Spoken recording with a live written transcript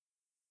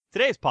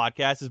Today's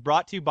podcast is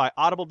brought to you by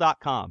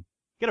Audible.com.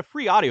 Get a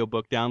free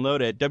audiobook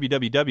download at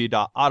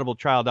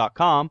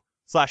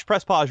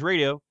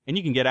www.audibletrial.com/PressPauseRadio, and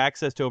you can get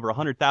access to over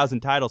 100,000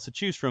 titles to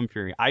choose from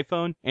for your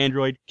iPhone,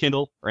 Android,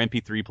 Kindle, or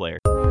MP3 player.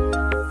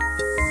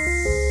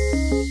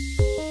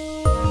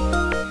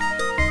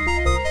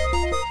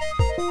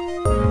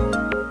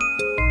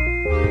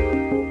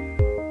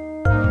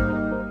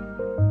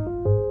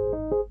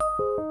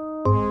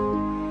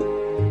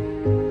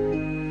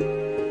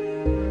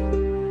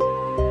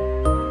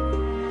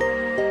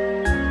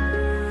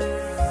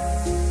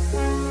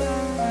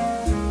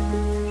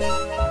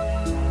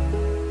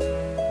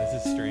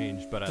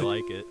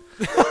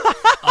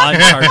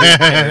 Uncharted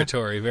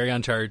territory. Very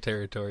uncharted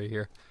territory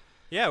here.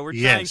 Yeah, we're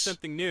trying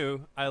something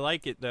new. I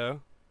like it,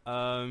 though.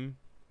 You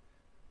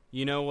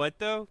know what,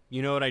 though?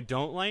 You know what I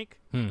don't like?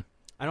 I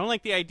don't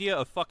like the idea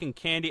of fucking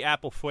candy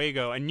apple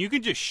fuego, and you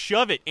can just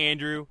shove it,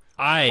 Andrew.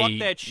 Fuck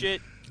that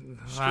shit.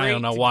 I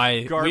don't know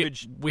why.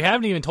 Garbage. We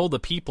haven't even told the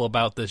people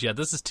about this yet.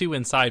 This is too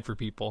inside for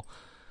people.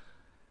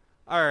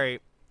 All right,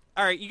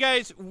 you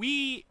guys,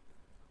 we're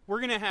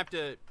going to have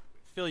to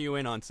fill you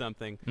in on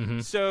something. Mm-hmm.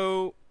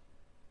 So...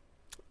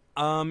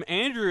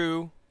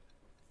 Andrew,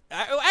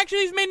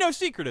 actually, he's made no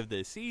secret of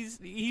this. He's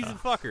a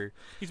fucker.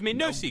 He's made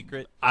no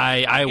secret.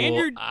 I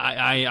Andrew,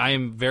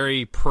 am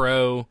very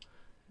pro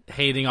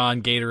hating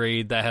on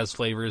Gatorade that has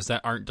flavors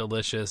that aren't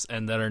delicious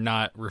and that are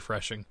not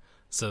refreshing.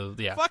 So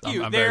yeah, fuck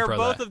you. I'm They're very pro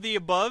both that. of the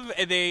above.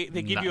 And they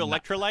give you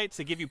electrolytes.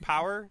 They give you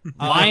power.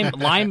 Lime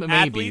maybe.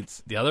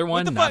 Athletes. The other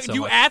one, what the not fuck? so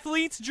Do much.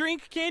 athletes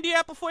drink candy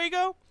apple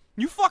fuego?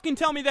 You fucking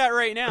tell me that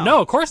right now.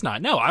 No, of course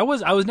not. No, I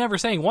was never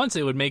saying once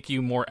it would make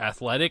you more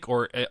athletic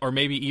or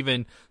maybe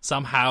even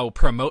somehow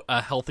promote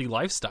a healthy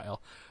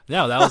lifestyle.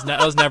 No, that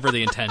was never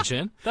the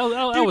intention. That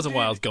wasn't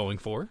what I was going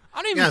for.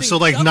 I don't even think so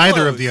like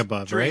neither of the Juggalos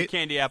above, drink right?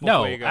 Candy apple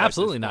No, fuego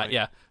absolutely at this not. point.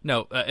 Yeah,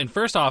 no. And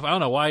first off, I don't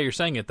know why you're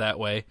saying it that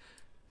way,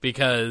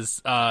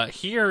 because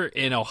here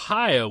in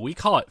Ohio we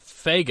call it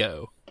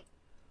Faygo.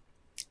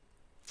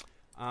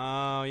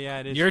 Oh yeah,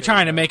 it is. You're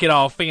trying to make it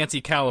all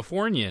fancy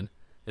Californian,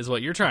 is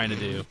what you're trying to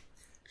do.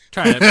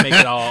 Trying to make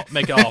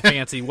it all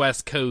fancy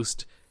West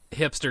Coast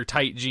hipster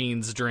tight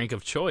jeans drink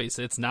of choice.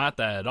 It's not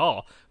that at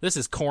all. This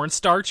is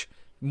cornstarch,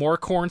 more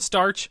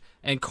cornstarch,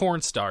 and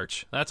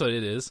cornstarch. That's what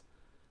it is.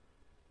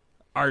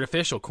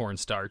 Artificial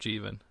cornstarch,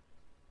 even.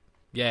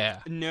 Yeah.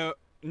 No,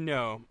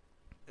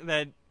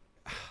 that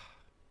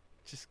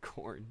just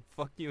corn.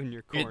 Fuck you and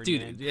your corn, man.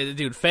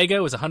 Dude,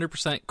 Faygo is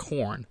 100%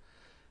 corn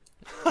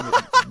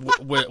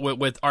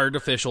with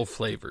artificial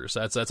flavors.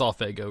 That's all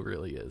Faygo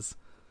really is.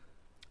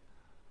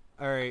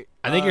 All right.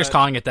 I think you're just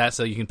calling it that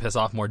so you can piss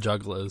off more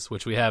juggalos,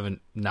 which we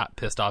haven't not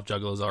pissed off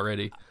juggalos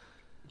already.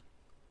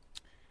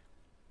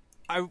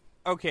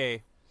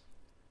 Okay.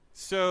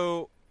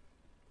 So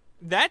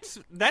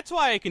that's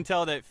why I can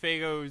tell that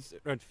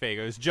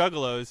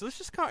juggalos. Let's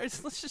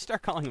just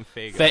start calling them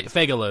Fagos.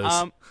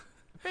 Fagalos.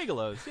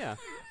 Fagalos, yeah.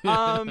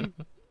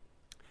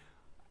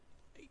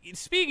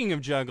 Speaking of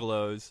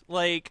juggalos,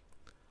 like,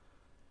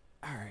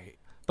 all right.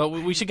 But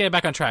we should get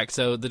back on track.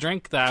 So the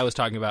drink that I was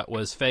talking about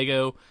was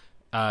Faygo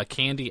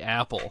candy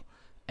apple,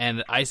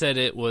 and I said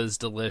it was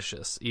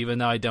delicious, even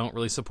though I don't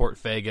really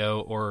support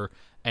Faygo or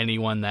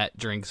anyone that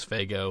drinks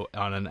Faygo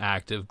on an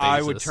active basis.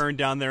 I would turn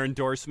down their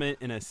endorsement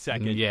in a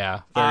second.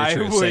 Yeah, very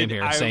true.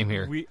 Same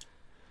here.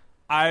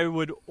 I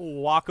would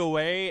walk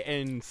away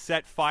and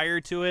set fire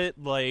to it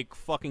like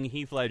fucking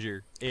Heath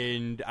Ledger,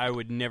 and I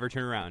would never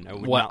turn around.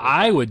 What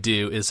I would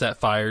do is set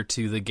fire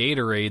to the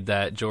Gatorade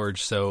that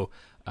George so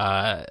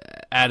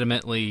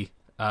adamantly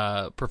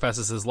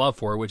professes his love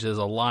for, which is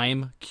a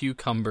lime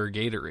cucumber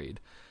Gatorade.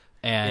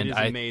 And it is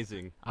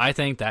amazing. I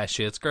think that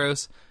shit's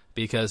gross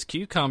because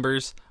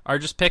cucumbers are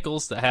just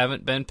pickles that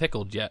haven't been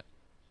pickled yet.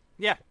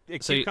 Yeah,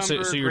 so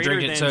you're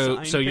drinking.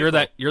 So you're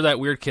that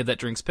weird kid that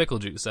drinks pickle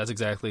juice. That's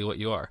exactly what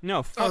you are.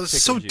 No, fuck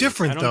it's so juice.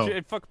 different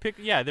though.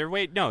 Yeah,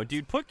 no,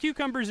 dude. Put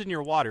cucumbers in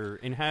your water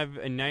and have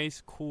a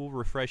nice, cool,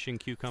 refreshing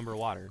cucumber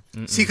water.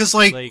 See, because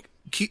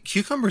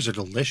cucumbers are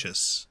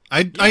delicious.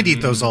 I'd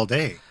eat those all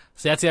day.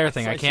 See, that's the other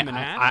thing. I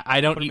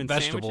don't Put 'em eat in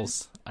vegetables.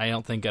 sandwiches? I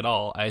don't think at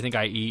all. I think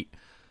I eat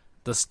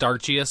the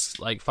starchiest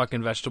like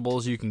fucking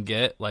vegetables you can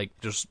get, like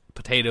just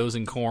potatoes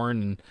and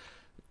corn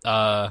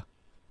and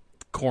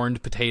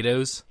corned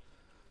potatoes,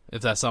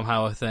 if that's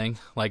somehow a thing,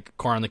 like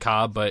corn on the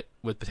cob but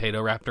with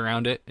potato wrapped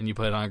around it, and you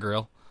put it on a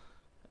grill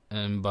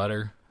and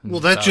butter. And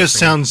well, that sour just cream.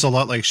 sounds a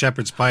lot like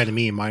shepherd's pie to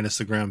me, minus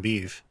the ground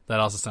beef.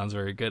 That also sounds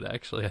very good,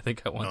 actually. I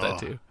think I want that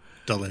too.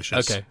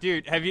 Delicious. Okay,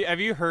 dude, have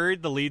you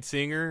heard the lead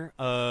singer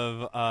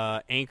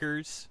of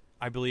Anchors?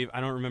 I believe,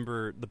 I don't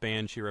remember the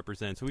band she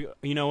represents.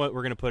 You know what?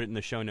 We're gonna put it in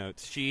the show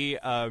notes. She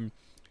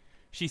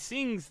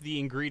sings the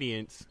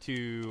ingredients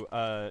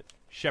to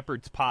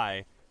shepherd's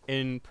pie.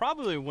 In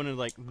probably one of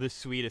like the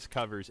sweetest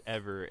covers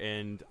ever,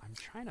 and I'm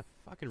trying to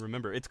fucking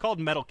remember. It's called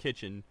Metal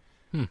Kitchen.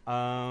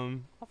 I'll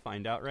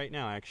find out right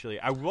now.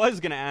 Actually, I was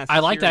gonna ask. I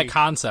like that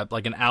concept,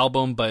 like an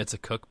album, but it's a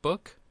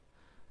cookbook.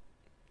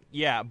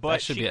 Yeah, but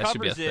that should be a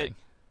thing.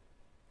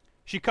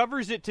 She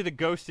covers it to the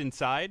Ghost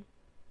Inside.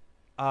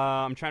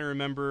 I'm trying to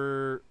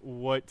remember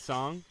what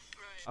song.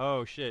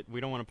 Oh shit,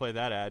 we don't want to play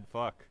that ad.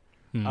 Fuck.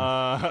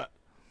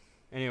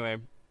 Anyway,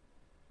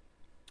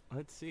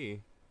 let's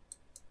see.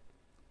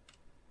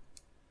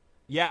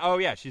 Yeah, oh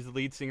yeah, she's the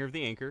lead singer of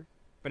The Anchor.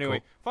 But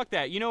anyway, Fuck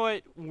that. You know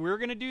what we're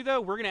going to do,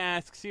 though? We're going to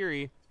ask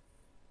Siri.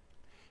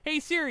 Hey,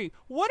 Siri,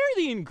 what are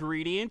the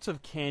ingredients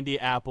of candy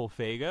apple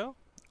Faygo?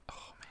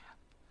 Oh,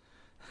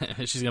 man.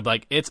 She's going to be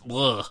like, it's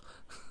bleh.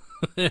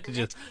 Let me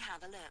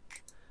have a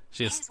look.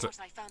 Here's what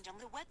I found on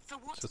the web for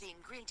what's the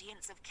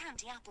ingredients of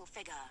candy apple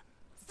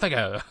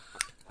Faygo.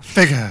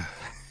 Figure.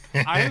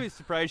 I was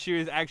surprised she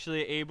was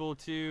actually able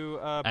to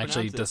Actually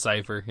pronounce it.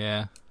 decipher,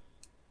 yeah.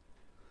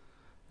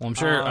 Well,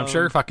 I'm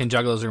sure fucking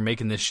juggalos are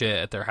making this shit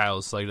at their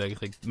house. Like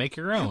make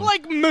your own.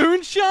 Like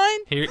moonshine?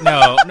 Here,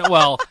 no,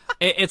 well,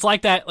 it's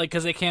like that, like,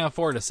 because they can't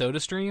afford a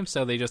soda stream,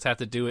 so they just have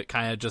to do it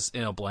kind of just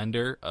in a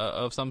blender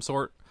of some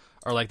sort,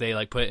 or like they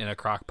like put it in a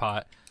crock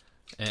pot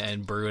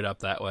and brew it up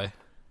that way.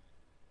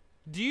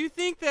 Do you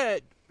think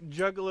that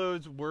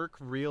juggalos work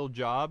real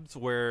jobs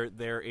where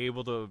they're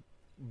able to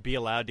be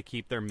allowed to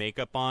keep their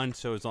makeup on,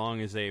 so as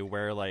long as they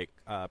wear like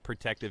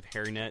protective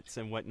hairnets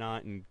and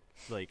whatnot, and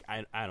like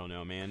I don't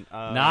know, man.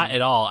 Not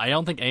at all. I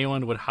don't think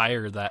anyone would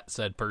hire that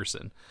said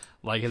person.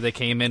 Like if they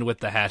came in with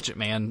the Hatchet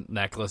Man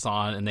necklace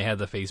on and they had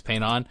the face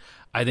paint on,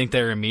 I think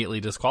they're immediately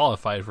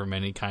disqualified from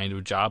any kind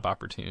of job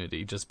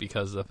opportunity just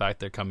because of the fact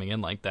they're coming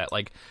in like that.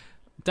 Like,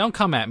 don't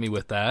come at me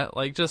with that.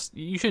 Like, just,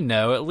 you should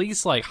know, at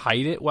least like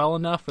hide it well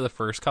enough for the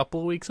first couple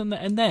of weeks, and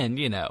then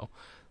you know,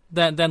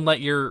 then let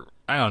your,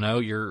 I don't know,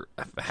 your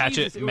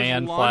Hatchet Jesus,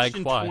 Man it was flag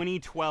launched fly. in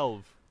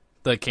 2012.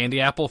 The candy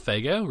apple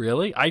Faygo?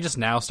 Really? I just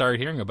now started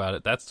hearing about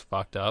it. That's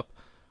fucked up.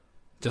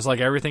 Just like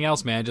everything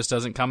else, man, it just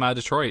doesn't come out of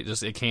Detroit.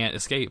 Just it can't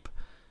escape.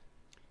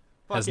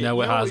 Has no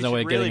way of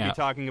really getting be out.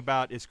 talking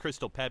about is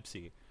Crystal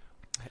Pepsi.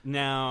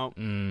 Now,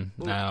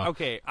 no.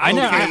 Okay, I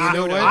never. Okay, you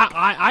know what?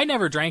 I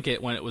never drank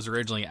it when it was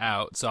originally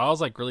out, so I was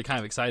like really kind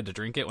of excited to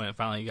drink it when it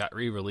finally got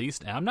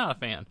re-released, and I'm not a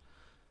fan.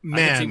 I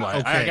can see Man, why.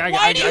 okay.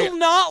 Why do you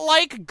not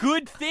like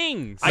good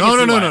things?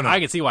 No. I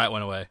can see why it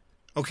went away.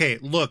 Okay,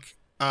 look,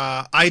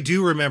 I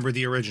do remember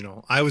the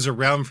original. I was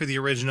around for the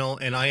original,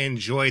 and I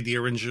enjoyed the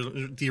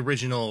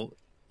original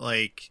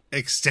like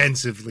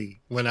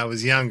extensively when I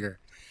was younger.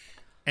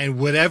 And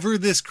whatever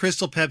this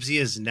Crystal Pepsi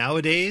is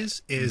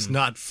nowadays is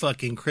not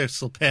fucking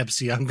Crystal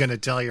Pepsi. I'm gonna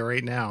tell you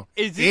right now.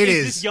 Is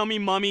this Yummy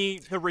Mummy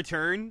the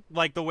return?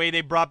 Like the way they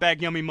brought back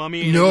Yummy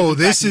Mummy? And No, it was, in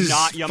this fact, is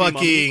not Yummy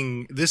fucking.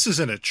 Mummy? This is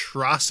an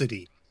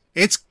atrocity.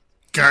 It's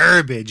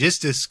garbage. It's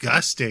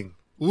disgusting.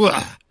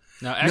 Ugh.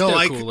 Now, No, Ecto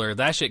I Cooler,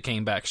 that shit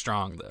came back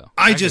strong though.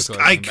 I Ecto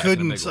Cooler I came back in a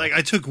couldn't, big way. like,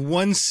 I took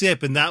one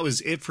sip and that was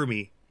it for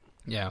me.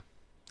 Yeah.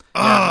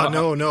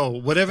 Oh, no.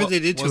 Whatever they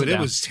did to was it, it it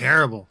down? was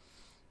terrible.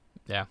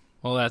 Yeah.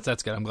 Well,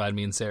 that's good. I'm glad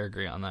me and Sarah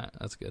agree on that.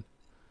 That's good.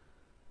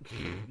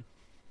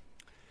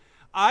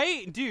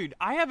 I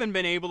haven't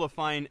been able to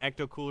find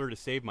Ecto Cooler to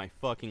save my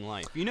fucking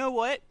life. You know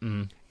what?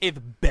 If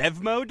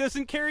Bevmo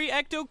doesn't carry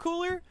Ecto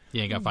Cooler,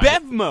 You ain't gonna find it.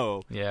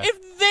 Bevmo. Yeah.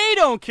 If they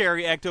don't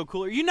carry Ecto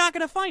Cooler, you're not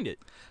gonna find it.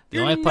 The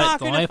You're only, not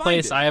the gonna only find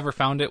place it. I ever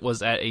found it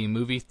was at a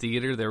movie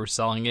theater. They were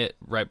selling it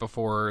right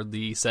before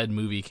the said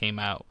movie came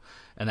out,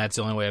 and that's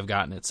the only way I've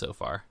gotten it so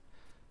far.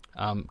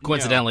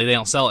 Coincidentally, they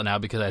don't sell it now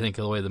because I think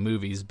of the way the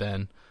movie's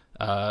been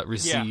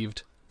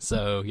received.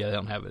 So yeah, they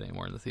don't have it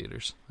anymore in the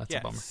theaters. That's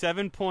a bummer.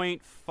 7.5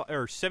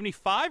 or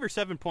 75 or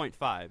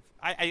 7.5.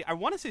 I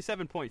want to say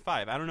 7.5.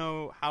 I don't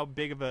know how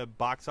big of a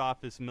box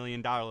office $1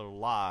 million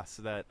loss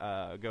that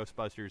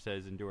Ghostbusters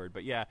has endured,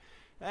 but yeah,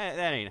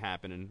 that ain't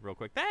happening real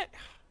quick.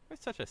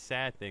 That's such a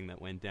sad thing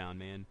that went down,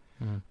 man.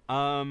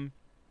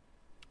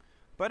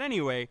 But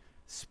anyway,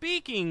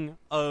 speaking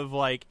of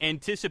like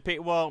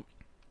well,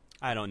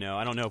 I don't know.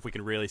 I don't know if we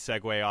can really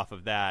segue off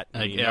of that.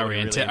 I mean, are we nobody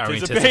anti- are we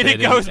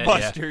anticipated anticipating-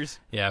 Ghostbusters.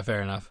 Yeah,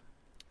 fair enough.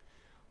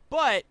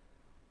 But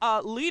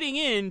leading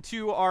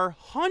into our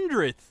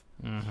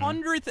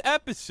 100th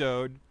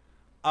episode,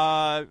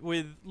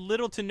 with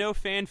little to no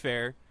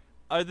fanfare,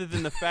 other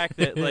than the fact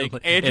that like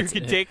Andrew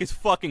could take his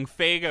fucking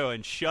Faygo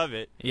and shove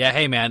it. Yeah,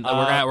 hey man, we're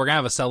gonna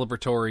have a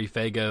celebratory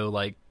Faygo,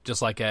 like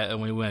just like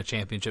when we win a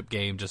championship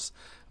game. Just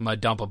I'm gonna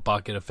dump a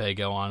bucket of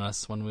Faygo on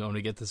us when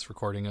we get this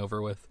recording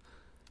over with.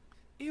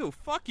 Ew,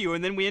 fuck you!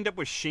 And then we end up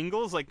with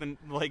shingles, like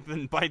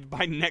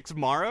by next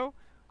morrow.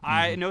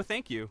 No,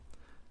 thank you.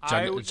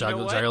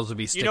 Juggles would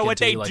be sticking You know what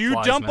to they you like do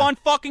flies, dump man. on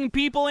fucking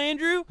people,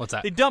 Andrew? What's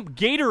that? They dump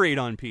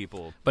Gatorade on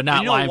people. But not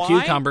And you know lime why?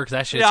 cucumber, 'cause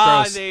that shit's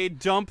gross. They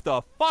dump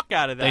the fuck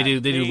out of that. They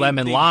do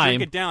lemon lime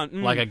drink it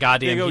down. like a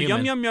goddamn They go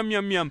human. yum yum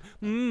yum yum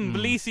yum.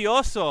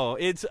 Delicioso.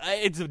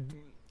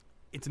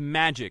 It's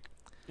magic.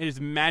 It is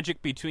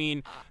magic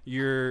between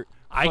your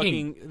I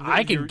fucking can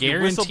guarantee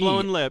your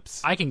whistle-blowing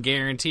lips. I can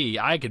guarantee.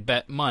 I could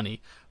bet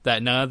money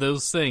that none of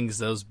those things,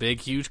 those big,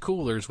 huge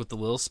coolers with the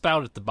little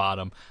spout at the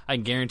bottom, I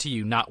can guarantee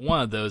you not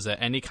one of those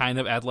at any kind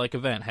of athletic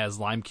event has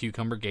lime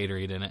cucumber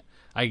Gatorade in it.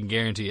 I can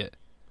guarantee it.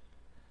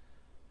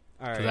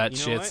 All right, That you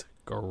know shit's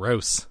what?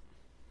 gross.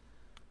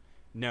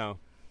 No,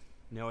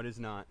 it is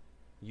not.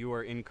 You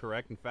are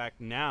incorrect. In fact,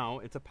 now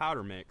it's a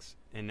powder mix,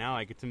 and now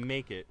I get to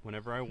make it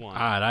whenever I want.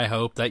 God, I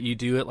hope that you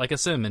do it like a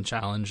cinnamon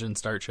challenge and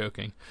start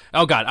choking.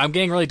 Oh God, I'm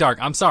getting really dark.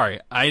 I'm sorry.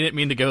 I didn't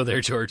mean to go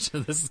there, George.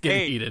 This is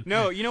getting heated.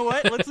 No, you know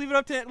what? Let's leave it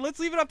up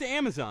to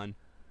Amazon.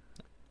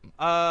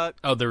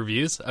 Oh, the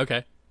reviews?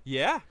 Okay.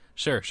 Yeah.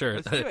 Sure.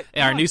 Let's do it.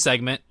 Our Come new on.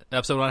 segment,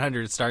 episode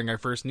 100, starting our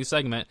first new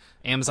segment,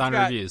 Amazon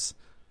reviews.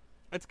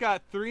 It's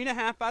got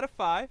 3.5 out of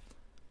 5.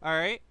 All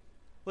right.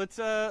 Let's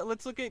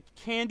look at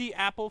Candy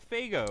Apple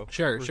Fago.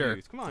 Sure.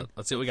 reviews. Come on.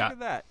 Let's see what we Look got. at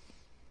that.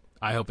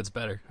 I hope it's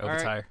better. I hope All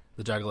it's right. higher.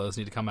 The Juggalos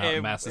need to come out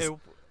in masses.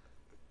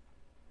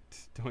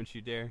 Don't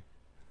you dare.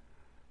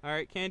 All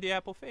right, Candy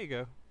Apple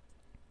Fago.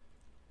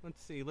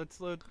 Let's see.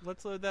 Let's load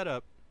that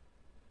up.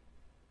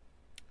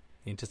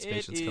 The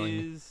anticipation's It killing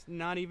me. is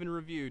not even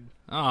reviewed.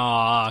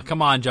 Aw,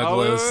 come on,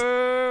 Juggalos.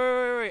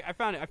 Oh, wait. I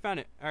found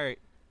it. All right.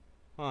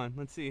 Hold on.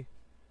 Let's see.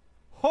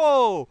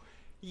 Oh,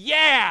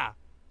 yeah.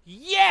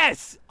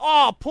 Yes.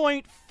 Oh,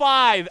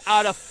 0.5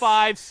 out of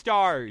 5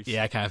 stars.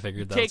 Yeah, I kind of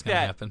figured that Take was going to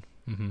that. happen.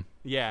 Mm-hmm.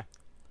 Yeah.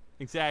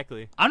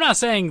 Exactly. I'm not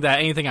saying that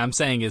anything I'm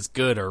saying is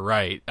good or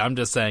right. I'm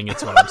just saying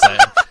it's what I'm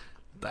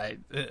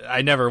saying.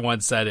 I never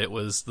once said it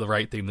was the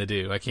right thing to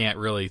do. I can't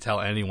really tell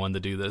anyone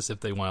to do this if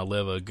they want to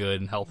live a good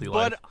and healthy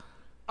life. But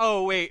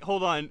oh wait,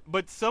 hold on.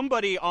 But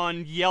somebody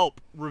on Yelp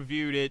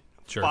reviewed it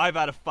Sure. 5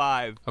 out of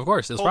 5. Of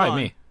course, it's Hold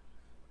probably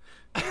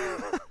on.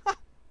 me.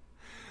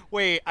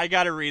 Wait, I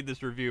gotta read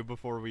this review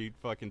before we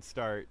fucking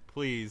start.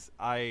 Please,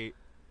 I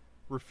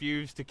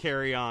refuse to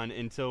carry on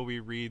until we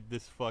read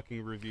this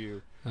fucking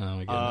review. Oh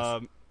my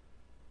goodness.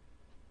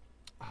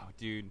 Oh,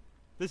 dude,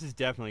 this has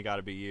definitely got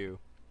to be you.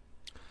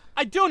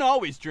 I don't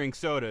always drink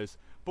sodas,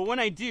 but when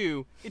I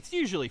do, it's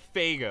usually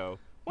Fago.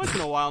 Once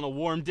in a while on a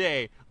warm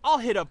day, I'll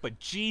hit up a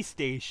G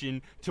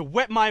station to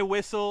wet my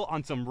whistle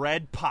on some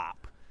Red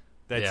Pop.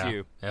 That's yeah.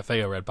 you. Yeah,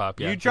 Fago Red Pop.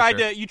 Yeah, you for tried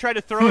sure.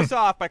 to throw us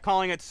off by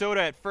calling it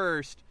soda at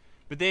first,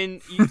 but then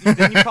you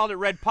called it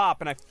Red Pop,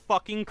 and I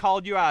fucking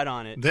called you out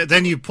on it.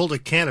 Then you pulled a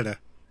Canada.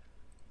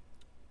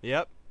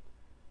 Yep.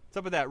 What's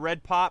up with that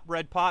Red Pop?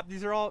 Red Pop.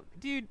 These are all,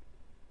 dude.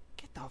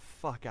 Get the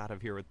fuck out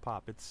of here with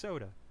pop. It's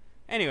soda.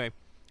 Anyway,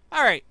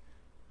 all right.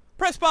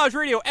 Press Pause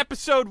Radio,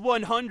 episode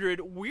 100.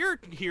 We're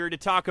here to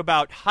talk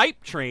about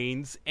hype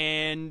trains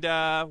and,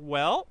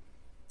 well,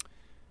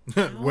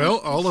 Well,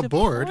 all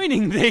aboard.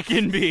 disappointing they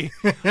can be.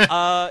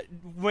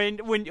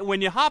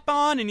 When you hop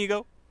on and you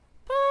go,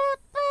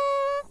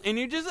 and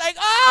you're just like,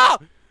 oh,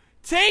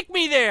 take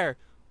me there,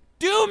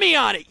 do me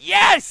on it,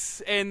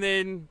 yes. And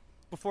then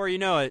before you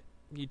know it,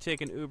 you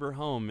take an Uber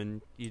home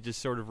and you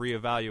just sort of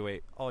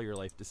reevaluate all your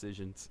life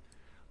decisions.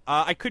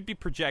 I could be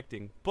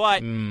projecting,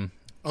 but A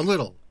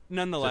little.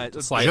 nonetheless,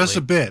 Slightly. Just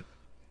a bit.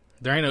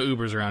 There ain't no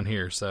Ubers around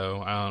here,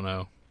 so I don't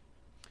know.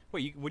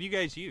 wait, what do you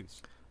guys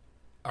use?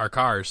 Our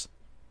cars.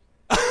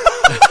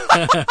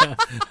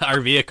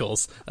 Our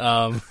vehicles.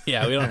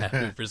 Yeah, we don't have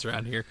Ubers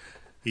around here.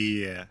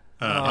 Yeah.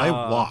 I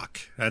walk.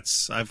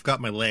 I've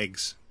got my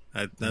legs.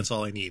 That's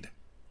all I need.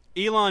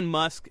 Elon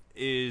Musk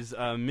is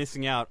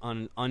missing out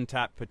on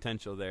untapped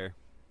potential there.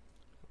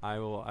 I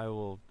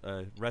will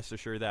rest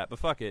assured that. But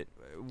fuck it,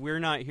 we're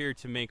not here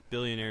to make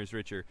billionaires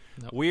richer.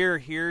 Nope. We're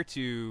here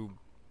to,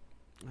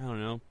 I don't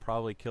know,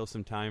 probably kill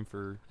some time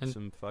for And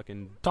some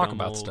fucking Talk dumb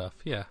about old, stuff.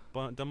 Yeah.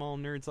 dumb old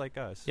nerds like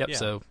us. Yep. Yeah.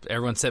 So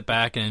everyone sit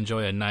back and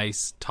enjoy a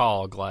nice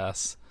tall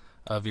glass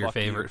of your Fuck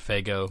favorite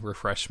Fago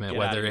refreshment, Get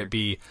whether outta here. it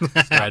be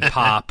Red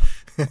Pop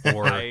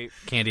or I-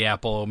 Candy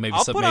Apple. Maybe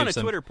I'll some. put maybe on a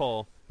some, Twitter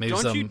poll. maybe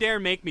Don't you some- dare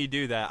make me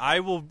do that. I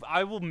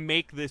will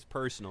make this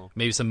personal.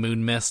 Maybe some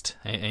Moon Mist.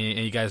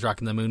 Any you guys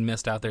rocking the Moon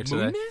Mist out there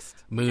today? Moon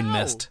Mist? Moon No.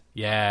 Mist.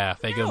 Yeah,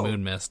 Fago No.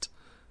 Moon Mist.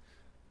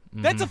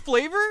 That's a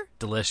flavor?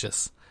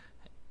 Delicious.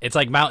 It's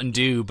like Mountain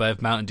Dew, but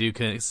if Mountain Dew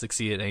couldn't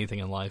succeed at anything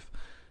in life.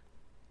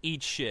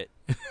 Eat shit.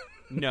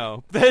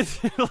 No. That's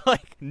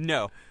like,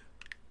 no.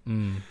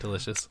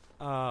 Delicious.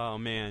 Oh,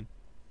 man.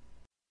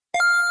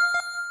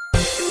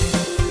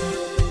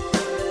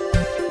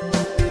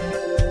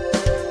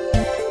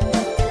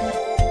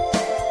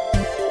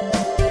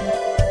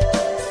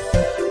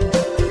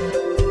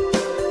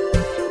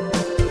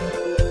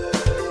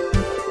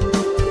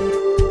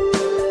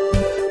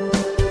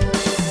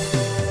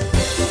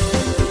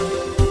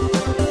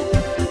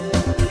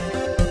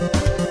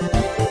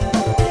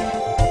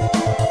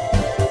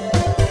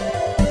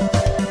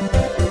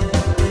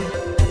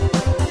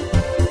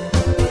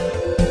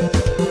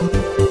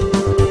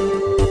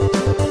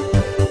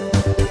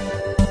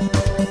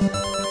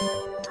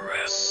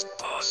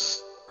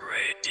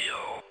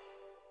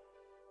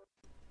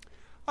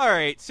 All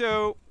right,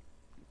 so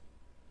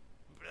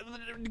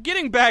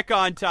getting back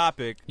on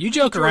topic. You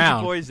joke Georgia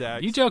around. Boys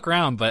Act. You joke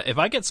around, but if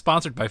I get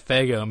sponsored by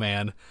Fago,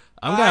 man,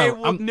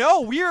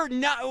 No, we're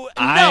not.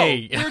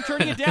 We're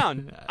turning it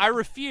down. I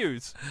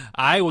refuse.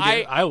 I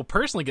will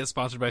personally get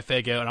sponsored by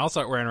Fago, and I'll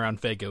start wearing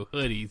around Fago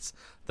hoodies,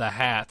 the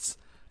hats,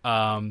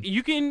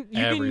 You can.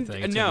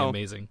 everything. It's gonna No, be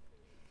amazing.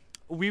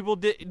 we will.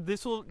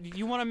 This will.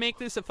 You want to make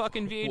this a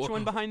fucking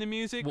VH1 behind the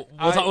music?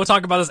 We'll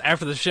talk about this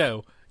after the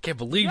show. Can't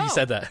believe No. you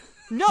said that.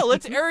 No,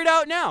 let's air it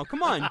out now.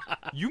 Come on.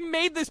 You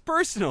made this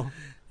personal.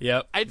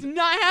 Yep. It's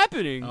not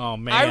happening. Oh,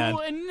 man.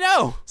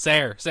 No.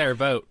 Sarah,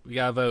 vote. We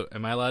gotta vote.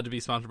 Am I allowed to be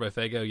sponsored by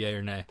Fago? Yay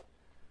or nay?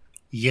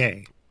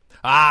 Yay.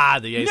 Ah,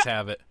 the Yays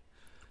have it.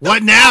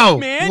 What now?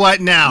 Man,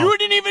 What now? You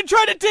didn't even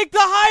try to take the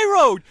high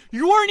road.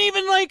 You weren't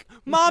even like,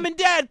 Mom and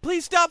Dad,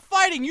 please stop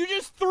fighting. You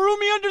just threw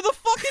me under the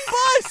fucking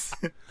bus.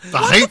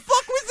 What hype- the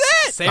fuck was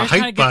that? Sarah's hype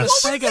trying to get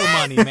this bus. Fago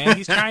money, man.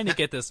 He's trying to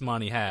get this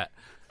money hat.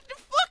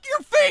 Fuck your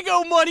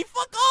Fago money.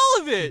 Fuck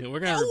all of it. We're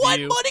gonna What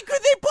review- money could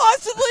they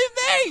possibly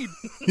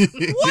have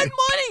made? What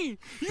money?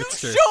 You It's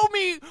true. show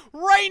me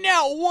right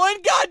now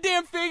one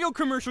goddamn Fago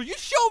commercial. You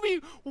show me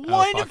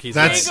one fuck, he's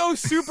Fago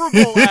Super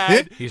Bowl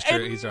ad, He's true,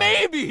 and he's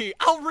right. maybe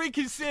I'll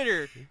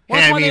reconsider. Well,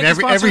 Hey, I why mean, didn't you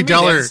every sponsor me? They had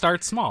dollar- to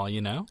start small,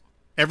 you know.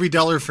 Every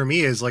dollar for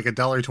me is like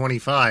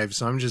 $1.25,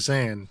 so I'm just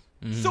saying.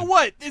 So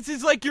what? This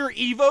is like your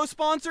Evo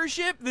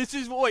sponsorship? This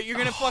is what you're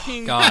gonna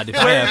fucking God, if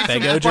I wear had a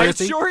some Fago white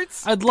jersey,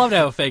 shorts? I'd love to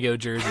have a Fago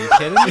jersey. You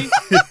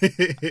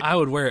kidding me? I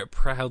would wear it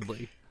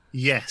proudly.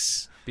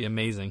 Yes. Be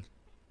amazing.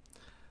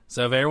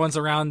 So if everyone's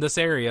around this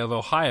area of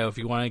Ohio, if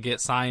you want to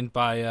get signed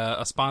by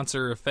a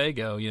sponsor of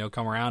Fago,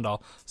 come around.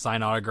 I'll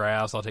sign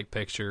autographs. I'll take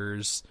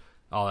pictures,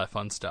 all that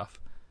fun stuff.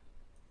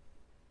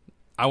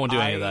 I won't do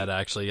any of that,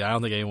 actually. I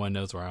don't think anyone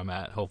knows where I'm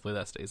at. Hopefully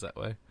that stays that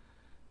way.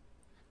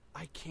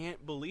 I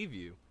can't believe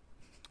you.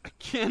 I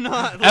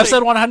cannot.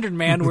 Episode 100,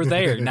 man, we're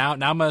there. Now I'm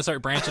going to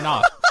start branching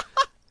off.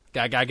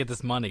 Gotta get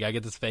this money. Gotta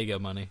get this Fago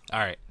money. All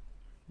right.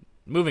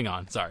 Moving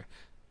on. Sorry.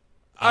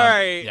 All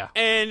right. yeah.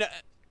 And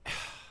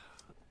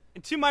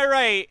to my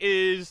right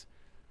is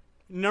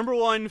number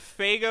one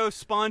Fago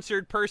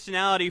sponsored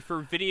personality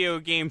for video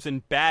games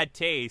and bad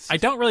taste. I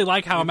don't really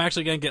like how I'm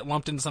actually going to get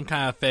lumped into some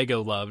kind of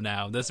Fago love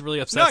now. This really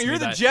upsets No, me. you're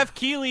the that- Jeff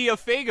Keighley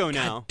of Fago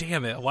now. God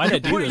damn it. Why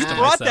did I do You this to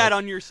brought myself? that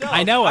on yourself.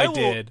 I know I will-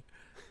 did.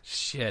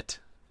 Shit.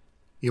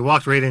 You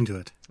walked right into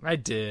it. I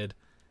did.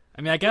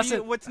 I mean, I guess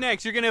it... What's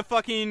next? You're gonna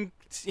fucking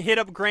hit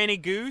up Granny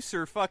Goose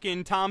or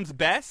fucking Tom's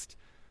Best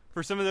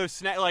for some of those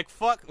snacks? Like,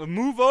 fuck,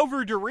 move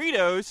over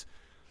Doritos.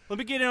 Let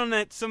me get in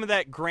on some of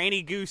that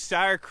Granny Goose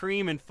sour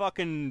cream and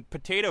fucking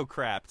potato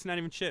crap. It's not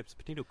even chips,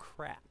 potato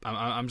crap.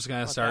 I'm just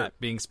going to Fuck start that.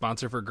 being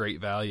sponsored for Great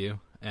Value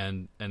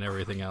and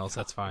everything else.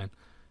 That's fine.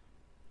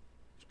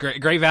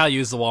 Great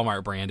Value is the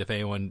Walmart brand, if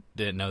anyone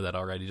didn't know that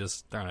already.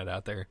 Just throwing it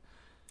out there.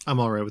 I'm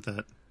all right with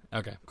that.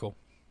 Okay, cool.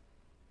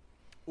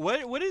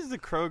 What is the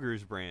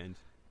Kroger's brand?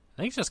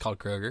 I think it's just called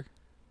Kroger.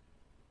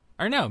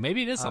 Or no,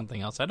 maybe it is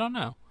something else. I don't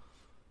know.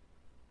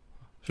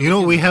 You know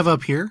what we have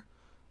up here?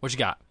 What you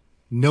got?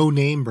 No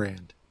Name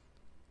brand.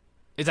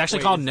 It's actually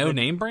Wait, called it's No the-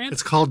 Name Brand?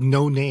 It's called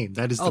No Name.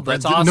 That is Oh, the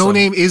brand. that's awesome. No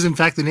Name is in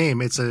fact the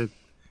name. It's an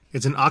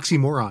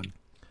oxymoron.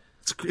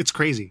 It's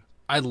crazy.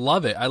 I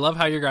love it. I love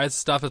how your guys'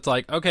 stuff, it's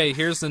like, okay,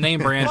 here's the name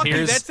brand. Fuck you,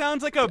 Here's that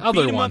sounds like a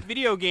other beat 'em one. up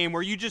video game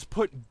where you just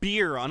put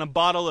beer on a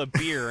bottle of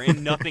beer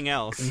and nothing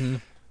else. Mm-hmm.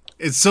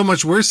 It's so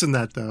much worse than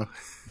that though.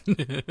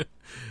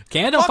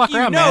 Canada don't fuck you,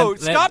 around, no. man.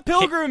 Scott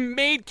Pilgrim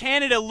made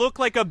Canada look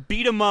like a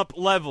beat 'em up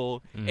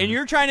level, Mm-hmm. and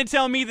you're trying to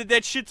tell me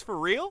that shit's for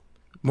real?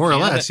 More or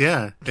Canada- less,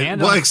 yeah.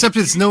 Canada- Well, except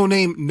it's no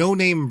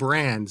name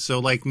brand. So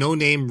like no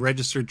name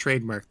registered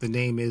trademark. The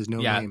name is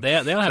no Yeah, name. they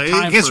don't have So it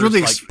time gets for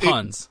really like ex-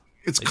 puns.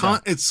 It's They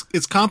don't.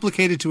 it's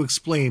complicated to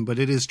explain, but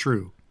it is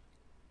true.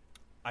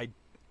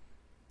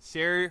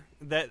 Sarah,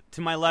 that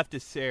to my left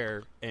is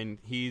Sarah, and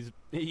he's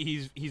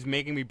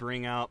making me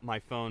bring out my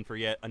phone for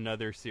yet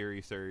another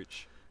Siri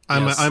search.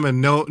 Yes. I'm a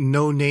no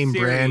name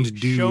Siri, brand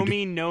dude. show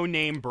me no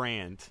name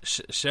brand.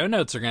 Show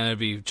notes are going to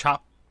be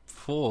chock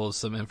full of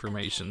some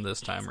information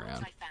this time Here's what around.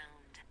 I found.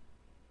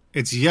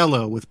 It's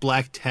yellow with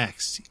black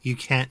text. You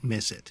can't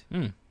miss it.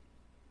 Hmm.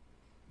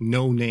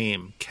 No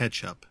name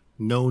ketchup.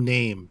 No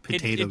name It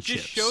potato just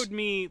chips. showed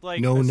me like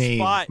No a name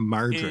spot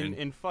margarine.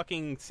 in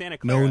fucking Santa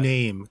Clara. No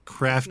name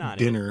craft Not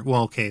dinner.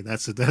 Well, okay,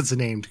 that's a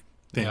named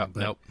thing. Yep, but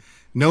nope.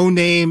 No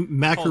name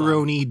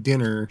macaroni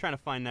dinner I'm trying to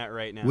find that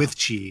right now. with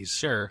cheese.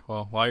 Sure.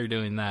 Well, while you're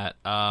doing that,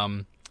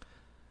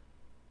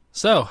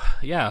 so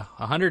yeah,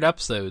 100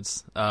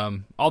 episodes.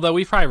 Although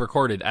we've probably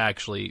recorded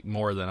actually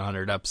more than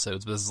 100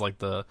 episodes, but this is like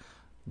the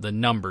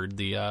numbered,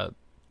 the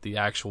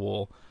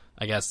actual,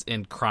 I guess,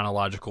 in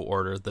chronological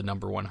order, the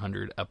number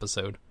 100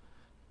 episode.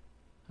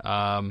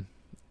 I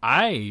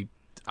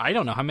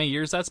don't know how many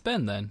years that's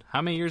been. Then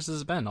how many years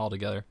has it been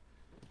altogether?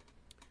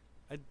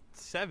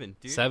 7,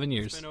 dude. 7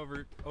 years. It's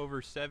been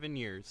over 7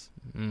 years.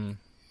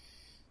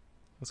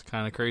 That's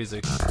kind of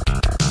crazy.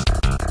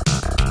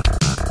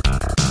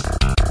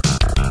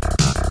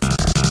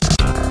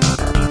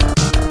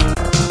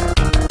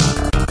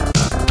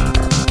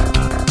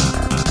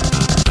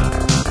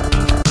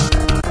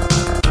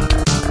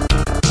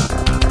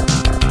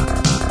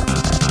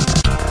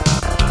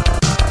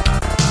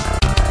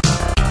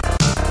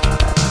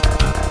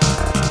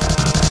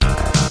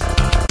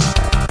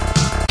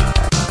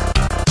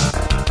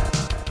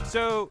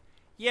 So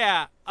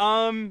yeah,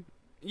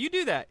 you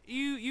do that.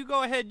 You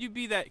go ahead. You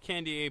be that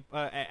Candy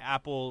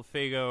Apple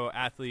Fago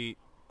athlete,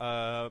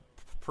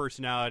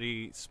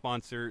 personality,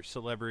 sponsor,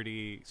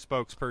 celebrity,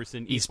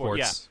 spokesperson, Esports.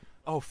 Yeah.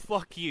 Oh,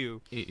 fuck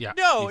you. Yeah.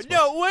 No, esports.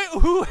 no,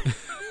 what? Who?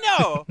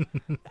 No.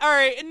 All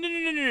right,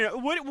 no.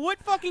 What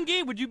fucking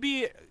game would you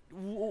be?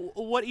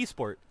 What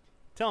esport?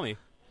 Tell me.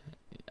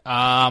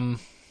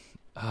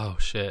 Oh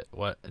shit.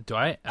 What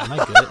am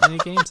I good at any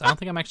games? I don't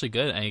think I'm actually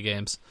good at any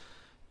games.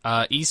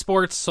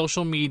 Esports,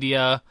 social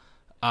media,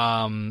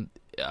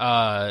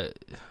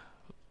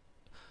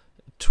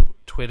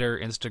 Twitter,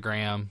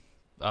 Instagram,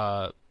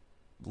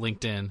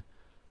 LinkedIn,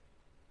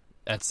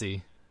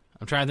 Etsy.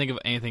 I'm trying to think of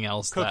anything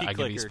else Cookie that I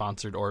could be clicker.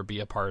 sponsored or be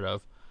a part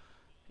of.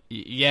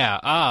 Yeah.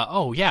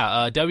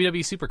 WWE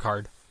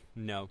Supercard.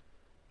 No.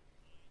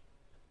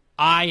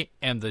 I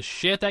am the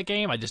shit at that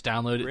game. I just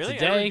downloaded it Really? I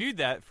today, reviewed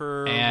that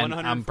for and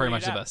 148 I'm pretty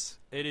much the apps. best.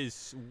 It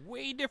is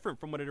way different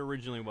from what it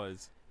originally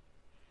was.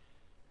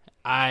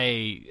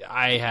 I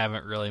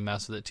haven't really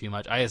messed with it too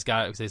much. I just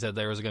got it because they said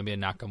there was going to be a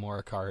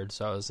Nakamura card,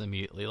 so I was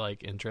immediately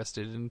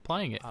interested in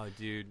playing it. Oh,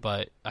 dude.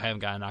 But I haven't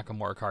got a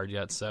Nakamura card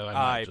yet, so I I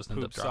might just end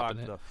up poop dropping socked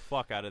it. the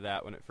fuck out of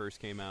that when it first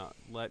came out.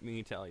 Let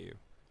me tell you,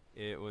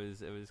 it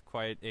was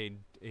quite a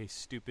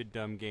stupid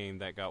dumb game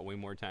that got way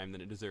more time than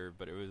it deserved.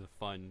 But it was a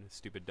fun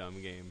stupid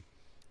dumb game.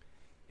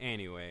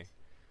 Anyway,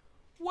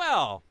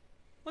 well,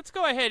 let's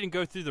go ahead and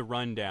go through the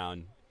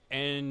rundown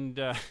and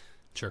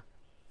Sure.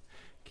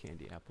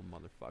 candy apple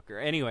motherfucker.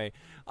 Anyway,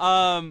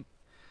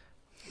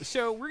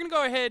 so we're gonna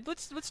go ahead.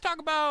 Let's talk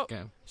about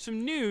Okay.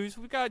 some news.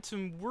 We've got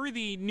some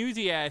worthy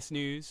newsy ass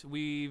news.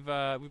 We've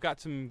got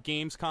some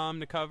Gamescom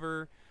to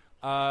cover.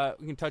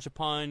 We can touch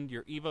upon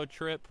your Evo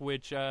trip,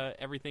 which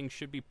everything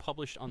should be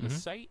published on the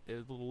site.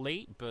 It's a little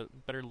late,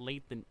 but better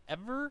late than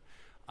ever.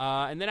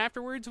 And then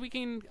afterwards, we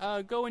can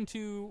go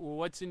into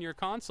what's in your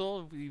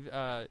console. We've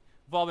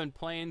all been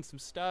playing some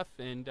stuff,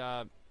 and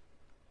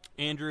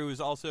Andrew is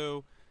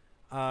also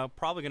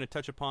probably going to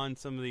touch upon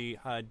some of the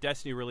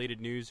Destiny-related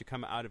news to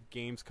come out of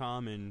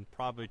Gamescom and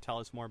probably tell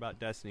us more about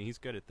Destiny. He's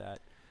good at that.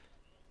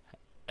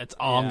 That's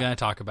all I'm Yeah. going to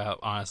talk about,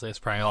 honestly. It's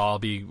probably all I'll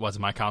be what's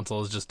in my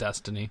console is just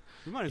Destiny.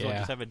 We might as well Yeah.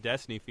 just have a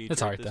Destiny feature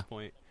It's at alright, this though.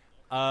 point.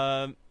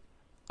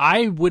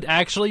 I would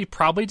actually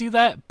probably do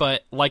that,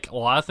 but like a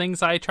lot of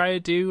things I try to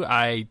do,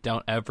 I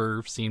don't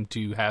ever seem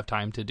to have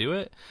time to do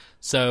it.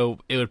 So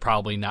it would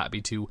probably not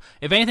be too...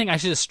 If anything, I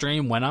should just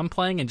stream when I'm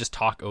playing and just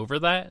talk over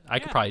that. I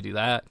could Yeah. probably do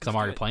that because I'm Let's do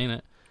already it. playing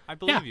it. I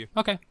believe Yeah, you.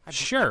 okay, I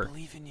sure.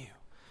 believe in you.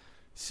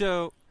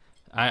 So,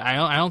 I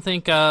don't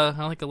think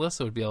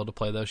Alyssa would be able to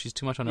play though. She's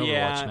too much on Overwatch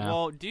yeah, now.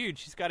 well, dude,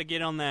 she's got to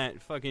get on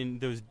that fucking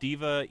those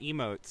diva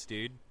emotes,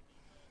 dude.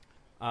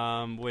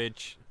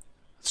 Which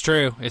It's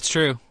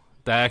true.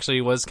 That actually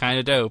was kind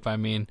of dope. I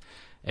mean,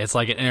 it's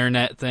like an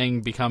internet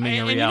thing becoming a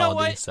and reality. you know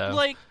what? So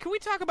Like, can we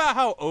talk about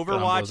how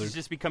Overwatch is Blizzard.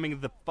 just becoming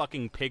the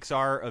fucking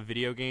Pixar of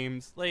video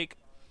games? Like,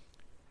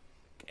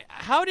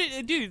 how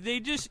did dude? They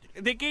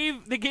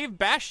gave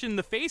Bastion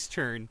the face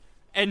turn,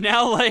 and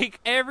now like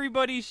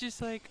everybody's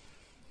just like,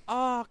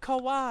 oh,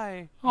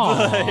 kawaii.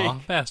 Aw,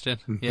 Bastion.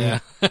 Yeah.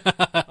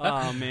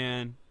 Oh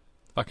man.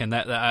 Fucking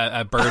that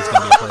bird's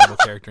gonna be a playable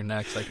character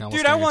next. I can almost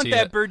Dude, I want guarantee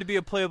that it. bird to be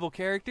a playable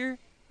character.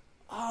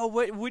 Oh,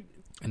 what would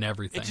And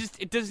everything.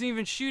 it doesn't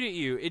even shoot at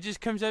you. It just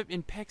comes up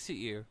and pecks at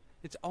you.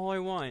 It's all I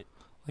want.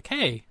 Like,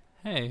 hey,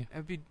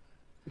 I'd be,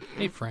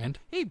 hey, friend.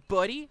 hey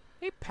buddy,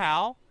 hey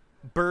pal,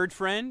 bird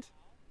friend.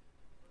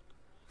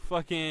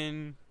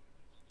 Fucking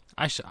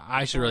I should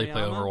really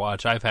play Toriyama?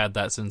 Overwatch. I've had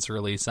that since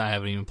release. I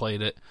haven't even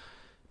played it.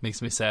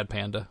 Makes me sad,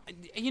 Panda.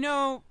 you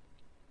know,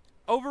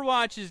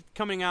 Overwatch is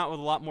coming out with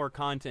a lot more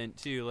content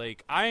too.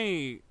 Like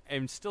I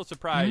am still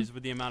surprised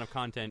with the amount of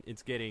content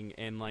it's getting,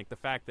 and like the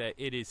fact that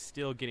it is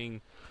still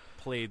getting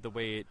played the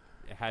way it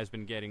has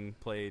been getting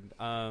played.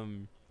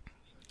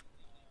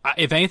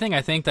 If anything,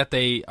 I think that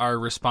they are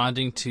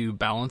responding to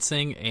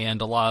balancing and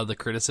a lot of the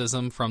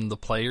criticism from the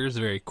players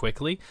very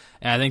quickly.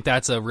 And I think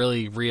that's a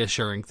really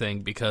reassuring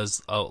thing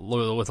because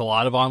with a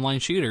lot of online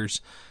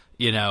shooters,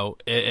 you know,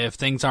 if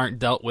things aren't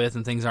dealt with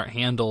and things aren't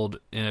handled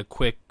in a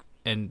quick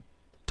and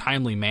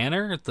timely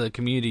manner, the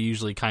community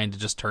usually kind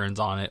of just turns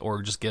on it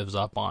or just gives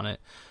up on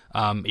it.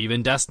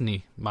 Even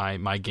Destiny,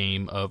 my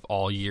game of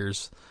all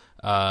years,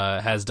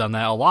 has done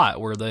that a lot,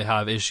 where they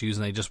have issues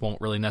and they just won't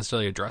really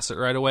necessarily address it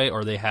right away,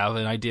 or they have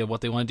an idea of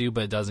what they want to do,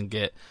 but it doesn't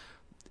get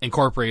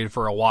incorporated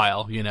for a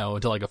while, you know,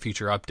 until like a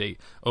future update.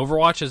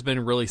 Overwatch has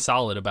been really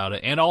solid about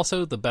it, and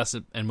also the best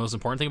and most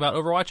important thing about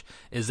Overwatch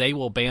is they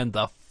will ban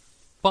the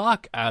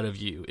fuck out of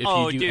you if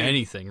you do dude.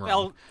 anything wrong.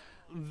 They'll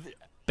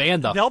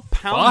Ban the they'll fuck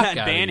pound that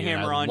out ban of you, and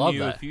hammer I on love you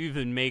that. if you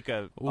even make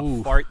a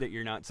Ooh. fart that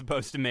you're not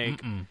supposed to make.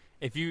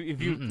 If you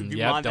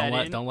Yep, want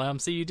that in, don't let them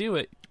see you do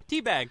it.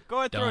 teabag. Go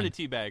ahead, throw in Done. a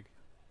teabag.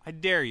 I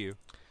dare you.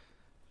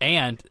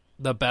 And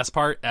the best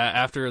part,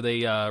 after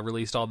they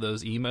released all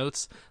those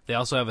emotes, they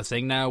also have a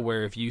thing now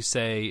where if you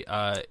say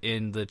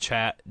in the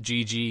chat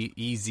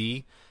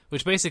GGEZ,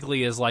 which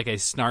basically is like a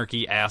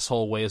snarky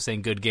asshole way of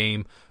saying good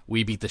game,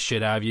 we beat the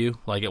shit out of you,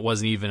 like it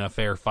wasn't even a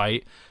fair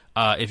fight,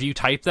 If you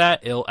type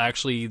that, it'll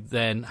actually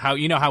then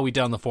how we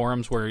did on the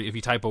forums where if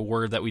you type a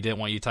word that we didn't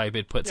want you to type,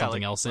 it put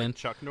something else in.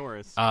 Chuck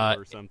Norris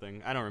or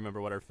something. I don't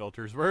remember what our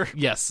filters were.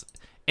 Yes,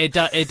 it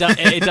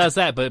does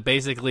that, but it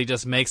basically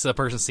just makes the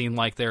person seem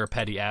like they're a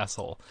petty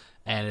asshole,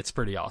 and it's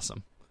pretty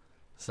awesome.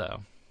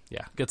 So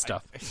yeah, good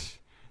stuff.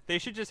 They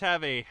should just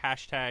have a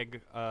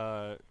hashtag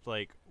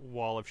like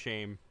wall of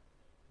shame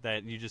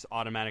that you just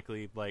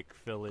automatically like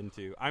fill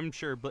into. I'm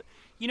sure, but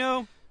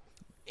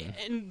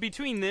in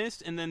between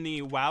this and then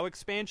the WoW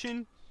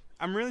expansion,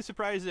 I'm really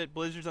surprised that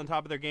Blizzard's on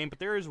top of their game, but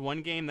there is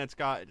one game that's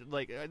got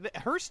like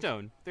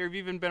Hearthstone. They've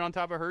even been on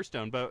top of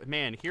Hearthstone, but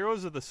man,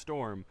 Heroes of the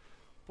Storm,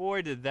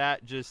 boy, did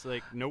that just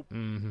like nope.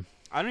 Mm-hmm.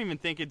 I don't even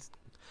think it's.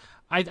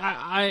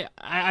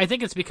 I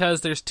think it's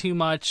because there's too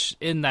much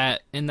in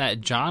that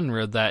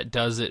genre that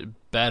does it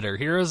better.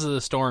 Heroes of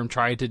the Storm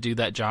tried to do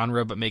that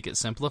genre but make it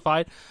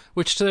simplified,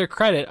 which to their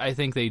credit, I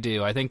think they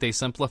do. I think they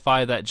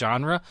simplify that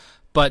genre,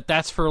 but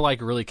that's for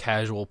like really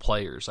casual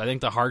players. I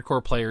think the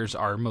hardcore players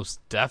are most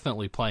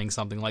definitely playing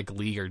something like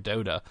League or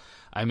Dota.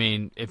 I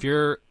mean, if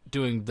you're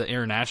doing the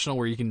international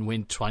where you can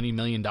win $20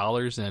 million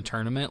in a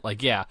tournament,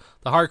 like yeah,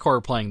 the hardcore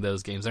are playing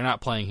those games. They're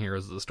not playing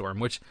Heroes of the Storm,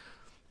 which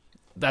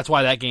that's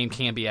why that game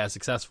can't be as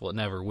successful. It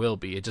never will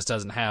be. It just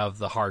doesn't have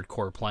the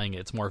hardcore playing it.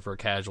 It's more for a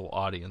casual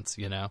audience,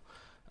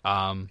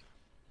 But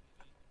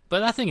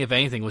that thing, if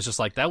anything, was just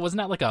like that. Wasn't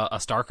that like a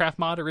StarCraft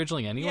mod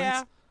originally, anyways?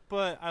 Yeah,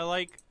 but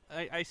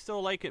I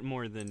still like it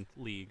more than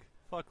League.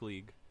 Fuck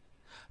League.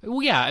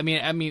 Well, yeah. I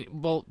mean,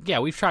 well, yeah.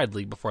 We've tried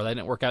League before. That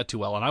didn't work out too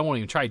well, and I won't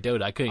even try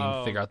Dota. I couldn't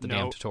even figure out the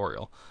damn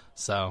tutorial.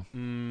 So,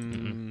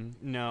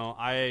 no,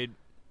 I'd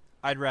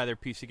rather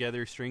piece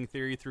together string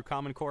theory through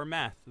Common Core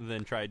math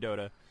than try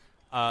Dota.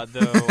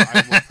 Though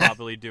I will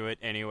probably do it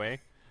anyway.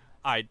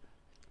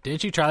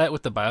 Didn't you try that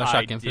with the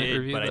Bioshock Infinite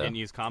review? But I didn't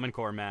use Common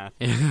Core math.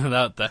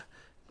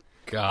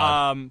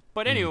 God.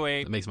 But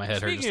anyway, that makes my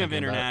head hurt. Speaking of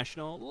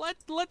international,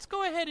 let's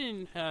go ahead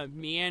and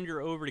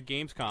meander over to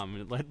Gamescom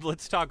and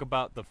let's talk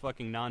about the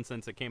fucking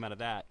nonsense that came out of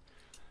that.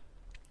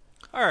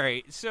 All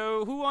right,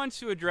 so who wants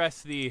to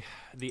address the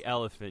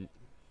elephant,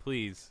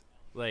 please?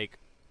 Like,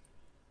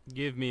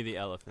 give me the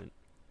elephant.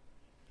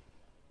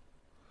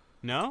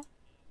 No?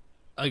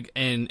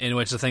 In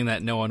which the thing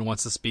that no one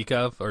wants to speak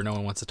of or no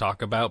one wants to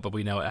talk about, but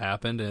we know it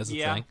happened and it's a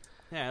thing.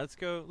 Yeah,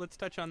 let's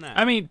touch on that.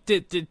 I mean,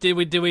 did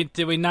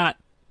we not?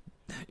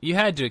 You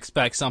had to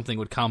expect something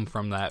would come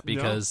from that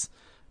because,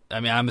 I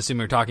mean, I'm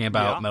assuming we're talking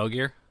about Metal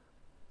Gear.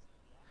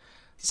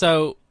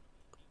 So,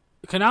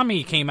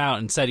 Konami came out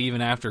and said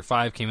even after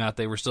 5 came out,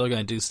 they were still going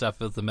to do stuff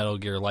with the Metal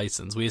Gear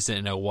license. We just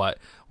didn't know what.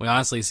 We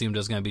honestly assumed it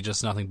was going to be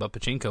just nothing but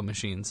pachinko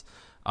machines.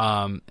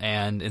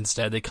 And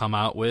instead they come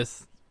out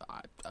with,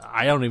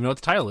 I don't even know what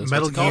the title is.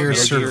 Metal Gear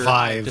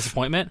Survive.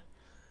 Disappointment?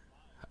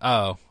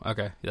 Oh,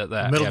 okay.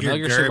 Metal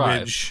Gear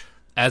Garbage.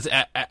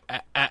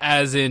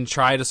 As in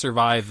try to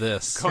survive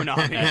this.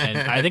 Konami. And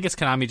I think it's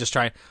Konami just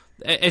trying.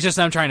 It's just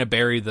them trying to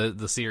bury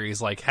the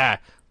series. Like,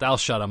 that'll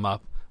shut them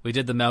up. We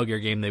did the Metal Gear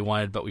game they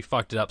wanted, but we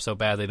fucked it up so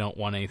bad they don't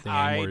want anything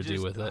anymore to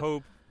do with it. I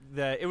hope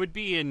that it would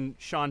be in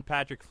Sean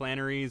Patrick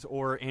Flannery's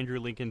or Andrew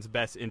Lincoln's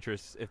best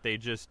interests if they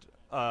just,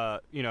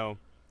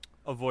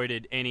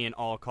 avoided any and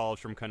all calls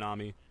from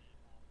Konami.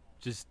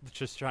 Just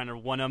trying to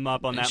one them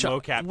up on that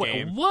mocap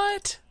game.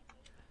 What?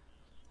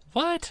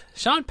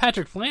 Sean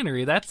Patrick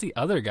Flannery? That's the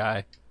other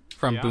guy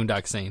from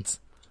Boondock Saints.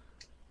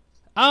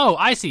 Oh,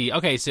 I see.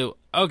 Okay, so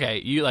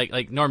you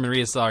like Norman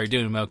Reedus are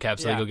doing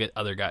mocap, so they go get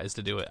other guys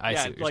to do it. I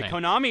see what you're saying.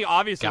 Konami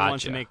obviously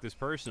wants to make this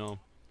personal.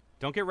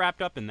 Don't get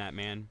wrapped up in that,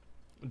 man.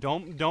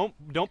 Don't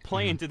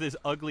play into this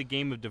ugly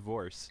game of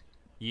divorce.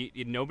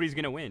 Nobody's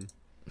gonna win.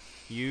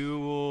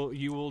 You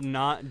will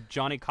not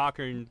Johnny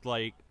Cochran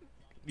like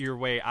your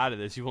way out of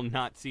this. You will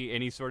not see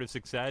any sort of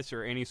success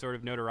or any sort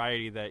of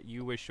notoriety that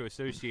you wish to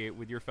associate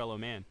with your fellow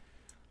man.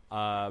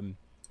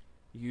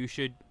 You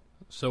should.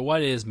 So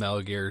what is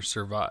Metal Gear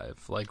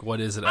Survive? Like, what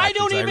is it? I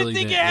don't even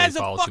think it has a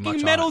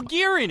fucking Metal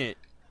Gear in it.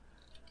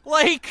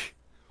 Like,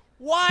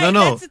 why? No.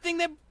 That's the thing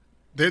that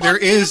there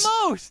is the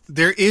most.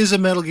 There is a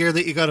Metal Gear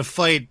that you got to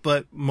fight,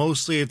 but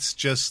mostly it's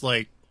just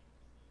like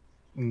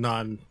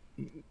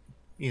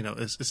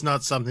it's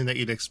not something that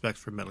you'd expect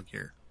from Metal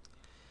Gear.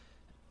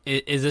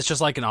 Is this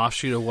just like an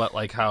offshoot of what,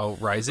 like how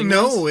Rising?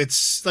 No, is?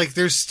 It's like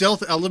there's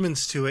stealth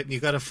elements to it, and you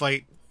got to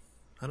fight.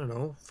 I don't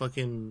know,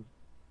 fucking.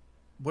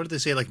 What did they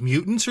say? Like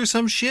mutants or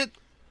some shit?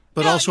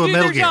 But also a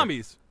Metal Gear. They're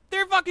zombies.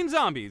 They're fucking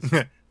zombies.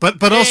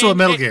 but also a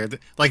Metal Gear,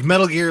 like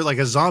Metal Gear, like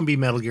a zombie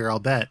Metal Gear. I'll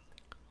bet.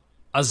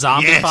 A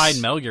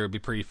zombified Metal Gear would be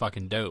pretty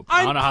fucking dope.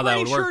 I don't know how that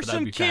would work, but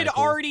that'd be kind of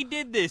cool. I'm pretty sure some kid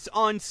already did this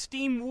on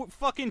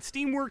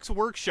Steamworks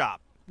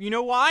Workshop. You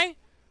know why?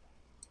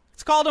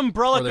 It's called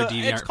Umbrella.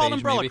 It's called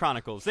Umbrella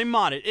Chronicles. They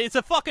mod it. It's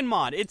a fucking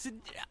mod.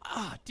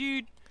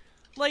 Dude,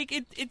 like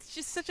it's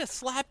just such a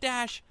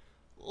slapdash,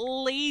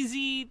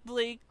 lazy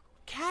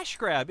cash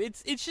grab.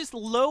 It's just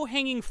low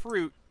hanging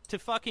fruit to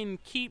fucking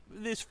keep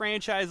this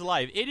franchise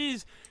alive. It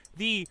is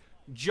the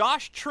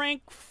Josh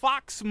Trank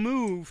Fox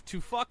move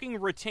to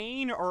fucking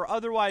retain or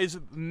otherwise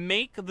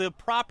make the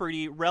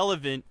property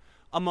relevant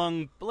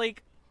among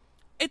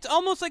it's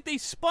almost like they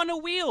spun a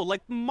wheel.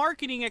 Like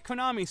marketing at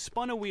Konami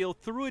spun a wheel,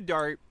 threw a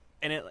dart,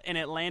 and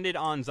it landed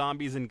on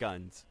zombies and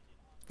guns.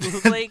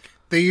 Like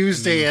They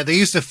used a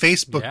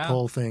Facebook Yeah.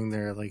 poll thing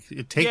there. Like,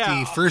 you take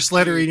Yeah. the first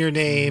letter in your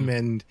name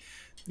and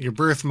your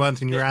birth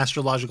month and your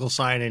astrological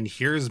sign, and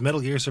here's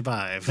Metal Gear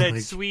Survive. that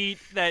Like, sweet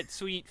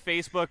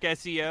Facebook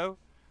SEO.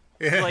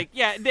 yeah. Like,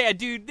 yeah,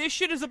 dude, this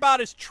shit is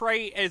about as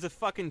trite as a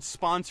fucking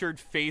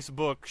sponsored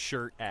Facebook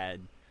shirt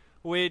ad.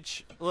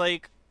 Which,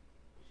 like,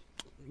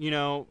 you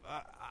know,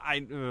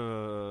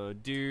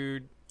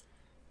 dude,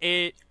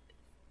 it.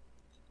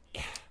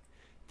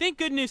 Thank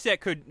goodness that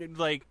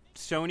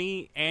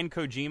Sony and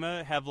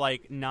Kojima have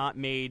not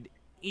made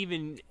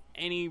even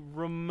any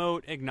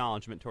remote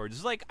acknowledgement towards.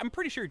 It's like, I'm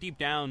pretty sure deep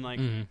down, They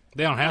don't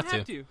they have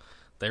don't to.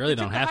 They really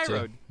They don't took the have high to.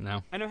 road.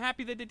 No. And I'm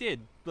happy that they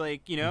did.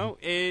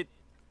 It.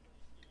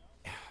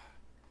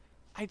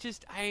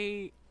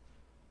 I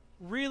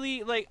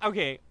really,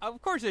 okay,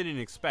 of course I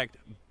didn't expect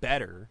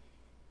better.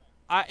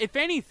 If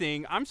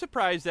anything, I'm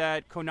surprised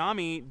that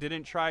Konami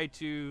didn't try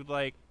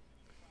to,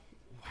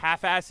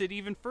 half-ass it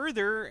even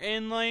further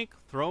and,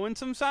 throw in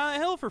some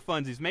Silent Hill for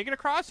funsies. Make it a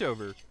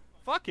crossover.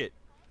 Fuck it.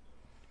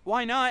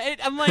 Why not?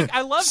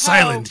 I love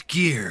Silent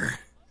Gear.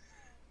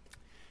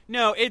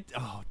 No,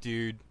 oh,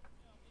 dude.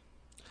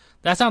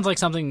 That sounds like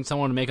something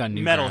someone would make on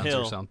Metal Newgrounds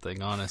Hill. or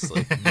something,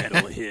 honestly.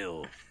 Metal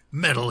Hill.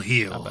 Metal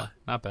Heel.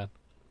 Not bad.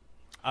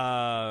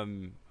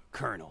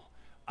 Colonel.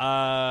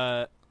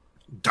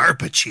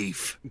 DARPA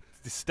Chief.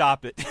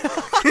 Stop it.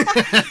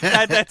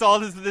 That's all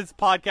this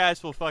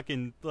podcast will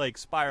fucking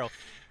spiral.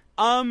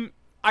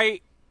 I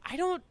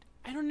don't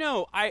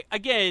know. I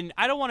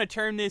don't want to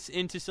turn this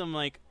into some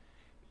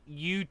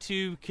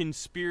YouTube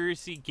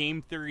conspiracy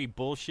game theory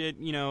bullshit.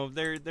 You know,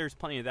 there's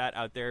plenty of that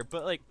out there,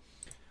 but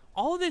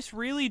all of this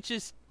really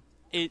just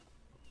it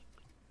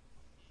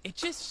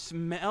just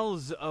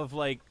smells of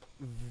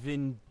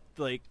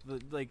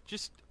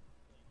just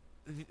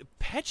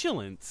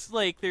petulance.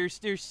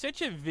 There's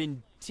such a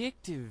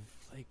vindictive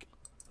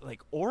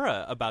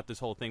aura about this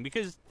whole thing,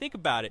 because think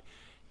about it.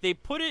 They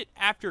put it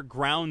after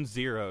Ground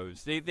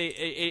Zeroes.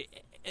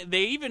 They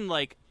even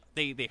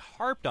they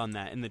harped on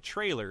that in the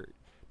trailer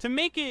to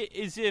make it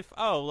as if,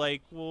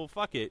 well,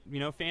 fuck it,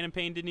 Phantom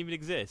Pain didn't even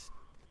exist.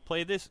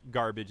 Play this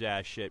garbage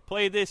ass shit.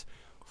 Play this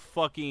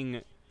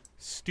fucking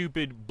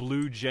stupid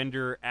blue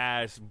gender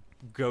ass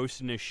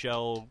Ghost in a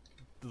Shell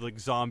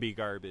zombie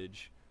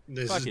garbage.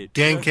 This Fuck is it.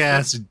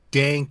 dank-ass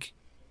dank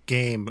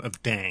game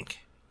of dank.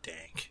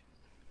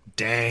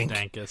 Dank.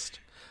 Dankest.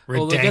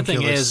 Well, the good thing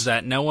Ridiculous. is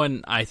that no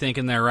one, I think,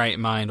 in their right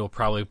mind will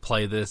probably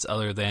play this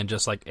other than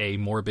just a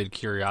morbid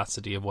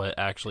curiosity of what it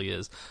actually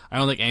is. I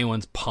don't think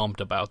anyone's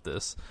pumped about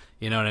this.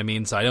 You know what I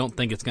mean? So I don't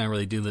think it's going to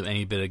really do them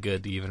any bit of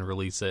good to even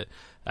release it.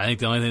 I think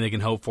the only thing they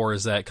can hope for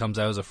is that it comes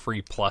out as a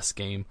free plus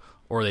game,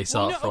 or they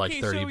sell it for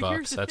okay, $30. so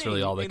here's the That's thing,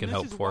 really all they and can this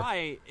hope is for.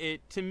 Why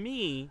to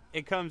me,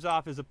 it comes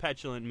off as a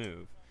petulant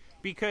move,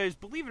 because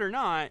believe it or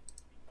not,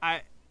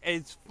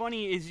 as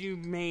funny as you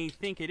may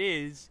think it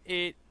is,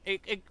 it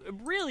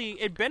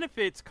really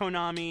benefits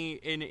Konami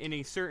in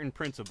a certain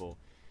principle.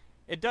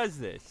 It does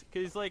this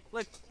because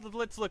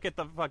let's look at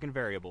the fucking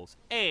variables.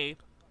 A,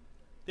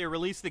 they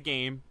release the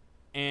game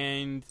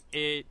and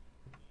it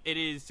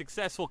is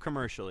successful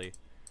commercially.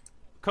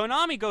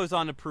 Konami goes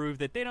on to prove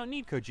that they don't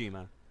need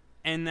Kojima,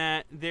 and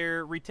that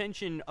their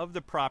retention of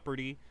the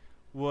property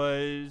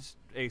was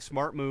a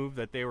smart move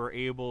that they were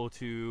able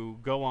to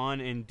go on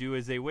and do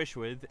as they wish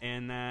with,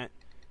 and that,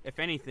 if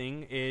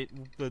anything,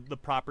 the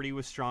property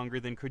was stronger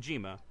than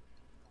Kojima.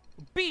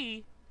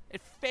 B,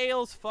 it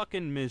fails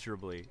fucking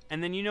miserably.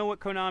 And then you know what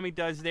Konami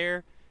does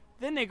there?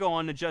 Then they go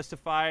on to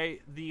justify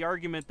the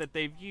argument that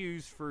they've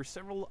used for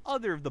several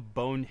other of the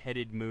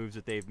boneheaded moves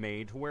that they've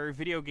made, where the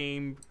video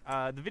game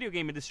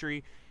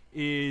industry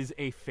is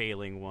a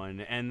failing one,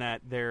 and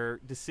that their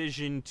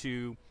decision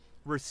to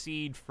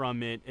recede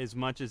from it as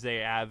much as they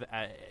have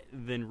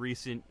than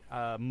recent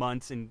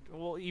months and,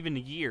 well, even a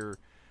year,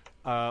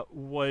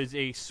 was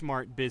a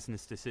smart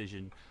business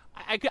decision.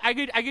 I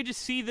could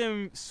just see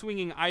them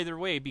swinging either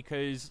way,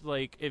 because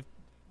if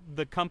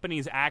the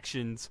company's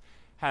actions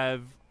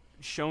have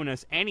shown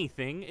us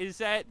anything, is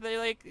that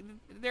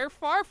they're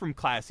far from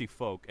classy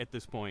folk at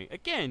this point.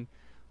 Again,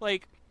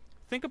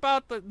 think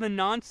about the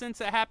nonsense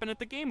that happened at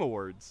the Game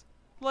Awards.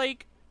 I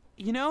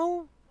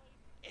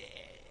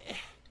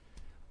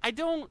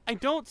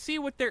don't see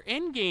what their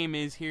end game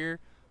is here,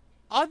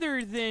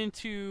 other than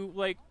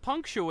to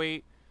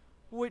punctuate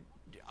what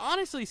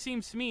honestly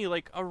seems to me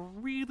like a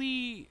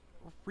really,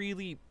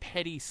 really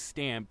petty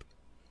stamp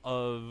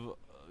of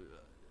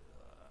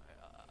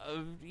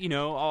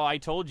oh, I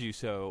told you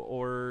so,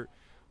 or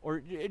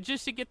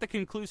just to get the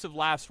conclusive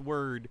last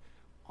word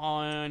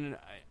on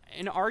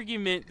an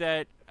argument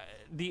that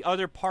the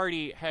other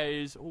party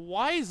has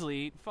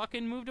wisely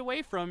fucking moved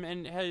away from,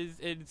 and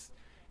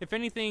if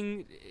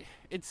anything,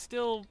 it's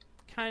still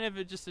kind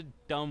of just a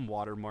dumb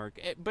watermark.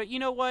 But you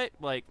know what?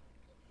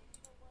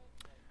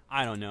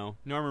 I don't know.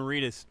 Norman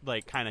Reedus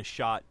kind of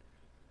shot.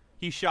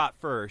 He shot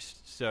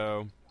first,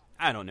 so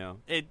I don't know.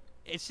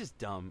 it's just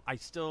dumb. I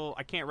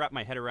can't wrap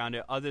my head around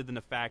it, other than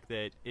the fact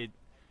that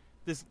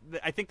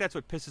I think that's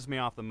what pisses me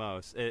off the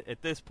most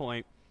at this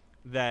point,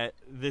 that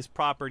this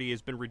property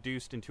has been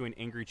reduced into an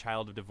angry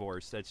child of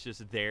divorce that's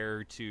just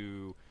there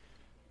to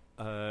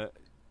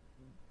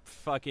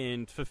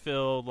fucking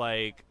fulfill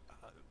like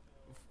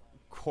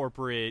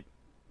corporate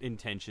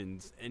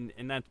intentions,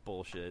 and that's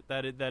bullshit.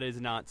 That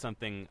is not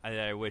something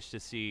I wish to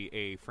see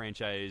a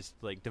franchise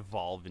like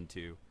devolve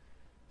into.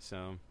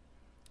 So,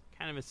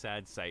 kind of a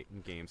sad sight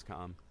in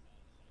Gamescom.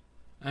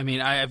 I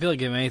mean, I feel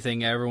like if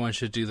anything, everyone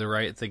should do the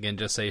right thing and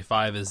just say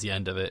 5 is the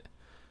end of it.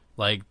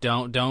 Like,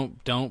 don't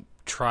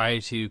try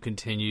to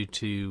continue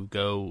to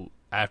go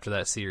after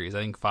that series. I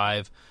think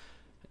 5,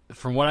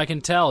 from what I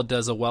can tell,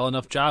 does a well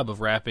enough job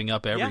of wrapping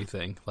up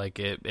everything. Yeah. Like,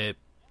 it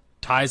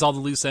ties all the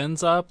loose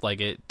ends up.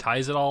 Like, it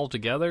ties it all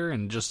together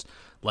and just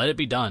let it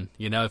be done.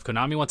 You know, if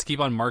Konami wants to keep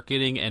on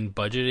marketing and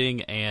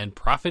budgeting and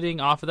profiting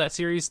off of that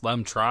series, let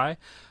them try.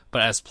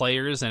 But as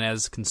players and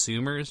as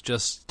consumers,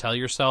 just tell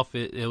yourself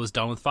it was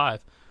done with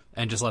 5,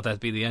 and just let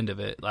that be the end of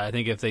it. I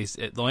think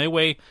the only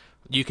way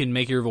you can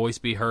make your voice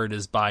be heard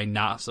is by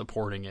not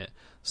supporting it.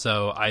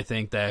 So I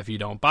think that if you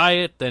don't buy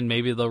it, then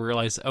maybe they'll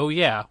realize, oh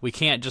yeah, we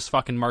can't just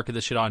fucking market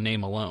this shit on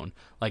name alone.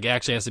 Like, it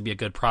actually has to be a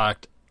good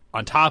product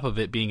on top of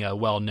it being a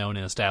well-known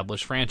and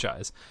established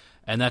franchise.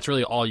 And that's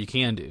really all you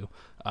can do.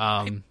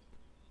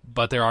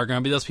 But there are going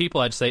to be those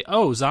people that say,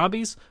 oh,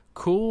 zombies?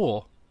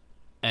 Cool.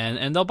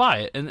 And they'll buy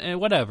it and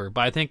whatever.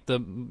 But I think the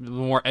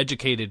more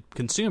educated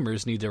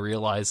consumers need to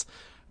realize,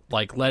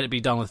 like, let it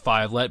be done with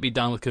 5, let it be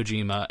done with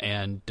Kojima,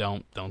 and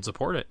don't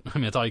support it. I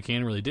mean, that's all you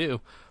can really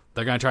do.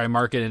 They're going to try to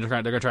market and they're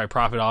going to try to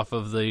profit off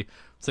of the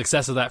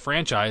success of that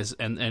franchise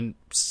and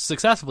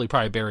successfully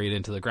probably bury it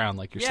into the ground,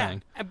 like you're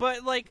saying.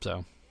 But like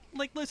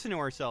listen to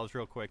ourselves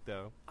real quick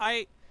though.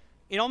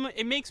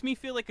 It makes me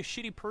feel like a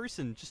shitty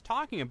person just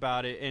talking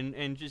about it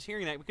and just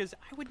hearing that, because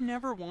I would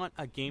never want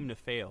a game to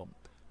fail.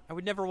 I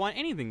would never want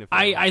anything to fail.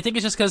 I think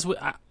it's just because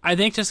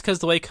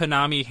the way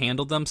Konami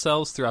handled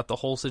themselves throughout the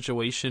whole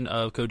situation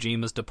of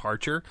Kojima's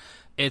departure,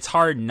 it's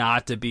hard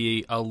not to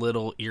be a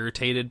little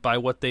irritated by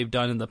what they've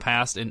done in the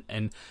past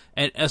and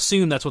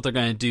assume that's what they're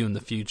going to do in the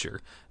future.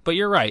 But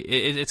you're right.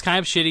 It's kind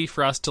of shitty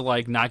for us to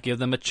like not give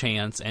them a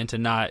chance and to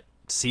not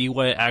see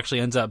what it actually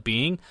ends up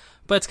being.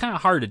 But it's kind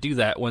of hard to do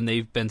that when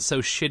they've been so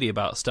shitty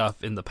about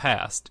stuff in the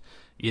past.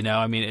 You know,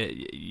 I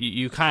mean,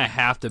 you kind of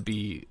have to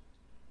be.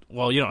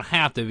 Well, you don't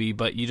have to be,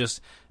 but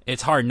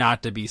it's hard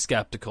not to be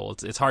skeptical.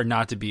 It's hard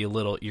not to be a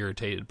little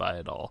irritated by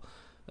it all,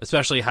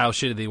 especially how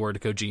shitty they were to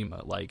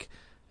Kojima. Like,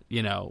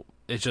 you know,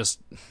 it's just,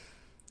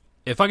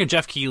 if fucking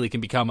Jeff Keighley can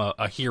become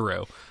a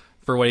hero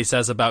for what he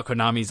says about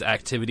Konami's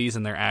activities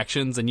and their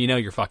actions, and you know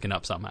you're fucking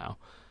up somehow.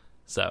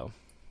 So,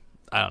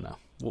 I don't know.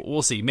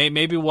 We'll see.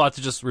 Maybe we'll have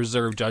to just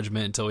reserve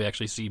judgment until we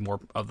actually see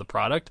more of the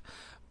product,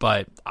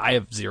 but I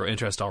have zero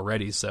interest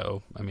already,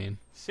 so, I mean.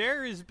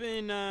 Sarah has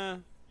been,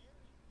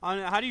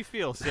 how do you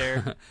feel,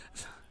 Sarah?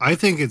 I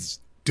think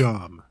it's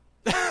dumb.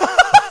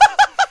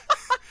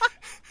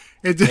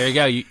 There you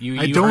go. You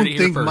I don't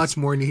think much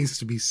more needs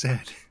to be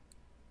said.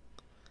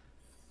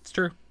 It's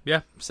true.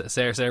 Yeah,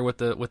 Sarah with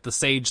the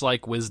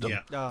sage-like wisdom.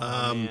 Yeah.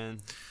 Oh, man.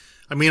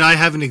 I mean, I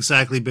haven't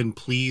exactly been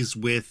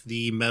pleased with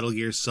the Metal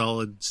Gear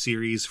Solid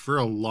series for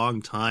a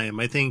long time.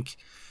 I think,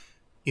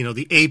 you know,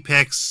 the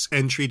apex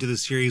entry to the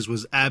series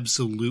was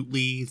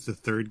absolutely the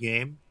third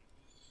game.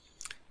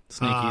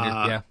 Snake Eater,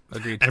 yeah,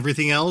 agreed.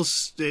 Everything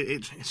else,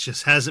 it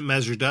just hasn't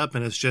measured up,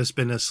 and it's just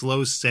been a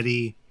slow,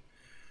 steady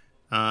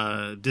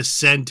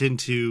descent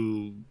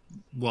into,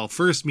 well,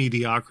 first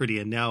mediocrity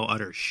and now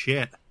utter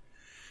shit.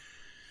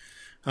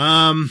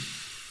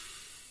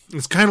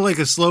 It's kind of like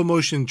a slow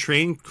motion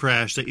train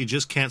crash that you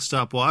just can't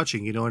stop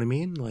watching. You know what I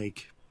mean?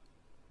 Like,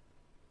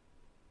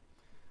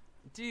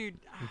 dude,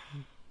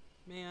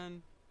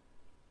 man,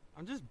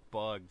 I'm just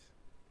bugged.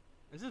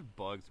 It just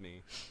bugs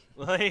me.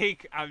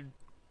 Like,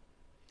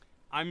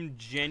 I'm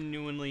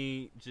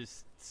genuinely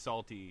just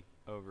salty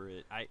over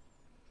it.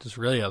 Just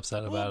really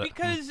upset about it.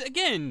 Because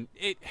again,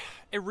 it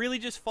really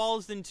just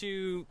falls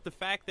into the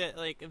fact that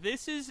like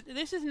this is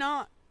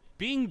not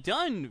being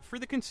done for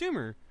the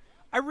consumer.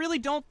 I really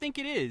don't think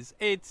it is.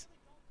 It's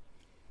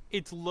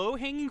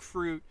low-hanging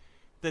fruit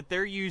that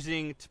they're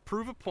using to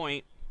prove a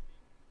point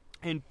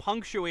and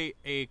punctuate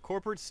a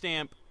corporate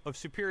stamp of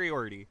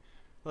superiority.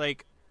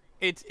 Like,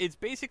 it's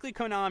basically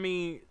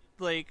Konami,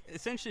 like,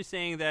 essentially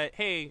saying that,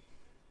 hey,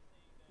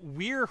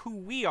 we're who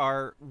we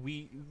are.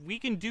 We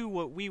can do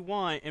what we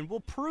want, and we'll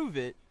prove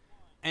it,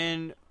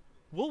 and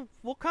we'll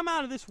come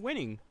out of this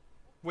winning.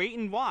 Wait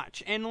and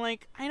watch. And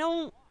like, I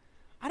don't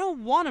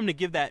want them to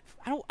give that.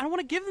 I don't want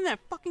to give them that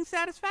fucking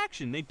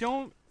satisfaction. They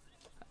don't.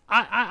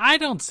 I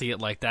don't see it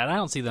like that. I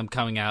don't see them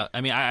coming out.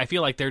 I mean, I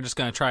feel like they're just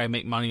going to try and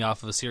make money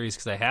off of a series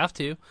because they have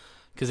to,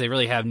 because they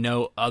really have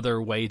no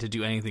other way to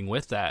do anything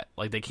with that.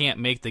 Like, they can't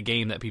make the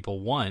game that people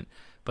want,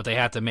 but they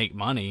have to make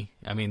money.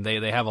 I mean,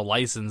 they have a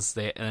license,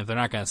 and if they're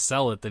not going to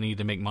sell it, they need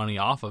to make money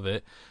off of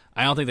it.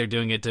 I don't think they're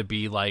doing it to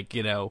be like,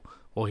 you know,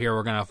 well, here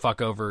we're going to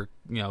fuck over,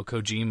 you know,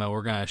 Kojima.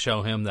 We're going to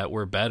show him that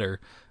we're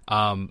better.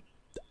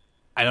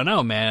 I don't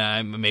know,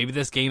 man. Maybe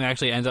this game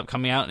actually ends up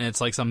coming out and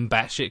it's like some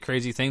batshit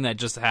crazy thing that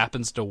just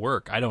happens to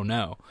work. I don't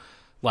know.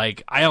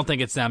 Like, I don't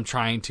think it's them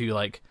trying to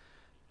like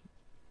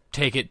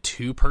take it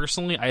too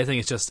personally. I think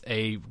it's just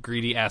a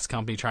greedy ass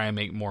company trying to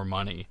make more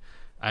money.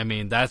 I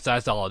mean, that's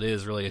all it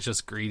is, really. It's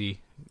just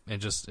greedy.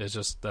 It's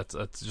just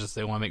that's just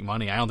they want to make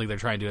money. I don't think they're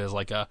trying to do it as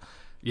like a,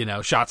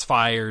 shots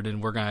fired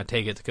and we're gonna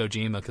take it to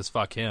Kojima because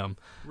fuck him.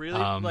 Really?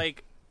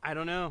 Like, I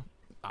don't know.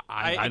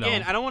 I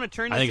don't want to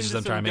turn I think this it's into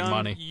just them trying some to make dumb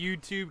money.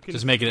 YouTube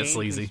Just making it game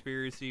sleazy.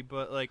 conspiracy,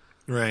 but like,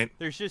 Right.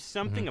 there's just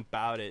something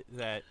about it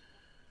that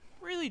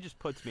really just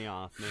puts me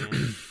off,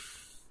 man.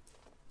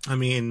 I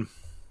mean,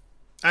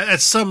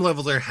 at some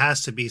level, there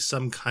has to be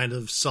some kind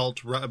of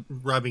salt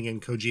rubbing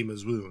in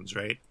Kojima's wounds,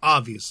 right?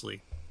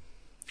 Obviously.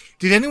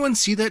 Did anyone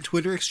see that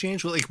Twitter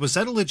exchange? Like, was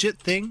that a legit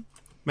thing?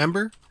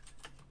 Remember?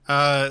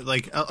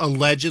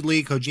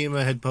 Allegedly,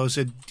 Kojima had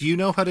posted, do you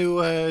know how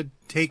to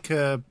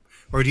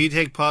or do you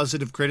take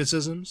positive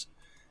criticisms?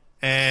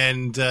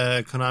 And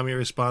Konami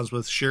responds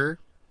with, sure.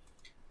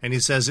 And he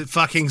says, it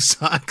fucking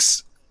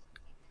sucks.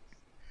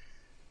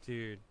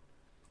 Dude,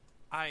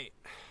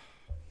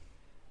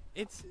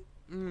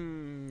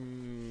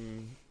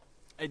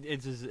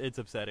 it's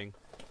upsetting.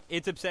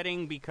 It's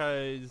upsetting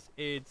because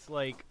it's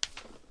like,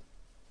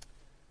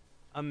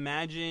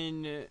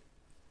 imagine,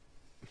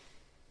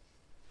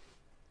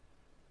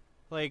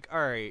 like, all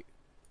right,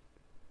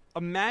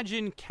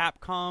 imagine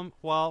Capcom.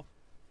 Well,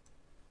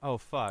 oh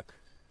fuck,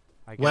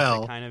 I guess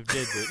I kind of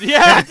did this.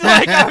 Yeah, it's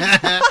like,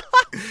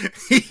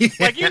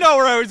 like, you know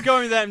where I was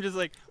going with that. I'm just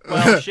like,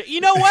 well, shit.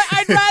 You know what?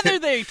 I'd rather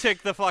they took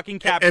the fucking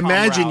Capcom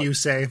Imagine route. you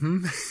say,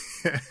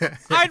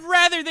 I'd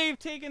rather they've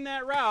taken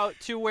that route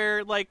to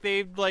where, like,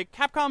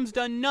 Capcom's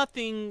done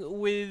nothing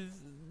with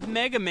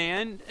Mega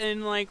Man,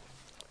 and, like,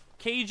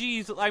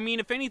 KG's, I mean,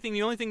 if anything,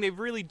 the only thing they've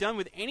really done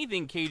with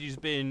anything KG's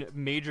been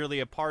majorly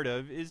a part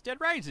of is Dead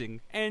Rising.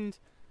 And,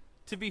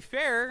 to be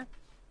fair,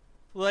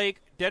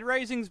 like, Dead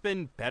Rising's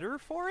been better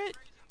for it?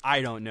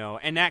 I don't know.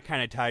 And that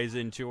kind of ties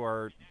into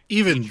our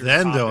even featured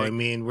then, though, topic. I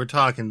mean, we're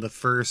talking the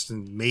first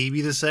and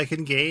maybe the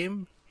second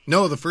game?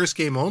 No, the first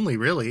game only,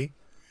 really.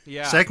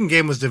 Yeah. Second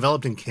game was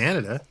developed in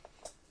Canada.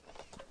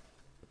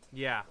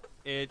 Yeah.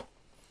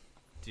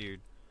 Dude.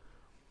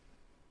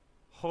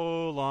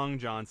 Ho Long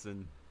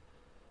Johnson.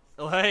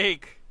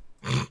 Like,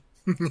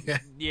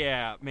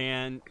 yeah,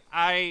 man.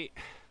 I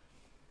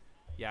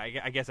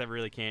guess I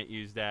really can't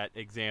use that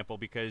example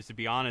because, to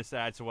be honest,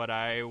 that's what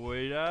I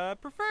would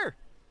prefer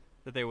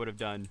that they would have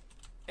done.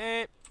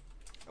 It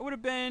would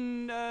have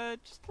been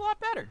just a lot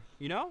better,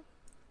 a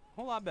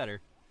whole lot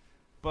better.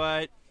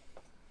 But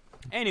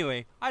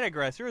anyway, I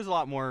digress. There was a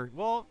lot more.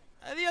 Well,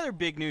 the other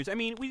big news. I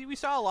mean, we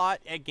saw a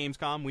lot at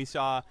Gamescom. We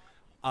saw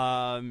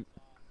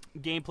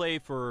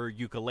gameplay for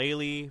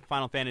Yooka-Laylee,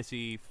 Final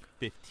Fantasy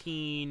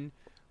 15,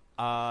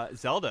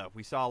 Zelda.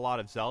 We saw a lot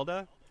of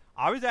Zelda.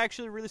 I was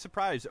actually really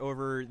surprised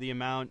over the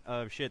amount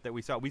of shit that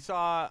we saw. We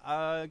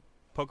saw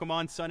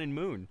Pokemon Sun and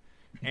Moon,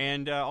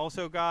 and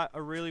also got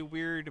a really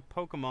weird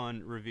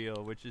Pokemon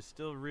reveal, which is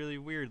still really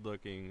weird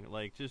looking.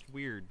 Like, just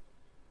weird.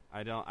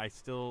 I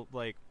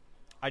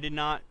did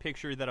not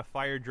picture that a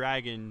fire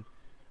dragon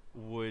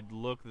would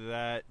look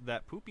that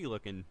poopy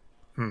looking.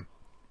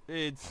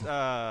 It's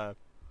I'm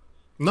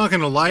not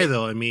gonna lie,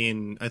 though. I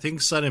mean, I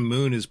think Sun and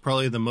Moon is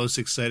probably the most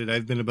excited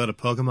I've been about a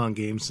Pokemon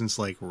game since,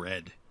 like,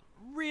 Red.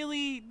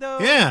 really, though.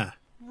 Yeah.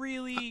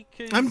 Really,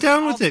 'cause I'm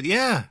down with it,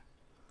 yeah.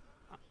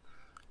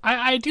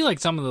 I do like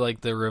some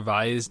of the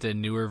revised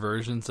and newer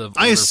versions of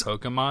I older s-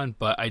 Pokemon,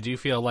 but I do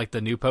feel like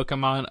the new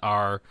Pokemon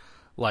are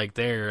like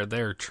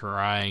they're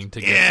trying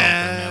to get something,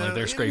 man. Like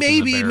they're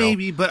scraping the barrel.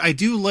 Maybe, but I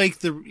do like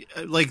to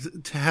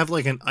have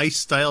like an ice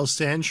style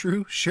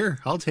Sandshrew. Sure,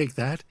 I'll take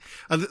that.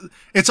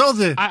 It's all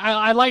the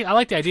I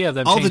like the idea of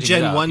them all the changing it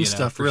Gen up, 1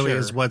 stuff for really sure.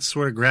 is what's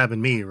sort of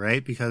grabbing me,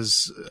 right?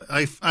 Because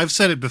I've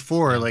said it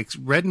before, like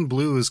Red and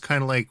Blue is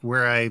kind of like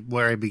where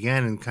I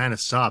began and kind of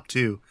stopped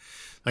too.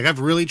 Like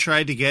I've really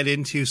tried to get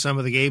into some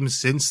of the games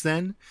since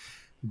then,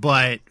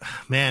 but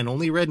man,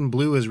 only Red and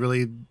Blue has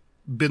really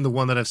been the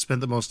one that I've spent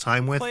the most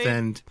time with. Played-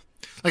 And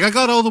like I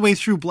got all the way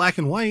through Black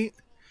and White.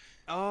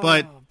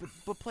 But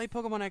play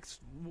Pokemon X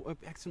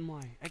and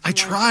Y. I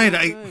tried.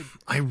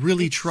 I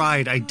really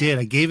tried. I did.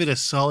 I gave it a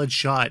solid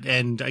shot,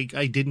 and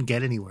I didn't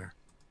get anywhere.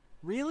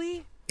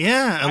 Really?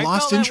 Yeah, I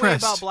lost felt that way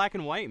interest. about Black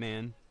and White,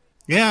 man.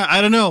 Yeah,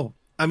 I don't know.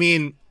 I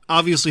mean,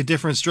 obviously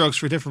different strokes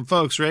for different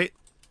folks, right?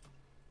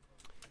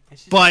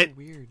 It's just But- so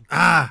weird.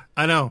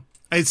 I know.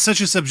 It's such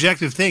a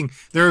subjective thing.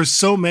 There are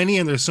so many,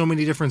 and there's so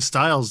many different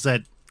styles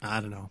that I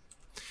don't know.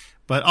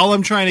 But all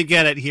I'm trying to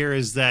get at here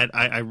is that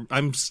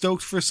I'm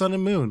stoked for Sun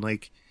and Moon.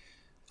 Like,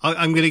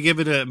 I'm going to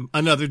give it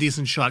another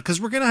decent shot because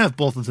we're going to have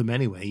both of them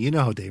anyway. You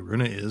know how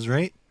Dayruna is,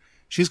 right?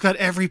 She's got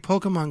every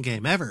Pokemon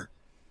game ever.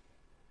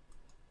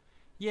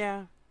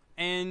 Yeah,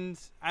 and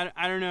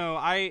I don't know.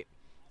 I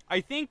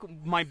think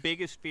my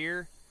biggest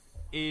fear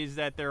is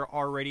that they're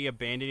already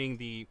abandoning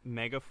the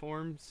Mega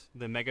forms,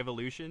 the Mega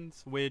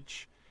Evolutions,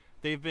 which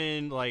they've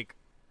been like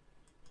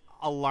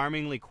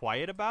alarmingly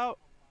quiet about.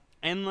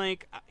 And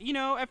like,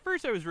 at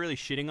first I was really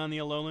shitting on the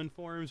Alolan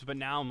forms, but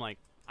now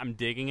I'm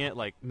digging it.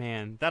 Like,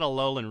 man, that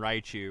Alolan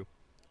Raichu.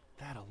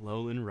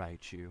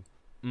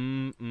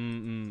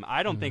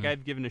 I don't think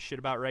I've given a shit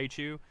about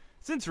Raichu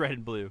since Red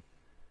and Blue,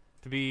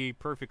 to be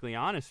perfectly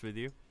honest with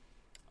you.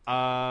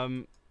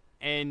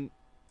 And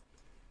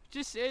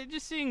just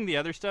seeing the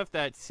other stuff,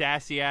 that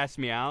sassy ass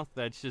Meowth,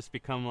 that's just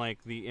become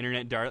like the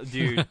internet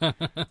dude.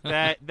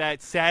 that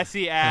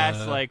sassy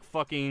ass like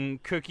fucking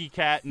cookie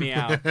cat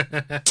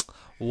Meowth.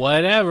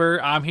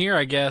 Whatever. I'm here,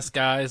 I guess,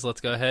 guys.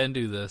 Let's go ahead and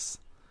do this.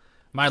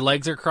 My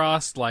legs are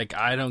crossed. Like,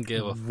 I don't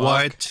give a fuck.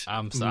 What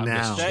I'm just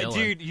now? chilling.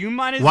 Dude, you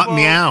might as What well.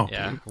 meow?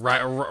 Yeah,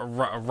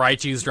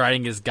 Raichu's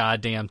riding his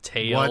goddamn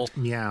tail What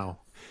meow?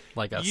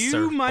 like a You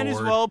surfboard. might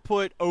as well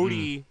put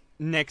Odie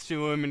next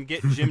to him and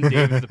get Jim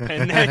Davis to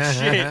pen that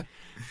shit,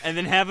 and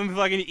then have him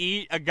fucking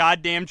eat a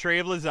goddamn tray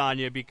of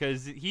lasagna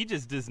because he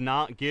just does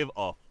not give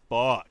a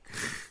fuck.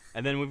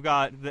 And then we've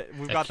got that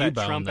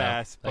Cubone, Trump though.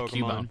 ass That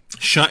Pokemon,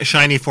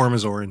 Shiny form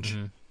is orange.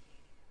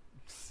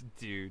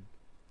 dude.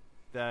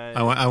 That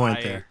I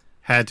went there.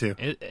 Had to.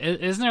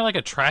 Isn't there like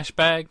a trash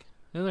bag?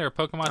 Isn't there a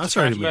Pokemon That's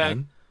trash already bag?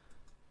 been.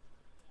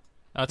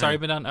 Oh, it's already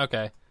been done?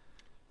 Okay.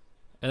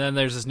 And then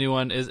there's this new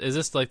one. Is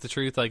this like the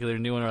truth? Like there's a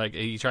new one where like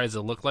he tries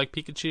to look like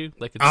Pikachu?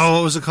 Like it's Oh,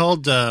 what was it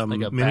called? like a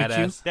Mimikyu?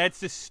 badass.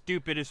 That's the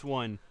stupidest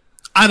one.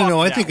 I don't Fuck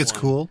know. I that think it's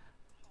one. cool.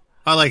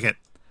 I like it.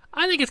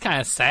 I think it's kind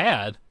of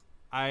sad.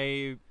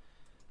 It's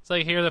It's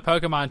like here the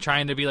Pokemon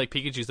trying to be like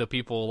Pikachu so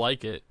people will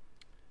like it.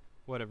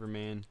 whatever,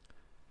 man.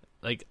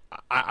 Like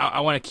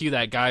I want to cue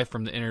that guy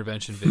from the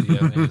intervention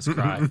video and just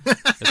cry.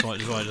 just want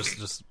to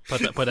just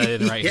put that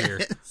in right here.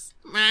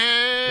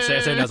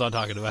 Say knows what I'm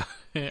talking about.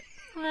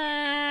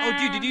 Oh,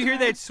 dude, did you hear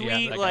that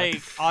sweet that guy.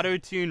 like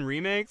auto-tune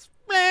remix?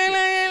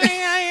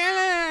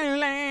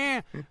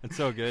 It's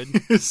so good.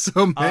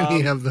 So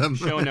many of them.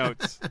 Show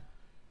notes.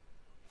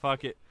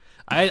 Fuck it.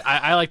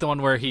 I like the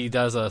one where he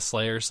does a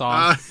Slayer song.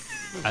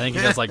 I think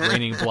he does like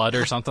Raining Blood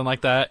or something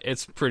like that.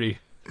 It's pretty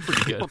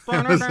good.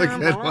 That was a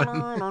good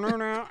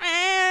one.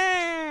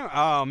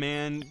 Oh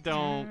man,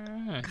 don't.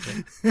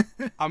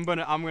 I'm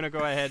gonna go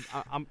ahead.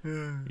 I'm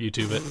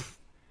YouTube it.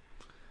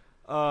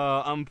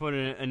 I'm putting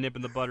a nip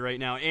in the bud right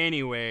now.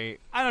 Anyway,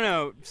 I don't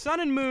know. Sun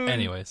and Moon.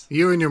 Anyways,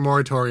 You and your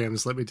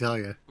moratoriums, let me tell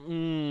you.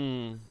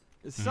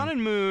 Sun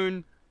and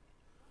Moon.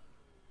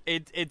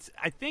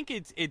 I think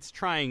it's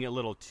trying a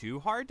little too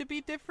hard to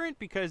be different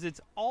because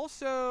it's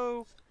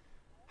also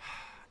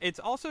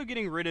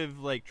getting rid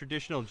of like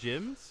traditional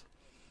gyms,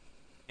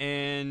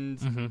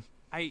 and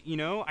I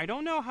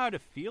don't know how to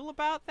feel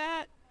about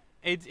that.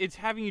 It's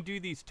having you do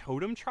these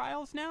totem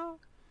trials now,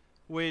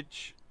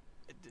 which,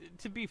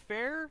 to be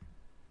fair,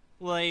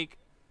 like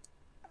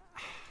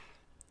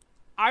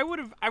I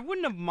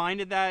wouldn't have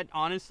minded that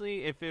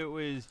honestly if it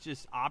was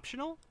just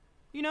optional,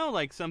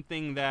 like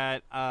something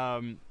that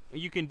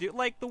you can do,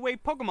 like the way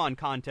Pokemon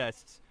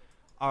contests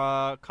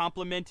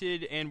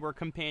complemented and were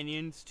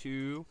companions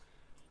to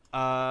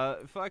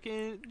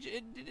fucking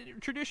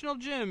traditional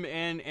gym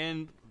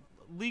and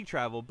league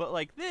travel. But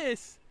like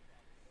this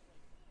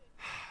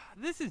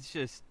is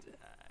just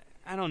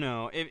I don't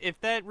know if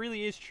that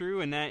really is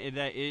true, and that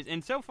is,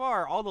 and so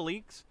far all the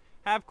leaks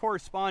have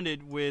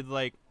corresponded with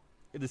like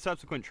the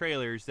subsequent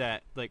trailers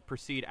that like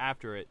proceed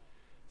after it.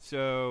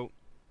 So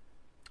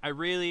I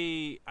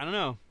don't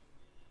know.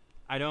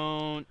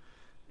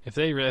 if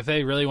they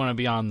really want to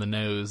be on the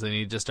nose, they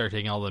need to just start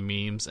taking all the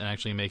memes and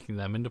actually making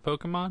them into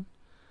Pokemon.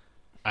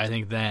 I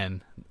think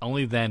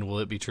only then will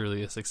it be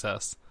truly a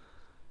success.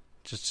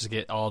 Just to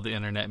get all the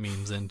internet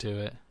memes into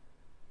it.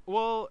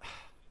 Well,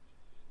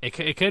 It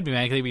could be,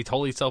 man. It could be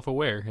totally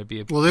self-aware. It'd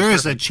be Well, there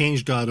is a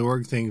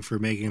change.org thing for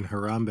making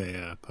Harambe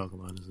a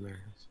Pokemon, isn't there?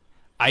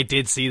 I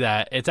did see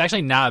that. It's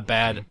actually not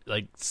bad.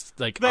 Like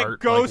that art,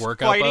 ghost like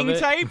workup fighting of it.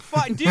 type,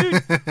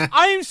 dude.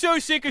 I am so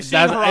sick of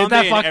seeing Isn't Harambe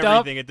that and fucked up?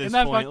 everything at this Isn't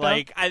that point. fucked up?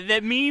 Like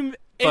that meme.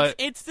 But-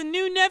 It's the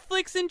new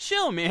Netflix and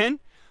chill, man.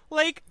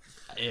 Like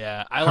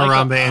Yeah, I like.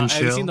 Harambe and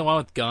have you Chill. seen the one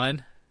with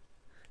gun?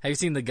 Have you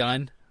seen the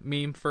gun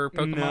meme for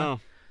Pokemon? no.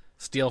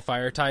 Steel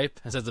Fire type.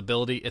 It says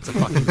ability. It's a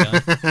fucking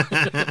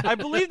gun. I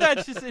believe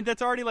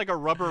that's already like a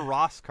Rubber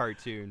Ross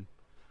cartoon,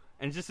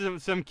 and just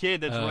some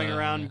kid that's running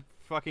around yeah.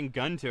 fucking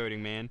gun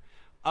toting, man.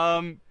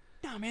 No,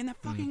 man, that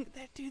fucking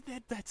that dude,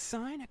 that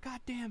sign, a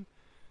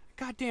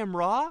goddamn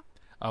Raw.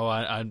 Oh,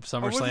 on Or was it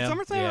SummerSlam.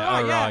 SummerSlam? Yeah,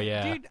 Oh, Raw,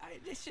 yeah. Dude,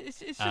 it's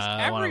just One of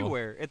 'em.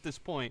 everywhere at this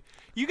point.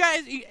 You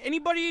guys,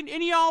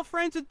 any y'all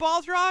friends with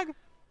Balzrog?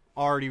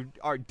 Already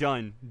are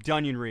done.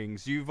 Dunyan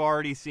rings. You've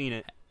already seen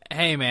it.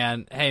 Hey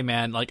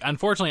man. Like,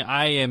 unfortunately,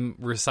 I am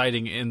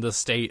reciting in the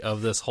state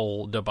of this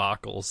whole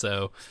debacle,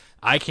 so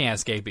I can't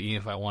escape it even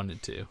if I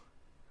wanted to.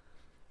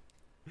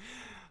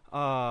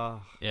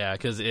 Yeah,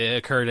 because it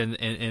occurred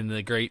in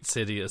the great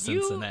city of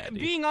Cincinnati.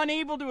 You being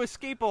unable to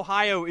escape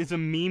Ohio is a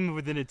meme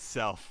within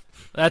itself.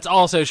 That's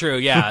also true.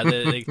 Yeah,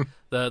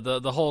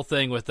 the whole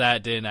thing with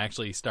that didn't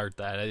actually start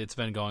that. It's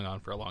been going on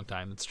for a long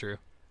time. It's true.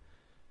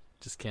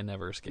 Just can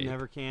never escape.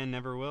 Never can,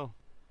 never will.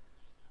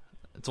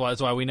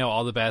 That's why we know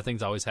all the bad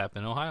things always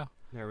happen in Ohio.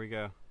 There we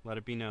go. Let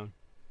it be known.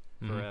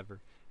 forever.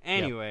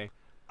 Anyway,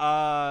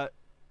 what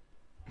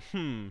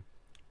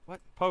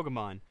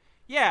Pokemon?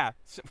 Yeah.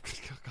 So,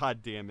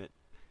 God damn it!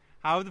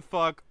 How the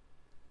fuck?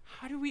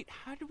 How did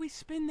we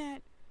spin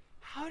that?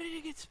 How did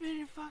it get spin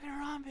in fucking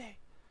Harambe?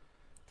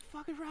 The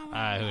fucking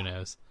Harambe. Who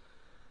knows?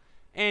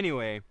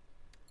 Anyway,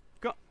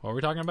 What were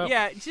we talking about?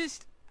 yeah,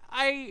 just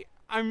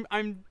I'm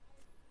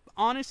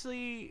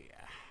honestly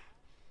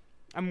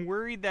I'm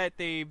worried that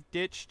they've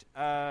ditched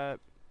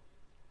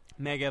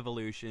Mega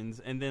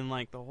Evolutions and then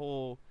like the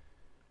whole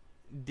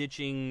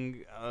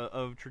ditching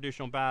of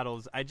traditional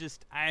battles. I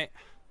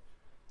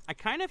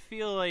kind of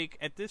feel like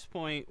at this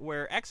point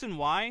where X and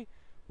Y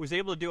was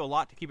able to do a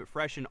lot to keep it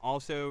fresh and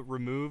also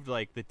removed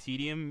like the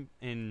tedium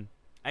and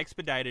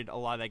expedited a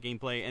lot of that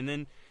gameplay, and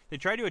then they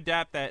tried to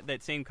adapt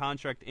that same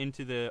construct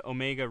into the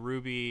Omega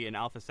Ruby and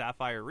Alpha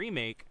Sapphire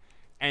remake,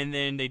 and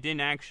then they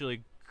didn't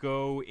actually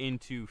go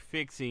into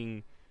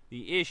fixing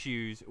the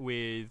issues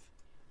with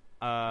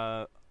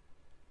Ruby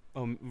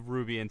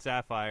and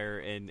Sapphire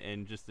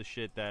and just the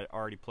shit that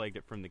already plagued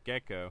it from the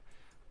get-go.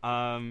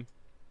 But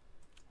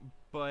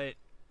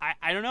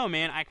I don't know,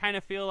 man. I kind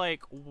of feel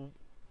like,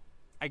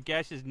 I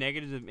guess as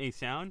negative as it may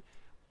sound,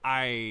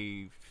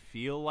 I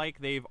feel like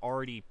they've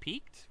already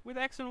peaked with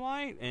X and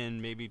Y, and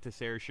maybe to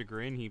Sarah's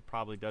chagrin, he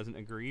probably doesn't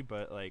agree,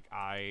 but like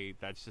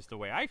that's just the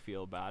way I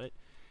feel about it.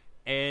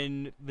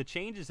 And the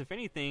changes, if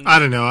anything, I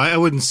don't know. I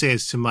wouldn't say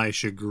it's to my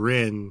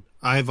chagrin.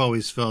 I've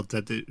always felt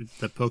that the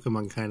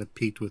Pokemon kind of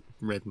peaked with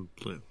Red and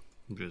Blue.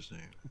 I'm just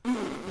saying.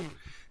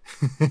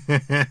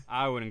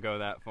 I wouldn't go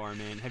that far,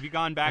 man. Have you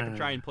gone back and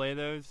try and play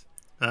those?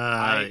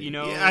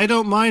 Yeah, I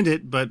don't mind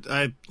it, but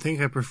I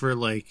think I prefer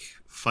like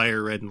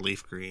Fire Red and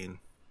Leaf Green.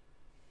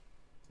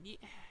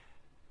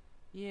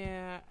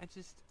 Yeah, I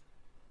just,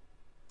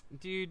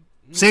 dude.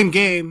 Same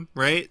game,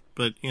 right?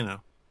 But you know.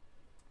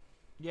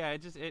 Yeah,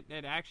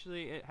 it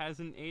actually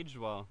hasn't aged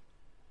well.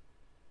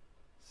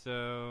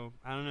 So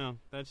I don't know.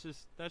 That's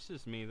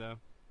just me though.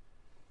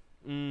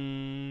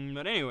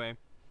 But anyway.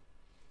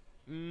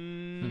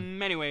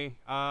 Anyway,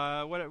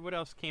 what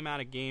else came out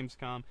of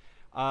Gamescom?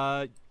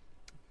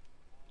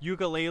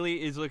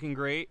 Yooka-Laylee is looking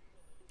great.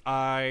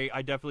 I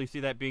definitely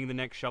see that being the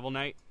next Shovel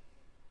Knight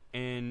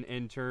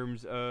in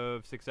terms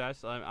of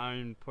success.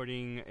 I'm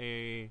putting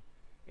a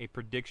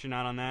prediction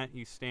out on that.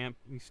 You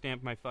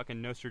stamped my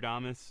fucking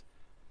Nostradamus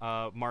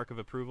mark of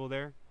approval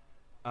there.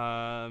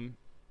 And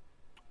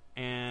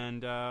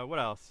what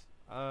else?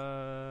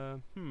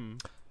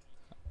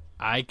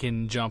 I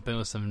can jump in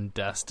with some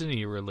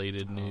Destiny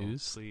related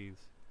news. Please.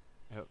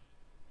 Yep.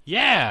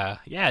 Yeah,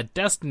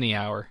 Destiny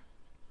Hour.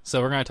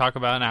 So we're going to talk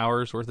about an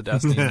hour's worth of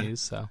Destiny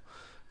news. So,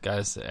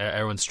 guys,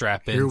 everyone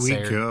strap in. Here we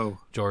Sarah, go.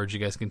 George, you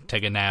guys can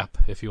take a nap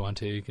if you want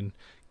to. You can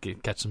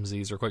catch some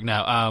Z's real quick.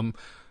 Now,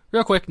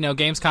 real quick,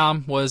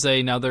 Gamescom was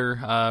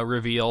another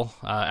reveal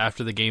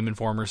after the Game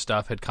Informer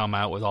stuff had come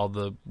out with all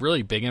the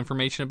really big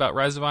information about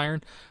Rise of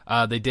Iron.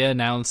 They did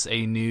announce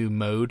a new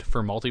mode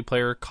for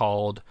multiplayer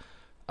called,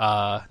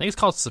 I think it's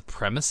called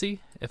Supremacy,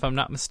 if I'm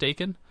not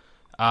mistaken.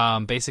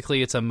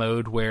 Basically, it's a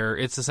mode where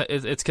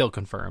it's kill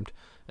confirmed.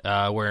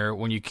 Where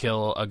when you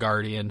kill a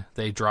Guardian,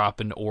 they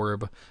drop an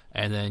orb,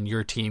 and then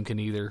your team can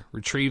either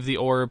retrieve the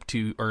orb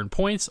to earn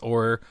points,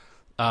 or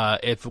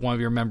if one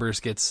of your members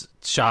gets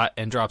shot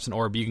and drops an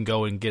orb, you can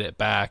go and get it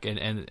back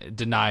and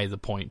deny the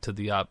point to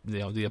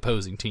the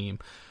opposing team.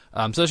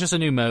 So it's just a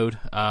new mode.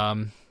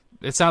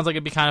 It sounds like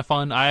it'd be kind of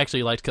fun. I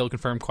actually liked Kill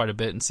Confirm quite a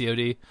bit in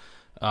COD.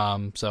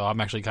 So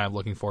I'm actually kind of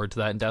looking forward to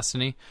that in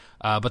Destiny.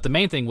 But the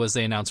main thing was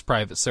they announced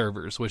private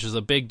servers, which is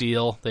a big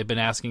deal. They've been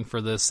asking for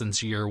this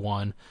since year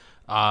one.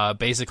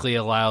 Basically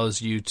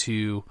allows you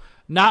to,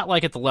 not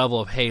like at the level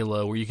of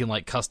Halo where you can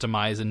like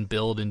customize and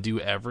build and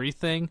do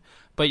everything,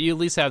 but you at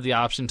least have the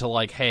option to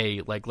like, hey,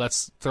 like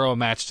let's throw a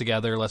match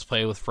together, let's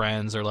play with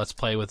friends, or let's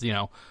play with,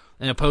 an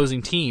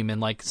opposing team,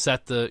 and like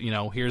set the,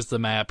 here's the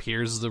map,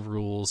 here's the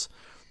rules,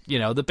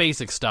 the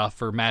basic stuff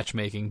for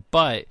matchmaking.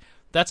 But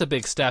that's a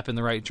big step in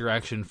the right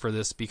direction for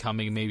this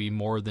becoming maybe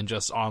more than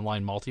just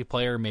online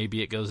multiplayer.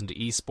 Maybe it goes into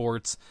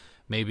esports,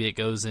 maybe it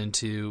goes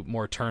into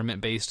more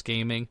tournament-based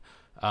gaming.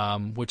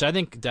 Which I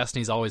think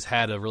Destiny's always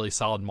had a really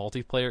solid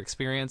multiplayer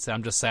experience.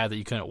 I'm just sad that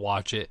you couldn't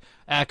watch it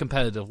at a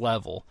competitive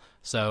level.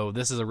 So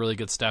this is a really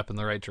good step in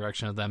the right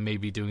direction of them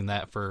maybe doing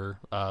that for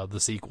the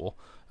sequel,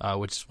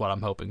 which is what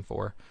I'm hoping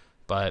for.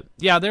 But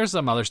yeah, there's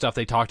some other stuff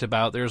they talked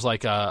about. There's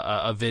like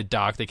a vid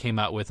doc they came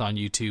out with on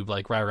YouTube,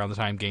 like right around the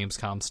time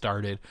Gamescom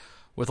started,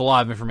 with a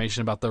lot of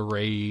information about the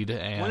raid.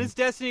 And when is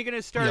Destiny going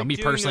to start me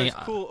doing personally,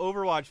 those cool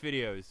Overwatch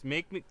videos?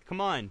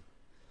 Come on.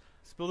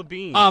 Spill the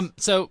beans.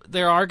 So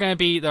there are going to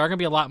be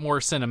a lot more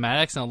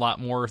cinematics and a lot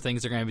more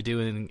things they're going to be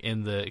doing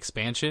in the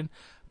expansion.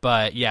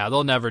 But yeah,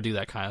 they'll never do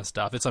that kind of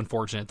stuff. It's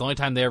unfortunate. The only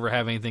time they ever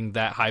have anything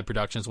that high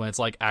production is when it's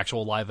like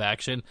actual live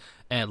action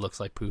and it looks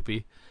like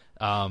poopy.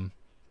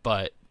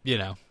 But they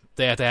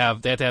have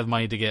to have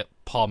money to get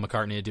Paul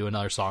McCartney to do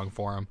another song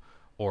for them,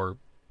 or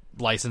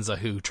license a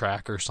Who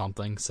track or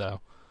something. So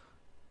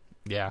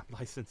Yeah.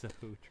 License of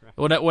Who Tribe.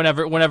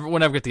 Whenever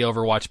get the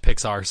Overwatch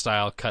Pixar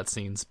style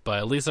cutscenes, but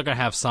at least they're gonna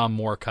have some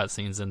more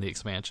cutscenes in the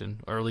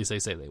expansion, or at least they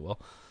say they will.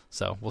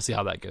 So we'll see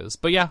how that goes.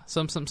 But yeah,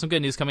 some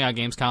good news coming out of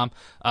Gamescom.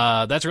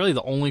 That's really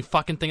the only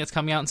fucking thing that's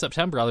coming out in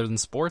September other than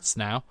sports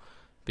now,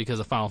 because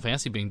of Final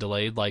Fantasy being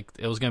delayed. Like,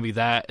 it was gonna be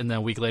that, and then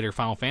a week later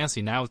Final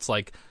Fantasy. Now it's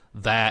like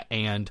that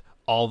and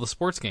all the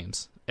sports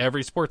games,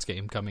 every sports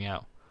game coming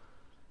out.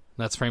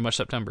 That's pretty much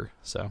September.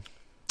 So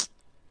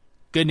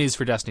good news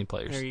for Destiny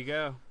players. There you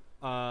go.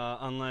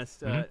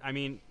 Unless I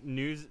mean,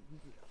 news.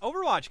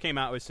 Overwatch came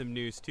out with some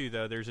news too,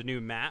 though. There's a new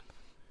map,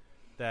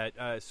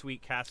 that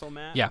Sweet Castle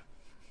map. Yeah.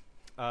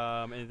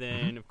 And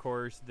then of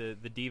course the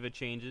Diva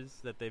changes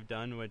that they've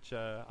done, which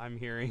I'm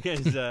hearing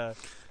is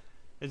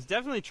has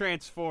definitely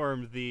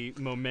transformed the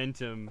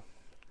momentum.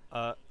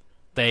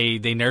 They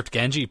nerfed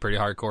Genji pretty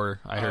hardcore,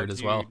 I heard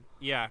as well.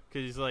 Yeah,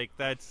 because like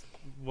that's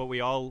what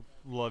we all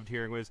loved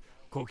hearing was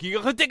Koki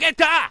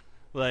Tegeta.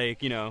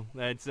 Like, you know,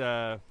 that's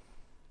that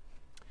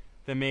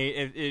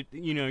made it.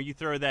 You know, you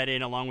throw that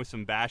in along with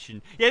some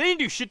Bastion. Yeah, they didn't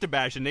do shit to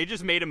Bastion. They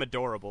just made him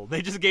adorable.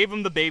 They just gave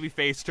him the baby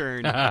face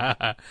turn.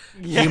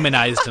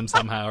 Humanized him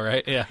somehow,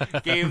 right? Yeah.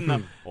 Gave him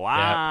the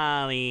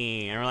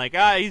Wally, and we're like,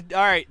 he's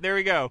all right. There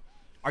we go.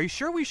 Are you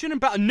sure we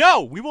shouldn't balance?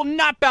 No, we will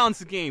not balance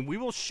the game. We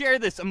will share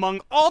this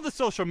among all the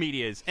social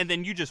medias, and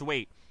then you just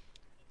wait.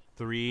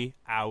 3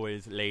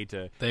 hours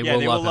later, they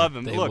will love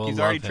him. They Look, will he's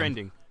already love him.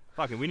 trending.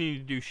 Fucking, we need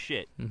to do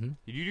shit. Mm-hmm.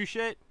 Did you do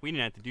shit? We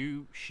didn't have to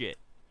do shit.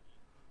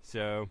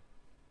 So,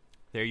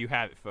 there you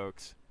have it,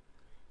 folks.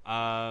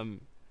 Goddamn.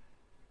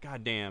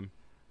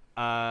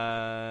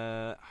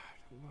 Where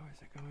was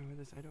I going with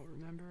this? I don't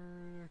remember.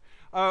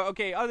 Oh,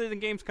 okay. Other than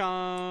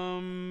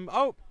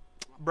Gamescom,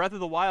 Breath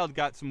of the Wild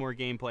got some more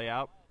gameplay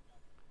out,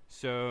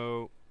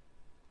 so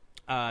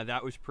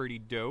that was pretty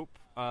dope.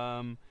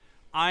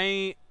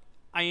 I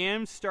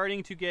am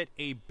starting to get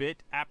a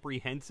bit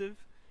apprehensive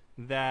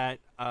that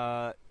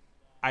I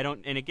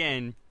don't. And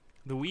again,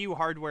 the Wii U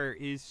hardware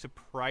is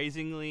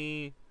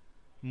surprisingly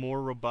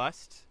more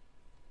robust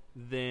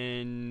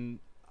than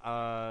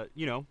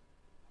you know.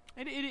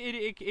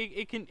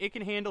 It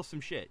can handle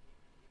some shit.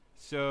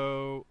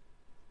 So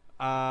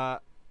I'm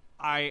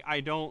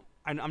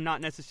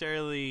not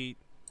necessarily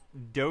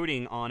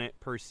doting on it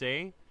per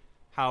se.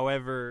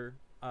 However,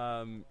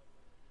 I'm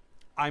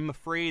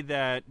afraid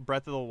that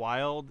Breath of the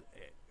Wild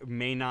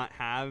may not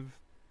have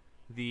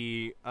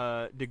the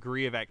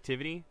degree of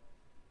activity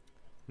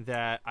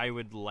that I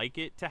would like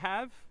it to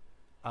have,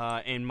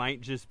 and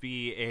might just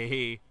be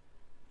a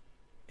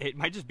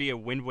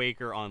Wind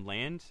Waker on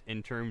land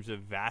in terms of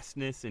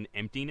vastness and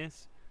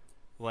emptiness,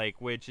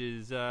 which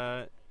is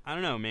I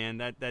don't know, man.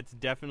 That's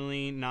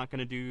definitely not going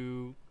to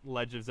do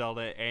Legend of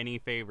Zelda any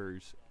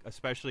favors,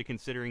 especially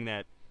considering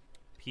that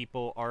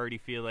people already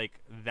feel like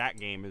that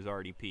game has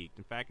already peaked.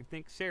 In fact, I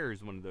think Sarah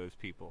is one of those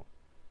people.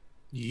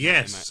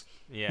 Yes.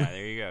 Yeah,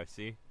 there you go.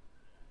 See?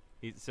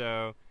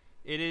 So,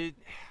 it is...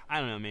 I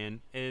don't know, man.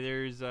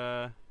 There's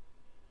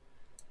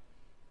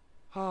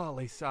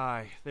holy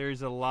sigh.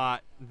 There's a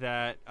lot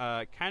that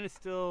kind of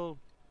still...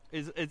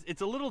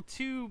 It's a little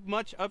too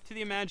much up to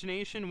the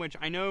imagination, which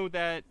I know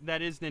that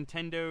is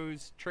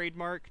Nintendo's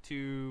trademark,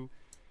 to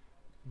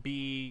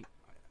be,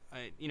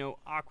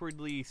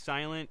 awkwardly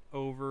silent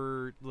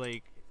over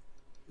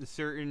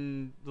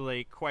certain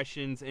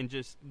questions, and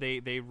just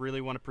they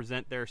really want to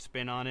present their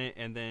spin on it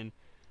and then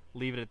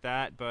leave it at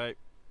that. But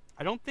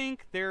I don't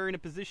think they're in a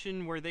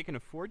position where they can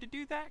afford to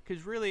do that,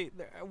 because really,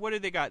 what do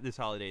they got this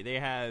holiday? They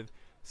have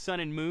Sun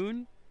and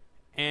Moon,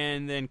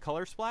 and then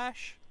Color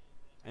Splash.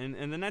 And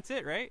then that's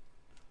it, right?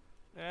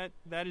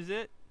 That is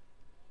it.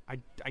 I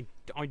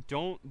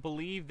don't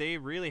believe they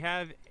really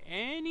have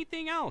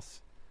anything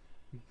else.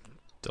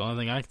 The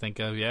only thing I can think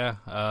of, yeah.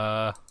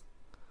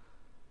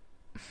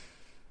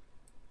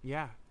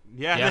 Yeah,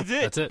 that's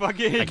it. That's it.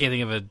 Fucking... I can't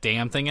think of a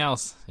damn thing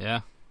else. Yeah.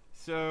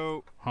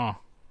 So. Huh.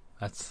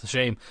 That's a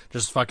shame.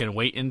 Just fucking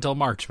wait until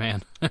March,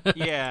 man.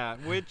 Yeah,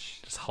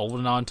 which... Just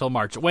holding on until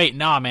March. Wait,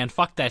 nah, man.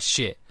 Fuck that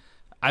shit.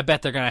 I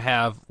bet they're gonna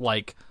have,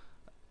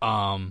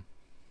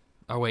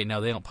 Oh, wait,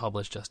 no, they don't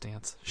publish Just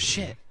Dance.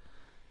 Shit.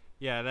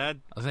 Yeah, that...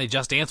 I think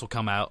Just Dance will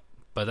come out,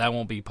 but that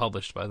won't be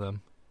published by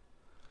them.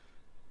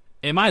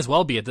 It might as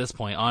well be at this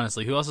point,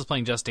 honestly. Who else is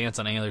playing Just Dance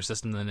on any other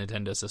system than the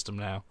Nintendo system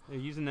now? They're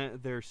using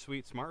their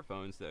sweet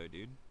smartphones, though,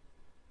 dude.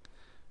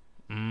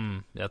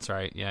 That's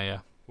right.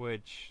 Yeah.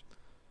 Which...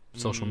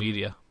 Social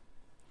media.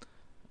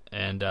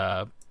 And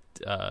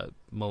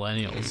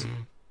millennials.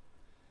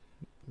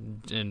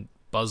 And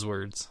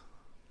buzzwords.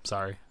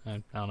 Sorry.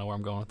 I don't know where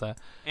I'm going with that.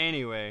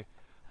 Anyway...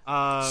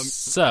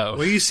 So...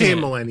 Well, you say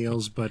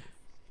millennials, but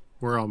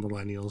we're all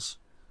millennials.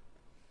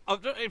 Oh,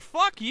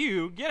 fuck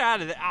you. Get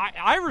out of there.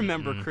 I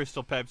remember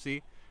Crystal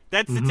Pepsi.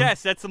 That's the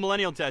test. That's the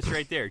millennial test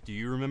right there. Do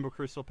you remember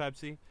Crystal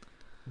Pepsi?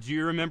 Do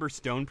you remember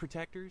Stone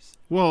Protectors?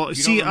 Well,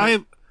 see, I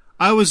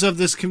I was of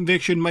this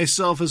conviction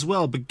myself as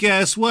well, but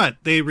guess what?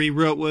 They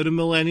rewrote what a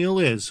millennial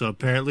is, so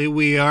apparently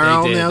we are They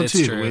all did, now it's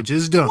too, true. which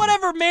is dumb.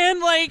 Whatever,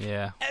 man. Like,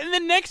 Yeah. and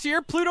then next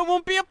year Pluto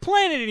won't be a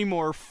planet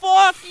anymore.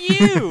 Fuck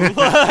you.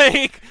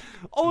 Like,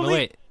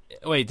 only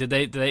Wait, did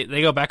they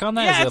go back on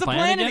that? Is yeah, it it's a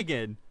planet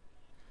again? again.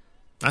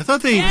 I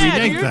thought they Yeah,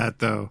 reneged dude. that,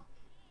 though.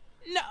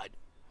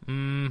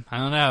 No, I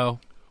don't know.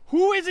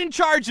 who is in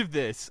charge of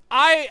this?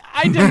 I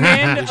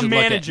demand We a should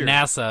manager. look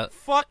at NASA.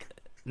 Fuck.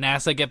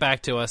 NASA, get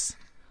back to us.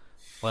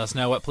 Let us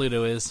know what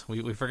Pluto is.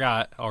 We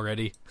forgot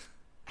already.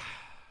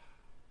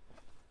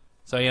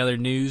 So any other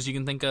news you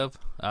can think of?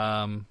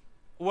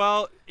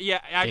 Well,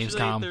 yeah, actually,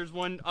 Gamescom there's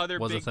one other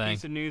was a big thing.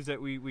 piece of news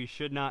that we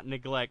should not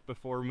neglect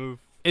before we move.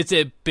 Is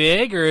it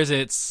big or is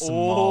it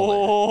smaller?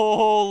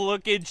 Oh,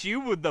 look at you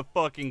with the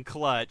fucking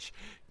clutch.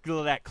 Look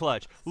at that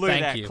clutch. Look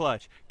Thank at that you.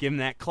 clutch. Give him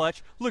that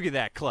clutch. Look at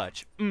that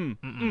clutch.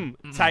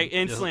 Tight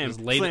and Just- slim. just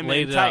laid slim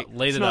it and tight. up,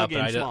 laid it Snug up, and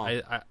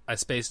and small. I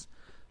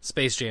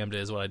space jammed it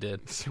is what I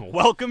did.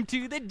 Welcome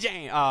to the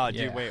jam. Oh,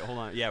 dude, Yeah. wait, hold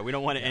on. Yeah, we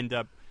don't want to end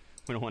up.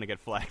 We don't want to get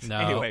flagged. No.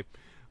 Anyway,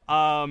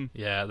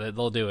 Yeah,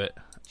 they'll do it.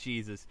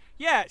 Jesus.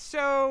 Yeah.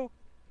 So,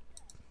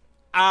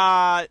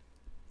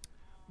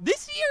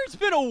 this year's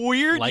been a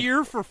weird Like-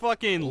 year for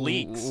fucking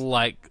leaks.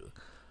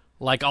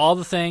 Like all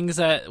the things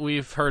that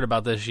we've heard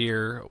about this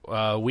year,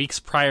 weeks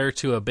prior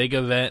to a big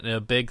event and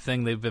a big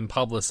thing they've been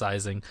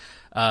publicizing,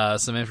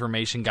 some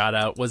information got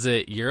out. Was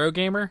it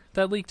Eurogamer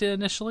that leaked it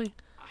initially?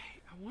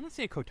 I want to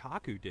say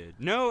Kotaku did.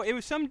 No, it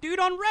was some dude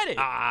on Reddit.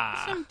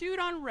 Ah. Some dude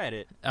on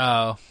Reddit.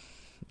 Oh,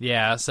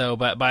 yeah. So,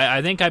 but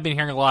I think I've been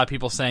hearing a lot of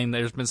people saying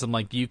there's been some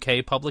like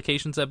UK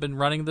publications that have been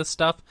running this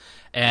stuff,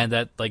 and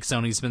that like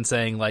Sony's been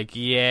saying like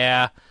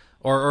yeah,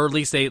 or at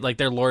least they like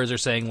their lawyers are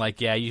saying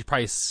like yeah, you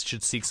probably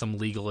should seek some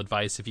legal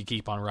advice if you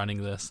keep on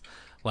running this.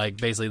 Like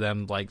basically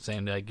them like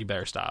saying like you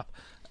better stop.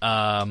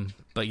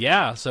 But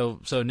yeah, so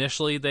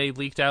initially they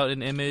leaked out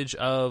an image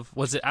of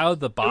was it out of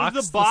the box, it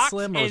was the box,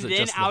 slim, or was and it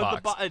then just out the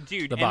the box? box,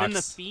 dude, The and then the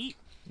box. feet.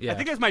 Yeah. I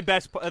think that's my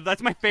best.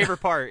 That's my favorite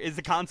part. Is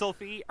the console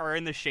feet are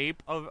in the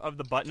shape of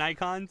the button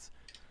icons.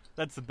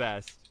 That's the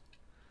best.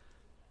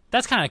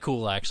 That's kind of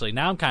cool, actually.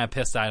 Now I'm kind of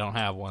pissed that I don't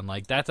have one.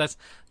 Like that's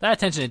that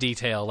attention to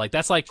detail. Like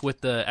that's like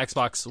with the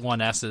Xbox One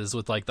S's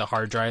with like the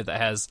hard drive that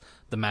has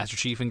the Master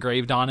Chief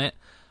engraved on it.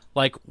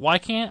 Like, why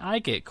can't I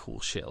get cool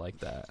shit like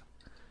that?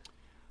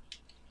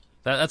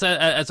 That's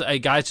a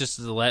guys just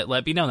to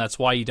let me know. That's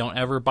why you don't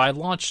ever buy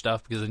launch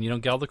stuff because then you don't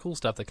get all the cool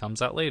stuff that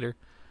comes out later.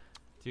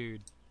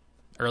 Dude,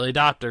 Early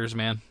adopters,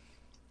 man.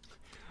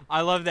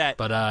 I love that.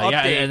 But Update.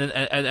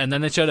 yeah, and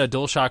then they showed a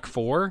DualShock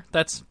 4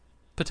 that's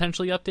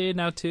potentially updated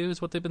now too.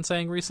 Is what they've been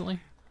saying recently.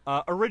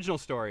 Original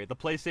story: the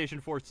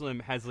PlayStation 4 Slim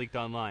has leaked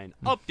online.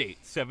 Update: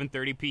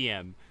 7:30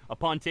 p.m.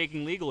 Upon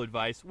taking legal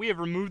advice, we have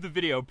removed the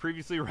video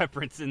previously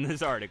referenced in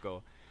this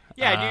article.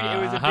 Yeah, dude,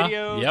 it was a Uh-huh.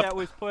 video Yep. that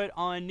was put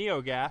on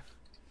NeoGAF.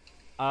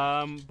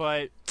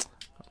 But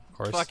Of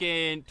course.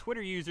 fucking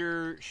Twitter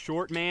user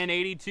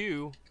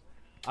Shortman82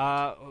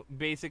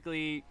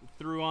 basically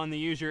threw on the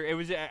user. It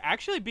was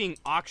actually being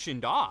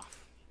auctioned off.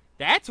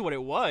 That's what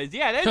it was.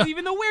 Yeah, that's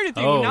even the weirder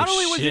thing. Oh, Not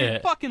only was it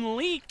shit. fucking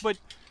leaked, but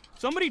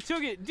somebody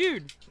took it.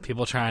 Dude,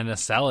 People trying to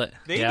sell it.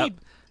 They Yep. need-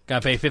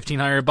 Gotta pay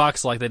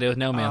 $1,500 like they did with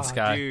No Man's oh,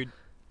 Sky. dude,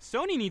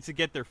 Sony needs to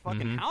get their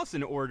fucking house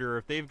in order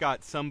if they've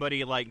got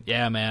somebody like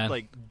Yeah, man.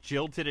 like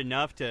jilted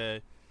enough to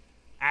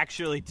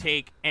actually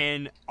take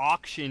an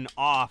auction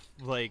off.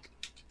 Like,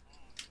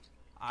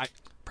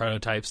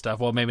 Prototype stuff.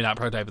 Well, maybe not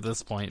prototype at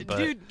this point, but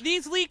dude,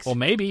 these leaks. well,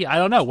 maybe I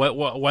don't know.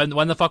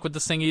 When the fuck would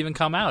this thing even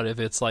come out if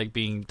it's like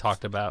being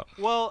talked about?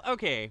 Well,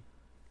 okay.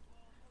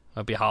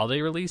 Would it be a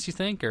holiday release, you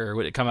think, or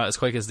would it come out as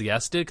quick as the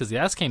S did? Because the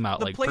S came out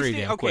The like pretty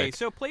damn okay, quick.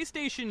 so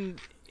PlayStation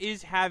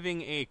is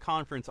having a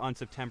conference on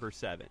September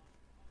 7th.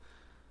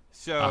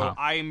 So Uh-huh.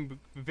 I'm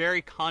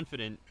very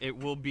confident it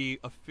will be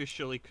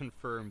officially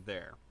confirmed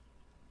there.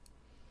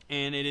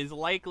 And it is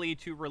likely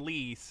to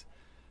release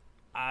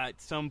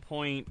at some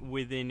point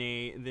within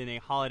a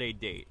holiday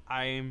date.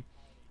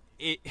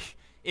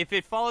 If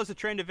it follows the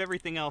trend of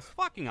everything else,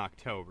 fucking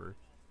October.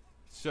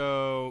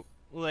 So,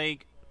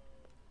 like,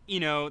 you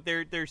know,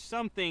 there's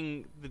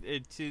something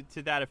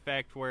to that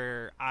effect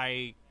where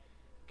I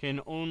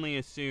can only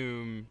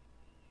assume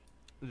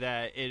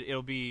that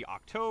it'll be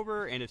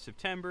October, end of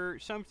September,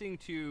 something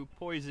to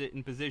poise it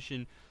in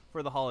position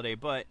for the holiday.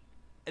 But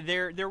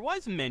there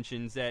was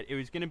mentions that it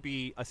was going to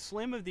be a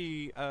slim of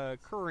the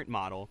current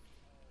model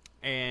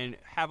and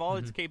have all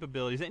its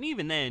capabilities. And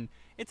even then,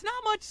 it's not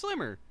much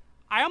slimmer.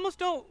 I almost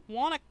don't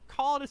want to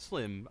call it a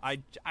slim. I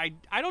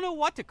don't know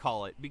what to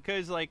call it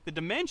because like the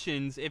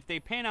dimensions, if they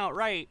pan out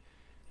right,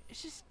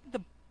 it's just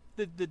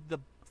the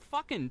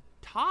fucking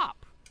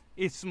top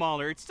is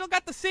smaller. It's still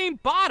got the same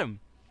bottom.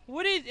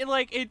 What is it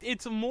like?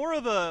 It's more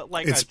of a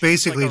like. It's a,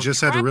 basically like a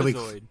just had a really,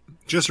 trapezoid.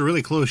 just a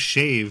really close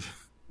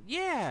shave.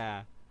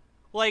 Yeah,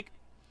 like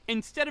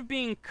instead of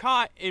being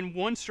caught in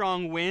one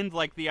strong wind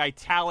like the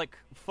italic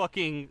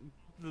fucking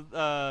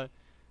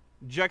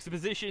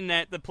juxtaposition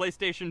that the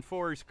PlayStation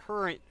 4's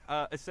current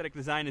aesthetic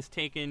design has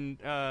taken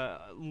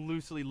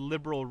loosely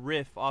liberal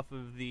riff off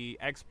of the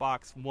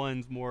Xbox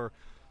One's more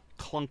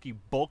clunky,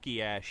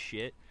 bulky ass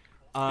shit.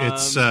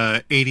 It's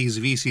 80s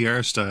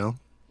VCR style.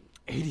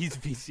 80s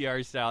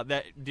VCR style.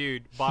 That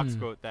dude, box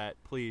quote that,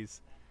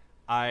 please.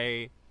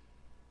 I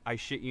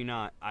shit you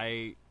not.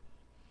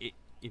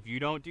 If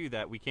you don't do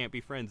that, we can't be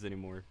friends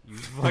anymore. You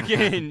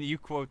fucking you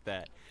quote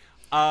that.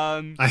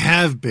 I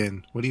have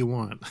been. What do you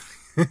want?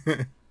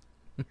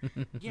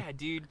 Yeah,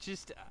 dude.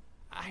 Just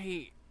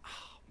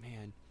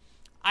man,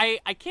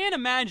 I can't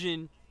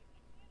imagine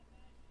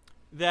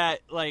that.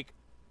 Like,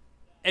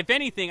 if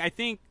anything, I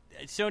think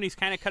Sony's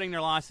kind of cutting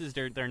their losses.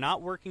 They're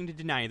not working to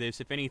deny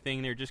this. If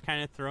anything, they're just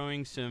kind of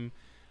throwing some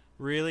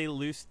really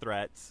loose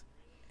threats,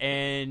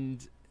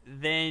 and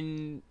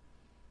then,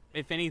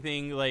 if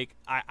anything, like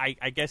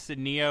I guess the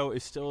Neo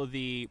is still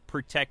the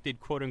protected,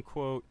 quote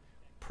unquote,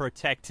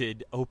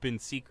 protected open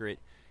secret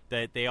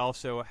that they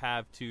also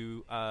have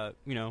to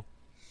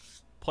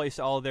place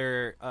all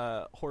their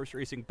horse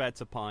racing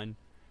bets upon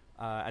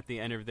at the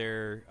end of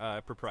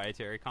their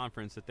proprietary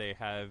conference that they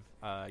have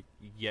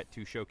yet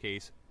to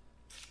showcase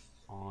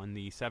on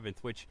the 7th.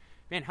 Which,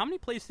 man, how many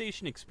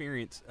PlayStation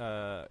Experience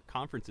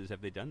conferences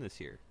have they done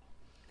this year?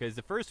 Because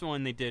the first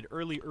one they did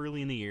early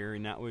in the year,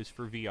 and that was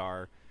for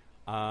VR.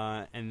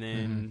 And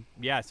then,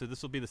 so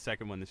this will be the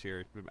second one this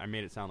year. I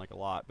made it sound like a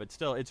lot, but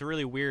still, it's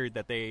really weird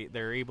that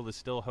they're able to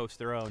still host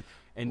their own.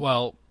 And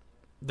well,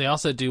 they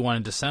also do one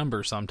in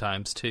December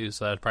sometimes too,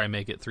 so that'd probably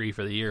make it 3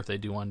 for the year if they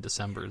do one in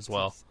December as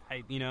well.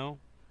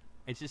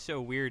 It's just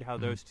so weird how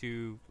those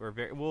two are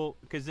very well.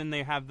 Because then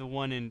they have the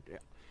one in.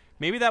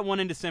 Maybe that one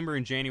in December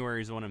and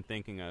January is the one I'm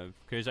thinking of.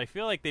 Because I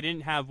feel like they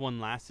didn't have one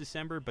last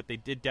December, but they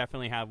did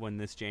definitely have one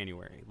this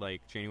January,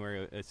 like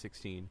January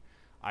 16.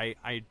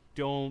 I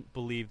don't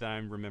believe that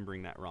I'm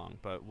remembering that wrong,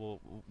 but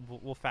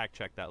we'll fact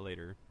check that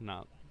later.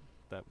 Not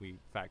that we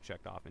fact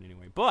checked often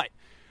anyway. But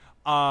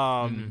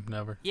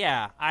never.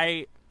 Yeah,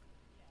 I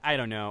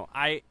don't know.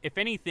 If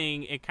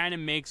anything, it kind of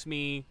makes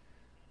me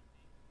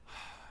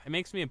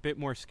a bit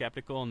more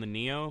skeptical on the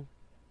Neo,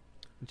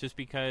 just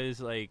because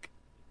like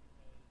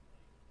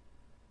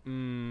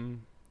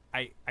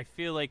I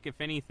feel like if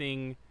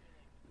anything,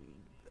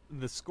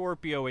 the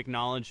Scorpio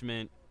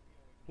acknowledgement,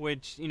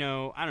 which, I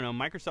don't know,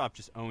 Microsoft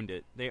just owned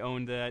it. They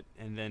owned that,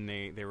 and then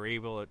they were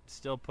able to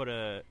still put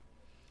a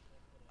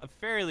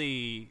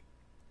fairly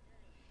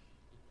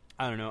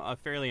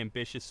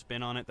ambitious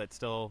spin on it that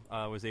still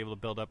was able to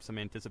build up some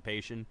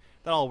anticipation.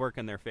 That'll work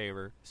in their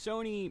favor.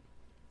 Sony's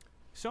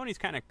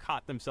kind of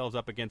caught themselves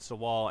up against the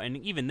wall, and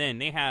even then,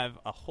 they have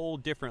a whole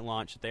different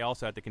launch that they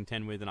also have to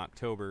contend with in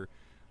October,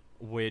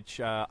 which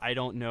I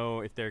don't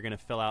know if they're going to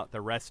fill out the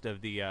rest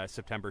of the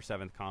September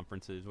 7th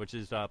conferences, which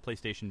is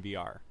PlayStation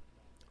VR.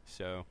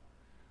 So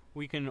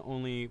we can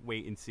only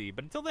wait and see.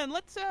 But until then,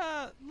 let's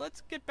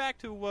get back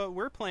to what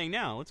we're playing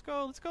now. Let's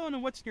go into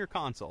what's in your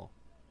console.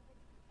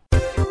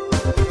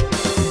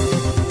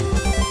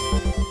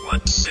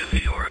 What's in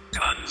your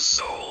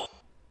console?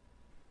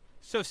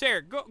 So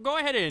Sarah, go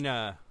ahead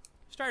and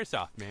start us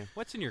off, man.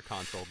 What's in your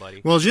console,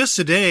 buddy? Well, just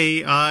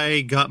today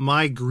I got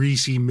my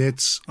greasy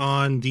mitts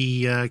on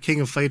the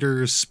King of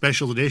Fighters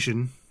Special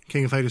Edition,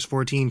 King of Fighters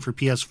 14 for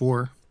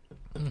PS4.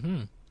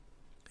 Mm-hmm.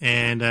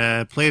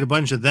 And played a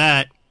bunch of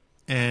that.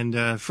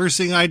 And first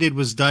thing I did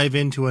was dive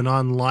into an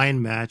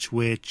online match,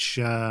 which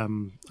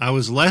I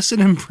was less than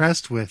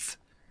impressed with.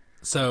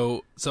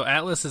 So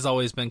Atlas has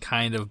always been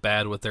kind of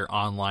bad with their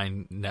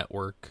online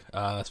network,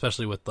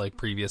 especially with like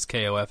previous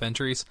KOF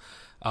entries.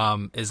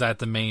 Is that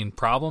the main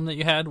problem that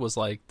you had? Was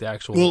like the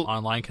actual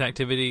online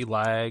connectivity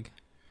lag?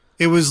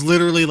 It was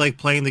literally like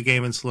playing the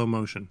game in slow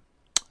motion.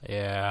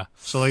 Yeah.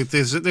 So like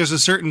there's a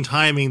certain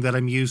timing that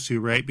I'm used to,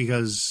 right?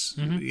 Because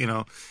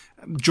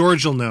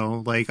George will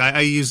know. Like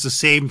I use the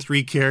same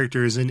 3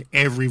 characters in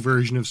every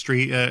version of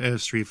Street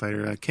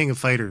Fighter, King of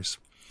Fighters.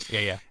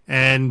 Yeah.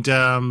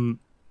 And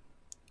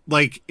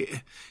like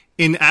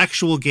in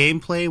actual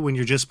gameplay, when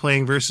you're just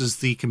playing versus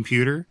the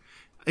computer,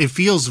 it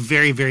feels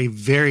very, very,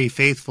 very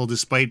faithful,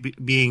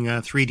 despite being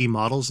 3D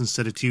models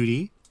instead of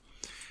 2D.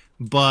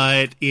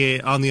 But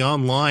on the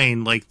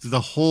online, like the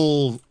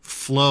whole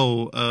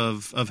flow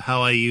of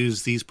how I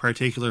use these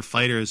particular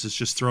fighters is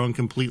just thrown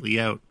completely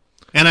out.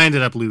 And I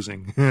ended up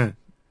losing.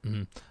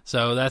 Mm-hmm.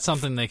 So that's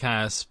something they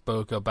kind of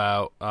spoke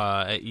about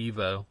at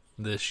EVO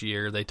this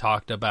year. They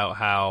talked about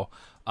how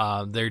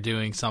they're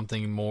doing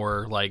something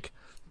more like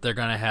they're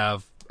going to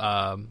have,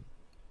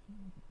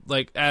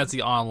 like as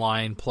the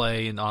online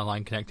play and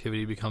online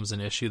connectivity becomes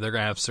an issue, they're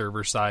going to have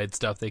server-side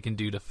stuff they can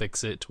do to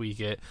fix it, tweak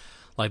it.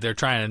 Like they're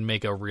trying to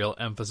make a real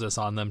emphasis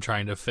on them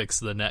trying to fix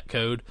the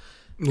netcode.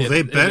 Well,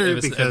 they better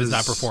if because it's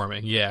not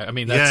performing. Yeah, I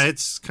mean,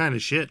 it's kind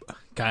of shit.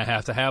 Kind of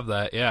have to have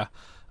that, yeah.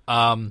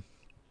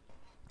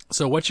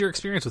 So what's your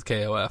experience with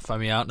KOF? I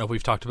mean, I don't know if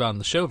we've talked about it on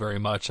the show very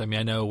much. I mean,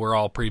 I know we're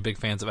all pretty big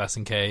fans of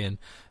SNK and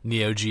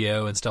Neo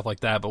Geo and stuff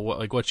like that, but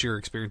what's your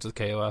experience with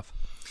KOF?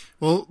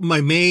 Well, my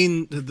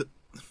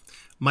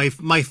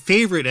My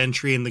favorite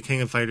entry in the King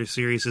of Fighters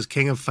series is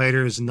King of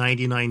Fighters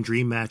 99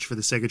 Dream Match for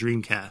the Sega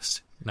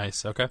Dreamcast.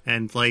 Nice. Okay.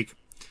 And like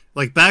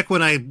back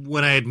when I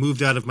had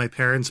moved out of my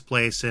parents'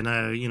 place and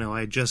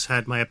I just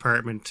had my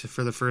apartment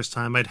for the first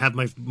time, I'd have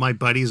my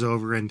buddies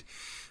over and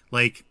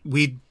like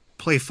we'd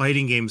play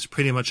fighting games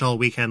pretty much all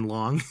weekend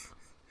long.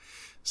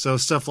 So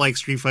stuff like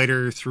Street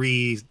Fighter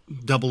 3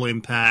 Double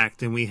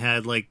Impact, and we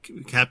had like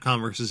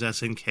Capcom versus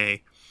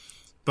SNK.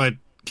 But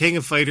King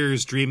of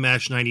Fighters Dream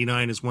Match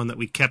 99 is one that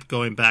we kept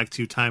going back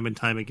to time and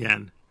time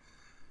again.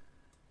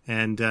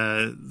 And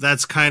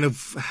that's kind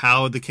of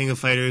how the King of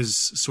Fighters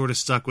sort of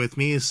stuck with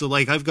me. So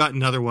like I've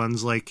gotten other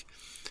ones like,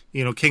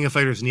 King of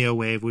Fighters Neo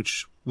Wave,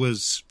 which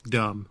was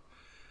dumb.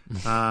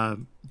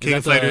 King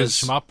of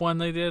Fighters shmup one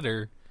they did,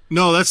 or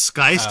no, that's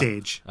Sky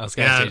Stage. Sky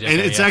Stage, and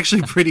okay, it's yeah.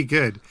 actually pretty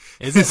good.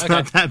 Is it? It's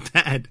not that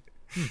bad.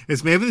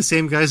 It's maybe the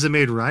same guys that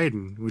made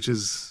Raiden, which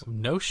is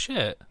no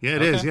shit. yeah,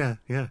 it Okay. is.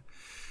 Yeah.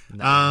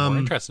 No, I'm more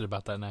interested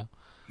about that now.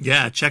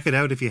 Yeah, check it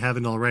out if you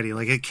haven't already.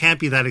 Like, it can't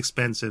be that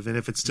expensive, and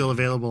if it's still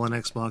available on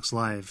Xbox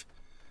Live,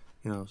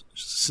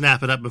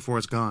 snap it up before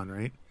it's gone,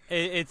 right?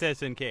 It's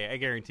SNK. I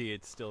guarantee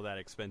it's still that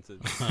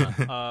expensive.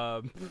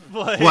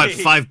 What,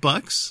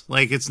 $5?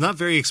 Like, it's not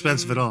very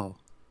expensive at all.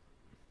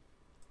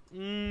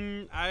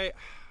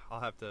 I'll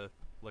have to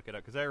look it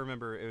up because I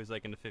remember it was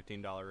like in the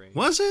 $15 range.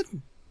 Was it?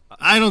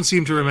 I don't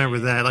seem to remember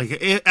that.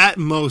 Like, at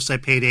most, I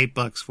paid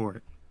 $8 for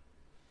it.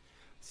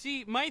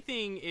 See, my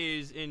thing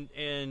is,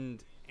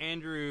 and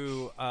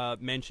Andrew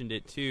mentioned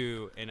it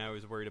too, and I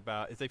was worried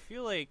about, is I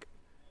feel like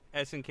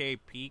SNK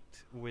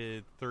peaked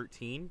with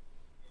 13,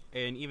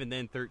 and even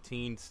then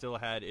 13 still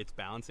had its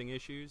balancing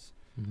issues.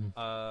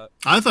 I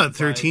thought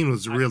 13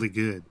 was really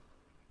good.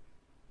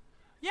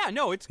 Yeah,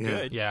 no, it's Yeah.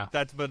 good. Yeah.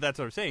 That's what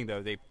I'm saying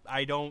though.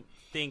 I don't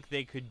think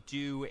they could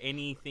do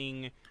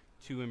anything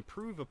to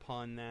improve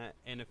upon that,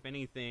 and if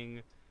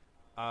anything,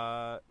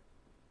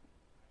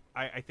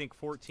 I think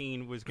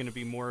 14 was going to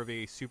be more of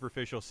a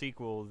superficial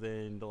sequel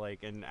than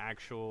like an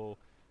actual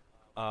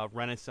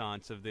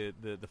renaissance of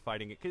the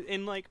fighting.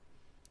 And like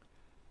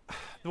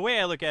the way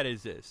I look at it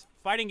is this: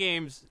 fighting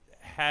games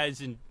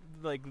the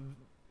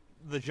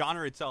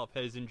genre itself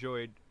has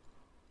enjoyed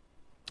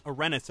a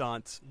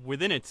renaissance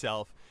within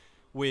itself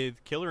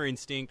with Killer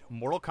Instinct,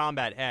 Mortal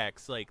Kombat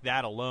X, like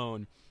that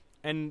alone.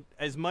 And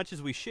as much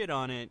as we shit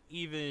on it,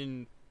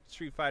 even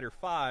Street Fighter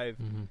V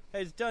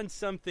has done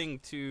something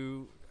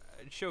to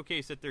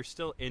showcase that there's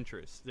still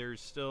interest.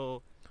 There's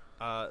still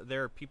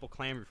there are people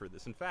clamoring for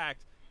this. In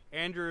fact,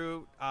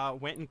 Andrew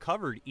went and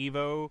covered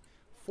EVO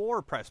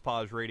for Press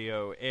Pause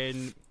Radio,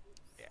 and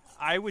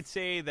I would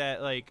say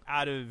that like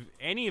out of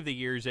any of the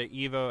years that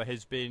EVO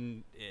has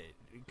been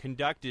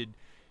conducted,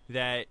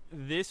 that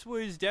this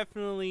was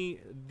definitely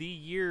the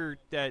year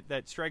that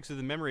strikes with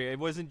the memory. It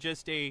wasn't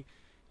just a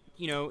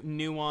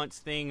nuanced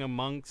thing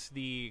amongst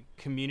the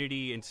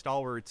community and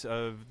stalwarts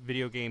of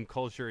video game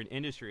culture and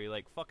industry.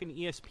 Like fucking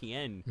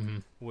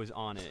ESPN was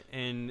on it,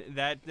 and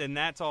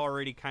that's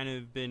already kind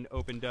of been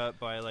opened up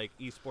by like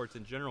esports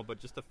in general. But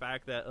just the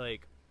fact that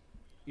like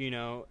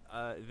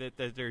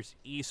that there's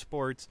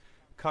esports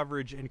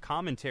coverage and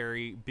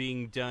commentary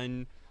being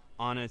done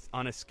on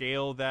a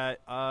scale that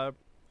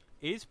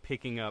is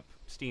picking up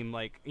steam.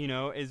 Like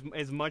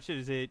as much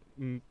as it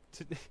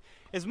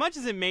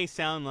may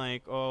sound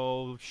like,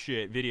 oh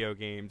shit, video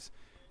games,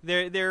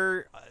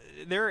 there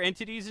are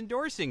entities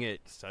endorsing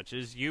it, such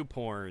as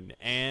YouPorn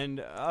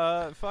and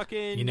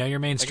fucking. You're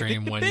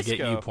mainstream like when you get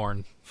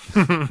Nabisco.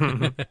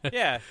 YouPorn.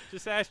 Yeah,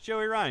 just ask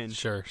Joey Ryan.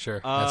 Sure,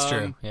 that's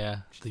true. Yeah,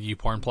 the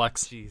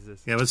YouPornplex.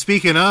 Jesus. Yeah, but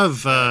speaking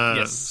of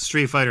Yes.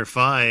 Street Fighter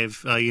V,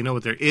 you know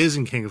what there is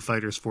in King of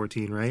Fighters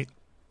 14, right?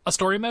 A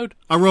story mode?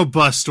 A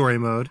robust story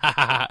mode.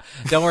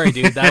 Don't worry,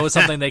 dude. That was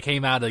something they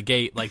came out of the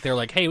gate. Like they're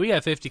like, hey, we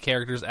have 50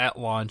 characters at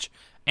launch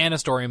and a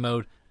story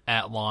mode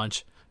at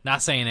launch.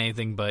 Not saying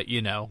anything, but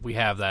we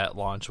have that at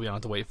launch. We don't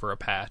have to wait for a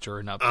patch or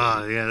an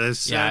update. Yeah,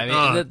 that's Yeah,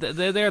 I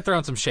mean, they're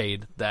throwing some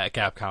shade that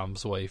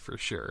Capcom's way for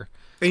sure.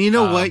 and you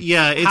know what?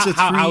 Yeah, it's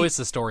how is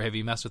the story? Have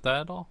you messed with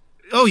that at all?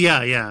 Oh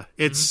yeah.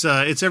 It's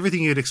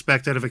everything you'd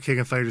expect out of a King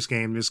of Fighters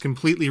game. There's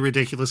completely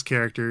ridiculous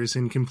characters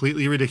in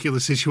completely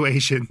ridiculous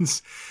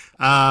situations.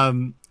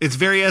 It's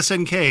very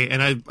SNK,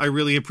 and I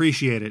really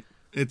appreciate it.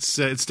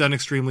 It's done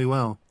extremely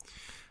well.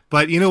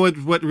 But you know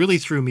what really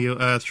threw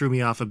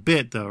me off a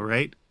bit though,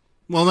 right?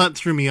 Well, not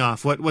threw me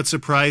off. What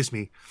surprised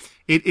me?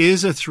 It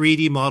is a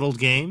 3D modeled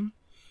game,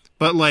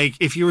 but like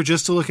if you were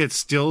just to look at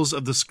stills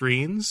of the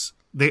screens,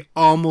 they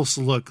almost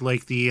look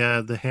like the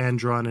hand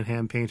drawn and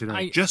hand painted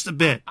art, just a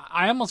bit.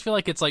 I almost feel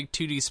like it's like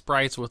 2D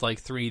sprites with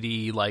like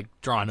 3D like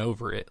drawn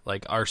over it,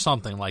 like or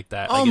something like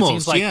that. Like, Almost, it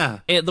seems like yeah.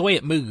 The way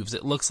it moves,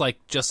 it looks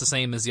like just the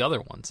same as the other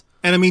ones.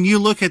 And I mean, you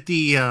look at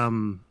the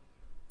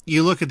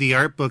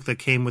art book that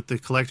came with the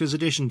collector's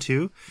edition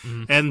too,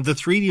 and the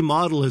 3D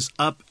model is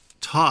up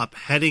top,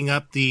 heading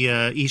up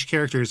the each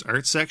character's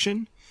art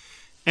section,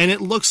 and it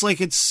looks like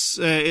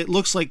it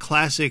looks like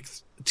classic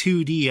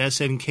 2D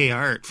SNK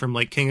art from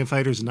like King of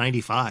Fighters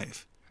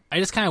 95. I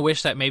just kind of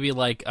wish that maybe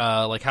like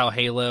how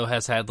Halo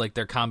has had like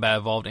their Combat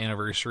Evolved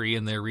anniversary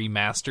and their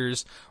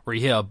remasters, where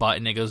you hit a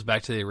button it goes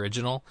back to the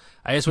original.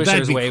 I just wish there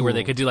was a way where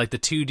they could do like the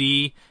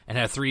 2D and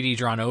have 3D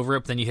drawn over it,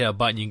 but then you hit a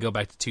button you can go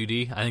back to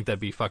 2D. I think that'd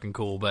be fucking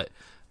cool, but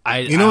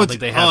I don't think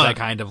they have that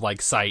kind of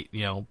like sight,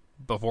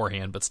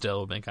 beforehand. But still, it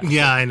would be kind of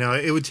cool. I know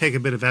it would take a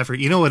bit of effort.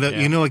 You know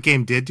what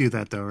game did do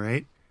that though,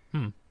 right?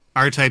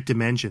 R-Type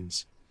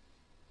Dimensions.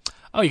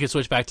 Oh, you could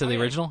switch back to the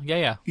original.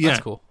 Yeah, that's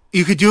cool.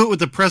 You could do it with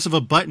the press of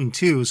a button,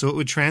 too, so it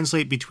would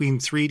translate between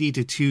 3D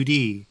to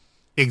 2D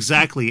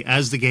exactly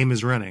as the game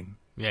is running.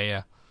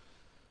 Yeah.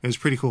 It was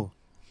pretty cool.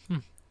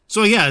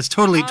 So, yeah, it's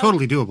totally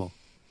doable.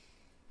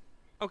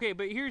 Okay,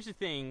 but here's the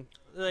thing.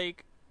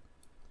 Like,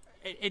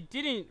 it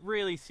didn't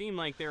really seem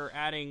like they were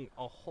adding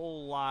a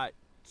whole lot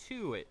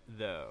to it,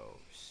 though.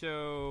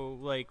 So,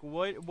 like,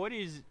 what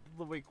is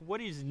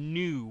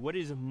new? What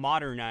is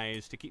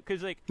modernized to keep?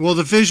 Because well,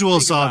 the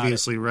visuals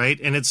obviously, right?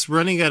 And it's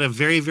running at a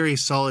very, very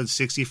solid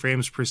 60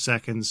 frames per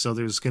second. So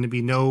there's going to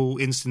be no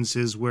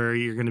instances where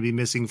you're going to be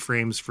missing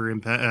frames for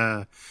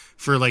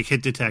like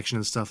hit detection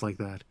and stuff like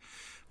that.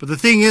 But the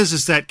thing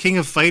is that King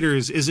of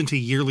Fighters isn't a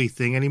yearly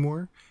thing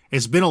anymore.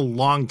 It's been a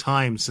long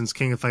time since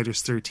King of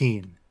Fighters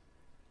 13.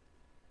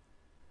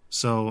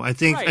 So I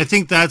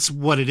think that's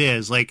what it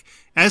is. Like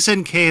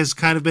SNK has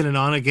kind of been an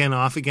on again,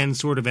 off again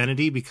sort of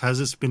entity because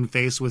it's been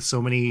faced with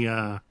so many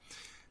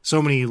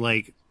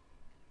like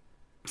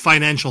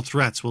financial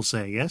threats. We'll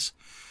say yes,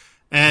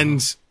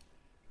 and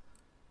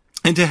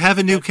to have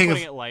a new King of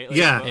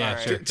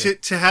sure.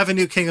 To have a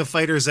new King of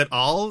Fighters at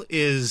all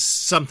is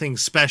something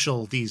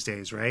special these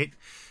days, right?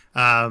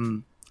 I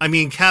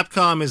mean,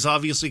 Capcom is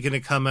obviously going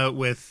to come out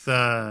with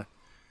a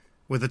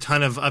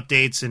ton of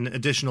updates and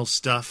additional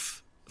stuff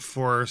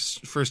for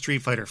Street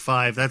Fighter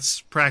V.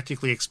 That's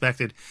practically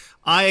expected.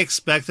 I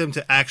expect them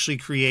to actually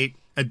create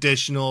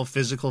additional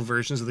physical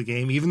versions of the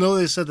game, even though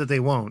they said that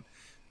they won't.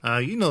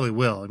 They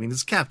will. I mean,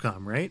 it's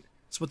Capcom, right?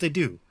 It's what they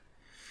do.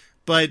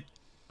 But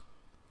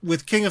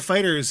with King of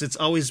Fighters, it's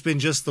always been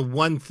just the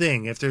one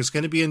thing. If there's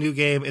going to be a new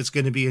game, it's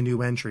going to be a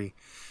new entry.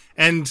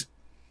 And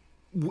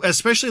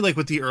especially like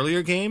with the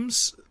earlier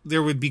games,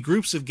 there would be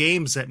groups of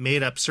games that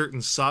made up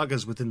certain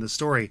sagas within the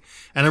story.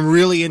 And I'm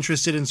really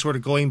interested in sort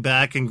of going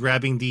back and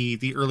grabbing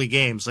the early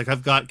games. Like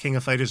I've got King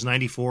of Fighters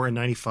 94 and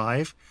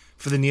 95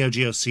 for the Neo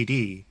Geo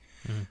CD.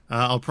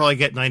 I'll probably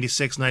get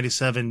 96,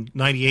 97,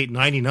 98,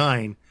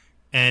 99.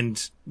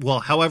 And, well,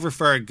 however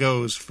far it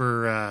goes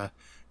for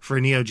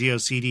Neo Geo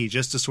CD,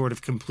 just to sort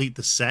of complete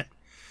the set.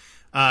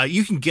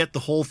 You can get the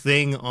whole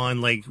thing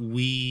on like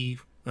Wii,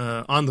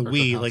 on the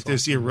Wii. Like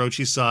there's the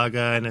Orochi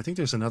Saga, and I think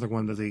there's another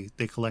one that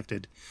they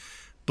collected.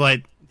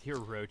 But the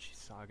Orochi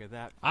Saga,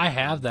 that I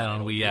have that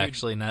on Wii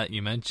actually. Now that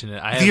you mention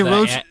it, I have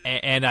the that,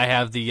 and I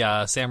have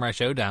the Samurai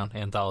Showdown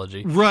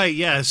anthology. Right,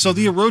 yeah. So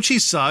the Orochi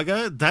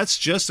Saga, that's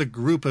just a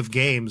group of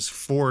games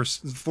for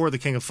the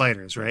King of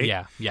Fighters, right?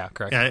 Yeah,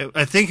 correct. Yeah,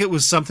 I think it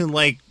was something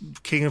like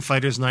King of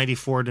Fighters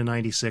 94 to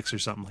 96 or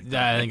something like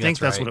that. I think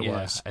that's what it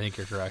right. was. I think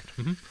you're correct.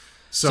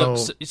 So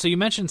you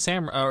mentioned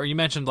Samurai, or you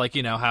mentioned like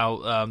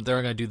how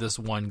they're going to do this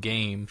one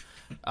game.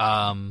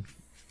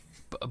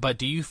 But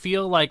do you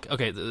feel like,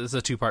 okay, this is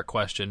a two-part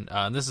question,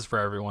 and this is for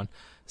everyone.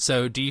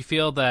 So do you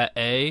feel that,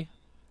 A,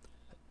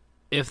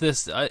 if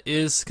this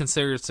is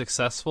considered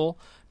successful,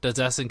 does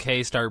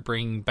SNK start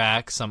bringing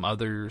back some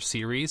other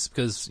series?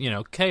 Because,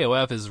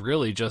 KOF is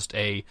really just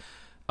a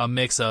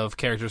mix of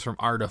characters from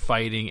Art of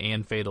Fighting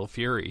and Fatal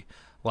Fury.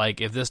 Like,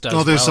 if this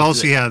does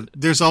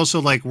there's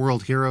also like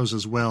World Heroes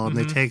as well, and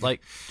they take...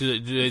 Like, do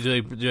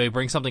they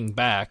bring something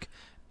back?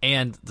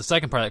 And the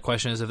second part of that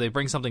question is, if they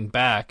bring something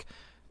back...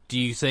 Do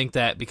you think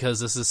that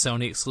because this is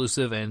Sony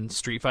exclusive and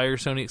Street Fighter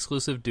Sony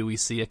exclusive, do we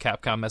see a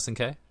Capcom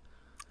SNK?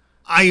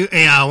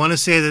 I want to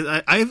say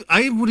that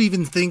I would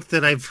even think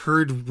that I've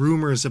heard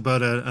rumors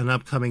about an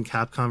upcoming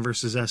Capcom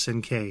versus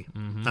SNK.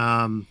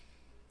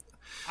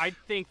 I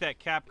think that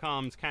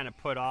Capcom's kind of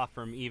put off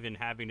from even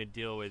having to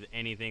deal with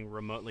anything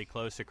remotely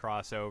close to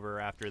crossover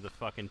after the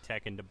fucking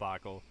Tekken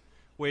debacle.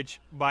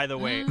 Which, by the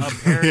way,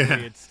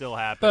 apparently it's still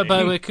happening.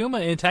 But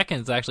Akuma in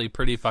Tekken is actually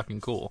pretty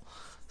fucking cool.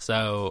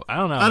 So, I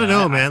don't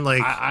know. Man.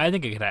 Like, I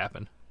think it could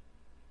happen.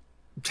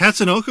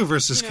 Tatsunoko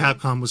versus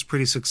Capcom was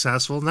pretty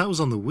successful, and that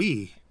was on the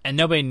Wii. And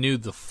nobody knew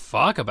the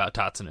fuck about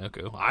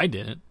Tatsunoko. I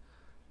didn't.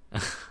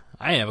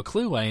 I didn't have a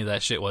clue what any of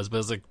that shit was, but it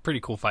was a pretty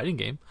cool fighting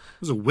game.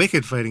 It was a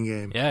wicked fighting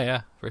game.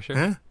 Yeah, for sure.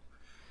 Yeah.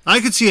 I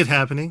could see it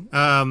happening.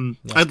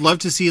 I'd love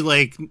to see,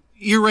 like...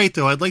 You're right,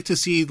 though. I'd like to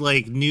see,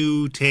 like,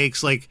 new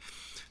takes, like...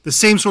 The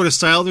same sort of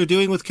style they're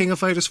doing with King of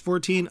Fighters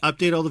 14.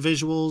 Update all the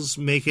visuals,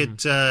 make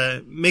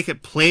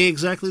it play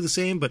exactly the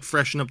same, but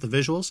freshen up the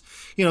visuals.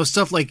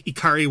 Stuff like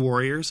Ikari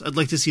Warriors. I'd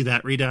like to see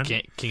that redone.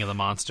 King of the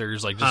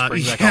Monsters, like just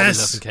bring back all these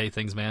SNK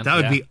things, man. That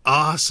would be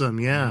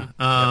awesome. Yeah.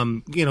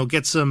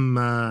 Get some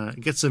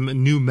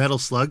new Metal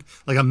Slug,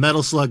 like a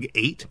Metal Slug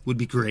 8 would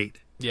be great.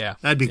 Yeah,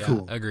 that'd be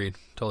cool. Agreed.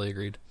 Totally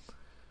agreed.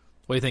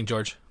 What do you think,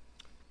 George?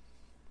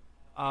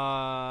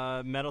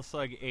 Metal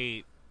Slug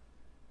 8.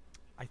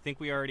 I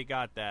think we already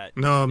got that.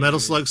 No, Metal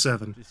Slug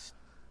 7.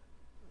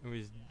 It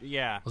was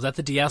yeah. Was that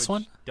the DS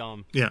one?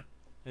 Dumb. Yeah.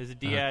 It was a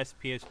DS,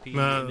 PSP,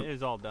 and it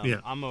was all dumb.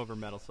 yeah. I'm over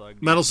Metal Slug.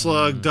 dude. Metal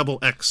Slug Double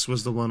X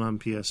was the one on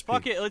PSP.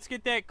 Fuck it, let's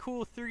get that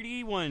cool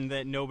 3D one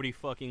that nobody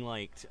fucking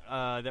liked.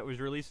 That was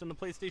released on the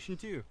PlayStation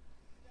 2.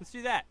 Let's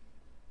do that.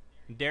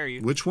 Dare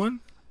you? Which one?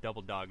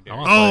 Double Dog Dare. I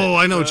You. want- Oh,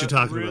 I know what you're The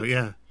talking real- about.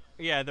 Yeah.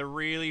 Yeah, the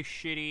really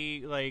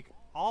shitty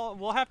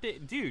we'll have to,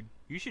 dude.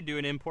 You should do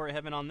an import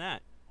heaven on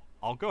that.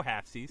 I'll go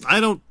halfsies. I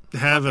don't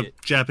have Fuck a it.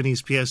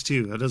 Japanese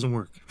PS2. That doesn't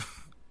work.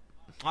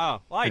 Oh,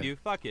 well, I Yeah. do.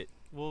 Fuck it.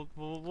 We'll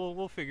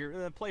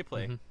figure play.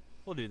 Mm-hmm.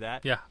 We'll do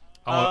that. Yeah.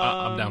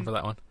 I'm down for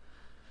that one.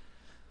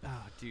 Oh,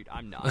 dude,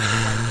 I'm not.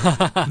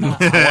 I want to know.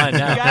 You I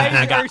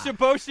guys got- are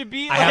supposed to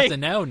be I have like. to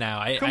know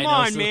now. Come I know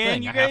on, it's the man.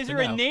 thing. You I have guys to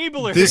are know.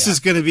 enablers. This is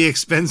going to be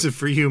expensive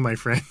for you, my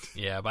friend.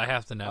 Yeah, but I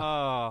have to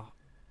know.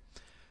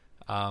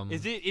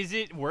 Is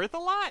it worth a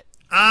lot?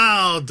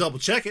 I'll double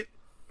check it.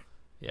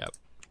 Yeah.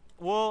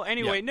 Well,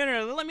 anyway, Yeah.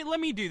 no. Let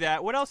me do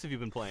that. What else have you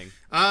been playing?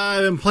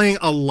 I've been playing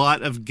a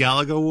lot of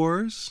Galaga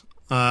Wars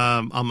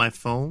on my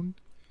phone.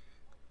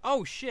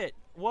 Oh shit.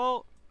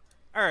 Well,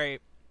 all right.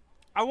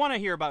 I want to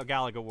hear about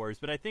Galaga Wars,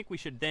 but I think we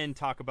should then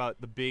talk about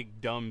the big,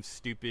 dumb,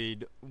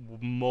 stupid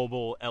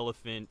mobile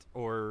elephant,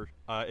 or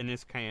in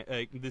this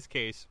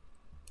case,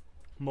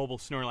 mobile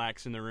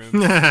Snorlax in the room.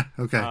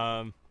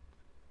 Okay.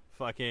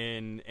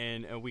 Fucking,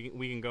 and we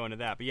can go into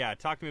that. But yeah,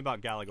 talk to me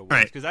about Galaga Wars,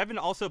 Right. because I've been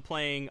also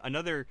playing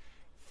another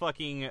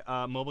fucking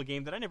mobile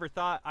game that I never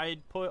thought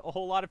I'd put a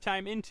whole lot of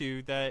time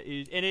into. That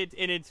is, and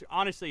it's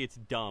honestly, it's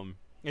dumb.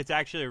 It's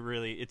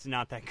actually it's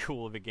not that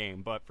cool of a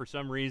game, but for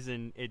some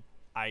reason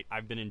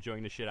I've been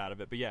enjoying the shit out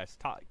of it. But yes,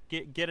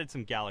 get at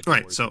some Galaga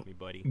Right, Wars so with me,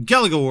 buddy.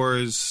 Galaga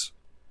Wars,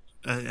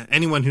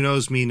 anyone who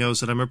knows me knows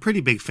that I'm a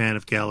pretty big fan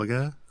of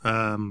Galaga.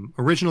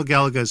 Original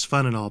Galaga is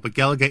fun and all, but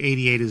Galaga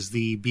 88 is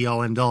the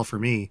be-all, end-all for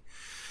me.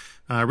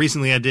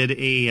 Recently I did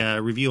a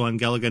review on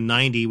Galaga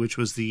 90, which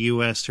was the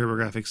US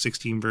TurboGrafx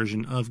 16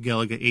 version of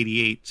Galaga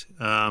 88.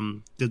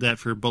 Did that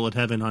for Bullet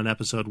Heaven on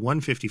episode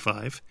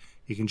 155.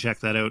 You can check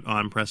that out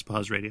on Press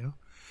Pause Radio.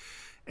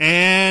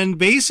 And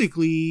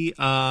basically,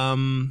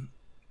 Galaga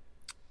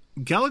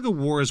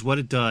Wars, what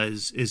it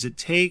does is it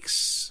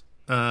takes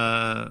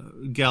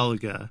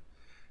Galaga.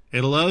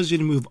 It allows you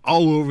to move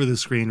all over the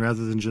screen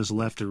rather than just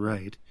left or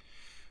right.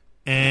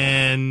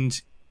 And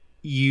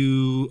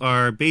you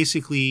are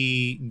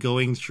basically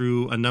going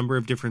through a number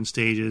of different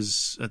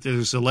stages.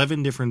 There's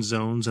 11 different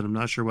zones, and I'm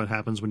not sure what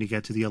happens when you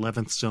get to the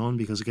 11th zone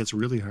because it gets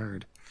really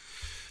hard.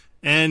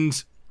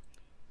 And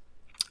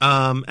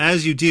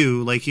as you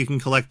do, like, you can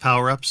collect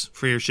power-ups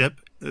for your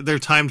ship. They're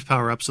timed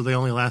power-ups, so they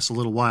only last a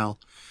little while.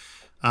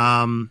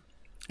 And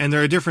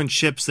there are different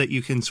ships that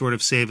you can sort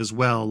of save as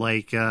well.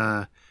 Like,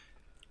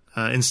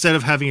 instead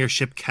of having your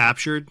ship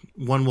captured,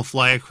 one will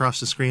fly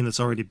across the screen that's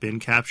already been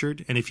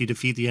captured. And if you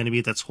defeat the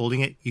enemy that's holding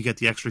it, you get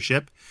the extra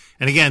ship.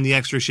 And again, the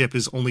extra ship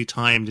is only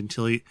timed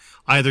until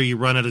either you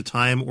run out of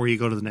time or you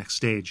go to the next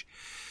stage.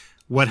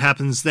 What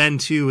happens then,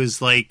 too,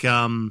 is like...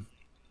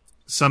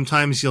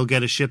 sometimes you'll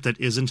get a ship that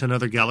isn't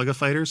another Galaga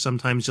fighter.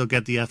 Sometimes you'll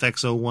get the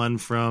FX-01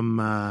 from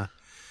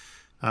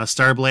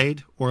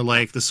Starblade, or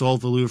like the Sol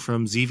Valu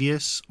from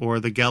Xevious, or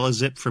the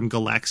Galazip from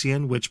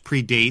Galaxian, which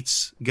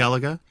predates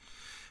Galaga.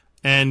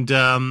 And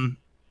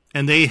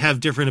they have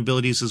different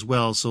abilities as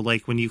well. So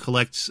like when you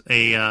collect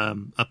a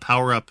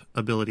power-up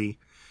ability,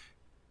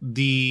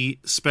 the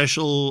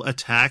special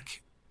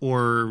attack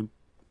or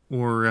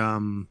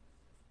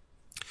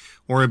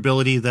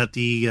ability that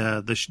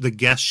the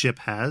guest ship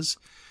has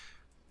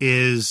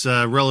is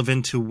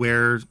relevant to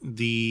where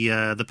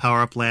the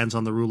power up lands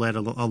on the roulette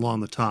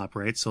along the top,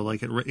 right? So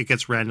like it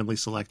gets randomly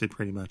selected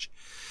pretty much.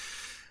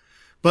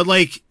 But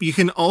like you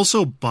can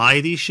also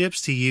buy these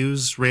ships to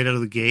use right out of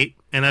the gate,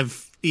 and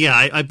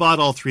I bought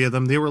all three of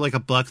them. They were like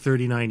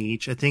 $1.39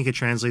 each. I think it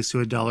translates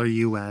to $1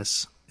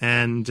 US,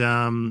 and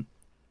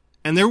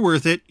they're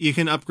worth it. You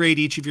can upgrade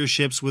each of your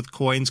ships with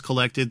coins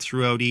collected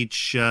throughout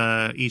each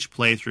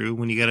playthrough.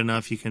 When you get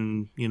enough, you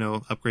can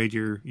upgrade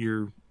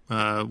your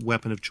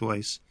weapon of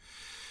choice.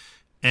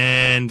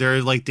 And there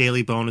are like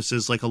daily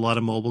bonuses, like a lot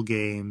of mobile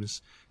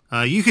games.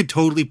 You could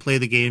totally play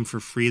the game for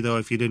free though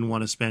if you didn't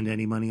want to spend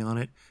any money on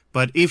it.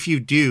 But if you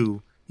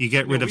do, you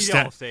get rid of we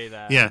all say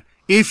that. Yeah,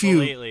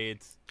 Lately,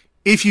 it's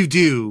if you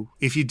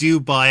do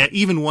buy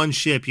even one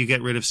ship, you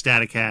get rid of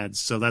static ads.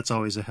 So that's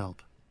always a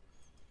help.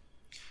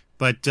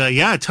 But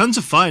yeah, tons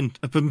of fun.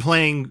 I've been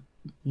playing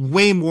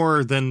way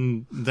more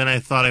than I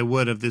thought I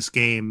would of this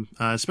game,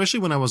 especially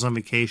when I was on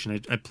vacation.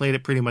 I played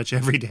it pretty much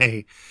every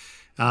day.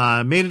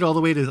 Made it all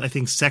the way to, I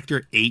think,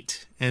 Sector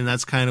 8, and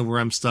that's kind of where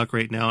I'm stuck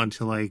right now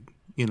until I,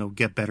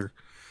 get better.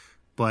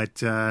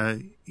 But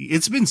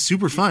it's been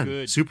super fun.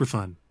 good. Super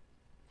fun.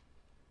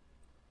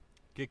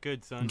 get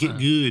good, son. Get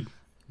good.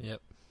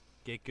 Yep.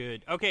 Get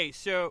good. Okay,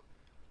 so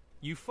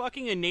you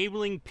fucking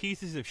enabling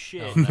pieces of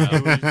shit. Oh, no.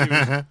 It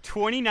was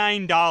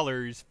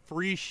 $29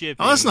 free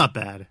shipping. Oh, that's not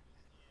bad.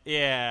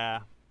 Yeah.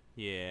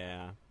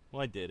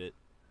 Well, I did it.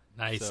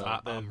 Nice. So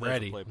I'm that's a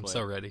ready. play. I'm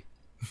so ready.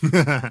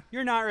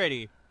 You're not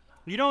ready.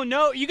 You don't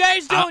know. You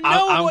guys don't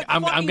know what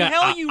fucking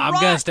hell you I'm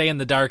wrought. gonna stay in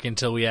the dark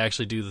until we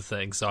actually do the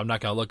thing. So I'm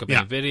not gonna look up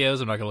any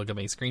videos. I'm not gonna look up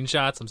any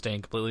screenshots. I'm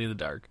staying completely in the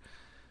dark.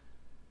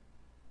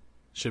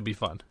 Should be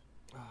fun.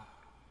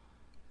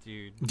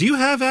 Dude, Do you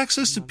have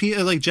access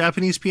to like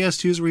Japanese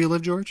PS2s where you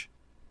live, George?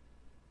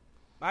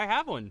 I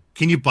have one.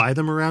 Can you buy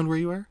them around where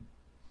you are?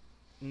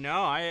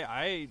 No,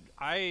 I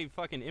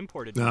fucking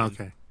imported Oh, one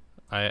okay.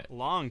 a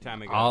long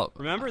time ago.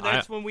 Remember,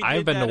 that's when we. I've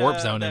did been to that, Warp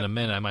Zone in that- a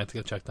minute. I might have to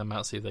go check them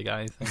out, see if they got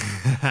anything.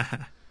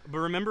 But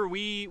remember,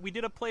 we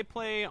did a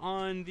play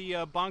on the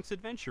Bonk's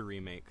Adventure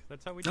remake.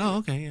 That's how we did Oh, it.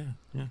 okay,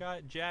 yeah.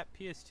 Got Jap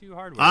PS2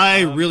 hardware.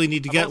 I really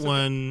need to I've get also-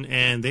 one,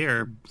 and they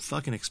are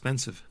fucking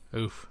expensive.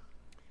 Oof,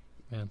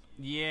 man.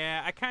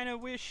 Yeah, I kind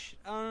of wish.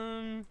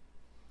 I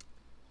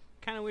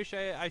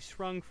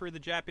sprung for the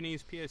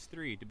Japanese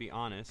PS3, to be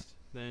honest.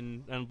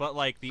 But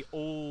like the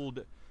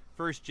old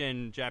first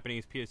gen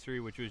Japanese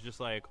PS3, which was just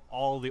like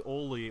all the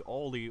oly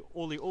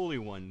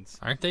ones.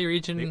 Aren't they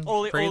region The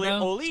oly free oly though?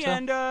 oly still?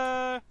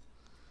 and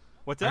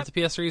what's Aren't that?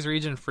 the PS3s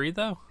region free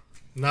though?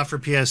 Not for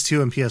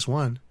PS2 and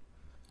PS1.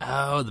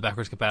 Oh, the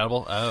backwards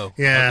compatible. Oh,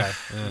 Yeah.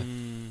 Okay.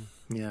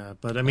 Yeah,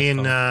 but I mean,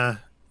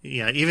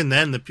 even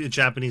then, the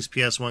Japanese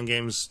PS1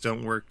 games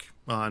don't work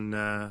on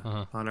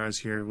ours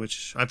here,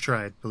 which I've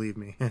tried, believe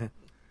me.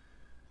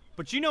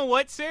 But you know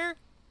what, sir?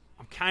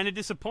 I'm kind of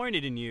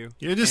disappointed in you.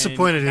 You're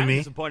disappointed and in kinda me?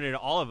 Disappointed in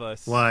all of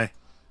us. Why?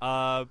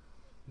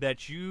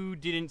 That you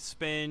didn't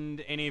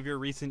spend any of your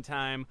recent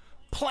time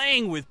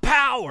playing with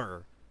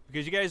power.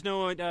 Because you guys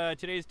know what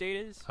today's date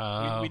is?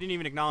 We didn't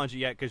even acknowledge it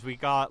yet because we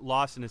got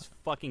lost in this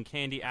fucking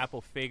candy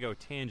apple fago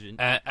tangent.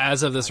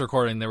 As of this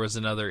recording, there was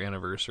another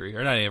anniversary,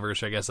 or not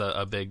anniversary, I guess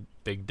a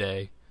big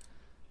day.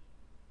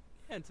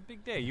 Yeah, it's a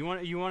big day. You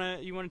want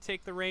to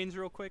take the reins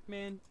real quick,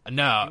 man?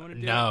 No, wanna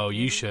do no, it,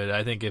 you maybe? should.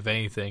 I think if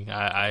anything,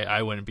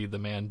 I wouldn't be the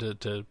man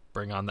to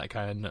bring on that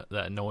kind of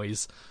that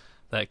noise,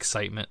 that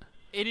excitement.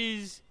 It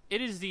is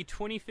the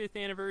 25th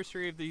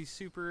anniversary of the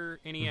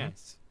Super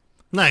NES.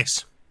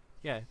 Nice.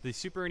 Yeah, the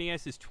Super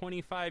NES is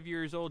 25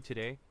 years old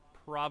today.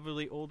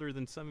 Probably older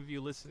than some of you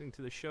listening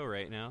to the show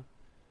right now.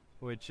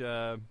 Which,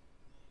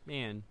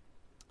 man.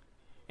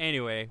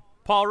 Anyway,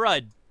 Paul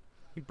Rudd.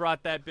 He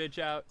brought that bitch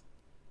out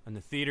on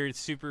the theater.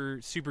 Super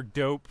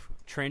dope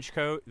trench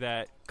coat.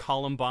 That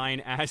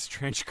Columbine-ass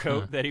trench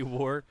coat that he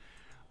wore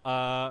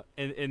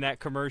in that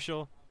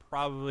commercial.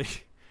 Probably...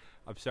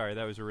 I'm sorry,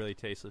 that was a really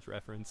tasteless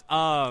reference.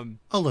 A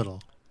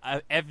little.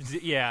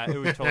 Yeah,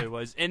 it totally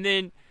was. And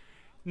then...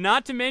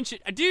 Not to mention,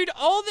 dude,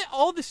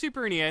 all the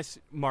Super NES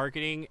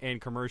marketing and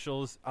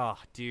commercials,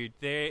 dude,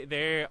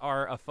 they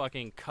are a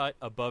fucking cut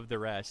above the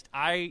rest.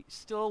 I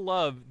still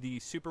love the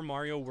Super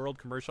Mario World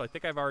commercial. I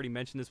think I've already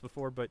mentioned this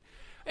before, but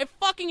it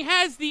fucking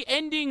has the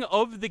ending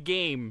of the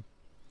game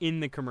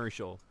in the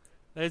commercial.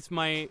 That is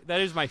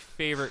my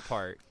favorite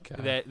part.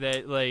 God.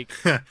 That like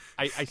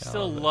I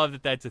still love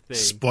that that's a thing.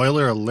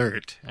 Spoiler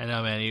alert. I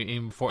know, man.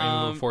 Even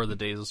before the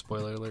days of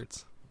spoiler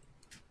alerts.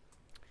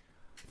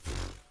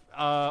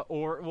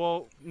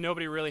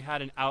 Nobody really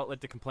had an outlet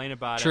to complain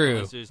about it. True.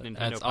 Unless there's Nintendo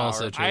That's Power.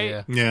 also true.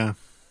 Yeah. Yeah.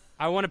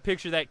 I want to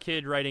picture that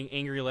kid writing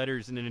angry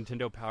letters in a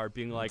Nintendo Power,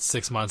 being like,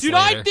 6 months Did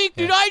later.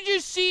 I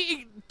just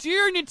see,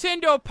 dear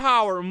Nintendo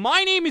Power,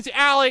 my name is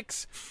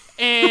Alex,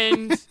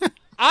 and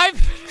I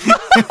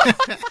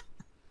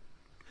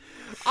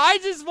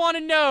just want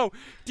to know,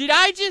 did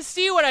I just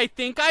see what I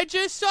think I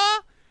just saw?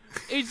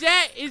 Is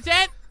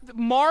that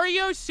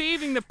Mario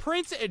saving the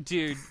princess?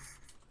 Dude.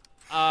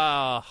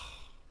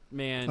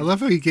 Man. I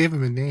love how he gave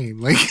him a name.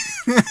 Like,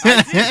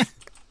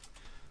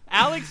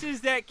 Alex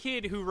is that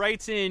kid who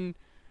writes in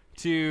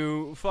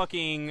to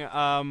fucking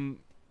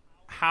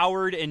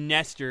Howard and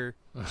Nestor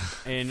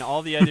and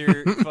all the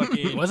other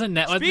fucking.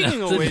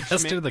 Speaking of which,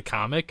 Nestor the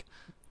comic?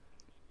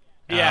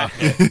 yeah.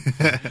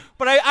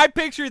 But I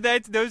picture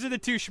that those are the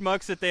two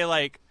schmucks that they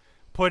like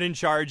put in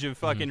charge of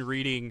fucking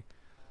reading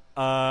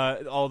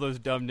all those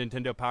dumb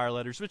Nintendo Power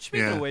letters. Which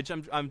speaking of which,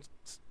 I'm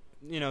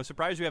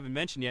surprised we haven't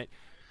mentioned yet.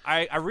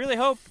 I really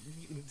hope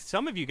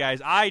some of you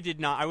guys. I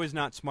was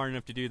not smart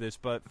enough to do this,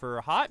 but for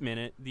a hot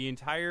minute, the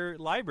entire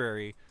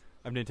library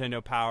of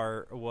Nintendo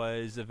Power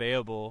was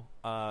available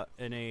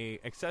in a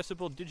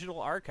accessible digital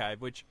archive.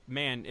 Which,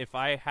 man, if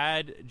I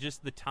had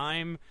just the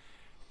time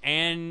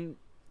and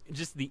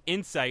just the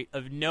insight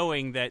of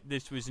knowing that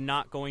this was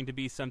not going to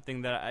be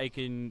something that I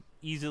can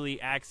easily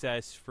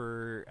access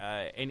for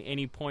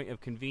any point of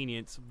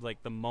convenience,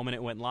 like the moment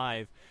it went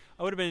live,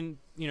 I would have been,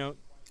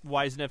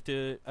 wise enough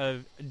to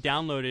have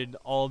downloaded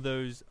all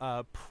those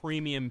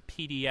premium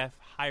PDF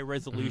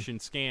high-resolution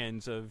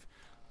scans of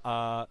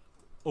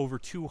over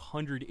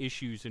 200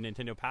 issues of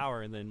Nintendo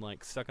Power and then,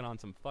 like, stuck it on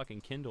some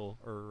fucking Kindle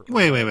or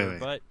wait.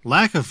 But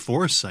Lack of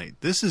foresight.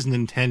 This is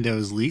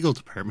Nintendo's legal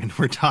department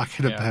we're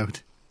talking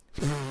about.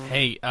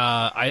 Hey,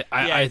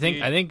 I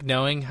think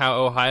knowing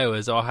how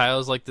Ohio's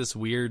like this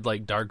weird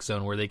like dark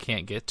zone where they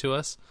can't get to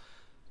us.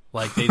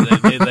 Like they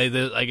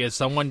like if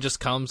someone just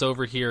comes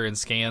over here and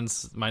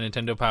scans my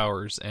Nintendo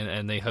Powers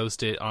and they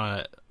host it on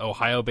an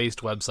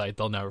Ohio-based website,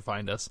 they'll never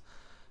find us.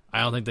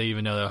 I don't think they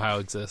even know that Ohio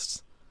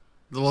exists.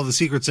 Well, the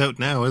secret's out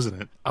now,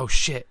 isn't it? Oh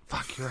shit!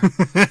 Fuck, you're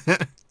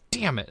right.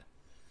 Damn it,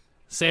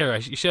 Sarah.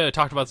 You should have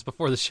talked about this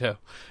before the show.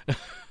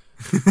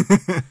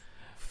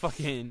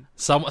 Fucking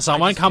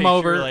Someone come picture,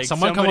 over. like,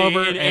 Someone come somebody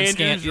over in and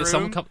scan. Andrew's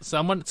room.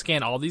 Someone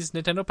scan all these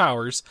Nintendo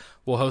Powers.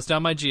 We'll host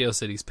on my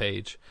GeoCities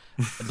page.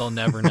 They'll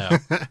never know.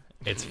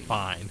 It's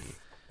fine.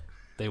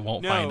 They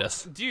won't find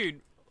us.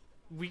 Dude,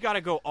 we got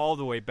to go all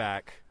the way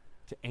back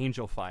to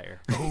Angel Fire.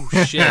 Oh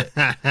shit.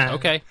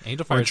 Okay,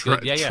 Angel Or Fire's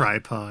good. Yeah.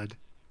 tripod.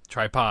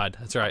 Tripod.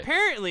 That's right.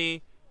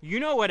 Apparently, you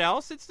know what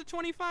else it's the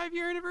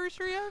 25-year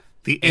anniversary of?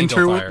 The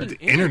Angel Fire. the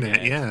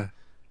internet, yeah.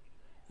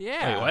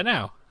 Yeah. Wait, what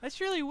now? That's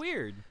really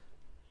weird.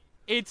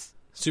 It's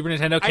Super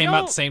Nintendo came out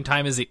don't- the same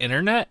time as the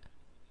internet?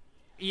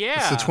 yeah.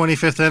 It's the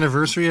 25th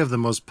anniversary of the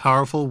most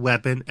powerful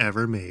weapon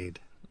ever made.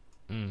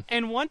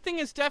 And one thing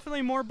is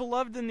definitely more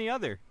beloved than the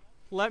other.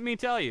 Let me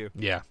tell you.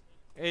 Yeah.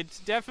 It's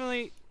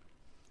definitely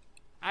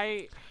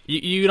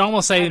You'd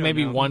almost say don't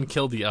maybe know. one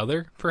killed the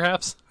other,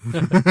 perhaps?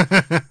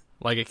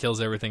 Like it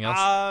kills everything else?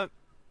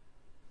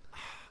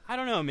 I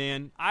don't know,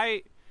 man.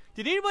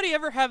 Did anybody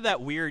ever have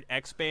that weird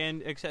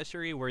X-Band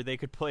accessory where they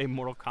could play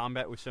Mortal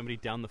Kombat with somebody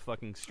down the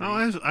fucking street?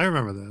 Oh, I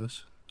remember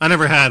those. I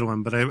never had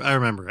one, but I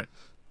remember it.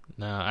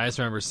 No, I just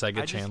remember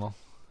Sega Channel.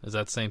 Is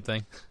that the same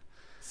thing?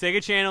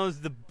 Sega Channel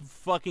is the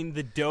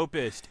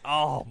dopest.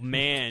 Oh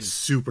man,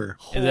 Super.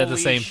 Is that the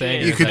Holy same shit.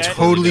 thing? You Is could that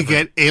totally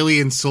different? get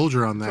Alien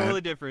Soldier on that. totally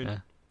different. Yeah.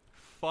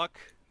 Fuck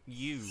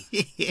you.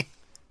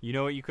 You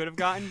know what you could have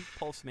gotten?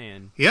 Pulse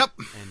Man Yep.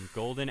 and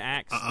Golden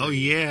Axe. Oh,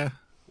 yeah.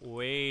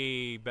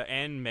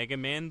 And Mega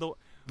Man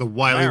The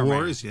Wily Wireman.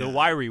 Wars. Yeah. The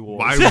Wiry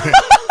Wars. Wily-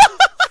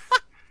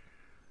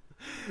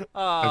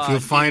 if you'll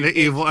find an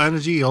evil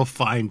energy, you'll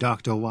find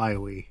Dr.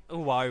 Wily.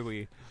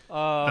 Wiry.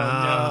 Oh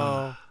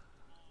no.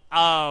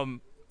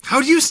 How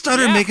do you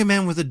stutter Yeah. Mega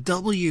Man with a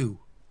W?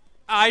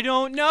 I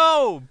don't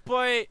know,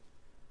 but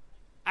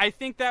I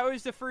think that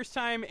was the first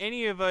time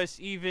any of us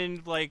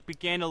even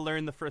began to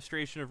learn the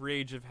frustration of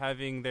Rage of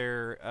having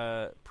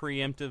their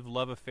preemptive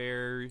love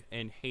affair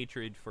and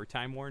hatred for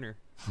Time Warner.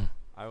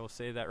 I will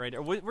say that right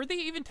now. Were they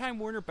even Time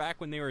Warner back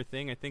when they were a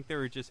thing? I think they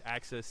were just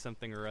Access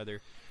something or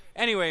other.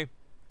 Anyway,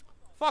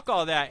 fuck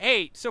all that.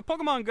 Hey, so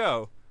Pokemon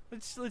Go.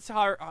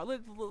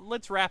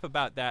 Let's rap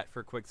about that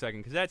for a quick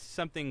second, because that's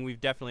something we've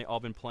definitely all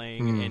been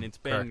playing, and it's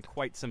been correct.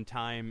 quite some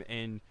time.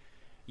 And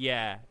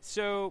yeah,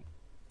 so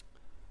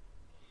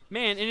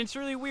man, and it's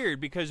really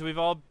weird because we've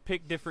all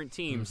picked different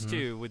teams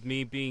too. With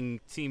me being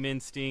Team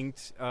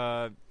Instinct,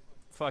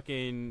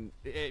 fucking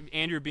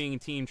Andrew being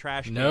Team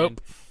Trash Can,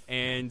 Nope.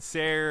 and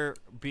Sarah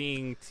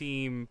being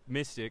Team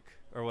Mystic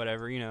or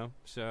whatever,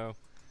 So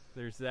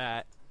there's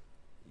that.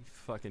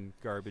 Fucking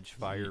garbage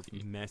fire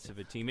mess of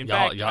a team. In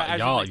fact, as we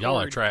Y'all are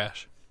record-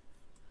 trash.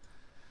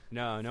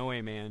 No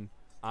way, man.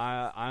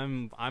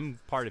 I'm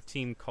part of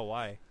Team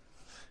Kawaii.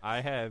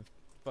 I have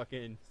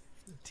fucking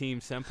Team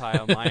Senpai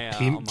on my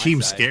on my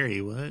Team side.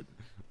 Scary, what?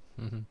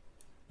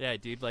 Yeah,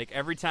 dude.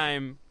 Every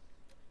time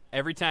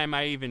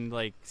I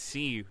even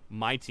see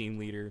my team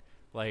leader,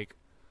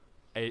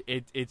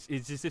 it's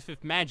as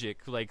if magic,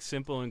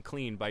 Simple and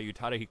Clean by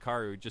Utada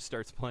Hikaru, just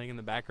starts playing in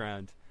the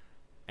background.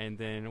 And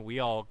then we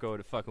all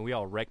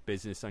wreck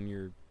business on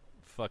your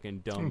fucking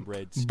dumb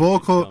red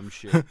Boko- dumb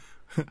shit.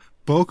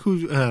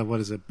 Boku, what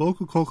is it?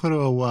 Boku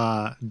Kokoro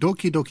wa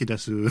Doki Doki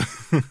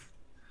desu.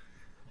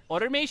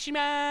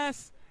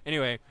 Oremeshimasu!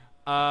 Anyway,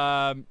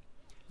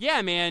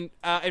 yeah, man.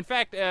 In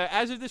fact,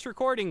 as of this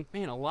recording,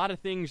 man, a lot of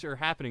things are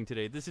happening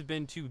today. This has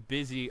been too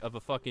busy of a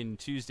fucking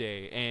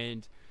Tuesday,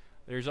 and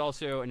there's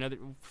also another.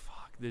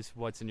 Fuck this!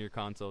 What's in your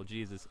console?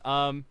 Jesus.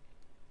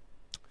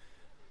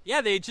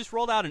 Yeah, they just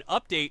rolled out an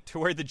update to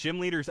where the gym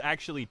leaders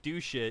actually do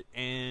shit,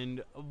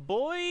 and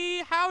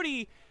boy,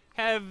 howdy,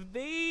 have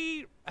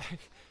the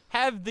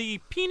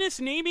penis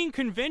naming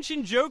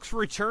convention jokes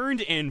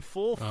returned in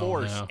full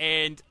force. no.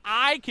 And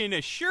I can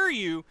assure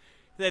you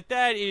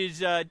that is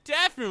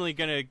definitely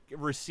going to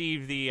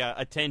receive the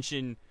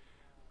attention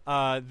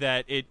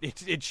that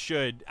it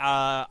should.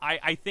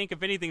 I think,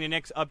 if anything, the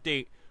next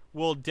update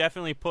will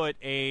definitely put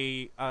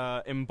a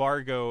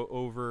embargo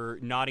over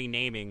naughty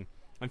naming.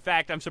 In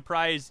fact, I'm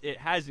surprised it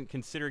hasn't,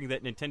 considering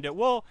that Nintendo...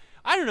 Well,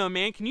 I don't know,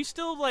 man. Can you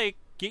still,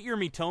 get your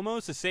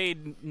Mitomos to say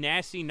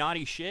nasty,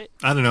 naughty shit?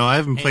 I don't know. I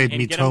haven't played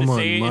and get 'em to Mitomo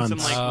say in it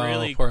months. some, Oh,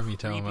 really poor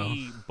Mitomo.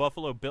 creepy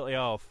Buffalo Billy...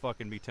 Oh,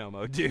 fucking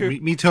Mitomo,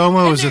 dude.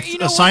 Mitomo And is there- you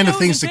know a what, sign of though?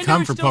 things to Nintendo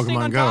come is for still staying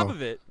Pokemon on top Go.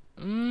 of it.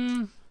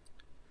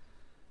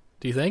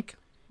 Do you think?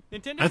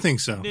 Nintendo, I think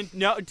so.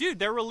 No, dude,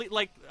 they're really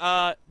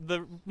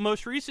the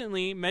most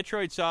recently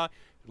Metroid saw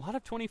a lot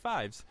of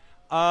 25s.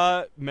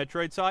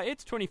 Metroid saw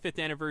its 25th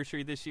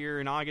anniversary this year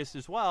in August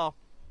as well,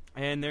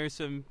 and there's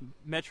some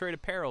Metroid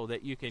apparel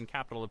that you can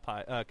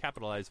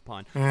capitalize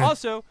upon.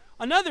 Also,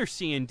 another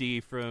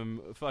C&D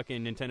from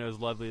fucking Nintendo's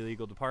lovely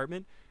legal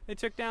department. They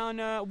took down.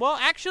 Well,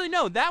 actually,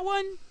 no, that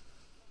one.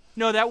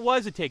 No, that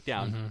was a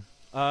takedown.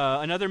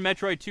 Another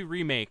Metroid 2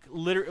 remake,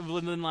 literally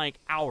within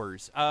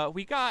hours.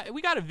 We got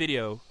a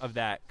video of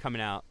that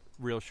coming out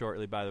real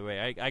shortly. By the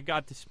way, I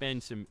got to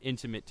spend some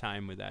intimate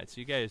time with that, so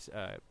you guys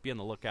be on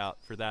the lookout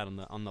for that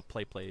on the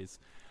plays.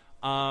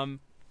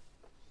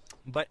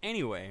 But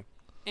anyway,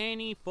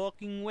 any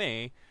fucking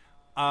way,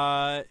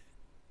 yeah,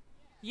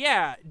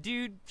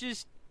 dude,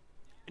 just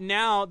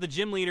now the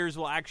gym leaders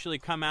will actually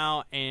come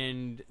out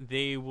and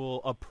they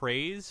will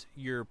appraise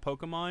your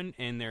Pokemon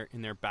and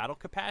their battle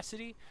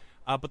capacity,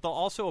 but they'll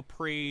also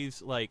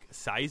appraise like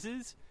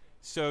sizes.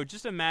 So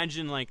just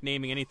imagine like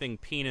naming anything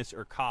penis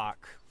or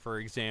cock, for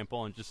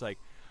example, and just like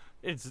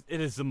it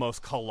is the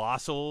most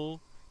colossal.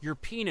 Your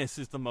penis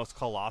is the most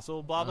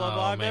colossal. Blah blah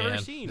blah. I've ever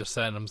seen. Just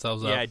setting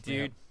themselves up. Yeah,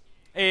 dude.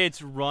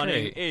 It's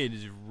running. Great. It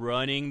is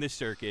running the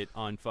circuit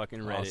on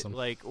fucking Reddit. Awesome.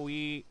 Like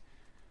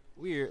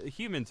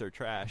humans are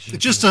trash. It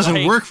just doesn't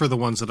Like, work for the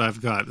ones that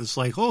I've got. It's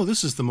like, oh,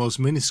 this is the most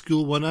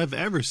minuscule one I've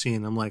ever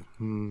seen. I'm like,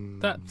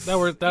 That yeah,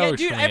 works dude.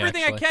 for me,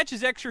 Everything actually. I catch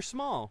is extra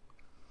small,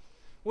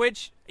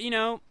 which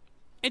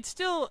it's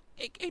still.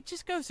 It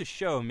just goes to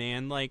show,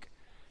 man. Like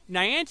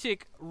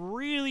Niantic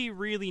really,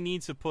 really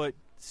needs to put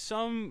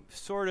some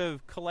sort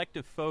of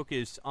collective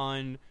focus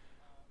on,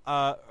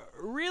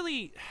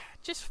 really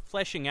just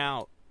fleshing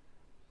out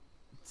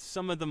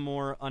some of the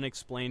more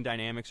unexplained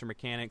dynamics or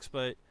mechanics.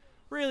 But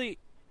really,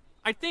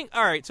 I think,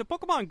 all right, so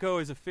Pokemon Go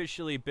has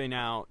officially been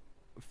out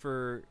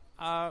for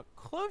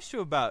close to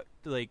about,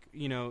 like,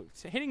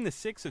 hitting the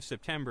 6th of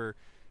September,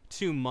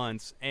 2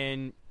 months.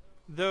 And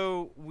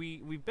though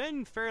we've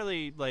been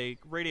fairly, like,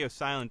 radio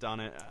silent on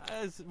it,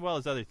 as well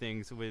as other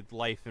things with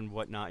life and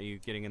whatnot, you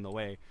getting in the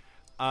way,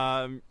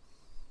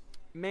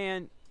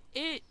 man,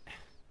 I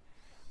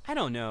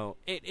don't know.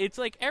 It's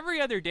like every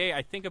other day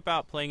I think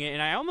about playing it,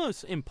 and I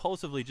almost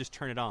impulsively just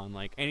turn it on.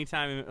 Like,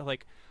 anytime,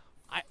 like,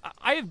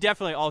 I have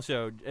definitely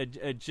also,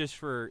 just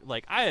for,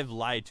 like, I have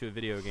lied to a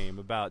video game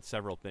about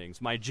several things.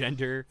 My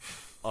gender,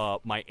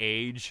 my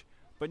age,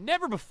 but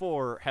never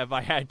before have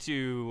I had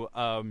to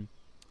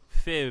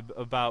fib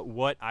about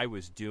what I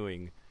was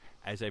doing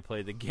as I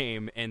played the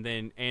game and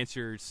then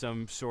answer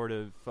some sort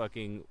of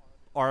fucking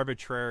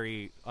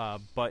arbitrary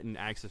button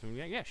access. I'm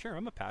like, yeah, sure,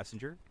 I'm a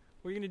passenger.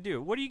 What are you going to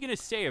do? What are you going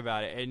to say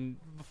about it? And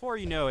before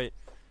you know it,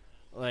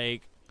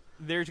 like,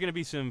 there's going to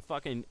be some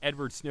fucking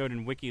Edward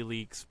Snowden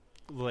WikiLeaks,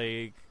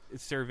 like,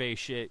 survey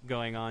shit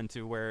going on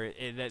to where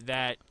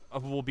that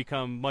will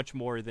become much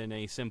more than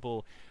a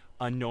simple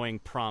annoying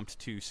prompt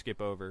to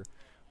skip over.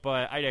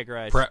 But I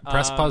digress.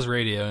 Press Pause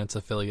Radio and its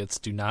affiliates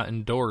do not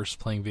endorse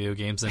playing video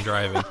games and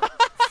driving.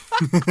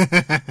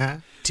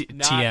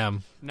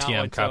 TM. Not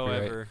TM whatsoever.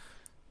 copyright.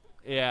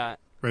 Yeah.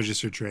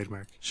 registered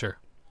trademark. Sure.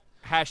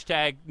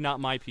 Hashtag not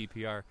my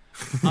PPR.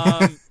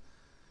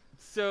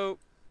 So.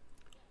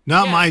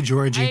 Not yeah, my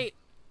Georgie.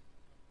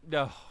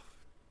 I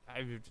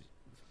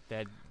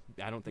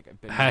don't think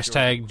I've been.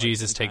 Hashtag quite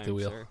Jesus some take the time,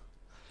 wheel. sir.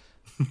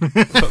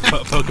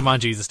 Pokemon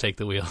Jesus take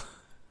the wheel.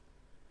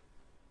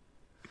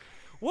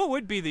 What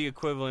would be the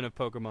equivalent of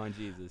Pokemon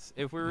Jesus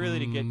if we're really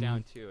to get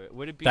down to it?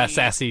 Would it be That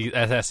sassy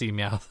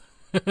Meowth.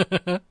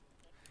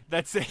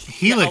 That's it.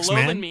 Helix, yeah,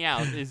 Alolan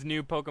man. Meowth is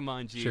new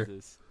Pokemon Sure.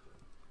 Jesus.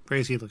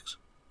 Praise Helix.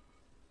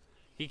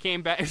 He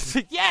came back.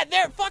 Yeah,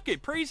 there. Fuck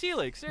it. Praise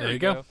Helix. There you we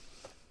go.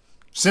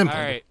 Simple.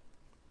 All right.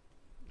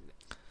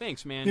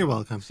 Thanks, man. You're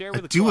welcome. Share I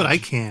with the do what I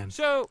clutch. can.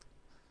 So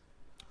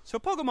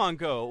Pokemon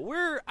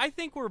Go. I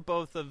think we're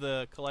both of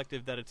the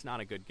collective that it's not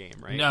a good game,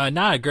 right? No,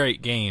 not a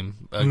great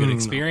game. A good No.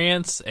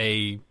 experience.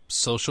 A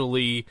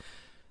socially,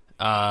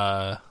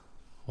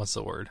 what's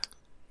the word?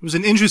 It was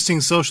an interesting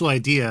social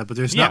idea, but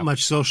there's Yeah. not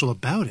much social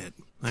about it.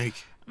 Like,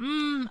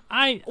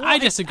 I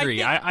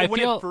disagree. I when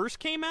feel. it first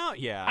came out,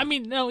 yeah. I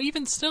mean, no.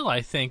 Even still,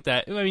 I think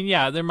that. I mean,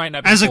 yeah, there might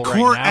not be as a people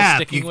core right now app,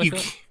 sticking with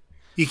it.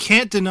 you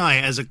can't deny,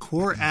 as a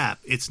core app,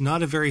 it's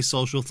not a very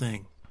social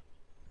thing.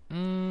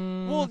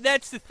 Well,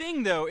 that's the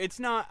thing, though. It's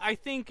not. I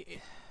think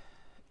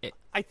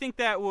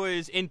that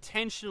was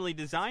intentionally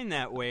designed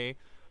that way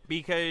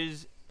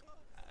because,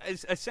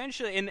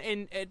 essentially,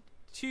 and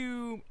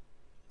to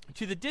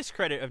the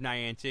discredit of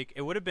Niantic,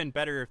 it would have been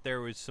better if there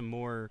was some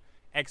more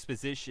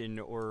exposition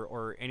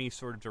or any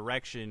sort of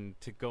direction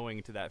to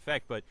going to that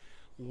effect. But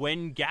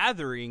when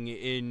gathering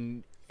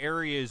in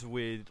areas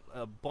with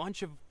a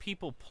bunch of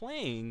people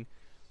playing,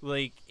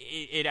 like,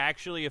 it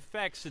actually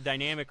affects the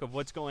dynamic of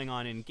what's going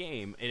on in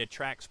game. It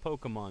attracts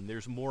Pokemon.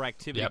 There's more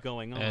activity Yep.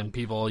 going on, And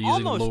people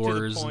using Almost to the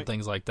lures and point-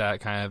 things like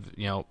that kind of,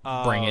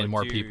 bring in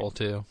more dude. people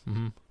too.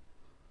 Mm-hmm.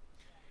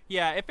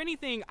 Yeah, if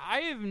anything, I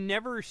have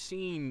never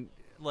seen,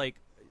 like,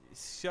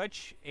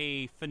 such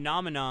a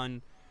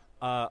phenomenon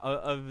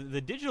of the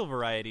digital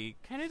variety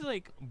kind of,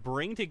 like,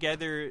 bring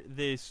together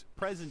this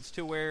presence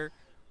to where,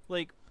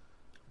 like,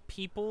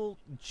 people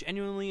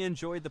genuinely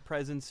enjoyed the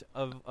presence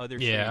of other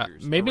Yeah,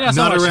 strangers. maybe around. not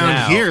so Not much around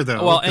now. here,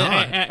 though. Well, Oh,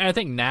 God. and I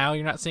think now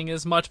you're not seeing it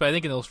as much, but I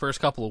think in those first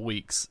couple of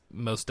weeks,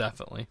 most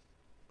definitely.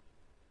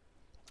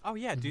 Oh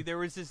yeah, dude, there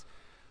was this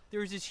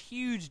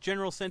huge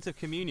general sense of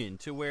communion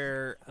to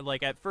where,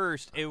 like, at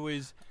first it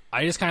was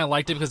I just kind of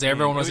liked it because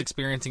everyone it was was-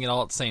 experiencing it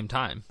all at the same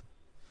time.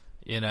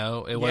 You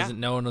know, it wasn't.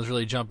 No one was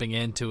really jumping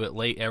into it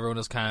late. Everyone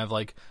was kind of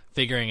like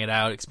figuring it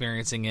out,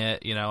 experiencing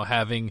it. You know,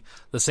 having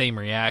the same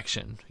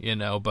reaction. You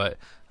know, but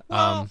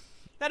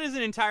that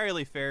isn't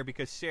entirely fair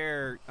because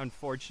Cher,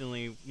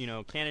 unfortunately, you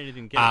know, Canada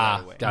didn't get it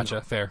right away.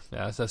 Gotcha. Fair.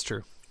 Yeah, that's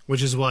true.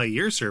 Which is why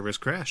your service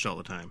crashed all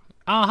the time.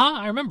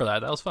 I remember that.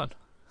 That was fun.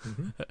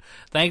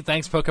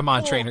 Thanks,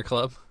 Pokemon Trainer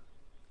Club.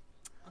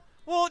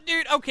 Well,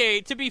 dude,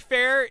 okay, to be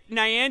fair,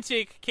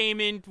 Niantic came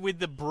in with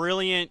the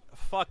brilliant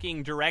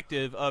fucking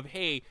directive of,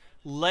 hey,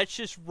 let's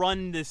just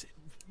run this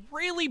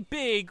really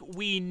big,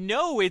 we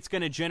know it's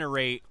going to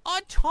generate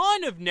a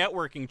ton of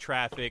networking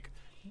traffic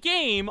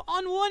game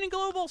on one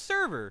global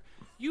server.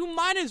 You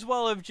might as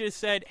well have just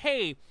said,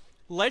 hey,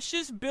 let's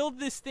just build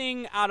this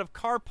thing out of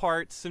car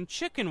parts, some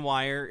chicken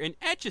wire, an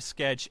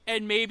Etch-a-Sketch,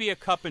 and maybe a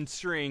cup and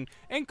string,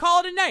 and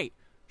call it a night.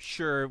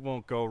 Sure, it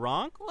won't go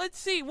wrong. Let's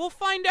see. We'll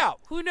find out.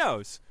 Who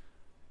knows?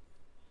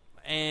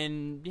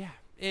 And, yeah,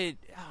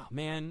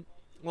 man.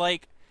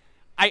 Like,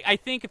 I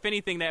think, if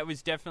anything, that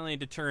was definitely a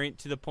deterrent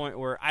to the point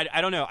where, I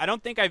don't know. I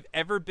don't think I've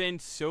ever been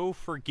so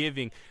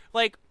forgiving.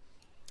 Like,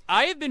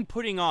 I have been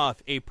putting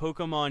off a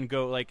Pokemon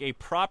Go, like a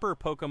proper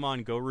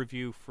Pokemon Go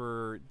review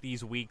for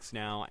these weeks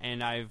now,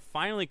 and I've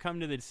finally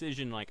come to the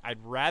decision, like, I'd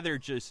rather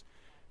just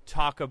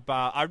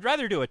I'd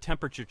rather do a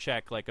temperature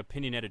check, like,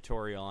 opinion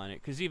editorial on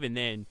it, because even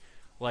then,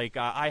 like,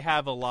 I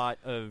have a lot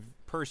of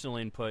personal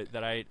input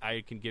that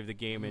I can give the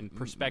game and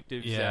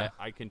perspectives that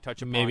I can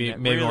touch upon. Maybe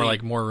really,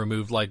 more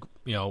removed, like,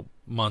 you know,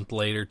 month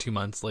later, 2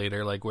 months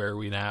later, like, where are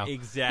we now?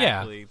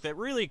 Exactly. Yeah. That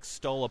really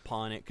extol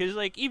upon it. Because,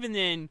 like, even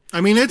then...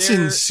 I mean, it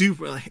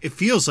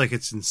feels like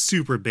it's in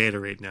super beta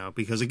right now.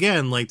 Because,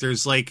 again, like,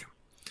 there's, like,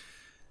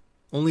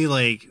 only,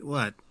 like,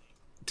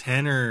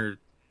 10 or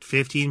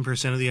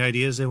 15% of the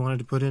ideas they wanted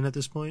to put in at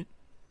this point?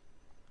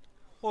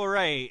 Well,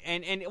 right.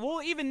 And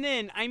well, even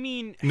then, I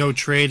mean... No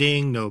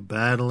trading, no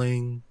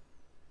battling...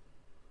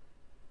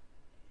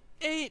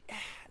 I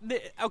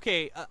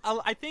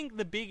think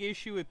the big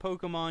issue with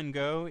Pokemon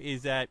Go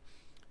is that,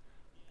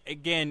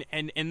 again,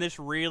 and this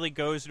really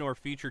goes into our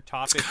future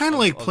topic. It's kind of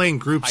like playing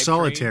group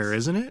solitaire,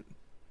 trades. Isn't it?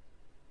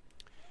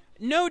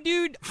 No,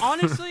 dude.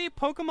 Honestly,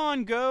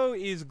 Pokemon Go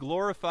is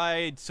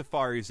glorified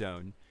Safari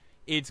Zone.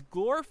 It's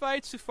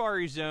glorified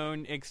Safari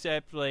Zone,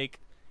 except, like,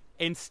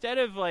 instead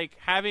of, like,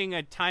 having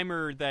a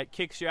timer that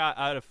kicks you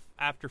out of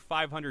after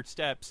 500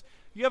 steps,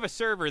 you have a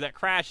server that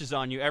crashes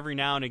on you every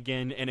now and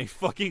again, and a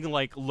fucking,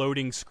 like,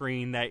 loading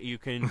screen that you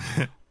can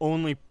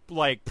only,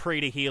 like, pray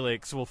to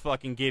Helix will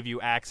fucking give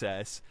you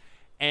access.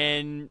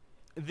 And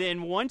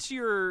then once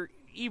you're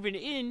even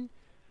in,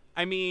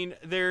 I mean,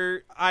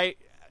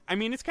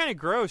 it's kind of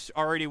gross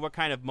already what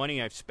kind of money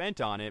I've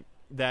spent on it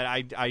that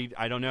I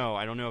don't know.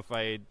 I don't know if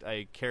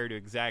I care to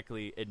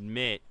exactly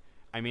admit.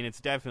 I mean,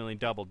 it's definitely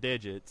double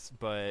digits,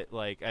 but,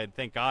 like,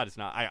 thank God it's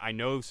not. I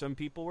know some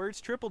people where it's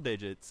triple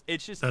digits.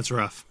 It's just... That's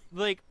rough.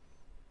 Like,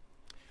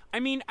 I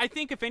mean, I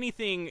think, if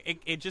anything,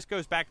 it just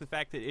goes back to the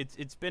fact that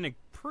it's been a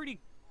pretty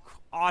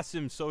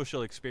awesome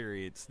social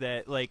experience.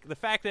 That, like, the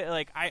fact that,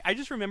 like, I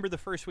just remember the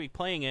first week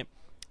playing it,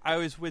 I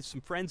was with some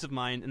friends of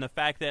mine, and the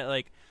fact that,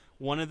 like,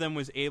 one of them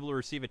was able to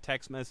receive a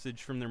text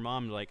message from their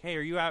mom, like, hey,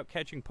 are you out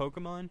catching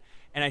Pokemon?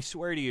 And I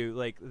swear to you,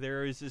 like,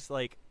 there's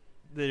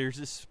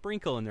this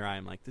sprinkle in their eye.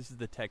 I'm like, this is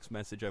the text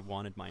message I've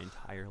wanted my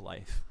entire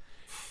life.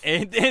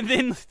 And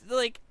then,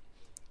 like,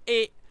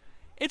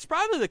 it's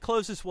probably the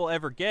closest we'll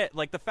ever get.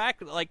 Like, the fact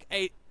that, like,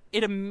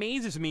 it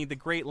amazes me the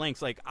great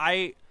lengths. Like,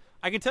 I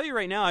can tell you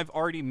right now, I've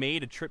already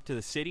made a trip to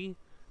the city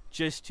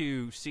just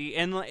to see.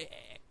 And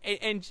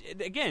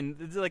again,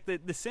 like,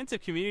 the sense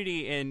of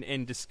community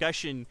and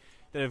discussion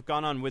that have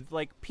gone on with,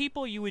 like,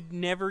 people you would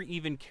never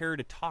even care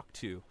to talk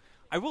to.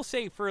 I will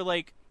say, for,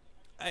 like,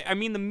 I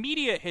mean, the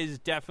media has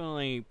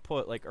definitely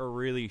put, like, a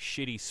really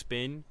shitty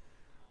spin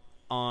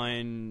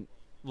on,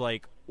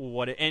 like,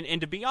 what it, and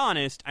to be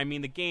honest, I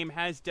mean, the game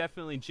has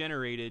definitely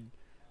generated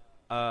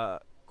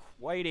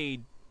quite a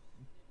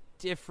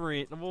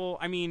different, well,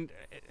 I mean,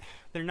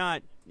 they're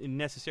not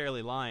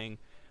necessarily lying,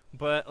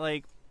 but,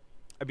 like,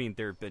 I mean,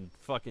 there have been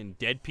fucking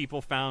dead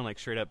people found, like,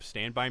 straight up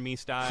Stand By Me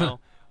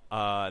style.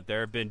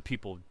 There have been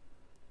people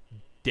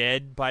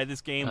dead by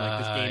this game. Like,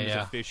 this game is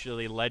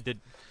officially led to...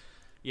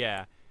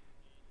 Yeah.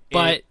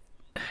 But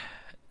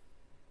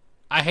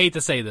I hate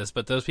to say this,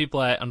 but those people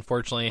that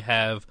unfortunately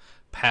have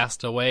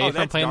passed away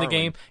from playing the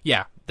game,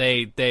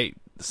 they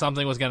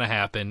something was going to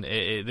happen.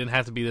 It didn't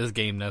have to be this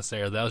game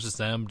necessarily. That was just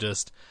them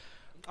just...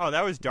 Oh,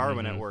 that was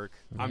Darwin at work.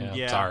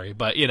 Sorry,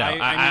 but, you know,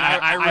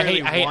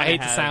 I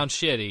hate to sound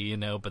shitty, you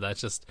know, but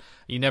that's just...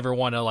 You never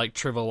want to, like,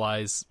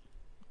 trivialize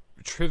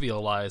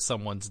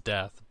someone's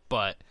death,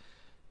 but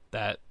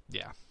that,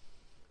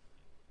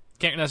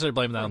 can't necessarily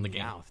blame that on the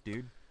game. Mouth,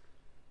 dude.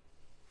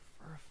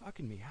 For a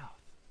fucking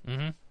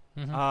meowth.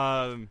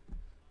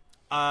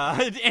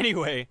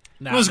 Anyway,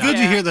 it was good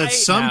to hear that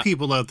some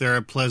people out there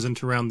are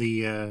pleasant around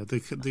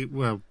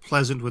the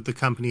pleasant with the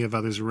company of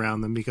others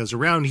around them, because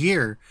around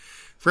here,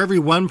 for every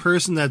one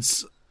person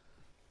that's,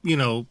 you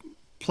know,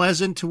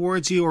 pleasant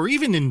towards you or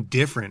even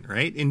indifferent,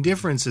 right?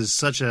 Indifference is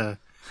such a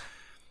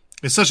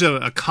It's such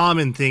a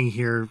common thing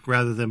here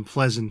rather than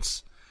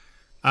Pleasance.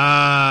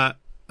 I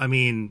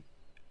mean,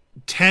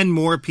 10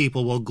 more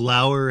people will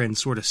glower and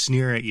sort of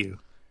sneer at you.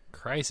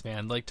 Christ,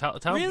 man! Like, tell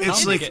Really?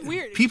 It's tell like them to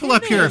weird. people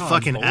up here are Get on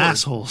fucking board.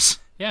 assholes.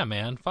 yeah,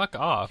 man, fuck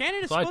off.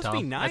 Canada's That's what I supposed tell to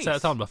be them. nice. I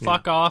tell them to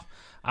fuck off.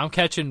 I'm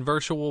catching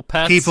virtual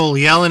pets. People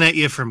yelling at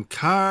you from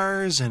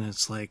cars, and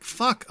it's like,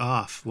 fuck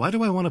off. Why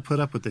do I want to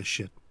put up with this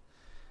shit?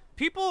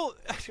 People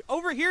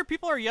over here,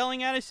 people are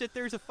yelling at us that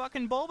there's a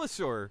fucking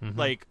Bulbasaur Mm-hmm.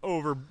 like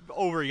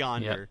over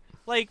yonder.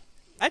 Like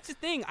that's the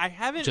thing. I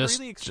haven't Just-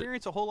 really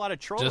experienced a whole lot of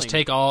trolling. Just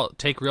take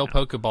real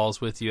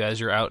Pokeballs with you as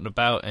you're out and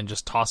about, and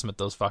just toss them at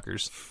those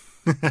fuckers.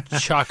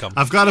 Chuck them.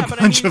 I've got Yeah, a but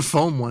I bunch mean- of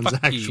foam ones,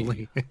 Fuck you.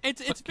 actually.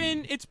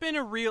 It's been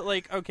a real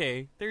like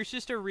okay. There's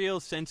just a real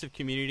sense of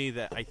community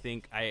that I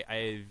think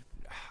I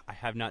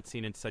have not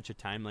seen in such a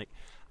time. Like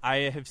I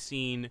have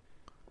seen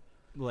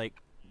like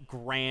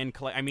grand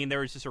I mean, there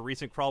was just a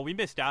recent crawl. We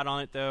missed out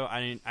on it though.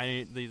 I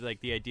didn't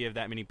the idea of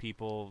that many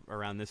people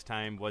around this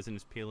time wasn't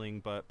as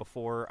appealing. But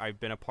before, I've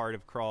been a part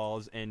of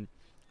crawls and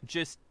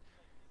just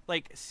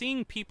like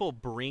seeing people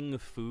bring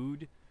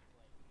food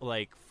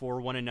like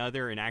for one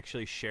another and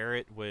actually share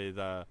it with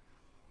their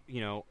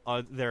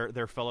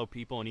fellow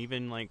people and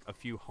even like a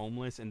few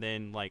homeless, and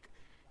then like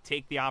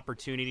take the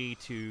opportunity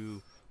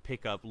to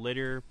pick up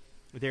litter.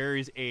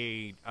 There's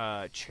a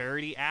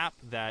charity app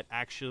that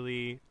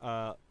actually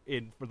for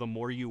the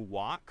more you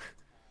walk,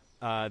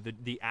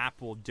 the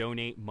app will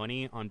donate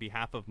money on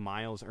behalf of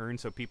miles earned.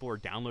 So people are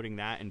downloading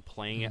that and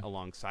playing it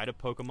alongside of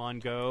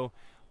Pokemon Go.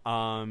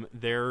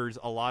 There's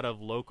a lot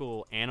of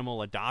local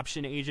animal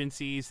adoption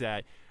agencies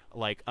that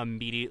like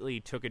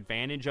immediately took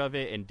advantage of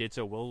it and did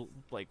so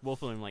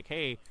willfully, like,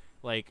 hey,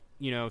 like,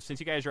 you know, since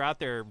you guys are out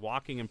there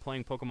walking and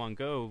playing Pokemon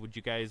Go, would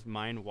you guys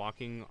mind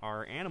walking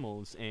our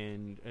animals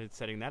and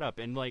setting that up?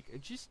 And like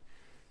just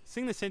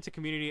seeing the sense of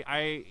community.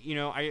 I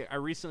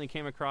recently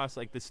came across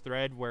like this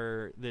thread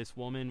where this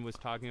woman was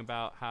talking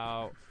about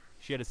how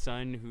she had a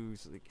son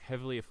who's like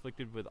heavily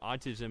afflicted with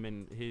autism,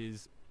 and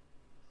his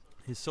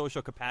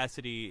social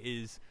capacity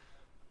is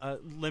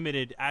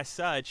limited as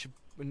such,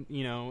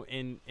 you know,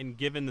 and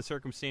given the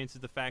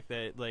circumstances, the fact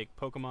that like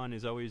Pokemon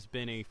has always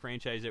been a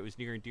franchise that was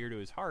near and dear to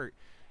his heart,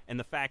 and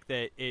the fact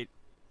that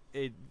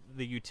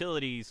the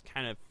utilities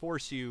kind of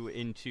force you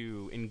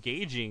into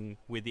engaging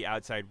with the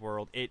outside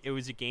world. It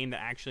was a game that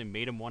actually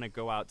made him want to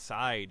go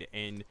outside,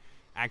 and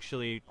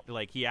actually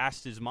like he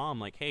asked his mom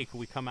like, hey, can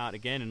we come out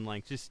again? And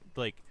like just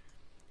like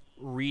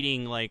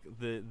reading like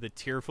the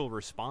tearful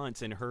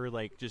response and her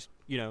like just,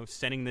 you know,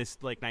 sending this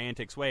like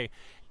Niantic's way.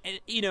 And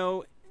you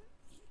know,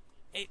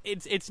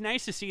 it's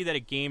nice to see that a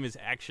game has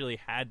actually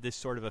had this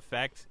sort of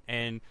effect,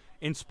 and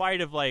in spite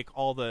of like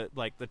all the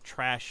like the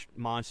trash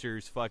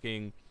monsters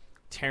fucking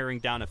tearing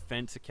down a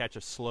fence to catch a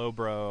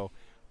Slowbro,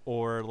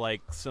 or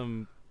like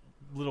some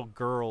little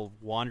girl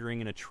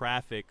wandering in a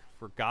traffic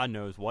for God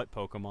knows what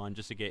Pokemon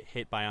just to get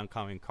hit by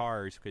oncoming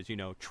cars because, you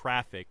know,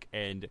 traffic,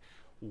 and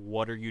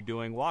what are you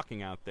doing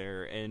walking out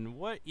there, and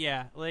what,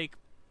 yeah, like,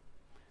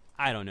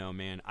 I don't know,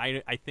 man.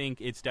 I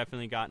think it's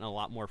definitely gotten a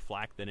lot more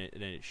flack than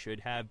it should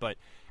have, but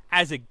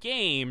as a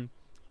game,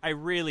 I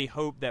really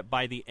hope that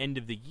by the end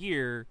of the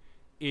year,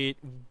 it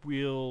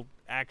will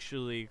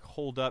actually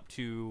hold up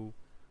to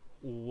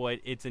what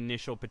its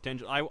initial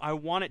potential. I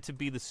want it to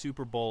be the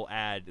Super Bowl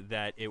ad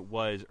that it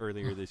was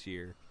earlier this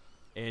year,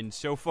 and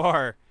so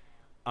far,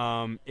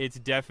 it's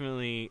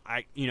definitely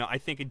I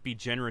think it'd be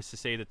generous to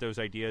say that those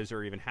ideas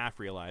are even half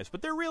realized,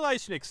 but they're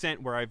realized to an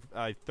extent where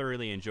I've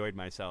thoroughly enjoyed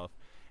myself,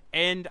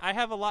 and I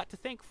have a lot to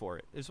thank for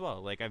it as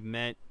well. Like I've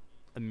met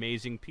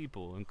amazing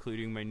people,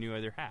 including my new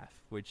other half,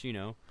 which, you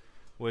know,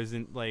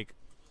 wasn't like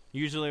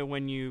usually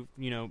when you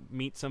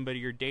meet somebody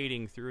you're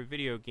dating through a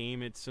video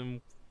game, it's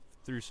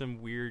through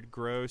some weird,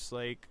 gross,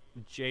 like,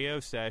 JO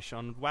sesh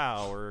on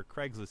WoW or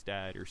Craigslist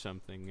ad or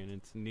something, and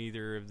it's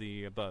neither of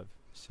the above.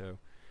 So,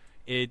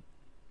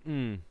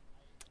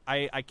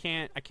 I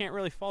can't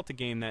really fault a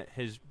game that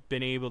has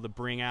been able to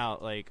bring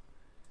out, like,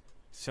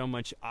 so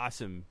much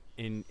awesome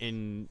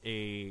in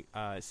a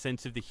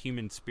sense of the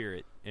human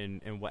spirit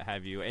and what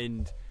have you.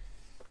 And,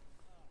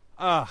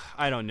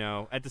 I don't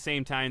know. At the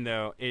same time,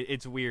 though,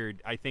 it's weird.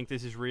 I think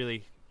this is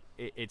really,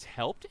 it's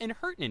helped and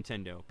hurt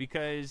Nintendo,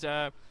 because,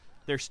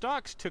 their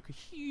stocks took a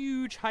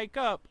huge hike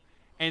up,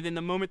 and then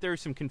the moment there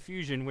was some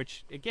confusion,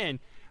 which, again,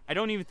 I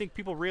don't even think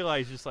people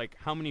realize just, like,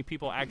 how many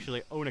people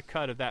actually own a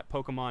cut of that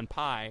Pokemon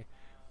pie.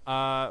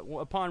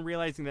 Upon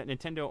realizing that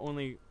Nintendo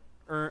only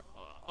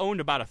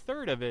owned about a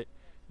third of it,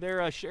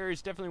 their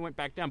shares definitely went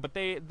back down. But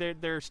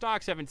their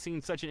stocks haven't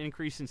seen such an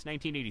increase since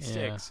 1986.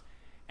 Yeah.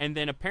 And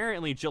then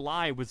apparently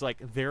July was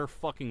like their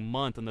fucking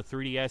month, and the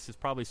 3DS has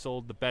probably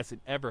sold the best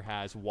it ever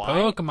has. Why?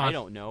 Pokemon. I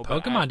don't know.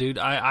 Pokemon, dude.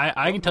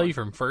 I can tell you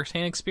from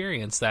firsthand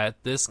experience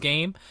that this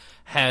game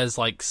has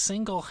like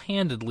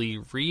single-handedly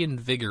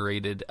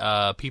reinvigorated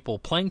people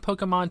playing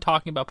Pokemon,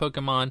 talking about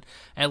Pokemon,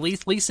 at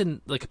least in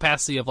the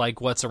capacity of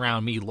like what's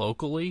around me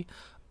locally.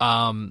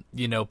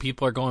 You know,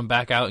 people are going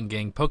back out and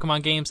getting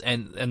Pokemon games,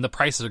 and the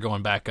prices are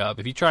going back up.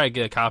 If you try to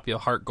get a copy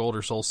of Heart Gold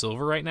or Soul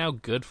Silver right now,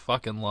 good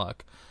fucking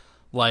luck.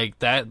 Like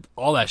that,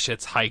 all that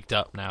shit's hiked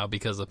up now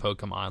because of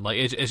Pokemon. Like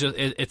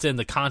it's in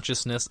the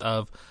consciousness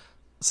of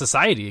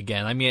society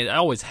again. I mean, it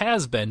always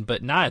has been,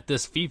 but not at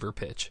this fever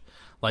pitch.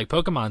 Like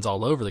Pokemon's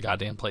all over the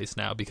goddamn place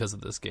now because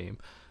of this game.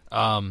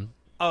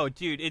 Oh,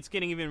 dude, it's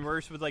getting even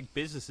worse with like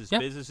businesses. Yeah.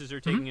 Businesses are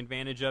taking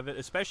advantage of it,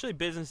 especially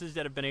businesses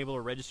that have been able to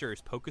register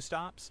as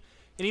Pokestops.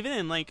 And even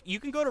then, like, you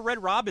can go to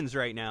Red Robin's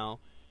right now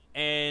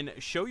and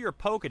show your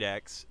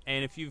Pokedex,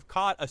 and if you've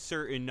caught a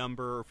certain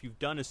number or if you've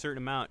done a certain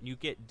amount, you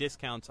get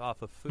discounts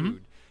off of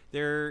food.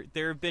 There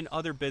have been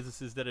other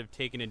businesses that have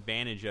taken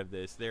advantage of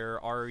this. There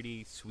are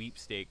already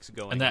sweepstakes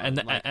going And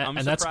on. Like, I'm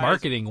and that's surprised-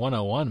 marketing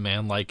 101,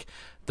 man. Like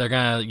they're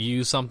gonna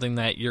use something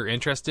that you're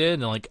interested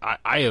in, and like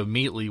I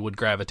immediately would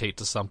gravitate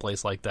to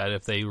someplace like that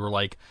if they were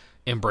like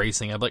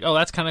embracing it. I'd be like, oh,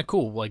 that's kind of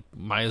cool. Like,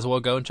 might as well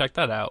go and check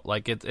that out.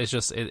 Like it's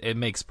just it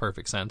makes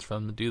perfect sense for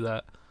them to do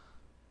that.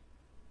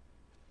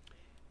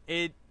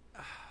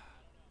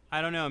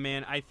 I don't know,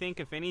 man. I think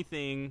if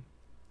anything,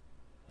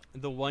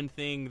 the one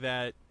thing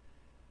that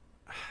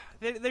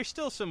there's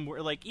still some,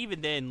 like,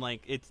 even then,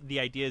 like, it's the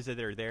ideas that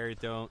are there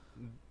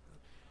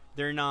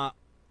they're not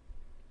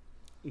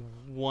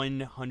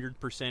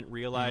 100%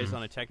 realized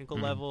on a technical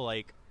level.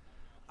 Like,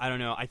 I don't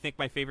know. I think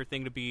my favorite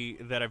thing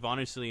that I've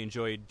honestly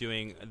enjoyed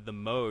doing the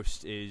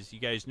most is, you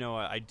guys know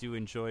I do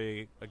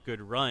enjoy a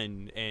good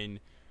run, and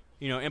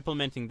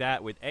implementing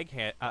that with egg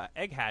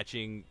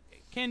hatching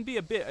can be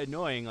a bit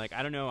annoying. Like,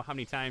 I don't know how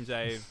many times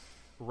I've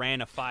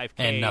ran a 5K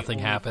And nothing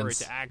only happens. for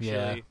it to actually,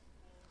 Yeah.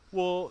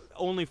 well,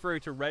 only for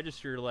it to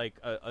register like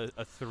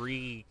a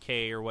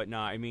 3K or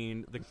whatnot. I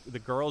mean, the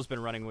girl's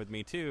been running with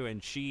me too,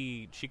 and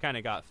she kind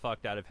of got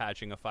fucked out of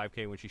hatching a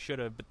 5K when she should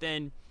have. But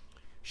then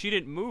she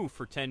didn't move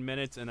for 10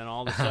 minutes, and then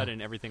all of a sudden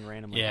everything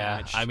randomly Yeah,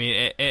 hatched. I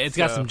mean, it's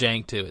got So- some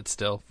jank to it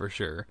still, for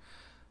sure.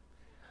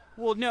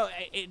 Well, no,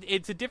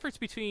 it's a difference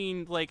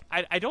between, like,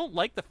 I don't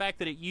like the fact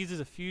that it uses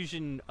a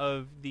fusion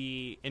of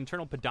the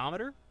internal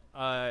pedometer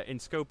in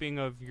scoping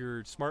of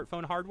your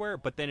smartphone hardware,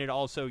 but then it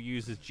also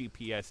uses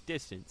GPS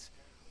distance.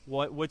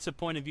 What's the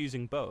point of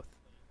using both?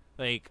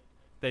 Like,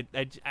 that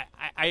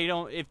I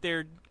don't, if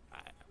they're,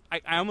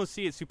 I almost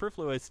see it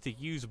superfluous to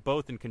use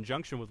both in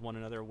conjunction with one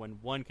another when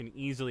one can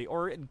easily,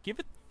 or give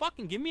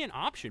me an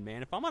option,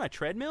 man. If I'm on a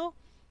treadmill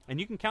and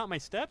you can count my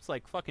steps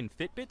like fucking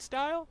Fitbit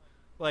style,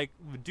 like,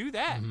 do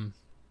that.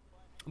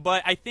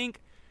 But I think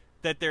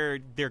that they're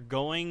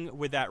going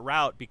with that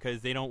route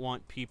because they don't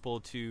want people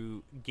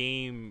to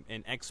game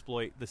and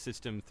exploit the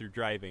system through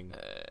driving.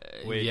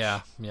 Which, yeah.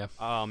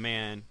 oh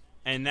man,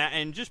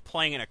 and just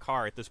playing in a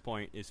car at this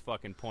point is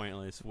fucking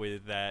pointless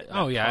with that.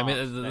 Oh yeah, I prompt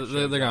mean, that they're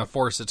shows gonna up.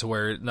 force it to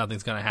where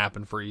nothing's gonna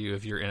happen for you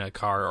if you're in a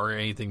car or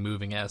anything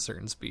moving at a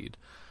certain speed.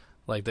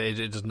 Like,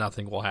 just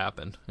nothing will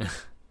happen.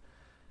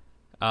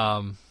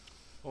 Well,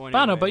 But no,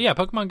 anyway. but yeah,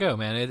 Pokemon Go,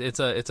 man. It's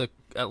a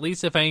at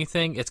least if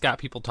anything, it's got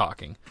people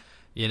talking,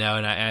 and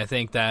I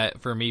think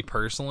that for me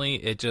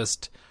personally,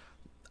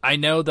 I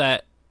know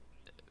that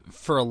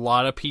for a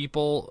lot of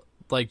people,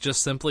 like,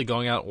 just simply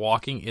going out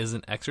walking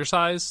isn't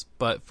exercise,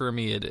 but for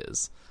me it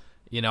is.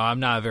 I'm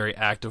not a very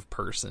active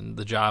person.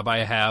 The job I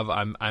have,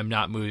 I'm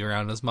not moving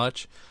around as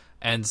much.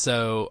 And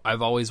so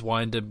I've always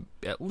wanted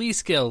to at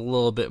least get a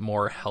little bit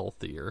more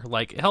healthier.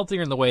 Like,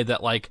 healthier in the way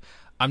that, like,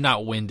 I'm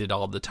not winded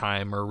all the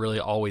time or really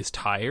always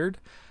tired.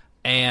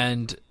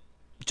 And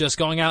just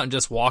going out and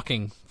just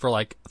walking for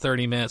like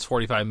 30 minutes,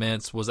 45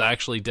 minutes was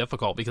actually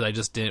difficult because I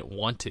just didn't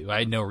want to. I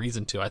had no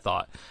reason to, I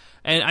thought.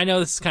 And I know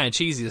this is kind of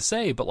cheesy to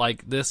say, but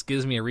like, this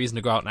gives me a reason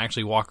to go out and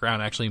actually walk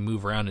around, actually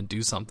move around and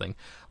do something.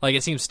 Like,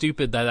 it seems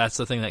stupid that that's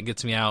the thing that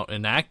gets me out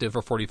and active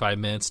for 45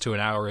 minutes to an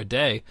hour a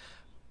day.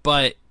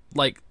 But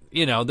like,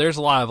 there's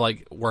a lot of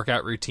like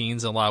workout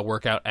routines and a lot of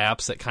workout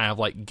apps that kind of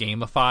like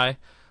gamify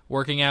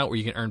working out, where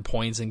you can earn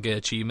points and get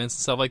achievements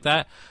and stuff like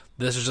that.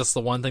 This is just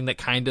the one thing that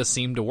kind of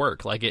seemed to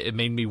work. Like, it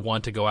made me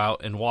want to go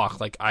out and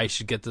walk. Like, I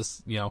should get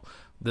this,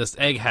 this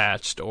egg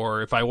hatched,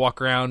 or if I walk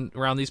around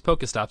these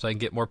Pokestops, I can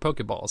get more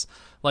Pokeballs.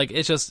 Like,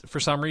 it's just, for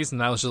some reason,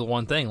 that was just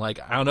one thing. Like,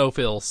 I don't know if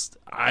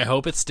I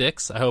hope it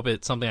sticks. I hope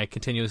it's something I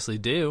continuously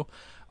do.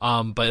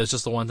 But it's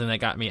just the one thing that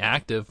got me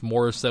active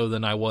more so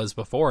than I was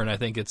before. And I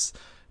think it's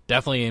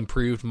definitely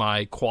improved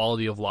my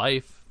quality of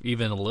life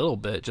even a little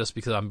bit, just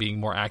because I'm being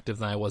more active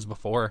than I was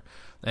before.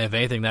 And if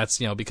anything, that's,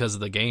 because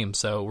of the game.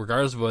 So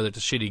regardless of whether it's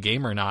a shitty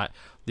game or not,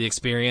 the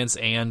experience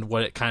and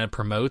what it kind of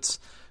promotes,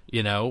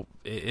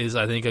 is,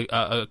 I think,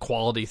 a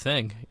quality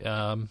thing.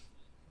 And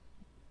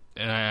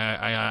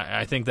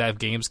I think that if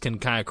games can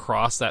kind of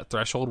cross that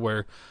threshold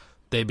where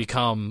they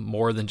become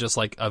more than just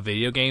like a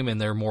video game,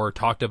 and they're more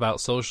talked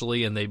about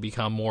socially, and they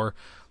become more,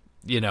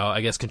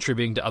 I guess,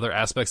 contributing to other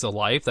aspects of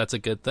life, that's a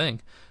good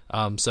thing.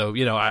 So,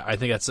 I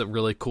think that's a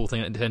really cool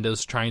thing that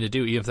Nintendo's trying to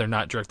do, even if they're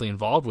not directly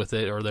involved with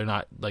it, or they're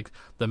not like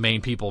the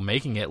main people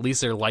making it. At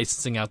least they're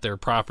licensing out their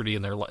property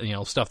and their,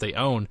 stuff they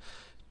own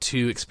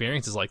to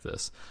experiences like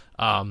this.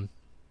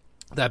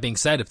 That being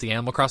said, if the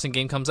Animal Crossing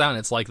game comes out and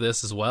it's like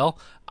this as well,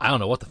 I don't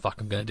know what the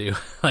fuck I'm gonna do.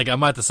 Like, I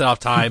might have to set off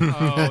time,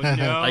 Oh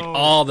no! like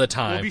all the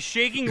time. We'll be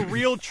shaking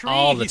real trees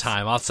all the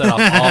time. I'll set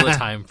off all the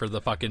time for the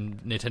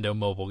fucking Nintendo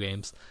mobile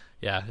games.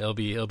 Yeah, it'll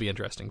be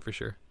interesting for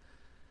sure.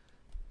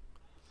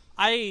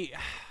 I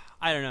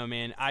don't know,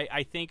 man.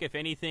 I think if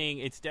anything,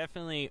 it's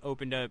definitely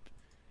opened up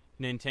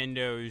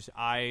Nintendo's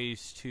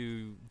eyes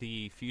to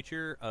the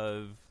future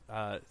of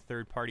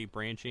third-party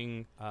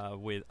branching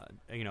with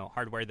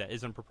hardware that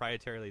isn't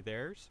proprietarily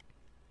theirs.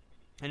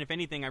 And if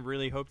anything, I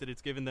really hope that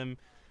it's given them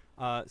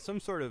some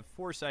sort of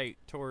foresight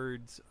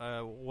towards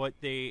what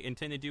they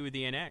intend to do with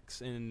the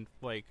NX and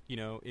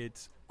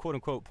its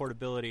quote-unquote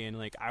portability. And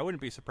I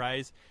wouldn't be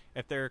surprised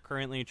if they're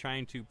currently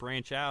trying to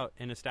branch out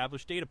and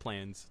establish data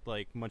plans,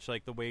 much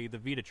like the way the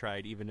Vita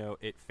tried, even though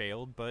it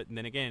failed. But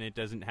then again, it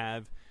doesn't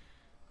have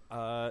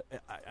I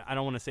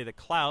don't want to say the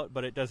clout,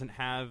 but it doesn't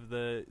have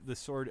the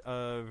sort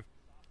of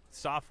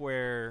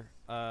software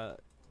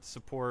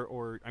support,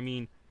 or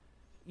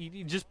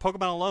just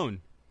Pokemon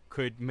alone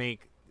could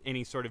make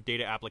any sort of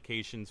data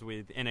applications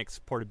with NX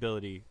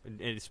portability, and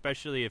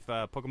especially if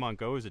Pokemon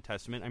Go is a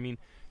testament.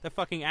 The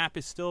fucking app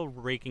is still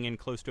raking in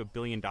close to $1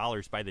 billion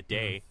by the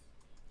day,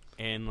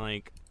 and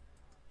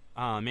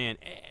oh man,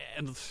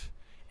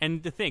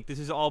 and to think this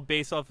is all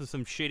based off of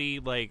some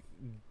shitty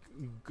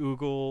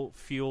Google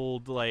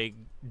fueled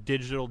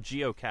digital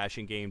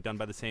geocaching game done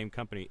by the same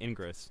company,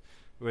 Ingress,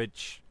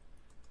 which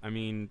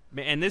and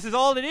this is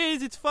all it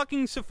is. It's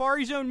fucking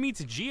Safari Zone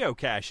meets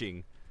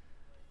geocaching.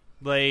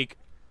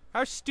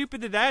 How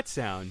stupid did that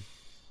sound?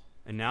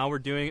 And now we're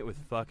doing it with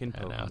fucking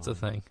Pokemon. And now it's a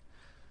thing.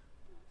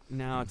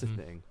 Now it's a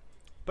thing.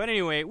 But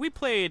anyway, we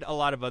played a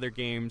lot of other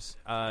games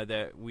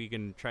that we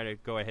can try to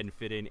go ahead and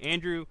fit in.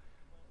 Andrew,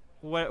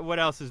 what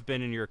else has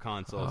been in your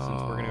console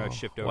since we're going to go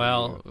shift over?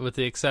 Well, with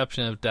the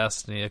exception of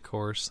Destiny, of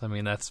course.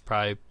 That's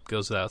probably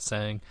goes without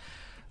saying.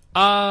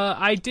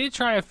 I did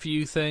try a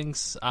few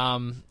things.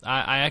 I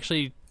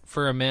actually,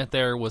 for a minute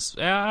there,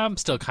 I'm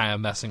still kind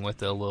of messing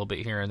with it a little bit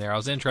here and there. I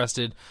was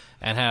interested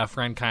and had a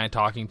friend kind of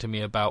talking to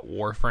me about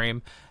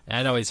Warframe. And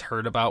I'd always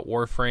heard about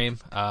Warframe,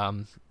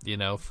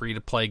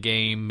 free-to-play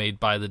game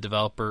made by the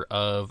developer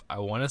of, I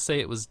want to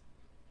say it was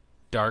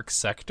Dark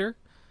Sector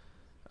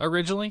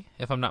originally,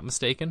 if I'm not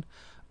mistaken.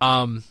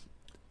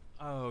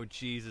 Oh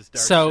Jesus,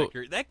 Dark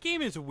Sector! That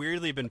game has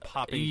weirdly been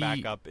popping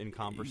back up in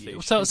conversation. And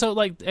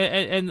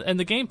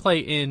the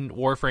gameplay in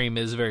Warframe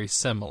is very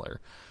similar,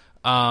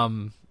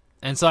 and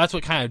so that's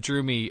what kind of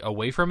drew me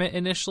away from it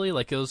initially.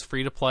 It was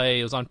free to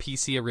play. It was on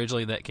PC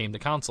originally, that came to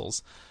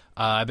consoles.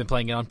 I've been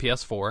playing it on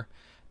PS4,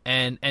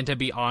 and to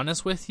be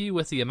honest with you,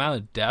 with the amount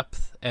of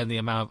depth and the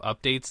amount of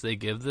updates they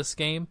give this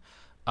game,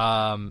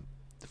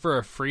 for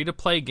a free to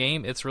play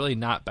game, it's really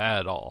not bad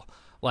at all.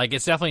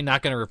 It's definitely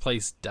not going to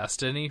replace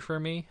Destiny for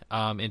me,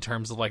 in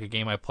terms of a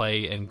game I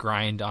play and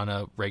grind on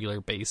a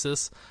regular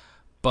basis.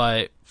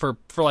 But for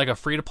a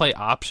free to play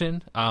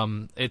option,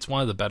 it's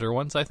one of the better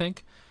ones, I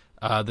think.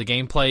 The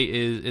gameplay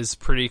is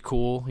pretty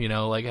cool.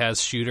 It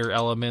has shooter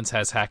elements,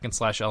 has hack and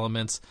slash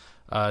elements.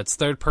 It's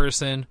third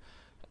person,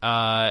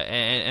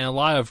 and a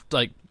lot of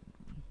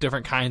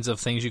different kinds of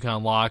things you can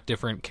unlock,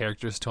 different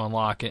characters to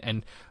unlock,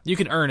 and you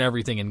can earn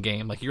everything in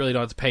game. You really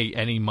don't have to pay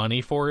any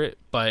money for it,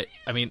 but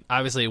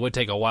obviously it would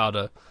take a while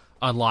to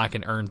unlock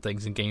and earn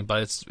things in game,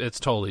 but it's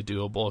totally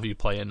doable if you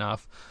play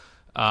enough.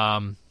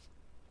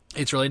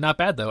 It's really not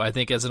bad though. I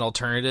think as an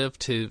alternative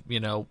to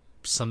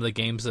some of the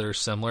games that are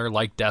similar,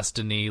 like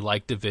Destiny,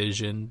 like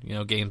Division,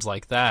 games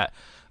like that,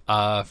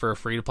 for a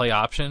free to play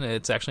option,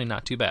 it's actually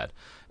not too bad.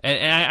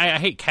 And I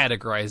hate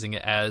categorizing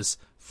it as,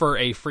 for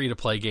a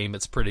free-to-play game,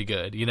 it's pretty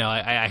good.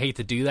 I hate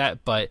to do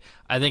that, but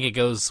I think it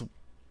goes...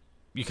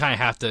 You kind of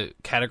have to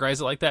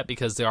categorize it like that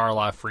because there are a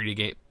lot of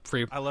free.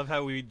 I love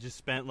how we just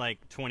spent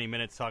 20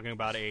 minutes talking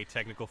about a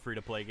technical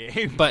free-to-play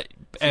game.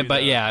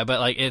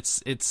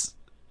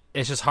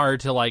 It's just hard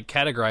to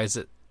categorize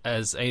it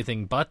as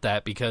anything but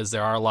that because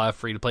there are a lot of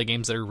free-to-play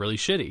games that are really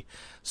shitty.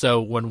 So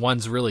when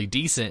one's really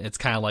decent, it's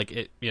kind of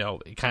it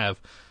kind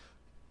of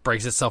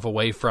breaks itself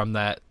away from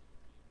that.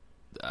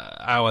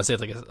 I don't want to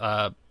say it's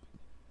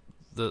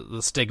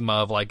the stigma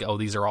of oh,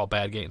 these are all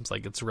bad games.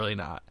 It's really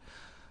not.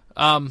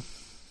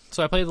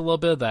 So I played a little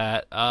bit of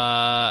that.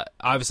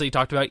 Obviously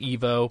talked about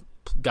Evo.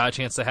 Got a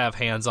chance to have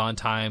hands-on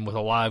time with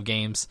a lot of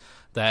games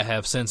that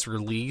have since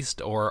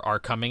released or are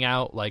coming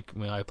out.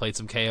 I played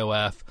some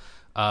KOF,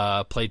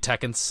 played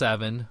Tekken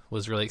 7,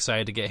 was really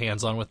excited to get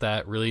hands-on with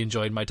that. Really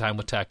enjoyed my time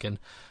with Tekken.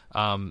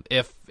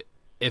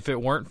 If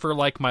it weren't for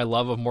my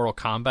love of Mortal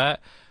Kombat,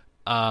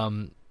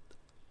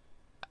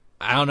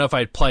 I don't know if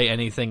I'd play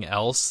anything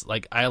else.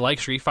 I like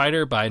Street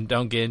Fighter, but I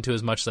don't get into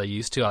as much as I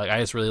used to. I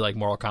just really like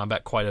Mortal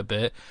Kombat quite a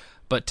bit.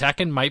 But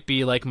Tekken might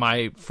be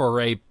my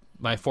foray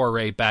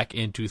back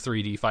into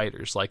 3D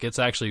fighters. It's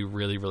actually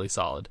really, really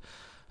solid.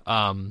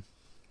 So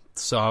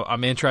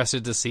I'm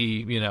interested to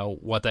see,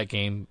 what that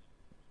game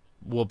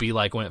will be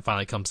like when it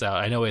finally comes out.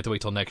 I know we have to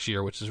wait till next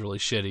year, which is really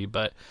shitty,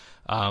 but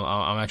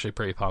I'm actually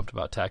pretty pumped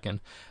about Tekken.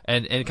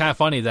 And kind of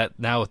funny that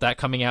now with that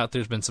coming out,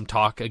 there's been some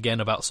talk again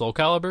about Soul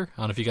Calibur. I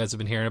don't know if you guys have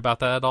been hearing about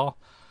that at all.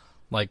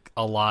 Like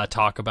a lot of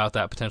talk about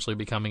that potentially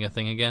becoming a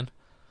thing again.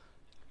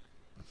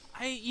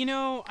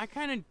 I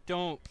kind of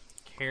don't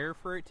care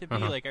for it to be.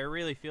 Like, I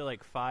really feel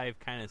like 5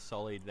 kind of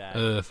sullied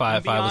that.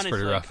 5 was honest,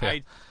 pretty rough, yeah.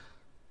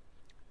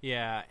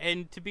 Yeah,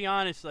 and to be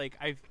honest, like,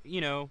 I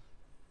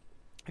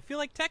feel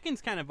like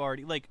Tekken's kind of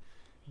already, like,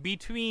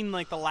 between,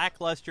 like, the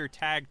lackluster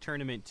tag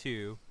tournament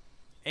 2,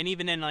 and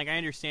even then, like, I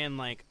understand,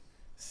 like,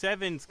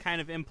 7's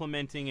kind of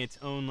implementing its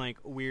own, like,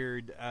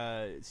 weird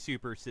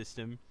super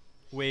system,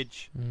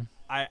 which,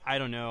 I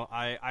don't know,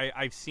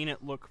 I've seen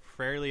it look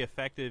fairly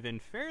effective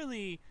and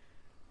fairly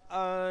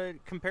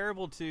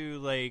comparable to,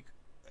 like,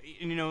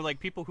 like,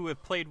 people who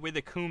have played with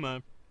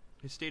Akuma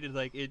who stated,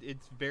 like,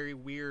 it's very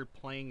weird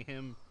playing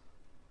him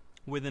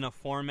within a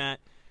format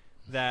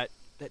that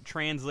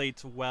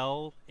translates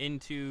well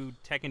into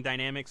Tekken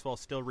dynamics while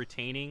still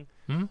retaining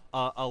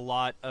a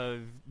lot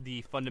of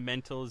the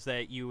fundamentals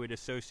that you would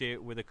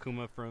associate with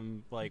Akuma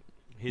from, like,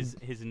 his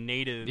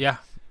native. Yeah.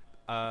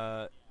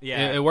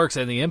 It works,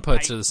 and the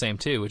inputs are the same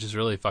too, which is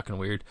really fucking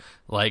weird.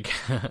 Like,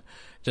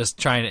 just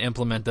trying to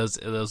implement those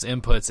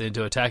inputs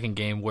into a Tekken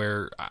game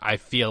where I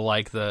feel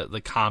like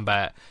the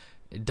combat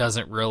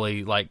doesn't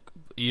really, like,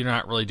 you're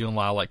not really doing a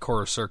lot of, like,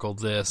 quarter circle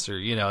this, or,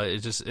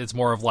 it's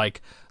more of,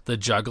 like, the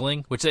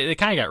juggling, which they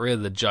kind of got rid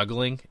of the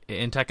juggling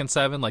in Tekken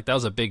 7. Like, that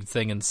was a big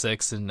thing in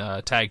 6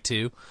 and Tag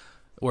 2,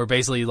 where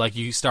basically, like,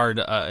 you start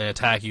an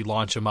attack, you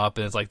launch them up,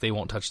 and it's like they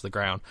won't touch the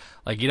ground.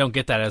 Like, you don't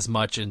get that as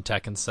much in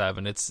Tekken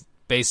 7. It's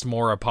based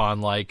more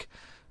upon, like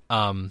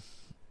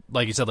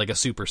you said, like a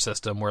super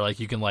system where, like,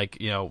 you can,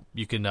 like,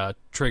 you can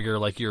trigger,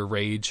 like, your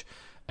rage,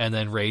 and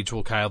then rage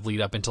will kind of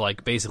lead up into,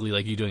 like, basically,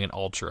 like, you doing an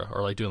ultra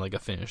or, like, doing, like, a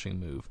finishing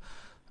move.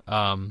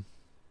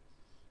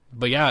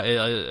 But yeah,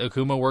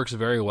 Akuma works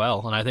very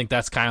well, and I think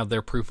that's kind of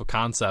their proof of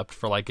concept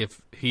for, like, if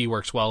he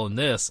works well in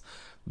this,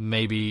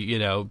 maybe,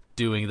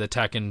 doing the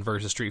Tekken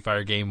versus Street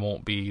Fighter game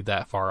won't be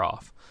that far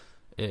off,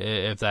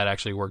 if that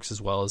actually works as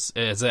well as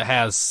it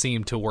has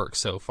seemed to work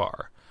so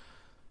far.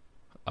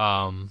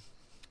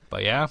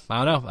 But yeah,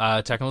 I don't know.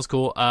 Tekken was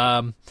cool.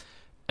 And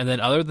then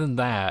other than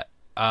that,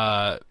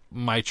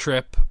 my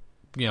trip,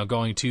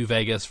 going to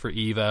Vegas for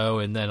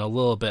EVO, and then a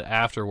little bit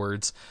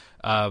afterwards,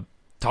 talk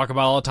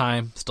about all the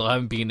time. Still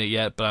haven't beaten it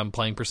yet, but I'm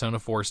playing Persona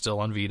 4 still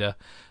on Vita.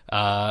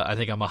 I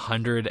think I'm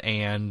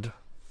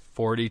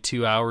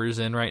 142 hours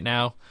in right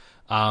now.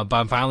 But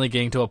I'm finally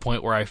getting to a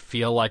point where I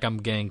feel like I'm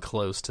getting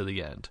close to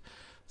the end.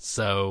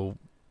 So,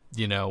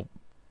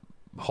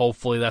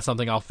 hopefully that's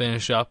something I'll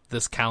finish up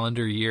this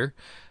calendar year.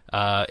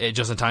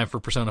 Just in time for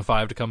Persona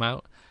 5 to come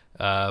out.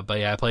 But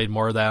yeah, I played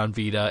more of that on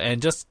Vita,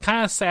 and just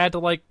kind of sad to,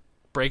 like,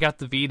 break out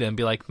the Vita and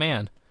be like,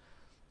 man,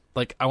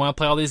 like, I want to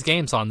play all these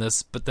games on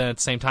this, but then at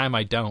the same time,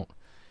 I don't.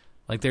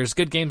 Like, there's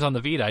good games on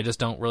the Vita, I just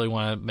don't really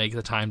want to make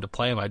the time to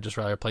play them. I'd just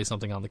rather play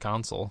something on the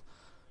console.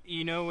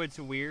 What's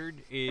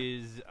weird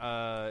is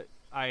I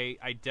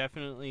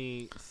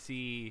definitely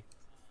see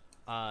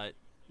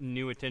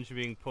new attention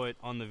being put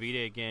on the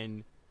Vita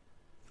again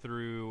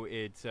through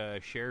its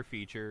share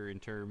feature in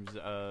terms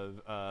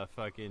of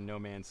fucking No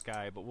Man's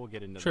Sky, but we'll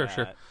get into that.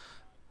 Sure.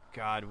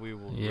 God, we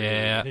will.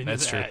 Yeah, really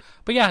that's that. True.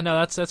 But yeah, no,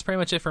 that's pretty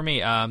much it for me.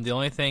 The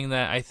only thing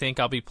that I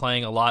think I'll be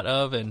playing a lot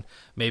of, and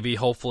maybe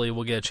hopefully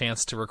we'll get a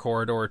chance to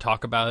record or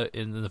talk about it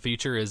in the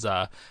future, is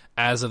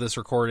as of this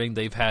recording,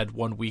 they've had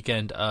one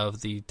weekend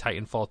of the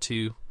Titanfall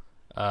 2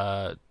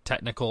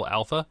 technical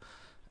alpha,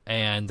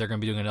 and they're going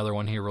to be doing another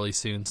one here really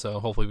soon. So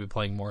hopefully we'll be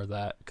playing more of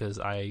that, because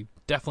I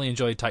definitely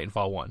enjoyed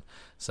Titanfall 1.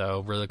 So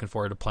really looking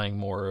forward to playing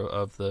more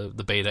of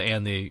the beta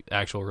and the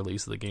actual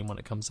release of the game when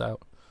it comes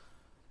out.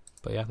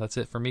 But yeah, that's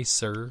it for me,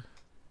 sir.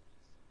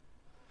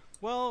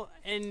 Well,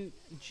 and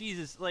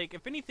Jesus, like,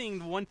 if anything,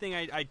 the one thing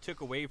I took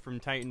away from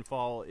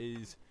Titanfall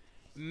is,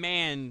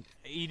 man,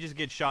 you just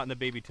get shot in the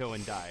baby toe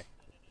and die.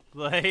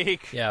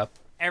 Like, yeah,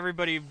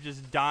 everybody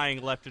just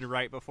dying left and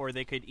right before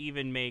they could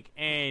even make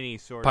any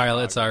sort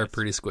Pilots of progress. are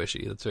pretty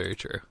squishy. That's very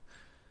true.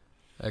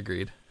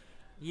 Agreed.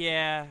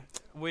 Yeah,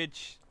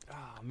 which,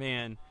 oh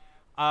man.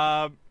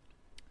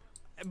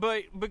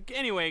 But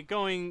anyway,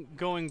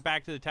 going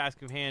back to the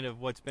task of hand of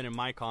what's been in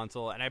my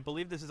console, and I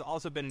believe this has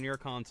also been in your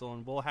console,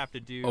 and we'll have to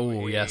do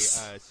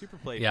Super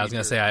Play. Yeah, I was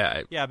gonna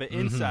say yeah, but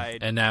inside,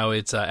 and now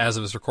it's as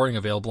of this recording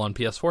available on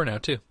PS4 now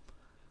too.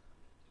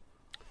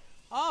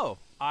 Oh,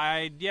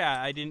 I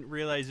didn't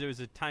realize there was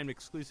a timed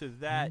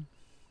exclusive that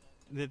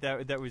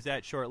was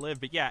that short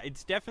lived. But yeah,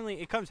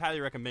 it comes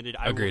highly recommended.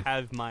 Agreed. I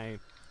will have my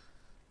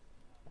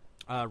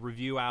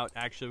review out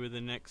actually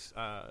within the next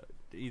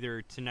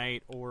either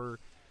tonight or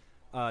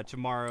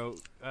tomorrow,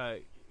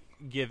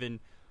 given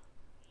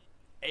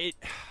it.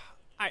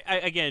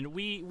 Again,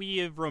 we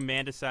have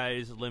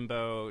romanticized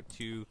Limbo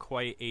to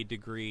quite a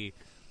degree,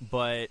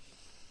 but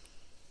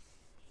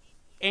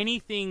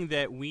anything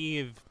that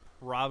we've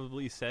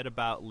probably said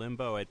about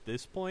Limbo at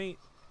this point,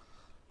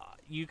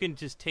 you can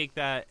just take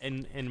that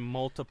and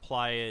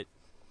multiply it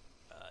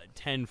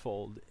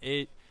tenfold.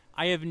 I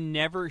have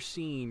never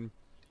seen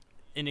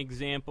an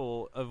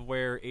example of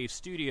where a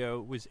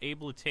studio was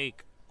able to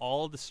take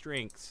all the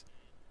strengths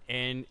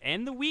and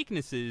the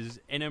weaknesses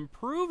and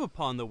improve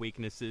upon the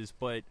weaknesses,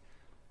 but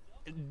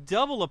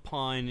double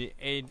upon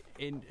and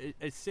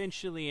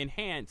essentially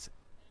enhance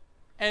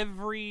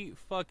every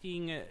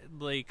fucking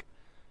like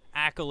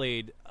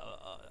accolade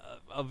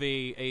of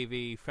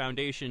a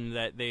foundation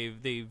that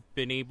they've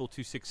been able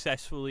to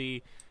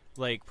successfully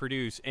like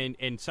produce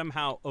and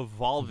somehow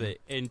evolve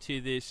it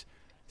into this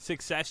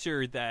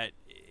successor that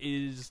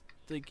is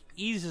like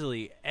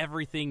easily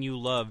everything you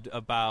loved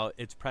about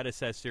its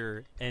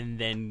predecessor and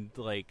then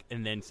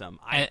some.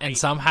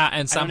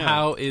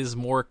 Somehow is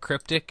more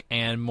cryptic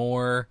and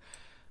more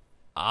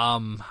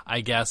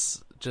I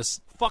guess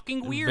just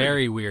fucking weird.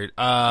 Very weird.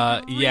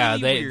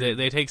 Weird.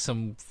 They take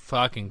some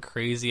fucking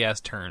crazy ass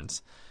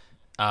turns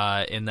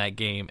in that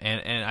game,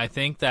 and I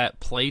think that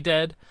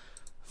Playdead,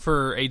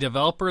 for a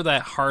developer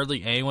that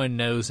hardly anyone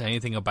knows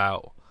anything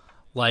about,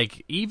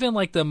 like even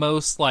like the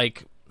most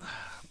like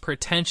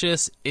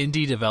pretentious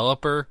indie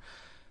developer,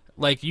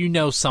 like you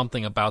know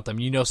something about them,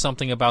 you know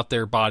something about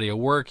their body of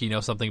work, you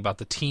know something about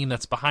the team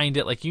that's behind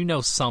it, like you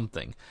know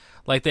something.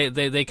 Like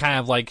they kind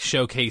of like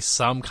showcase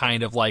some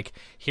kind of like,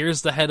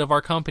 here's the head of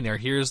our company, or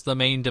here's the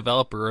main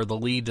developer or the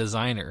lead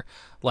designer.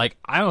 Like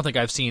I don't think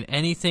I've seen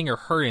anything or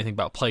heard anything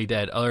about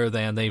Playdead other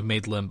than they've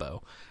made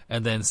Limbo,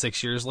 and then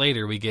 6 years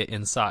later we get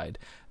Inside,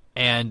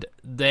 and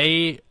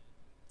they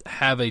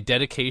have a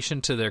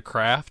dedication to their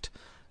craft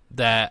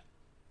that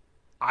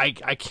I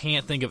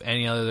can't think of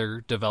any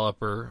other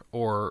developer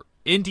or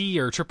indie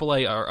or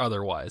AAA or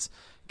otherwise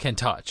can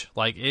touch.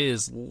 Like it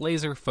is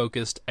laser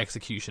focused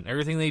execution.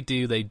 Everything they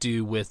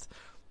do with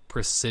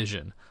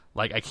precision.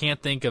 Like I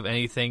can't think of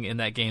anything in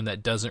that game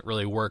that doesn't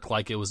really work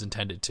like it was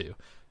intended to.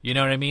 You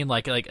know what I mean?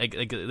 Like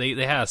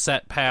they had a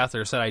set path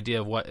or a set idea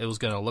of what it was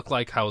going to look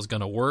like, how it was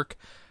going to work,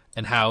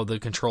 and how the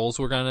controls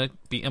were going to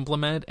be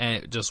implemented,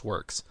 and it just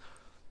works.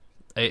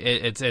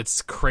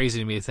 It's crazy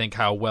to me to think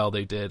how well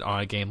they did on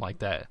a game like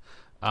that.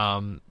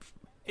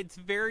 It's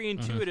very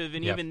intuitive,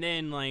 and even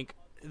then, like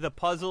the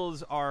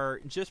puzzles are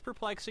just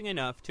perplexing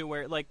enough to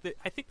where, like,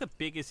 I think the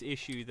biggest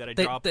issue that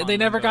they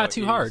never got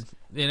too hard.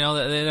 You know,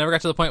 they never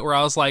got to the point where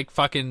I was like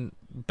fucking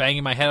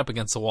banging my head up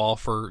against the wall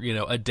for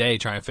a day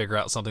trying to figure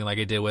out something like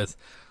I did with.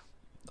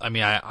 I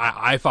mean,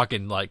 I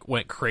fucking like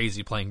went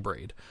crazy playing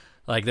Braid.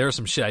 Like there was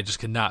some shit I just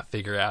could not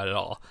figure out at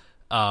all.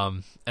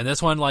 And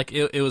this one, like,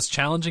 it was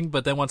challenging,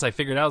 but then once I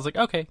figured it out, I was like,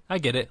 okay, I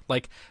get it.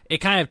 Like, it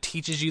kind of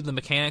teaches you the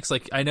mechanics.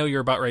 Like, I know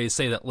you're about ready to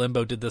say that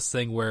Limbo did this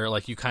thing where,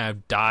 like, you kind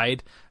of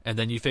died, and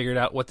then you figured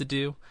out what to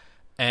do.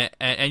 And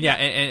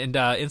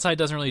Inside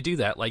doesn't really do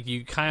that. Like,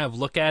 you kind of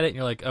look at it, and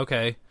you're like,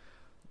 okay,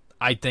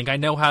 I think I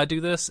know how to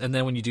do this. And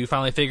then when you do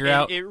finally figure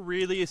out... It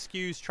really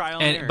eschews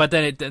trial and error. But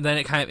then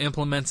it kind of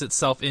implements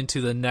itself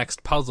into the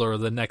next puzzle or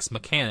the next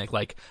mechanic.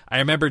 Like, I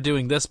remember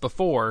doing this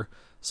before...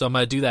 So I'm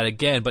going to do that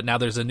again, but now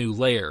there's a new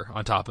layer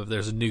on top of it.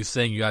 There's a new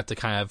thing you have to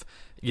kind of,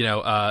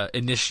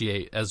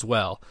 initiate as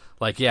well.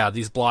 Like, yeah,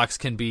 these blocks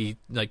can be,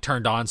 like,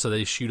 turned on so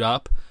they shoot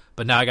up,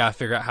 but now I got to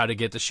figure out how to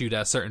get to shoot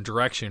at a certain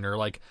direction, or,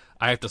 like,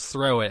 I have to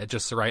throw it at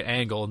just the right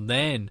angle and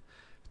then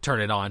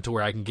turn it on to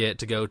where I can get it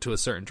to go to a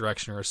certain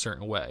direction or a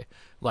certain way.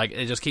 Like,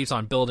 it just keeps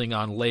on building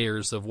on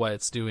layers of what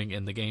it's doing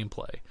in the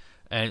gameplay.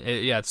 And,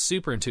 it's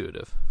super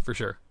intuitive, for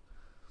sure.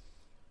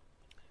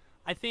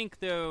 I think,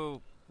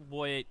 though,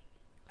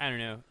 I don't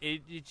know.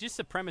 It's just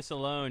the premise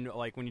alone,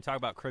 like when you talk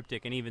about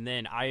cryptic, and even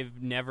then, I've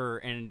never,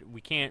 and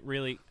we can't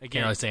really,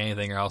 again... Can't really say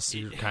anything or else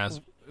you're kind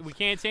of... We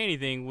can't say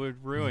anything,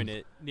 would ruin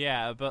it.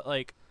 Yeah, but,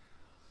 like,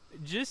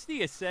 just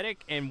the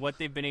aesthetic and what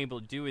they've been able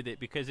to do with it,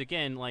 because,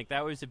 again, like,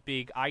 that was a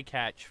big eye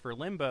catch for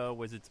Limbo,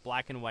 was its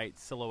black and white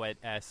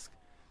silhouette-esque,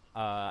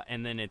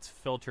 and then its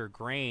filter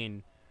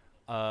grain,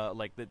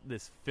 like,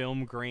 this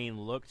film grain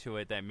look to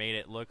it that made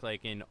it look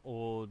like an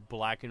old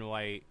black and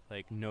white,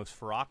 like,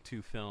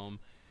 Nosferatu film.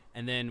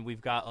 And then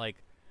we've got, like,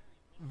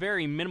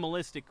 very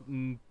minimalistic,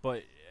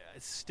 but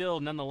still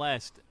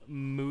nonetheless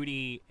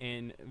moody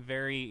and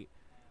very,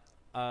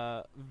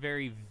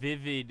 very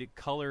vivid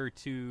color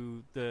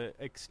to the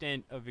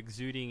extent of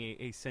exuding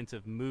a sense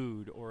of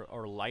mood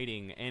or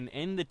lighting.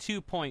 And the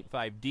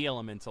 2.5D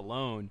elements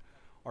alone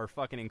are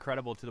fucking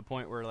incredible to the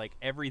point where, like,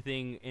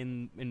 everything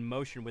in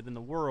motion within the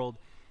world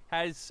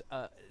has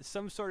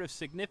some sort of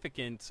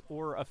significance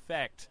or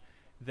effect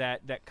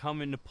that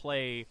come into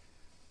play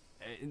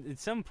at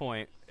some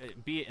point,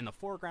 be it in the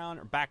foreground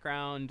or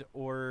background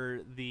or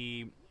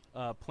the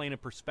plane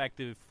of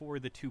perspective for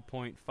the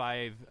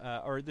 2.5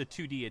 or the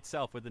 2D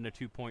itself within a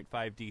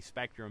 2.5D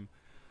spectrum.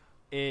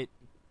 It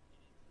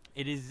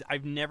is.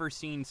 I've never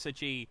seen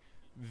such a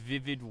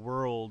vivid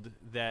world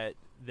that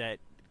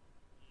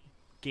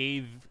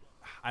gave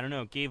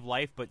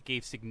life, but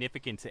gave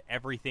significance to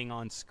everything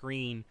on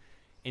screen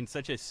in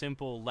such a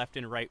simple left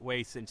and right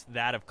way, since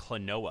that of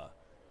Klonoa.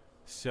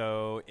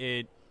 So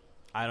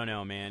I don't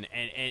know, man.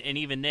 And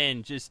even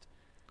then, just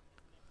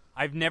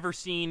I've never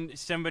seen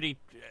somebody.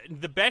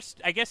 The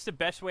best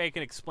way I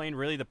can explain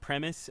really the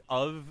premise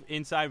of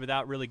Inside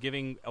without really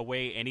giving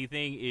away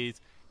anything is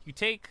you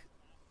take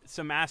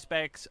some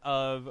aspects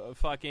of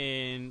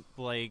Cabin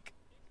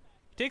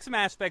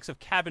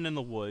in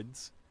the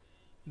Woods,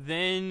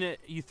 then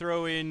you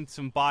throw in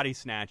some Body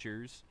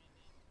Snatchers,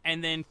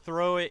 and then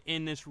throw it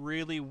in this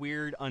really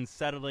weird,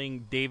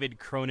 unsettling David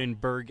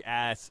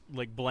Cronenberg-ass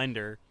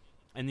blender,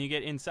 and then you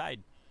get Inside.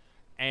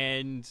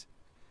 And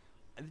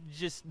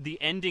just the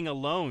ending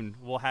alone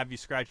will have you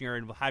scratching your head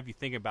and will have you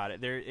think about it.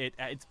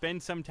 It's been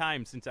some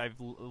time since a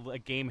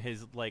game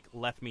has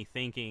left me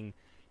thinking,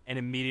 and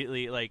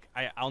immediately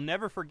I'll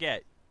never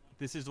forget.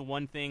 This is the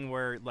one thing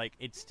where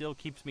it still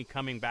keeps me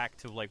coming back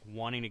to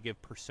wanting to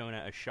give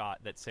Persona a shot.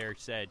 That Sarah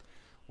said,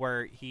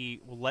 where he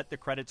let the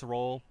credits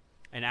roll,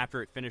 and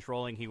after it finished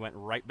rolling, he went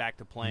right back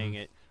to playing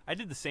it. I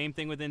did the same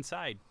thing with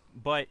Inside,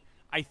 but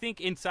I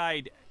think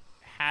Inside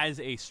has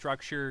a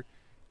structure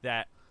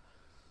that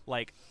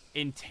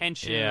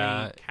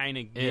intentionally kind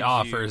of it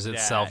offers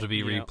itself to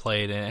be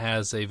replayed, and it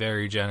has a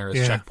very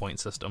generous checkpoint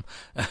system.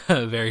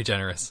 Very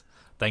generous,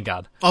 thank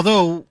God.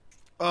 Although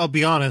I'll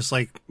be honest,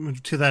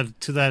 to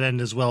that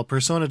end as well,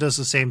 Persona does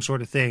the same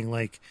sort of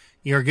thing.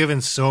 You're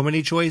given so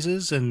many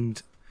choices,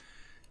 and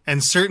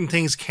certain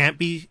things can't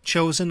be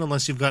chosen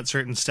unless you've got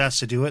certain stats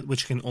to do it,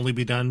 which can only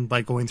be done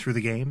by going through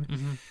the game.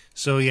 Mm-hmm.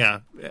 So yeah,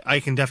 I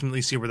can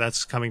definitely see where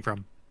that's coming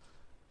from.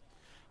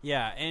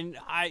 Yeah, and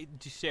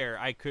Sarah,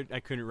 I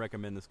couldn't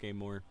recommend this game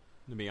more,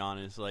 to be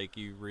honest.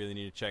 You really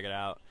need to check it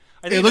out.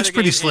 It looks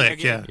pretty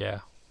slick, yeah.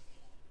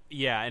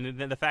 Yeah, and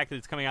then the fact that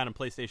it's coming out on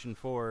PlayStation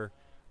 4,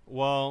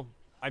 well,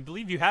 I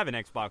believe you have an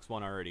Xbox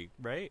One already,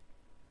 right?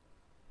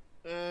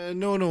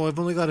 No, I've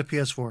only got a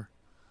PS4.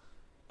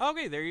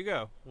 Okay, there you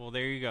go. Well,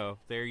 there you go.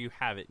 There you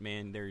have it,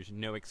 man. There's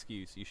no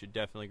excuse. You should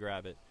definitely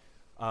grab it.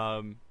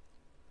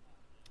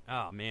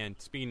 Oh, man.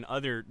 Speaking of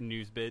other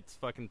news bits,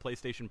 fucking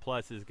PlayStation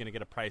Plus is going to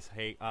get a price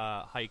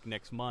hike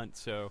next month.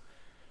 So,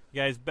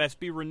 you guys best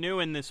be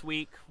renewing this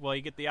week while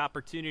you get the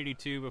opportunity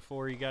to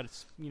before you got to,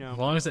 As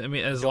long as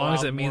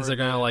it means they're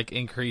going to,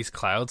 increase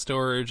cloud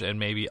storage and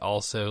maybe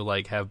also,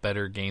 have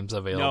better games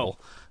available.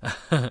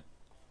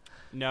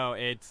 No,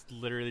 it's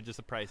literally just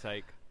a price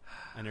hike.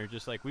 And they're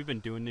just we've been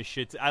doing this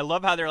shit. I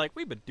love how they're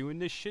we've been doing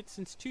this shit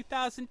since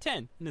 2010,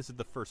 and this is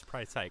the first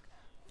price hike.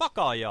 Fuck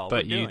all y'all.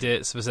 But you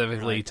did it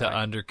specifically to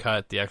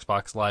undercut the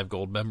Xbox Live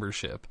Gold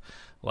membership.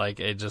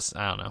 It just,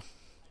 I don't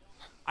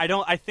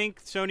know. I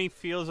think Sony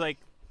feels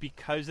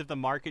because of the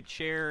market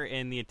share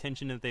and the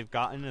attention that they've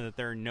gotten, and that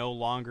they're no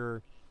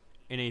longer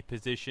in a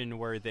position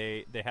where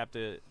they have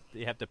to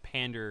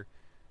pander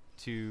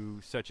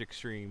to such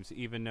extremes,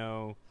 even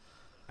though,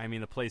 I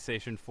mean, the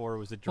PlayStation 4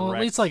 was a direct. Well,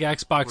 at least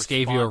Xbox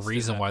gave you a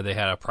reason why they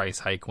had a price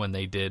hike when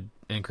they did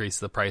increase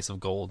the price of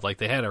gold.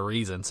 They had a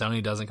reason.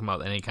 Sony doesn't come out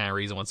with any kind of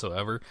reason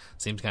whatsoever.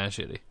 Seems kind of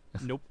shitty.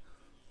 Nope.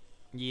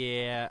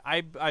 Yeah,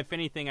 if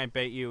anything, I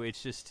bet you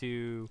it's just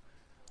to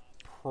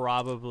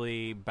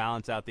probably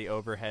balance out the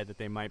overhead that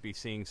they might be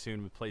seeing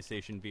soon with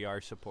PlayStation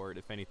VR support,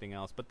 if anything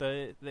else. But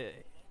the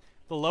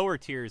lower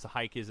tiers, the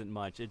hike isn't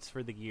much. It's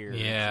for the year.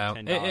 Yeah,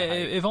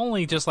 if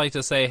only just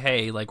to say,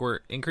 hey, we're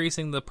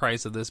increasing the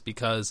price of this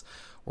because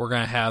we're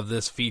going to have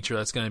this feature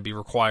that's going to be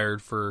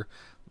required for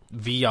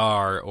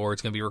VR, or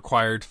it's going to be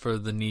required for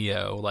the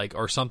Neo,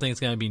 or something's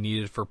going to be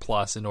needed for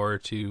Plus in order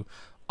to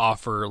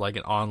offer an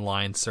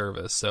online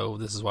service. So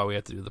this is why we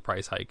have to do the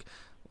price hike.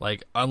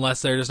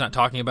 Unless they're just not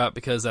talking about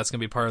because that's going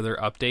to be part of their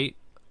update,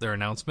 their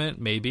announcement,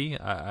 maybe.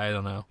 I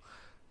don't know.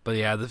 But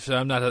yeah,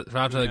 I'm not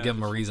trying to give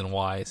them a reason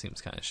why. It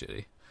seems kind of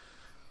shitty.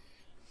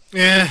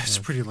 Yeah, it's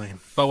pretty lame.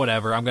 But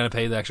whatever. I'm going to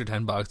pay the extra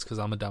 $10 because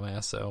I'm a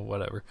dumbass, so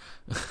whatever.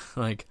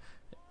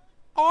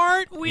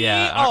 Aren't we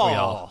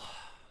all?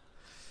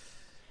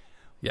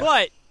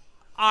 Yeah.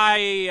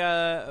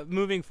 But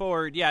moving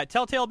forward,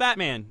 Telltale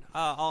Batman.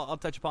 I'll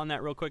touch upon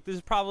that real quick. This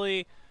is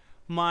probably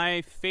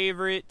my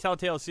favorite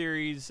Telltale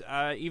series,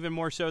 even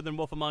more so than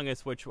Wolf Among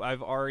Us, which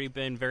I've already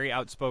been very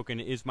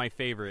outspoken is my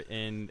favorite,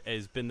 and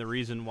has been the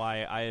reason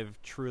why I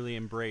have truly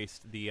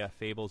embraced the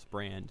Fables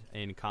brand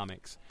in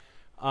comics.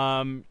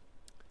 Man,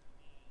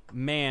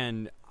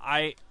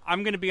 I'm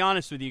going to be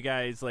honest with you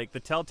guys.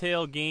 The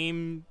Telltale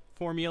game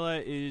formula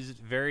is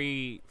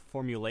very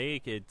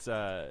formulaic. It's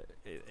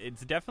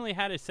definitely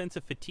had a sense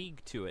of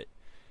fatigue to it,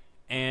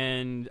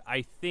 and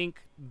I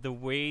think the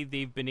way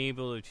they've been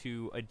able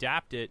to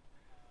adapt it,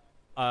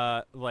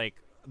 the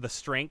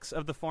strengths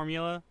of the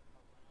formula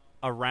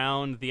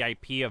around the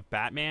IP of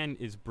Batman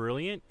is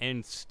brilliant,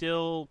 and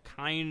still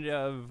kind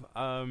of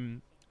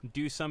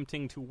do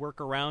something to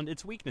work around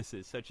its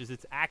weaknesses, such as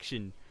its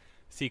action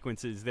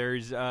sequences.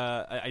 There's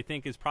I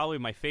think is probably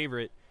my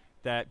favorite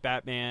that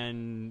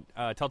Batman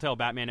Telltale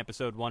Batman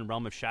Episode 1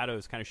 Realm of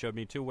Shadows kind of showed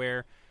me too,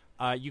 where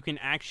you can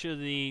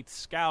actually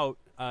scout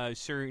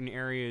certain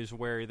areas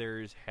where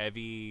there's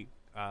heavy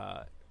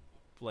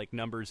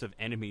numbers of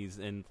enemies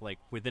and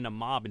within a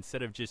mob,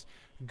 instead of just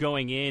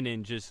going in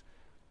and just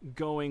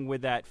going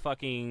with that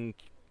fucking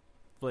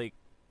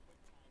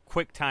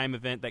quick time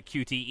event, that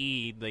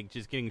QTE, like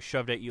just getting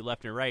shoved at you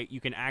left and right,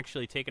 you can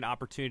actually take an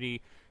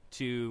opportunity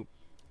to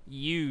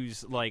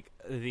use like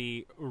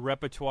the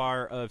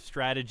repertoire of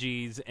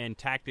strategies and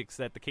tactics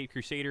that the Caped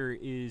Crusader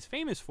is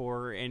famous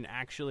for, and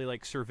actually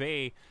like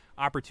survey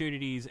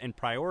opportunities and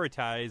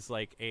prioritize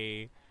like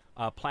a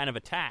plan of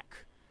attack,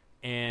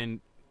 and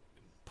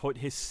put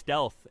his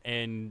stealth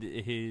and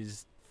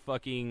his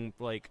fucking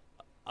like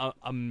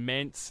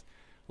immense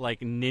like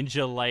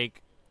ninja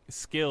like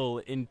skill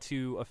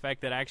into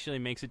effect that actually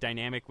makes it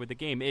dynamic with the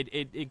game.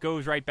 It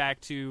goes right back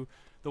to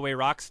the way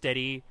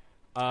Rocksteady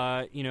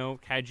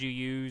had you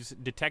use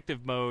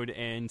detective mode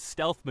and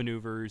stealth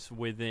maneuvers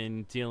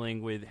within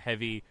dealing with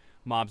heavy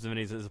mobs and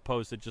enemies, as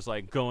opposed to just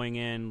like going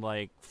in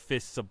like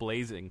fists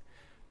a-blazing.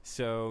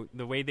 So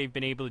the way they've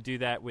been able to do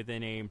that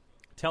within a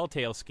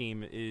Telltale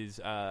scheme is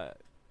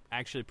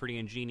actually pretty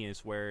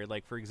ingenious, where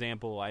like, for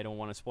example, I don't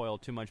want to spoil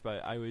too much,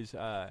 but I was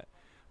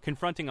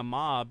confronting a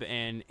mob,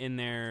 and in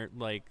their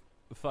like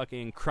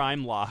fucking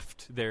crime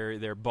loft,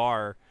 their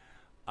bar,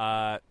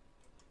 I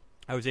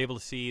was able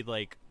to see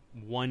like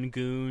one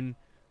goon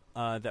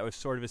that was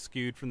sort of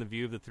askewed from the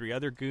view of the three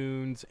other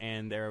goons,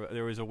 and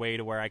there was a way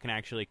to where I can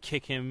actually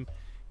kick him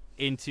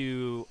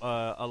into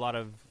a lot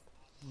of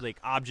like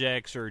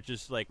objects, or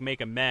just like make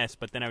a mess,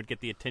 but then I would get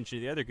the attention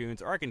of the other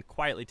goons, or I can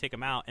quietly take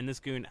him out, and this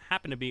goon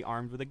happened to be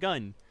armed with a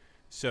gun.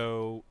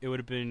 So it would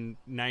have been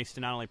nice to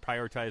not only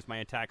prioritize my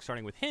attack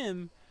starting with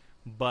him,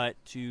 but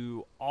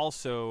to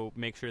also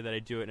make sure that I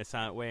do it in a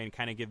silent way and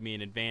kind of give me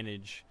an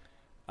advantage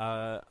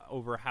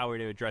over how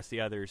to address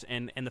the others.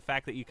 And the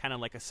fact that you kind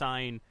of like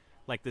assign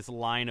like this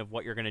line of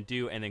what you're going to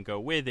do and then go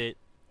with it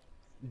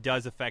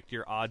does affect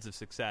your odds of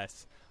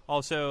success.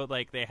 Also,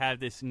 like, they have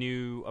this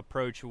new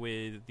approach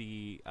with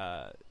the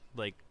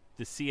the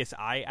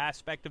CSI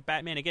aspect of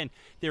Batman. Again,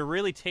 they're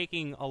really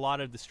taking a lot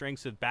of the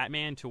strengths of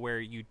Batman to where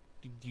you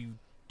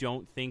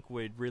don't think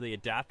would really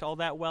adapt all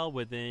that well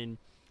within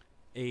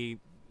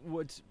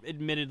what's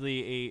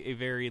admittedly a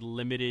very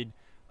limited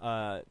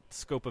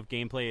scope of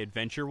gameplay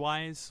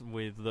adventure-wise,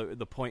 with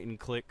the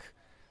point-and-click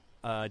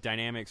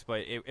dynamics,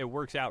 but it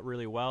works out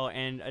really well.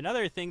 And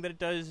another thing that it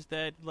does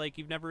that like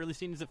you've never really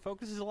seen is it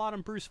focuses a lot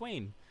on Bruce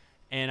Wayne.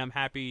 And I'm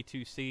happy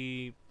to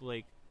see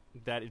like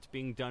that it's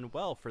being done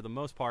well for the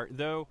most part.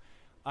 Though,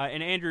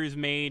 and Andrew's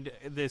made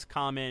this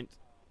comment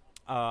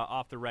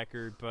off the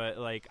record, but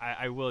like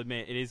I will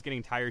admit it is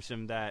getting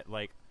tiresome that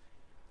like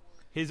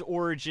his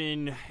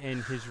origin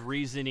and his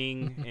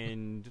reasoning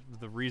and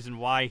the reason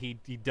why he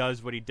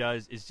does what he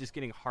does is just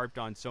getting harped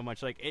on so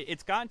much. Like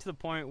it's gotten to the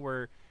point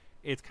where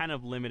it's kind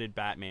of limited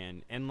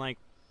Batman, and like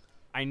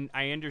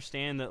I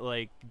understand that,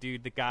 like,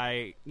 dude, the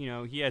guy,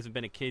 he hasn't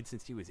been a kid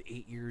since he was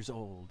 8 years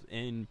old.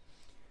 And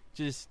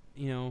just,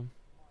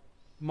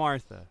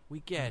 Martha, we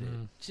get it.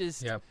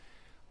 Just, yep.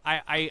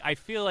 I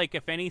feel like,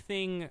 if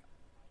anything,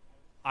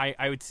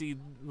 I would see,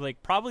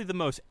 like, probably the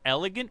most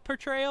elegant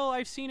portrayal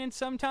I've seen in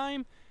some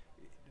time.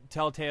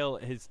 Telltale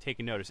has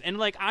taken notice. And,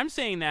 like, I'm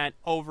saying that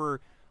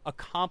over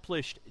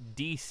accomplished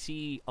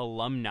DC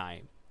alumni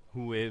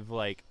who have,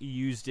 like,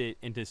 used it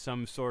into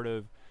some sort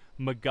of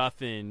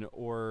MacGuffin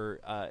or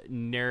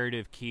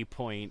narrative key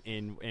point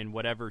in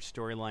whatever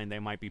storyline they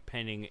might be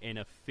penning in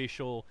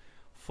official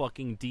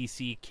fucking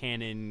DC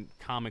canon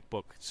comic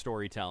book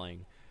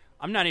storytelling.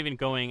 I'm not even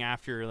going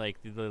after like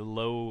the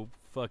low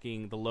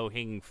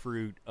hanging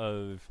fruit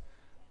of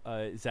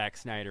Zack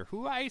Snyder,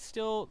 who I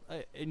still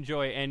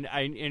enjoy,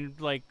 and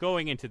like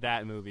going into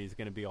that movie is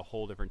going to be a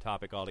whole different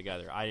topic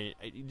altogether. I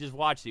just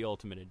watch the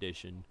Ultimate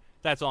Edition.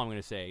 That's all I'm going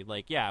to say.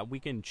 Like, yeah, we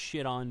can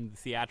shit on the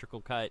theatrical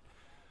cut,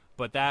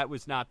 but that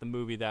was not the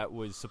movie that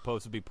was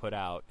supposed to be put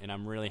out, and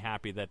I'm really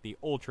happy that the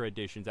Ultra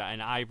Editions, and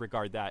I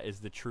regard that as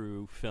the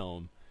true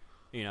film.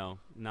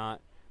 Not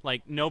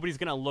like nobody's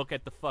gonna look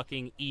at the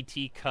fucking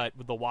E.T. cut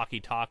with the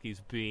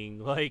walkie-talkies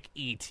being like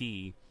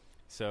E.T.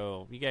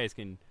 So you guys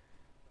can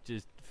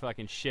just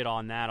fucking shit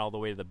on that all the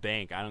way to the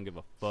bank. I don't give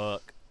a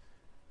fuck.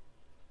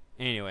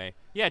 Anyway,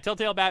 yeah,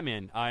 Telltale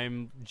Batman.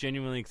 I'm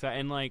genuinely excited,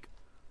 and like,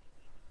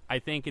 I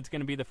think it's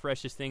gonna be the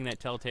freshest thing that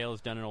Telltale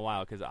has done in a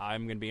while. Because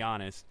I'm gonna be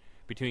honest.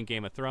 Between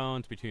Game of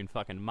Thrones, between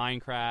fucking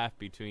Minecraft,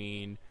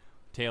 between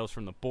Tales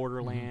from the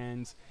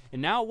Borderlands,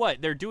 and now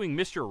what? They're doing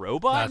Mr.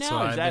 Robot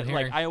now? Is that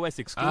like iOS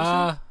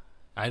exclusive?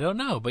 I don't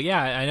know, but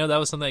yeah, I know that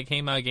was something that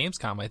came out of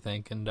Gamescom, I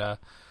think, and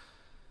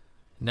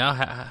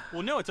now.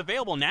 Well, no, it's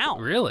available now.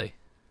 Really?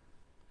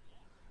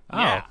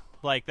 Yeah,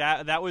 like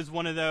that was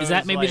one of those. Is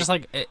that maybe just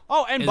like?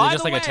 Oh, and is by it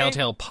just the like way, a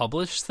Telltale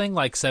published thing,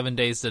 like 7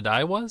 Days to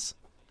Die was?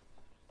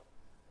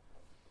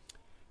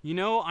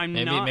 I'm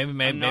maybe not.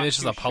 Maybe it's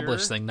just a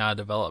published sure. thing, not a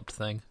developed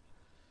thing.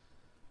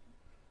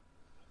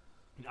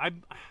 I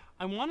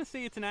want to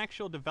say it's an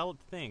actual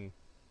developed thing.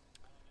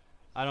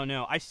 I don't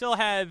know. I still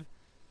have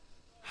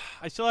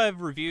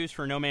reviews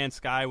for No Man's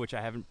Sky, which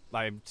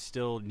I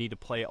still need to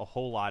play a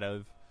whole lot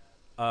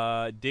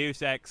of.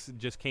 Deus Ex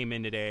just came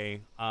in today.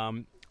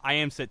 I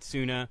Am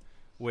Setsuna,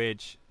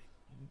 which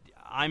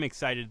I'm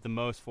excited the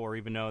most for,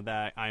 even though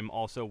that I'm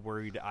also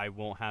worried I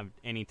won't have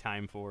any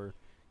time for,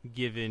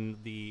 given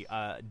the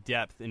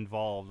depth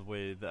involved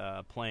with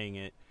playing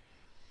it.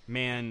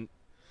 Man,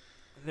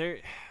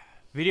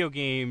 video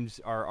games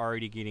are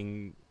already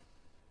getting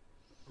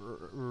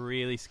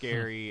really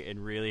scary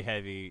and really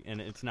heavy,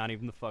 and it's not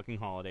even the fucking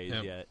holidays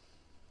yet.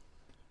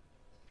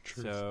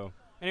 Truth. So,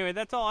 anyway,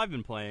 that's all I've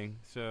been playing.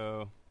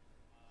 So,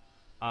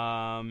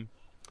 yeah,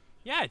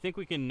 I think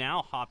we can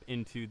now hop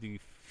into the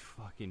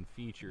fucking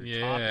feature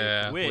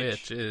topic,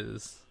 which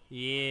is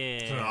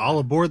All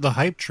aboard the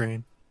hype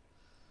train.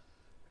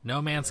 No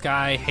Man's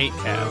Sky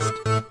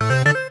Hatecast.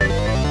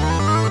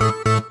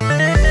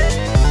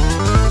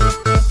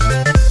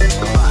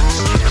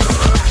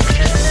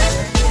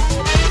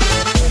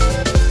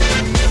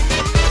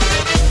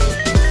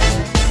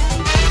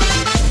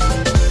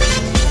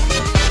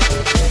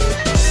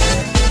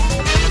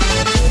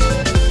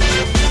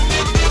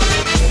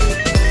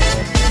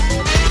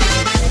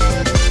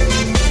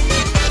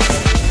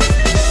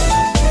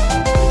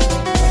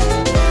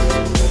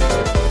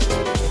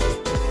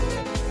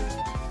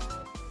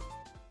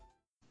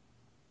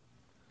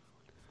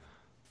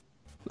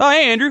 Oh,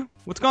 hey, Andrew.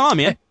 What's going on,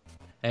 man?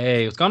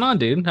 Hey, what's going on,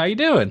 dude? How you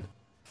doing?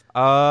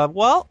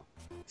 Well,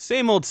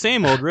 same old,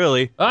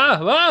 really.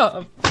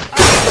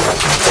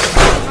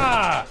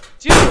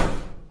 Dude.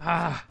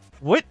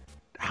 What?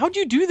 How'd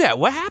you do that?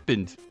 What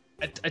happened?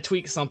 I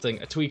tweaked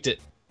something. I tweaked it.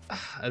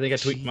 I think I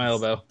tweaked my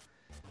elbow.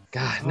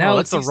 God, No, now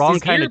that's the it's wrong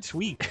these kind of ear-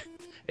 tweak.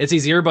 It's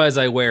these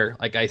earbuds I wear.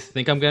 Like, I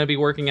think I'm going to be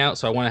working out,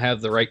 so I want to have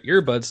the right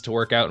earbuds to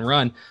work out and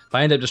run. If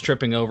I end up just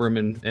tripping over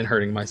them and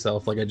hurting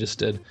myself like I just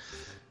did.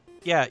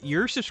 Yeah,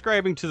 you're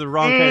subscribing to the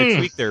wrong kind of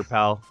tweak there,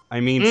 pal.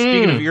 I mean,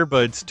 speaking of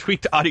earbuds,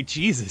 tweaked audio,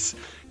 Jesus.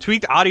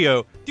 Tweaked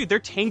audio, dude, they're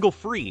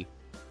tangle-free.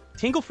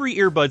 Tangle-free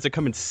earbuds that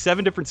come in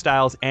 7 different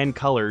styles and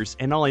colors,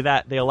 and not only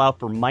that, they allow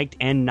for mic'd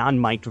and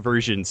non-mic'd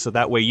versions, so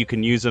that way you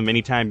can use them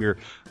anytime you're,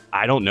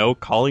 I don't know,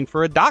 calling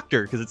for a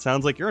doctor, because it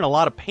sounds like you're in a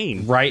lot of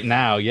pain. Right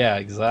now, yeah,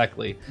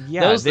 exactly.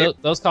 Yeah,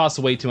 those cost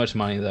way too much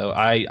money, though.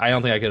 I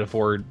don't think I could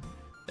afford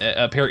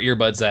a pair of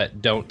earbuds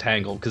that don't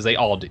tangle, because they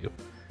all do.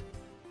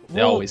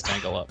 They Well, always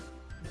tangle up.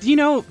 You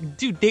know,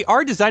 dude, they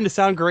are designed to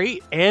sound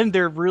great, and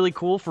they're really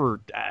cool for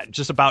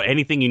just about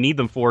anything you need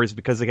them for, is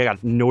because they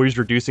got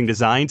noise-reducing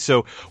design.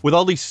 So with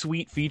all these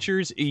sweet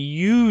features,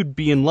 you'd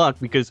be in luck,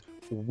 because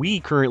we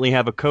currently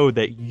have a code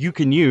that you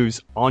can use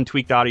on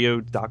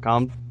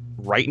tweakedaudio.com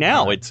right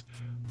now. It's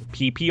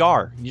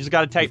PPR. You just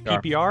got to type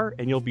PPR,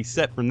 and you'll be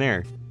set from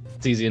there.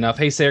 It's easy enough.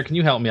 Hey, Sarah, can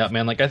you help me up,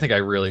 man? Like, I think I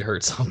really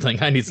hurt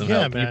something. I need some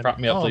help. Can you man. prop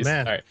me up, Oh, please?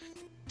 man. All right.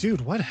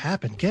 Dude, what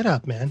happened? Get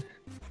up, man.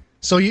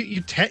 So you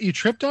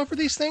tripped over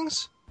these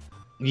things?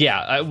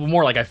 Yeah,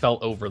 more like I fell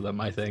over them,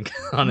 I think.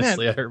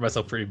 Honestly, I hurt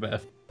myself pretty bad.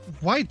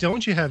 Why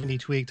don't you have any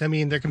tweaked? I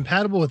mean, they're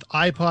compatible with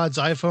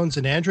iPods, iPhones,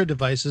 and Android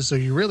devices, so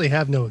you really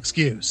have no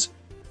excuse.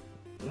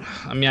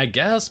 I mean, I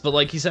guess, but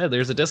like you said,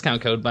 there's a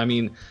discount code. But I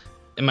mean,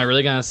 am I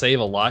really going to save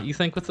a lot, you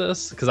think, with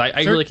this? Because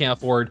I really can't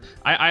afford...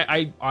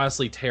 I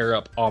honestly tear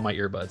up all my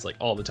earbuds, like,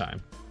 all the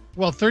time.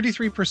 Well,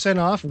 33%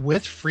 off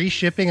with free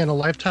shipping and a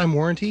lifetime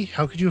warranty?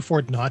 How could you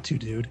afford not to,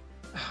 dude?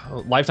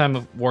 Lifetime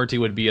of warranty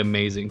would be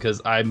amazing,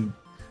 because I'm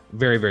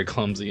very, very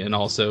clumsy, and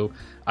also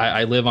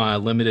I live on a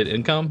limited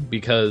income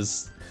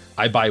because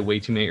I buy way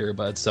too many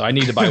earbuds. So I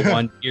need to buy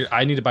one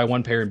I need to buy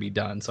one pair and be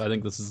done. So I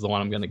think this is the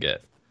one I'm going to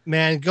get.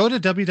 Man, go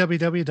to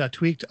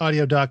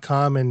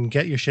www.tweakedaudio.com and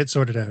get your shit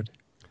sorted out.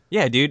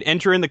 Yeah, dude,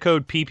 enter in the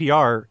code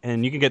PPR,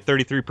 and you can get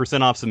 33%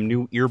 off some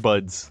new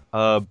earbuds.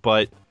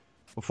 But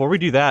before we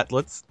do that,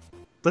 let's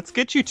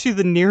get you to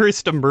the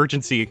nearest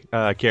emergency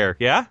care,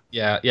 yeah?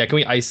 Yeah. Can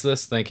we ice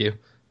this? Thank you.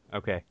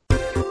 Okay.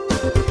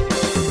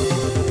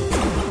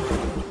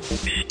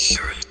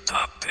 Feature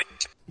topic.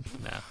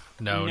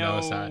 No,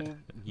 it's not.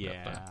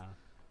 Yeah.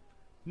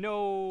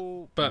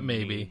 No. But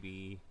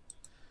maybe.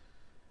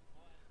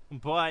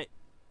 But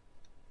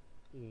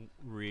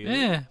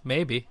really?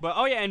 Maybe. But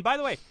oh yeah, and by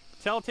the way,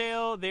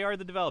 Telltale, they are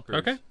the developers.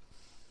 Okay.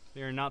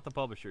 They are not the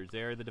publishers.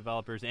 They are the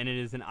developers, and it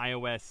is an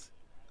iOS.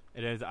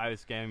 It is an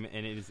iOS game,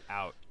 and it is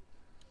out.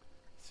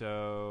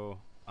 So,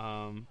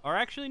 or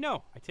actually,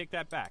 no, I take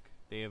that back.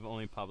 They have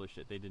only published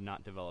it. They did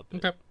not develop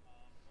it. Okay.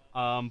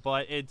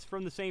 But it's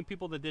from the same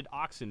people that did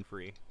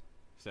Oxenfree.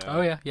 So,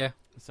 Oh, yeah.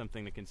 it's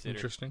something to consider.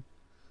 Interesting.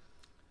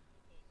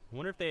 I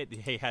wonder if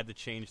they had to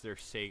change their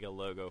Sega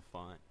logo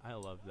font. I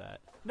love that.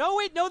 No,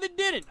 wait, no, they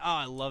didn't. Oh,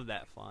 I love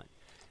that font.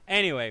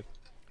 Anyway,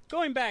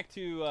 going back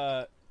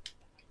to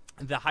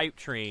the hype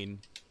train,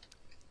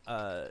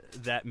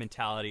 that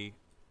mentality.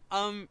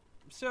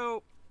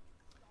 So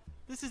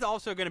this is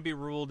also going to be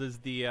ruled as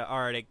the all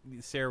right,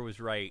 Sarah was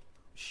right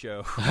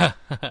show.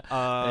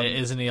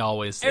 Isn't he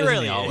always? It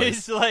really always?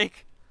 is.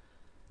 Like,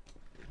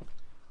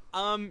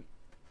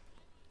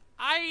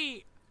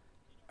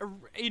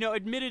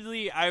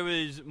 admittedly, I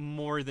was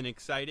more than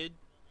excited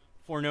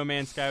for No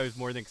Man's Sky. I was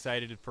more than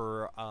excited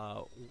for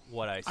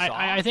what I saw.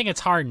 I think it's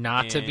hard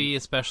not to And- be,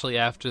 especially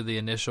after the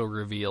initial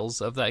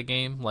reveals of that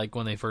game. Like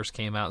when they first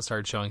came out and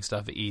started showing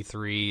stuff at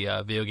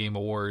E3, Video Game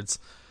Awards.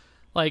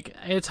 Like,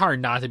 it's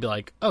hard not to be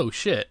like, oh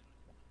shit.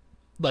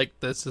 Like,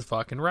 this is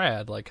fucking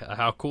rad. Like,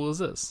 how cool is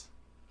this?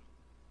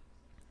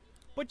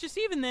 But just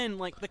even then,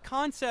 like the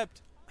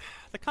concept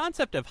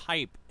of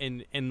hype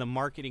in the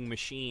marketing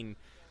machine,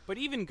 but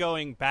even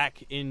going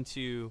back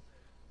into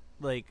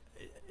like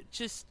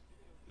just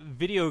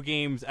video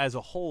games as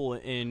a whole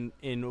in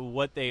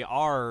what they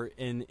are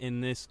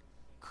in this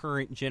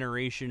current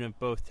generation of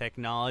both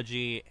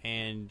technology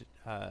and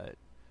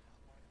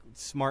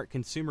smart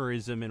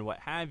consumerism and what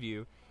have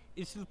you,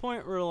 is to the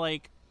point where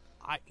like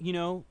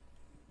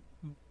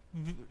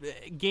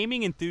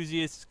gaming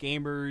enthusiasts,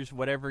 gamers,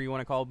 whatever you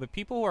want to call it, but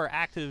people who are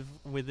active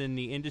within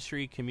the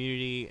industry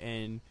community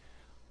and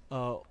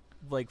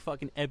like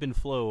fucking ebb and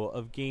flow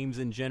of games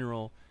in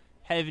general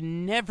have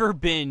never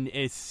been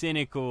as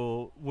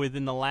cynical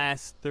within the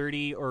last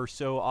 30 or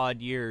so odd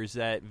years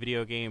that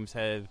video games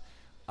have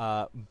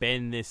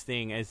been this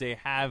thing as they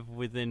have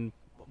within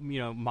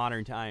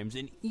modern times.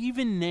 And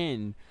even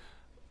then,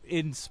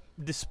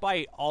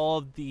 despite all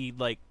of the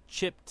like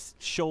chipped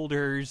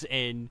shoulders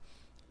and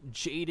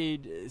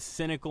jaded,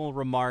 cynical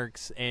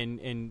remarks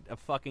and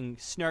fucking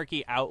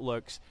snarky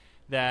outlooks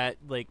that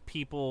like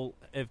people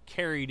have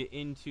carried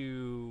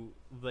into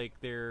like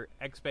their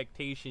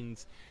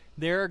expectations,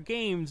 there are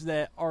games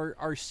that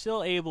are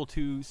still able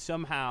to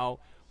somehow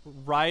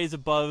rise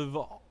above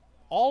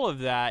all of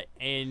that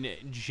and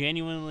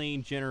genuinely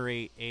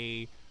generate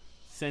a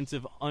sense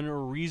of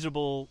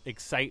unreasonable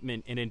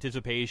excitement and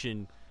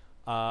anticipation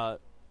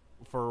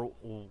for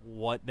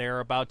what they're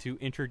about to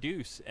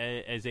introduce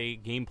as a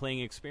game-playing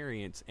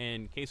experience.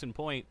 And case in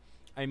point,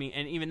 I mean,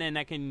 and even then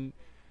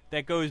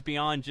that goes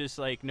beyond just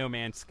like No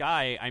Man's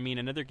Sky. I mean,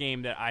 another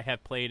game that I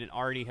have played and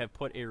already have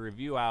put a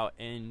review out,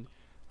 and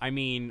I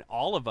mean,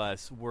 all of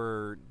us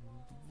were,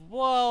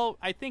 well,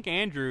 I think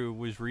Andrew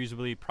was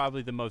reasonably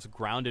probably the most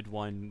grounded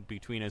one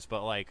between us,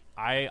 but like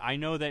I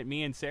know that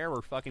me and Sarah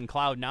were fucking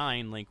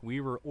Cloud9, like we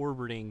were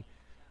orbiting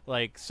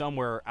like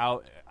somewhere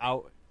out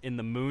in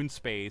the moon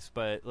space,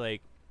 but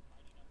like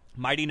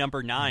Mighty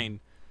Number 9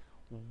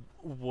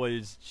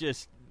 was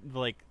just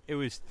like, it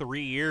was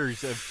 3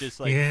 years of just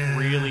like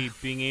really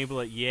being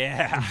able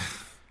to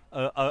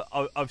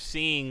of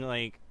seeing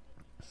like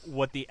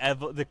what the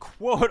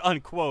quote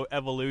unquote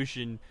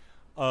evolution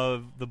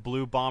of the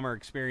Blue Bomber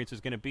experience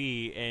was going to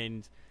be.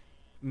 And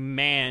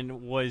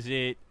man, was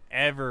it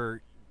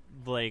ever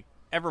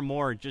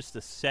more just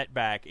a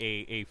setback,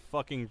 a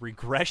fucking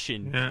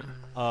regression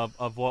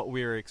of what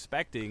we were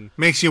expecting.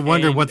 Makes you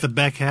wonder what the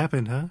Beck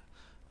happened, huh?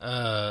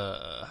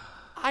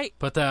 I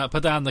put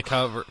that on the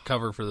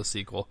cover for the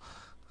sequel.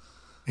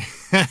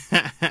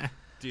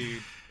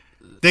 Dude,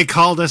 they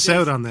called us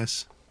out on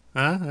this.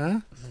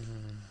 Huh?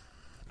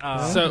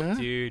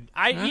 Dude,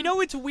 you know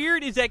what's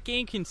weird is that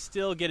game can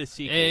still get a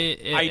sequel.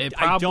 It I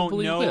don't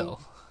probably know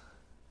will.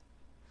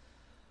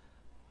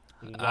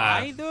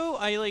 why though.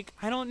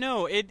 I don't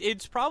know.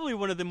 It's probably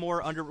one of the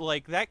more under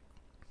like that.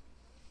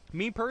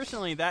 Me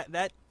personally,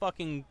 that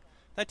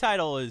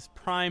title is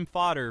prime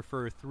fodder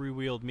for a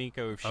three-wheeled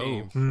Miko of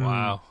shame.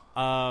 Oh,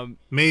 wow.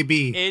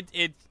 Maybe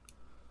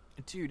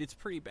dude, it's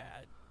pretty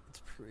bad.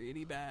 It's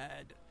pretty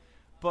bad.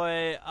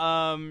 But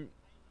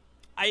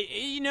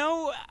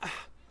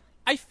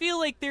I feel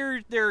like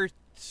there are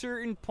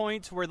certain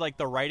points where like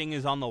the writing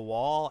is on the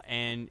wall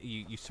and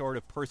you sort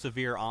of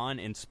persevere on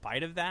in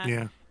spite of that.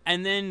 Yeah.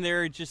 And then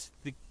there are just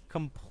the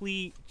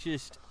complete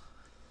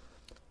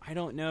I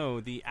don't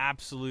know, the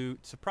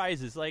absolute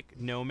surprises like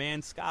No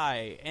Man's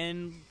Sky,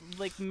 and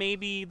like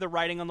maybe the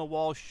writing on the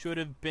wall should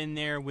have been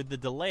there with the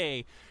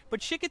delay,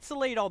 but shit gets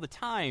delayed all the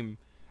time.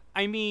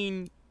 I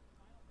mean,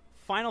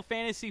 Final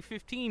Fantasy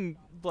 15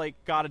 like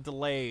got a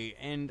delay,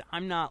 and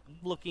I'm not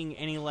looking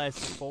any less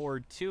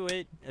forward to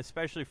it,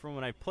 especially from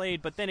when I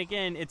played. But then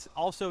again, it's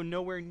also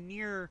nowhere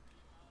near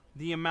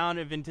the amount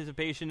of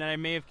anticipation that I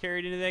may have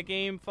carried into that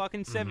game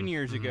fucking 7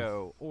 years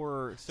ago,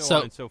 or so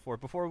on and so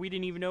forth, before we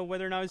didn't even know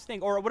whether or not it was a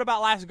thing. Or what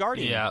about Last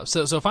Guardian? Yeah,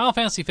 so Final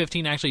Fantasy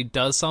 15 actually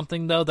does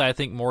something, though, that I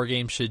think more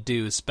games should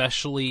do,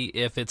 especially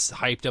if it's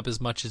hyped up as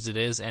much as it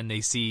is and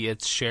they see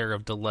its share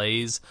of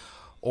delays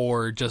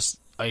or just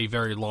a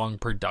very long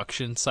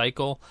production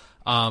cycle.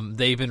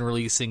 They've been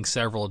releasing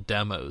several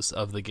demos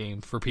of the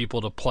game for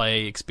people to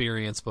play,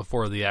 experience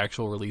before the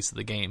actual release of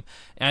the game.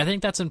 And I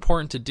think that's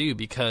important to do,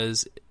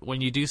 because when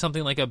you do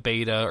something like a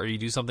beta or you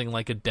do something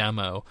like a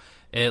demo,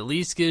 it at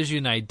least gives you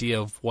an idea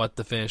of what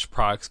the finished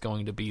product's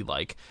going to be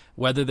like.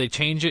 Whether they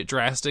change it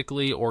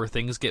drastically or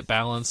things get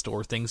balanced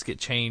or things get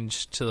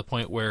changed to the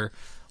point where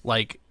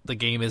like the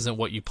game isn't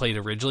what you played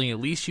originally, at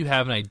least you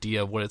have an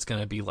idea of what it's going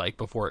to be like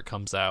before it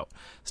comes out.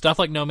 Stuff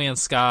like No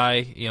Man's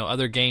Sky,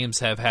 other games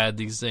have had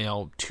these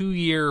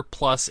 2-year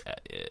plus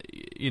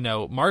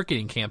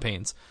marketing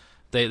campaigns.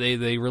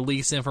 They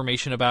release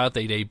information about it,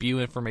 they debut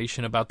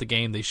information about the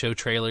game, they show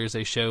trailers,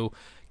 they show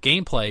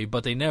gameplay,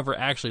 but they never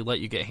actually let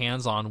you get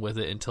hands-on with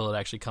it until it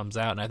actually comes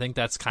out. And I think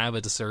that's kind of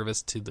a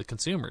disservice to the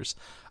consumers.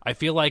 I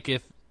feel like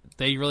if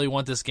they really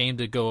want this game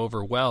to go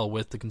over well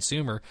with the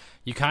consumer,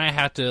 you kind of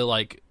have to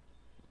like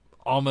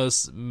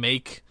almost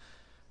make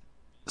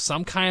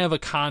some kind of a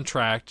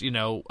contract,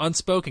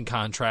 unspoken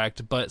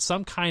contract, but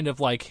some kind of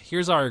like,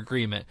 here's our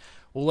agreement.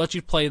 We'll let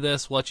you play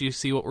this, we'll let you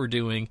see what we're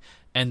doing,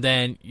 and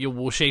then you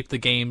will shape the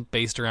game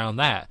based around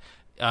that.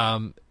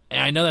 And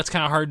I know that's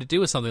kind of hard to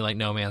do with something like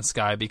No Man's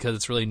Sky because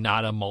it's really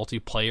not a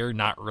multiplayer,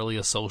 not really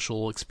a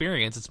social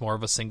experience. It's more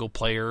of a single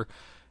player,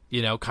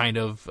 kind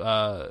of,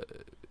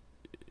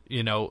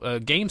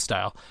 game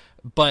style.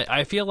 But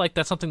I feel like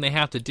that's something they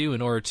have to do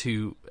in order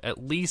to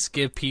at least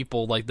give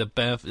people like the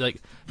benefit, like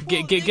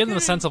give them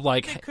a sense of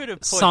like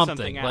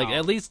something. Like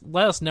at least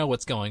let us know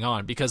what's going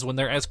on, because when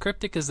they're as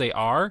cryptic as they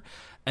are,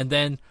 and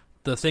then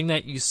the thing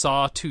that you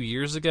saw 2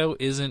 years ago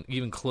isn't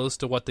even close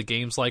to what the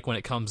game's like when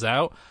it comes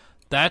out,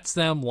 that's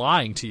them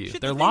lying to you.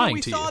 They're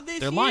lying to you.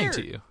 They're lying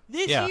to you.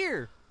 This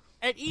year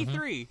at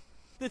E3,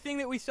 the thing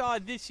that we saw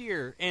this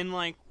year, and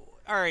like,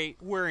 all right,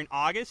 we're in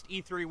August.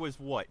 E3 was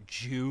what,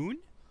 June?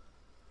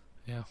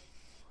 Yeah.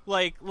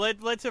 Like,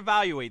 let's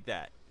evaluate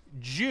that.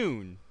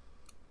 June,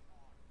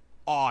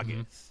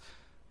 August,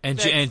 and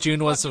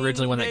June was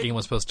originally when that game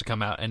was supposed to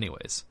come out,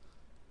 anyways.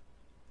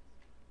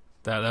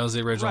 That was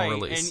the original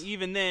release. And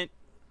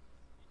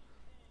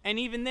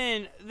even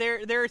then,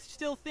 there are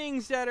still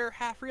things that are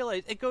half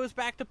realized. It goes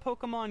back to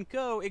Pokemon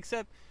Go,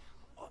 except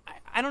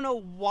I don't know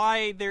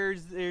why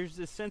there's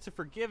this sense of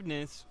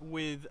forgiveness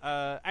with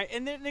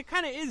and there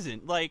kind of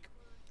isn't. Like,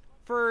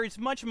 for as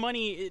much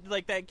money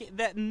like that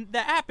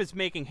app is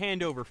making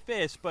hand over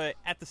fist, but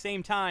at the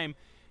same time,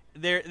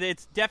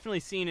 it's definitely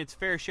seen its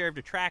fair share of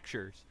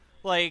detractors.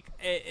 Like,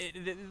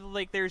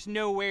 there's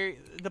nowhere,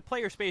 the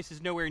player space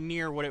is nowhere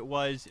near what it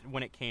was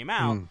when it came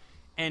out,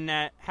 and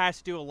that has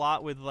to do a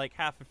lot with like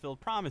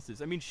half-fulfilled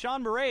promises. I mean,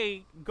 Sean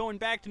Murray, going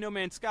back to No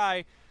Man's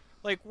Sky,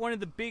 like one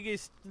of the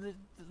biggest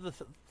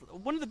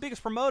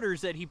promoters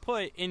that he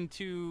put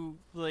into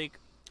like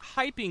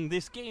hyping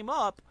this game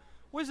up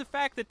was the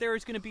fact that there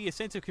is going to be a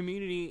sense of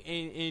community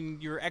in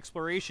your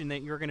exploration,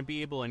 that you're going to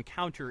be able to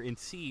encounter and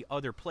see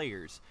other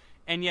players.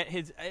 And yet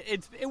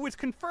it was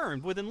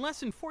confirmed within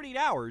less than 48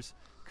 hours,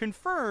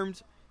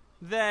 confirmed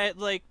that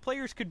like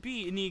players could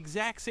be in the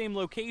exact same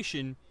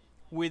location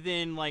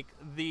within like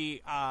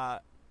the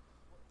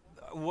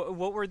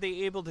what were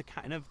they able to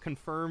kind of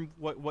confirm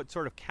what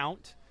sort of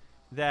count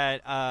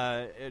that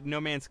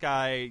No Man's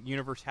Sky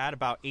universe had?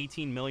 About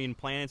 18 million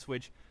planets,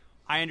 which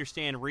I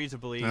understand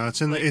reasonably.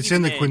 It's in the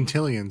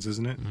quintillions,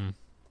 isn't it?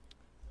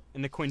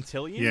 In the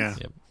quintillions? Yeah.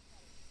 Yep.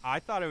 I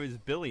thought it was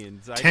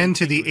billions. 10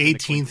 to the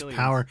 18th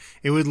power.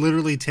 It would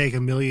literally take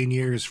at least a million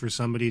years for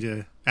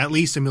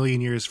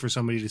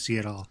somebody to see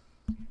it all.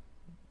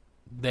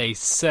 They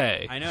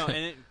say. I know,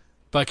 and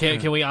but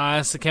can we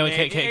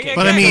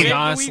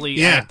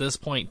honestly at this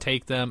point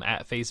take them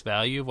at face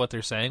value of what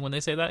they're saying when they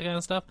say that kind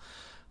of stuff?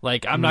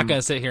 Like, I'm not going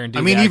to sit here and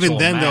do. Even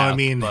then,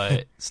 math,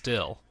 but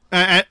still.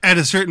 At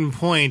a certain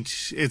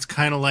point, it's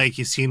kind of like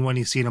you've seen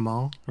them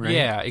all, right?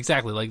 Yeah,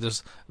 exactly. Like,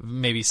 there's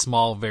maybe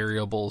small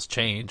variables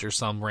change or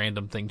some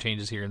random thing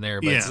changes here and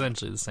there, but it's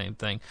essentially the same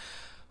thing.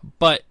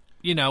 But,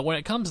 when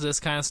it comes to this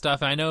kind of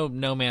stuff, I know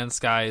No Man's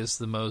Sky is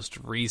the most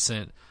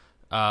recent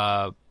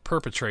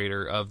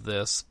perpetrator of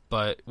this,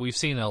 but we've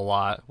seen it a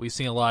lot. We've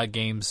seen a lot of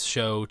games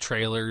show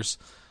trailers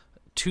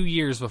 2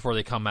 years before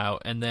they come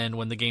out, and then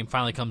when the game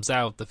finally comes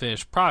out, the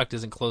finished product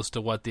isn't close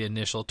to what the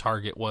initial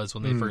target was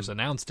when they first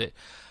announced it.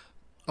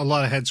 A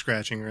lot of head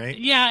scratching, right?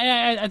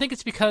 Yeah, I think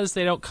it's because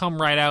they don't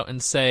come right out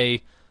and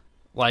say,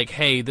 like,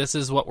 hey, this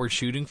is what we're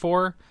shooting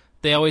for.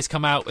 They always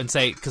come out and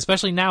say,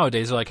 especially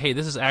nowadays, they're like, hey,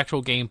 this is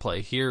actual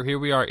gameplay. Here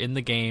we are in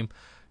the game.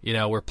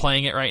 We're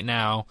playing it right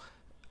now.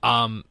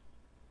 And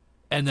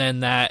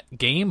then that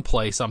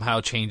gameplay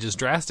somehow changes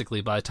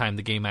drastically by the time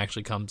the game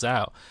actually comes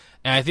out.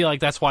 And I feel like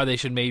that's why they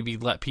should maybe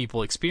let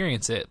people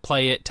experience it,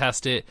 play it,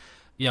 test it,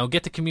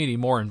 get the community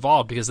more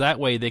involved, because that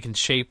way they can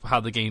shape how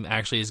the game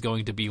actually is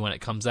going to be when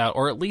it comes out,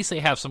 or at least they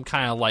have some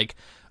kind of like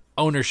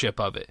ownership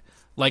of it.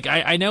 Like,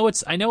 I know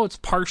it's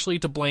partially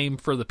to blame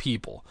for the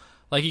people.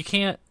 Like, you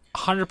can't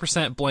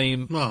 100%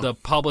 blame the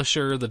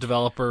publisher, the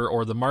developer,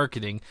 or the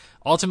marketing.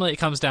 Ultimately, it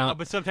comes down.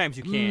 But sometimes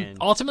you can.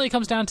 Ultimately, it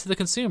comes down to the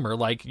consumer.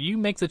 Like, you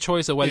make the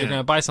choice of whether you're going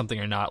to buy something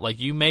or not. Like,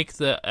 you make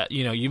the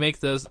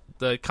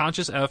the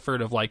conscious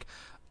effort of like,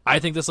 I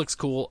think this looks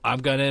cool. I'm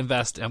going to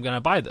invest. I'm going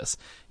to buy this.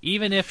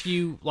 Even if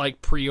you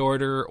like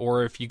pre-order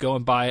or if you go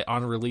and buy it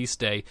on release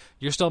day,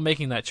 you're still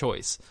making that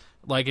choice.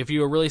 Like, if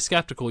you were really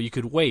skeptical, you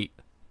could wait,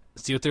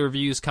 see what the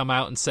reviews come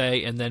out and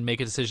say, and then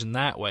make a decision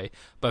that way.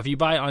 But if you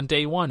buy it on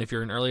day one, if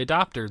you're an early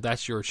adopter,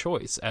 that's your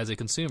choice as a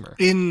consumer.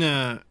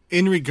 In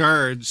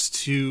regards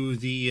to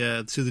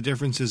the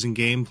differences in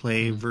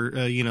gameplay,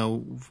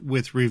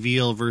 with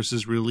reveal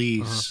versus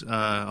release,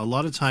 a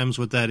lot of times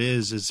what that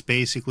is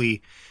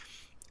basically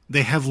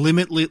they have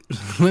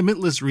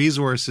limitless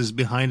resources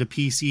behind a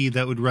PC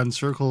that would run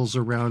circles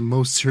around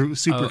most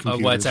supercomputers.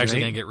 Of what's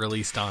actually going to get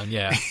released on,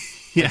 yeah.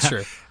 Yeah, that's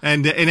true.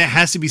 And it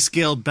has to be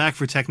scaled back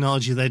for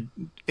technology that,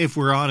 if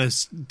we're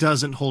honest,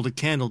 doesn't hold a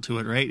candle to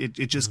it, right?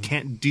 It just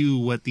can't do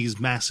what these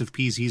massive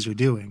PCs are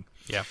doing.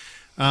 Yeah.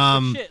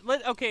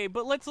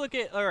 But let's look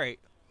at, all right,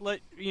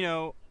 let's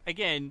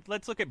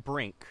look at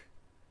Brink.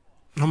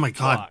 Oh my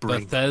God,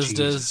 Brink.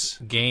 Bethesda's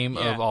game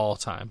of all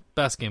time.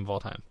 Best game of all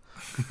time.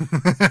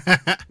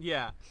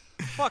 Yeah.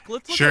 Fuck,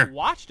 let's look Sure. at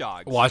Watch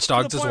Dogs. Watch To the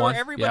Dogs is point where one.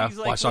 everybody's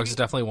Yeah, like, Watch Dogs is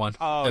definitely one.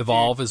 Oh,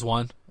 Evolve is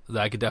one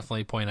that I could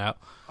definitely point out.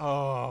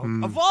 Oh,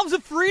 Evolve's a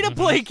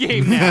free-to-play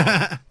game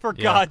now. For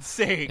God's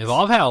sake.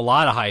 Evolve had a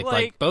lot of hype. Like-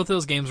 Like both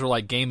those games were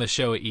like game of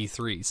show at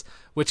E3s,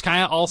 which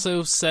kind of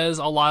also says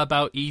a lot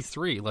about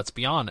E3. Let's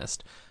be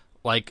honest.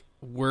 Like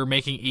we're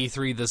making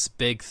E3 this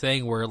big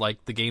thing where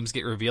like the games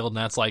get revealed, and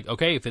that's like,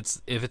 okay, if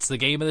it's the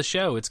game of the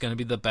show, it's going to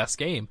be the best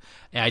game.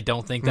 And I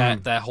don't think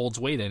that holds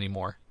weight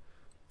anymore.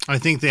 I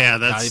think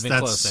Not even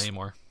close that's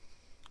anymore.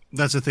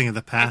 that's a thing of the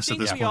I past at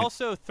think this we point.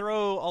 also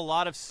throw a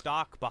lot of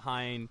stock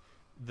behind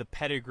the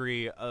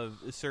pedigree of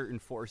certain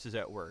forces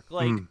at work.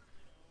 Like,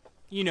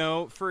 you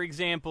know, for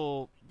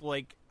example,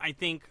 like I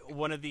think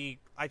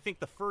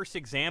the first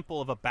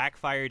example of a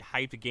backfired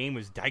hyped game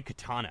was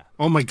Daikatana.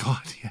 Oh my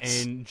God,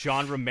 yes. And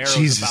John Romero's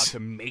Jesus. about to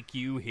make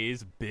you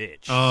his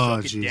bitch. Oh,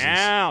 Suck it Jesus.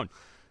 down.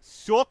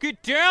 Suck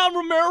it down,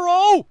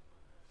 Romero!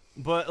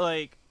 But,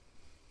 like,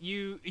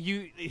 you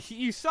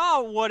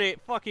saw what it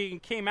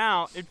fucking came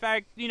out. In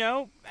fact, you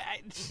know,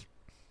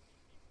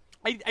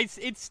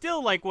 it's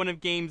still, like, one of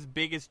game's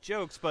biggest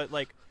jokes, but,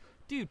 like,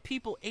 dude,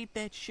 people ate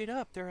that shit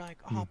up. They're like,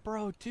 oh,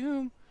 bro,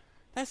 Doom,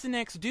 that's the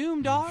next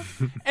Doom, dog.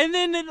 And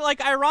then,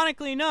 like,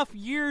 ironically enough,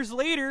 years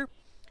later,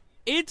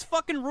 it's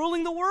fucking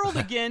ruling the world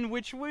again,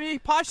 which may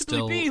possibly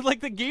Still- be, like,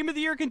 the Game of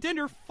the Year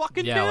contender,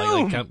 fucking Yeah,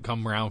 Doom. like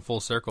come around full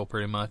circle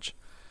pretty much.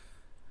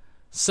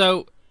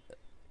 So,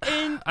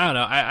 And I don't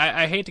know.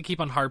 I hate to keep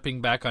on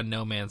harping back on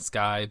No Man's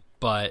Sky,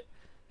 but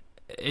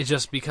it's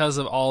just because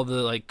of all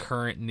the like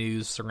current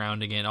news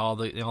surrounding it, all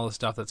the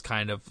stuff that's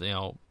kind of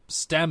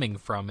stemming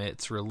from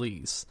its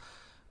release.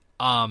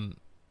 The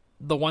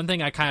one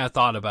thing I kind of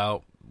thought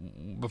about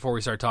before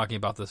we start talking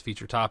about this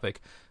feature topic,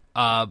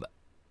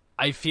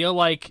 I feel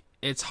like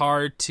it's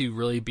hard to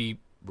really be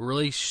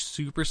really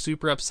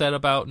super upset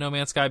about No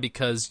Man's Sky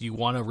because you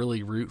want to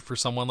really root for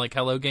someone like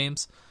Hello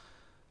Games.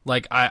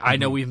 Like I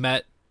know we've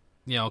met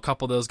a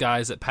couple of those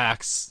guys at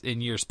PAX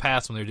in years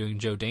past when they're doing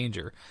Joe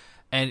Danger,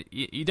 and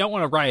you don't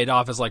want to write it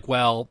off as like,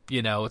 well,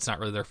 it's not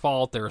really their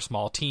fault. They're a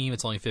small team.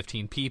 It's only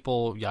 15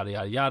 people. Yada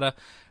yada yada.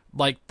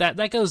 Like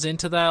that goes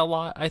into that a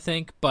lot, I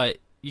think, but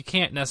you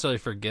can't necessarily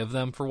forgive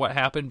them for what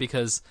happened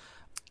because.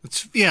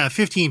 It's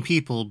 15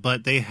 people,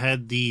 but they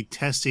had the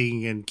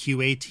testing and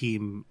QA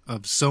team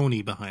of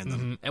Sony behind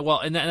them. Mm-hmm. Well,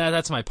 and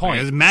that's my point.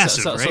 Right, it's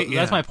massive, so right? That's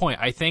Yeah. my point.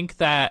 I think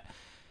that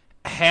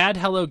had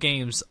Hello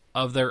Games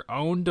of their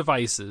own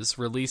devices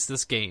released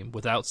this game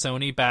without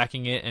Sony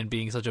backing it and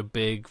being such a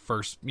big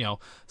first,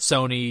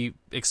 Sony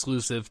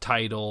exclusive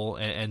title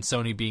and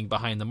Sony being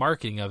behind the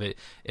marketing of it,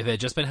 if it had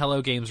just been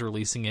Hello Games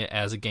releasing it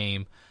as a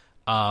game,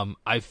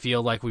 I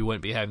feel like we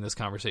wouldn't be having this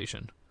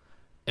conversation.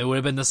 It would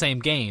have been the same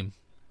game.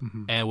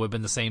 And it would have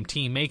been the same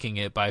team making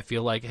it, but I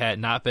feel like had it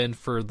not been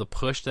for the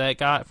push that it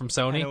got from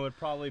Sony, it would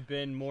probably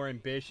been more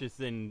ambitious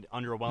than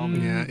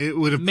underwhelming. Yeah, it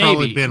would have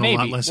probably been a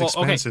lot less Well,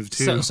 expensive,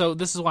 okay. too. So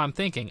this is what I'm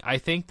thinking. I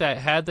think that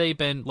had they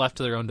been left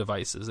to their own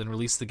devices and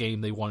released the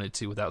game they wanted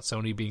to without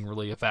Sony being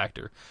really a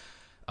factor,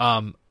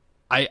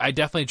 I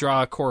definitely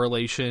draw a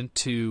correlation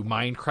to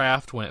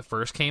Minecraft when it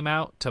first came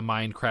out to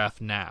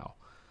Minecraft now.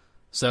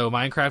 So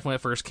Minecraft when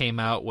it first came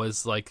out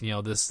was like,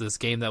 this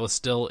game that was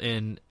still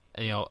in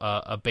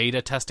a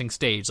beta testing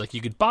stage. Like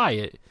you could buy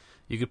it,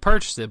 you could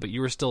purchase it, but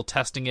you were still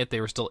testing it.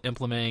 They were still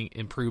implementing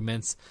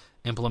improvements,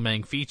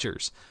 implementing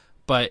features,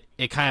 but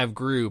it kind of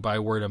grew by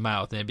word of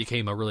mouth and it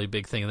became a really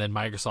big thing. And then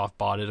Microsoft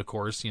bought it, of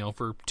course,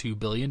 for $2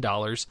 billion,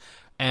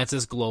 and it's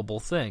this global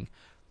thing.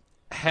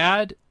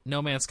 Had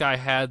No Man's Sky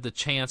had the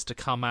chance to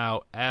come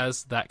out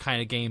as that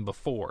kind of game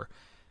before,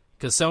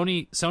 because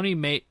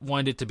Sony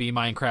wanted it to be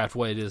Minecraft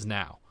what it is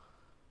now.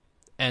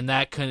 And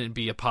that couldn't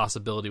be a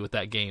possibility with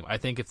that game. I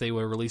think if they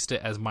would have released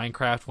it as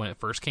Minecraft when it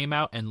first came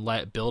out and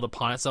let it build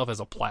upon itself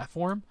as a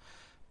platform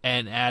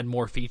and add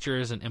more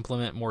features and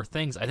implement more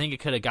things, I think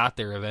it could have got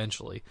there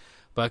eventually.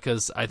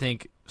 Because I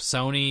think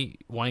Sony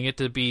wanting it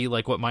to be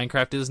like what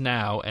Minecraft is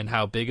now and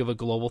how big of a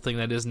global thing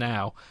that is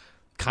now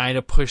kind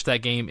of pushed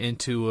that game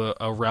into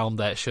a realm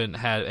that shouldn't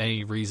have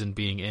any reason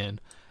being in,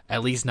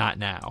 at least not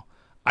now.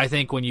 I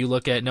think when you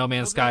look at No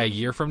Man's Sky a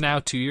year from now,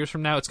 2 years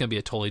from now, it's going to be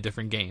a totally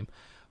different game.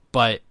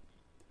 But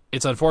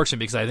it's unfortunate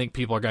because I think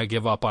people are going to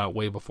give up on it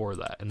way before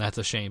that, and that's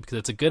a shame because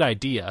it's a good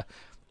idea.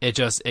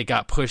 It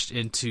got pushed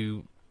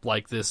into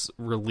like this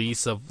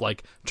release of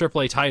like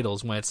AAA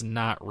titles when it's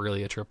not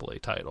really a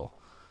AAA title.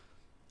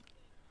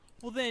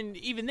 Well, then,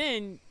 even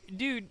then,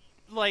 dude,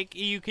 like,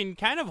 you can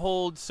kind of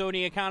hold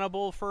Sony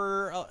accountable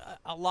for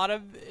a lot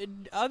of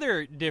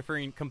other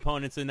different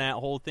components in that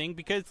whole thing,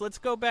 because let's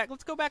go back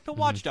to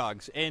Watch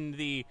Dogs and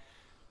the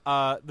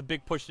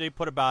big push they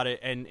put about it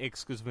and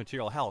exclusive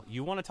material. Hell,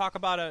 you want to talk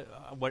about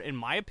what, in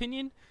my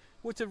opinion,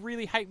 what's a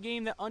really hype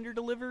game that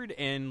underdelivered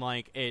and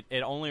like it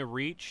only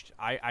reached,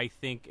 I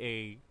think,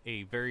 a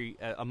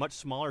much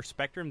smaller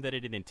spectrum that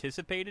it had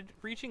anticipated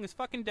reaching is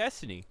fucking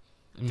Destiny.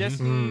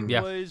 Destiny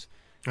Yeah. was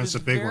That's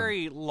this a big one.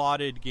 very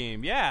lauded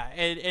game. Yeah,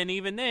 and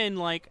even then,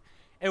 like,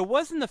 it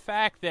wasn't the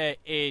fact that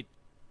it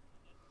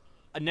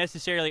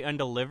necessarily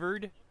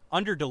underdelivered.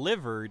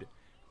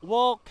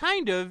 Well,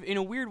 kind of, in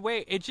a weird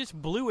way. It just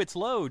blew its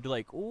load,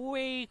 like,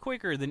 way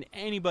quicker than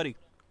anybody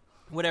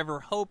would ever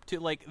hope to.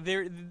 Like,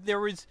 there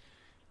was...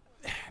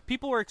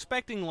 People were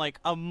expecting, like,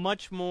 a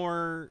much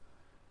more...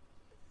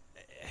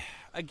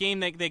 A game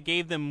that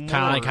gave them more.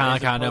 Kind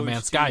of like No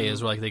Man's Sky to...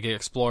 is, where like they can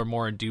explore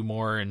more and do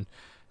more, and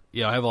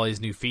have all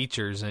these new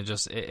features, and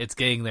it's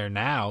getting there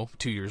now,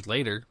 2 years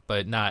later,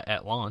 but not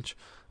at launch,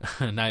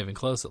 not even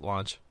close at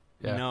launch.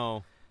 Yeah.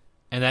 No.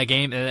 And that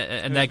game,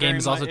 and that game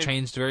has also it,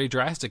 changed very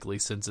drastically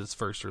since its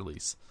first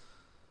release.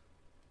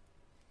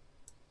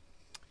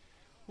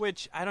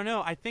 Which I don't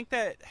know. I think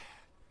that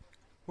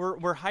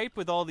we're hyped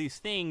with all these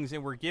things,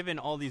 and we're given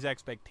all these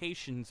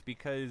expectations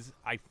because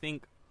I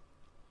think.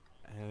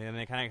 And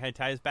it kind of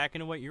ties back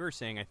into what you were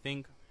saying. I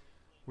think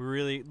we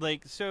really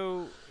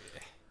so.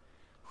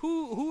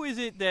 Who is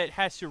it that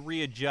has to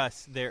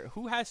readjust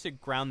who has to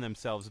ground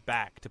themselves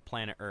back to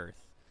planet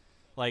Earth?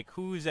 Like,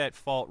 who's at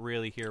fault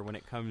really here when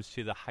it comes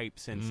to the hype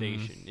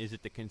sensation? Is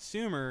it the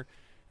consumer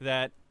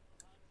that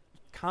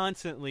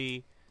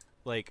constantly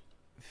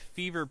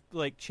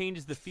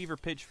changes the fever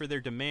pitch for their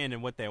demand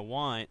and what they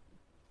want,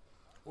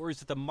 or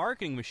is it the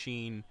marketing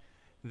machine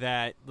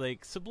that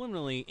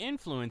subliminally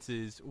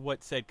influences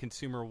what said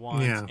consumer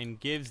wants and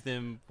gives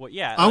them what?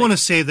 Yeah, I want to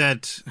say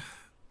that,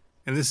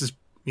 and this is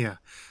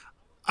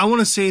I want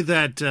to say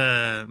that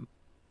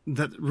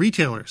that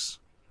retailers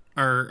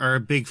are a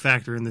big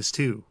factor in this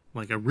too,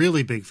 like a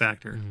really big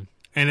factor. Mm-hmm.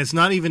 And it's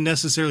not even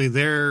necessarily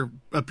their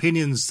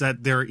opinions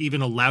that they're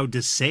even allowed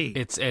to say.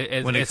 It's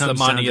the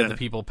money of the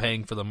people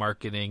paying for the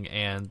marketing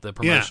and the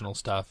promotional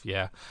stuff.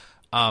 Yeah.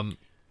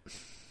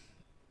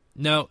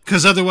 No,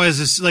 because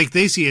otherwise it's like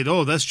they see it.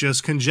 Oh, that's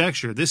just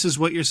conjecture. This is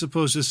what you're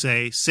supposed to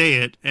say. Say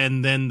it,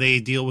 and then they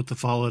deal with the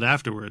fallout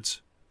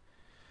afterwards.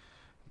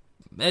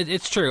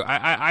 It's true.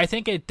 I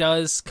think it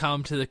does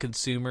come to the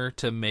consumer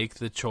to make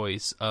the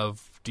choice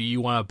of, do you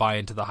want to buy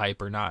into the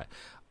hype or not?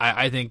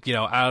 I think,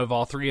 out of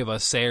all three of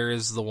us, Sarah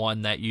is the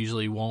one that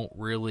usually won't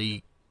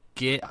really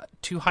get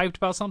too hyped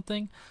about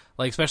something.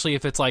 Like, especially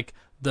if it's like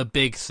the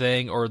big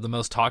thing or the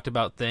most talked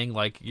about thing.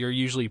 Like, you're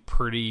usually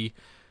pretty...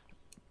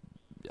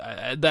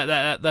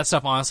 that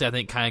stuff, honestly, I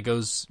think kind of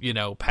goes,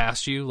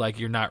 past you. Like,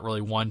 you're not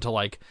really one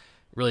to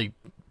really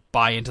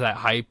buy into that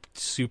hype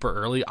super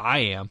early. I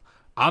am.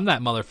 I'm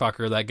that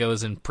motherfucker that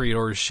goes and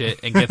pre-orders shit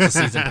and gets the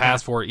season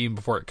pass for it even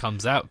before it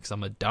comes out because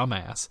I'm a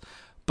dumbass.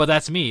 But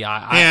that's me.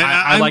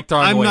 I like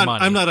throwing away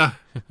money.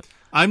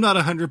 I'm not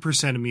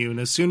 100% immune.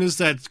 As soon as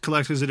that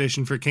collector's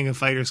edition for King of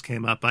Fighters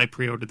came up, I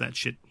pre-ordered that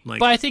shit.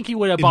 But I think you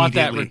would have bought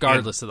that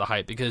regardless of the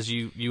hype because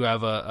you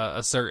have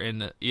a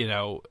certain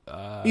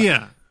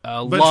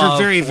but love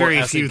for very, for very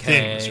SNK, few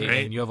things,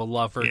 right? And you have a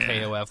love for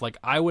KOF. Like,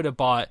 I would have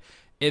bought,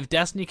 if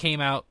Destiny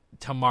came out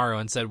tomorrow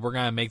and said, we're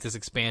going to make this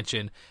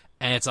expansion,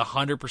 and it's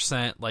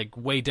 100%,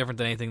 way different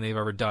than anything they've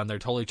ever done. They're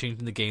totally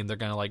changing the game. They're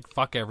going to,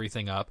 fuck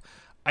everything up.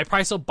 I'd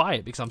probably still buy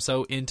it because I'm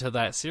so into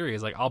that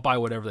series. I'll buy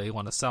whatever they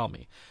want to sell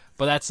me.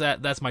 But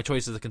that's my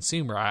choice as a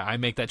consumer. I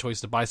make that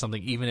choice to buy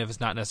something, even if it's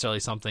not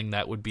necessarily something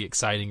that would be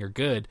exciting or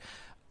good.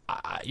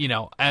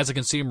 As a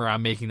consumer,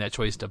 I'm making that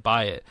choice to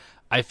buy it.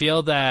 I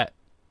feel that,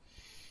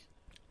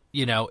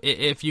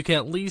 if you can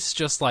at least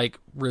just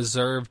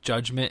reserve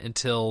judgment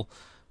until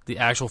the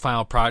actual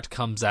final product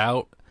comes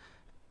out.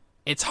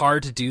 It's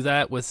hard to do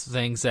that with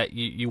things that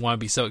you want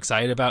to be so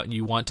excited about and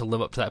you want to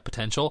live up to that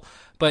potential.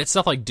 But it's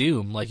stuff like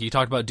Doom. Like, you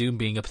talked about Doom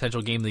being a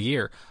potential game of the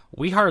year.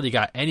 We hardly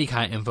got any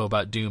kind of info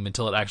about Doom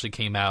until it actually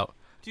came out.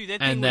 Dude, that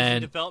thing was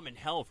in development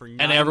hell for 9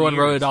 years. And everyone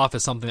wrote it off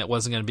as something that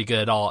wasn't going to be good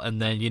at all.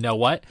 And then, you know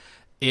what?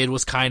 It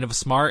was kind of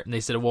smart, and they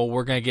said, well,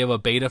 we're going to give a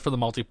beta for the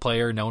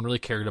multiplayer. No one really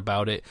cared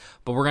about it.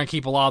 But we're going to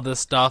keep a lot of this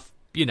stuff,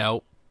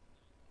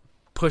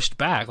 pushed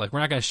back. We're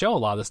not going to show a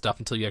lot of this stuff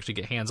until you actually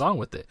get hands-on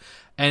with it.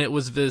 And it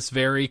was this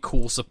very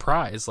cool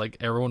surprise.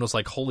 Everyone was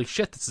like, holy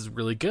shit, this is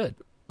really good.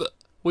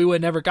 We would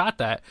have never got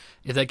that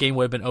if that game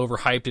would have been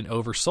overhyped and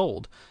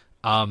oversold.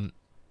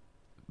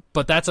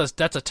 But that's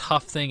a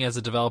tough thing as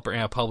a developer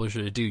and a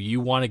publisher to do. You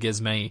want to get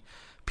as many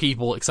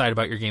people excited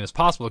about your game as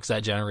possible because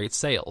that generates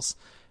sales.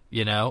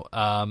 And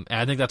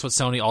I think that's what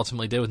Sony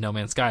ultimately did with No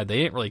Man's Sky. They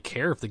didn't really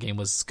care if the game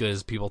was as good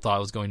as people thought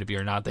it was going to be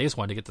or not. They just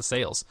wanted to get the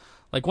sales.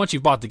 Once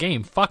you've bought the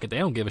game, fuck it. They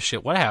don't give a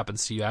shit what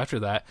happens to you after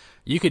that.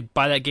 You could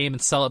buy that game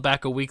and sell it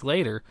back a week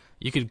later.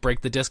 You could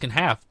break the disc in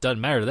half. Doesn't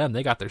matter to them.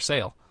 They got their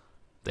sale.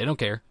 They don't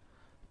care.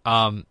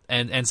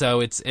 And so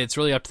it's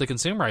really up to the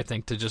consumer, I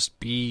think, to just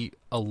be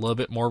a little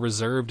bit more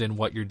reserved in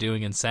what you're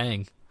doing and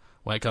saying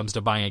when it comes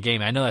to buying a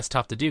game. I know that's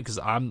tough to do because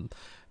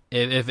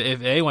If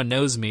anyone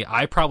knows me,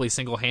 I probably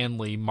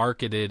single-handedly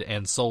marketed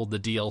and sold the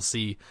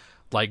DLC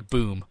like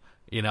boom.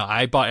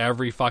 I bought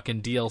every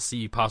fucking DLC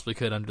you possibly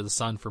could under the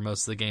sun for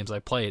most of the games I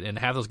played, and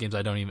half those games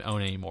I don't even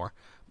own anymore,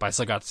 but I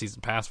still got the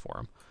season pass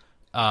for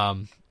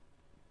them.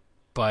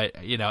 But,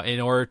 in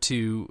order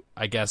to,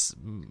 I guess,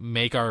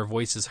 make our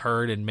voices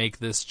heard and make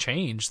this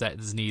change that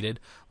is needed,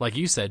 like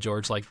you said,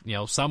 George,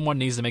 someone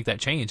needs to make that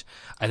change.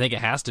 I think it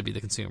has to be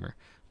the consumer.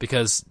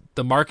 Because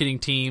the marketing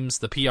teams,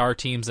 the PR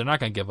teams, they're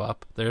not going to give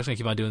up. They're just going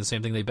to keep on doing the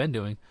same thing they've been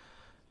doing.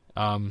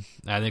 I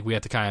think we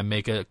have to kind of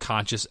make a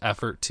conscious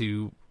effort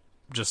to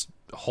just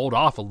hold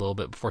off a little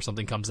bit before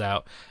something comes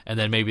out, and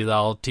then maybe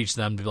that'll teach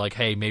them to be like,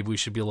 hey, maybe we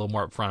should be a little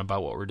more upfront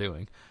about what we're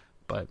doing.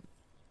 But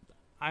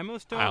I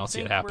almost don't, I don't see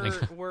think it happening.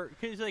 we're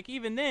because like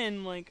even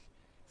then, like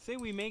say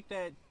we make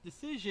that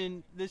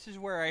decision, this is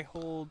where I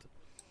hold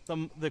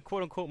the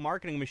quote unquote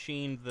marketing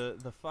machine,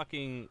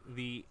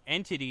 the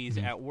entities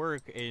at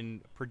work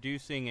in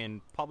producing and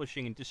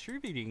publishing and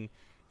distributing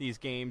these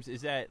games,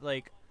 is that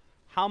like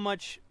how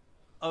much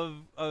of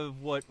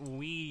what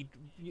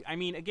I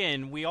mean,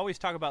 again, we always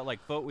talk about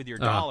like vote with your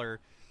dollar,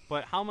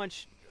 but how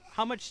much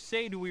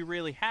say do we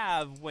really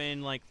have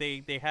when like they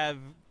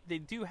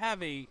do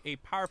have a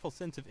powerful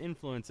sense of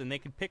influence, and they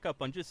can pick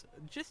up on just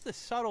the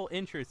subtle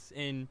interests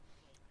in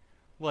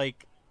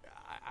like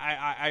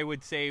I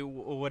would say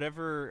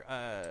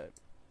whatever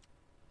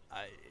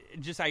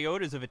just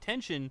iotas of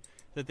attention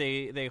that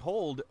they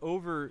hold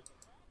over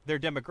their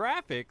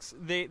demographics.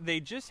 They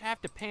just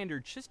have to pander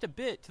just a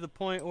bit to the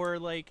point where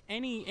like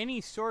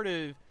any sort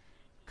of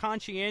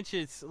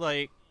conscientious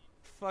like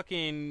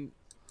fucking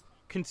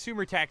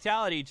consumer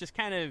tactility just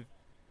kind of,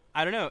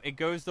 I don't know, it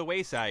goes the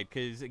wayside,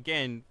 because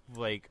again,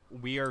 like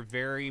we are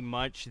very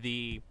much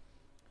we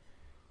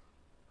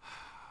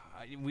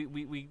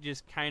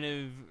just kind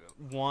of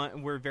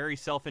we're very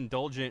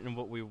self-indulgent in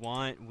what we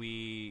want.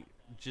 We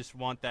just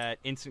want that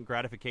instant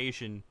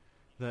gratification,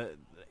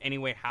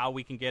 anyway how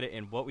we can get it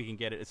and what we can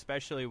get it,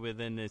 especially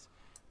within this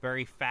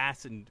very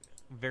fast and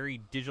very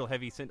digital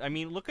heavy I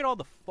mean, look at all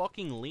the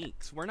fucking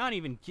leaks. We're not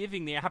even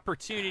giving the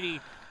opportunity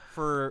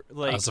for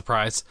like a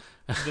surprise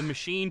the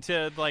machine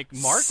to like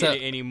market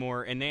it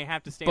anymore, and they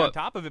have to stay on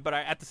top of it. But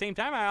at the same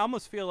time, I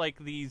almost feel like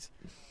these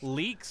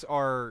leaks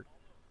are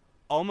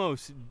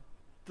almost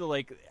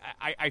like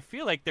I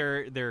feel like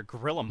they're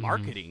guerrilla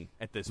marketing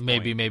at this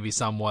point. Maybe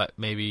somewhat,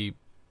 maybe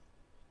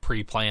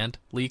pre-planned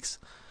leaks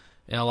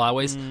in a lot of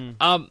ways.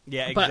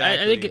 Yeah, exactly. But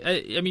I think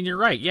I mean you're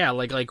right. Yeah,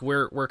 like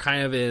we're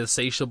kind of an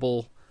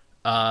insatiable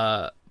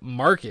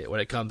market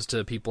when it comes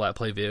to people that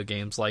play video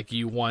games. Like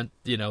you want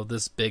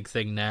this big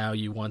thing now,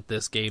 you want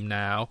this game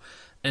now,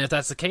 and if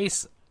that's the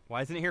case,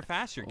 why isn't it here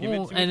faster?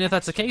 If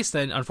that's the case,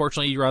 then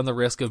unfortunately you run the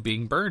risk of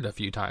being burned a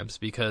few times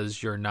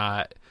because you're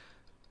not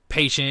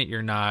patient,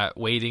 you're not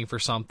waiting for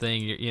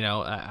something.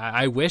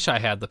 I wish I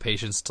had the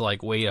patience to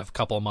like wait a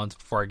couple of months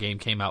before a game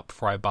came out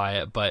before I buy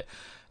it, but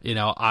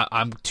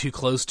I'm too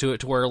close to it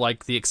to where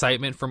like the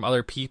excitement from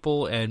other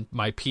people and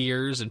my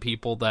peers and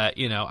people that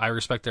I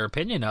respect their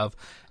opinion of,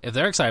 if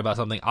they're excited about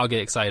something, I'll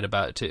get excited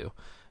about it too.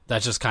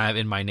 That's just kind of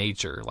in my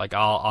nature. Like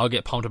I'll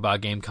get pumped about a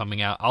game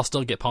coming out. I'll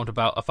still get pumped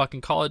about a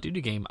fucking Call of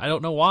Duty game. I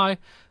don't know why.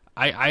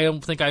 I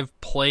don't think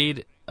I've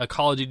played a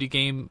Call of Duty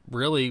game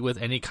really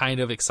with any kind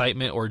of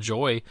excitement or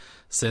joy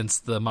since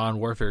the Modern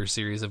Warfare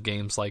series of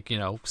games like,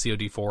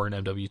 COD4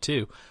 and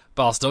MW2,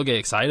 but I'll still get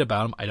excited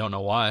about them. I don't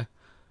know why.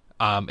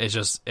 It's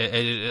just,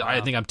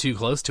 I think I'm too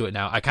close to it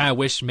now. I kind of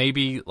wish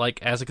maybe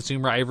like as a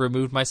consumer, I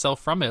removed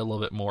myself from it a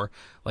little bit more,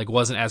 like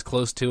wasn't as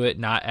close to it,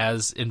 not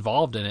as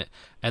involved in it.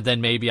 And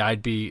then maybe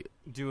I'd be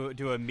do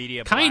a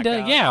media kinda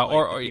blackout, yeah, like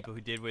or the people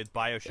who did with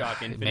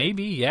BioShock Infinite.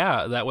 Maybe,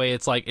 yeah. That way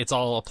it's like it's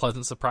all a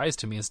pleasant surprise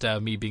to me instead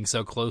of me being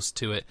so close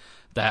to it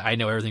that I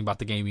know everything about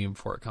the game even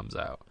before it comes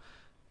out.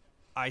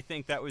 I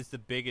think that was the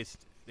biggest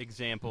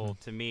example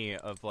to me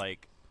of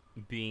like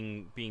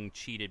being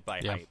cheated by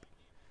hype.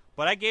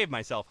 But I gave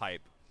myself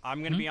hype.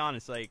 I'm going to be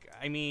honest. Like,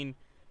 I mean,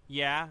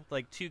 yeah,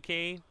 like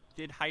 2K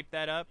did hype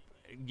that up.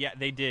 Yeah,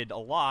 they did a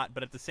lot.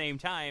 But at the same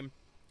time,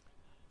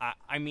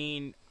 I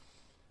mean,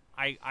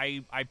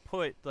 I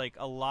put like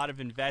a lot of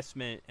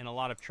investment and a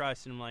lot of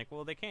trust, and I'm like,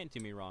 well, they can't do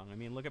me wrong. I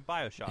mean, look at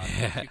BioShock,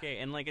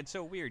 2K, and like it's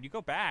so weird. You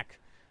go back,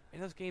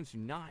 and those games do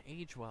not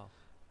age well.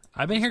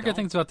 I've been hearing good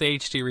things about the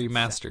HD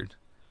remastered.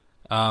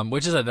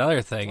 Which is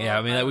another thing. Well, yeah,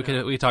 I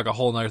mean, we talk a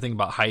whole other thing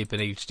about hype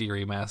and HD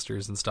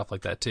remasters and stuff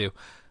like that too.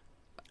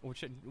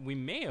 Which we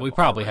may have. We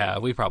probably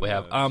have.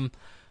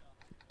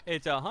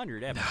 It's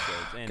 100 episodes.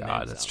 And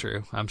God, that's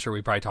true. I'm sure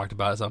we probably talked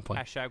about it at some point.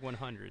 Hashtag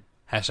 100.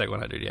 Hashtag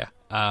 100. Yeah.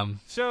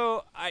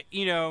 So I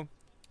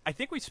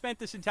think we spent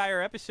this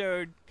entire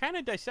episode kind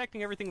of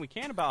dissecting everything we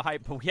can about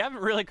hype, but we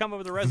haven't really come up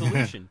with a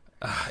resolution.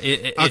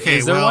 Okay,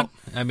 is there one?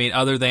 I mean,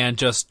 other than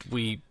just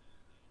we.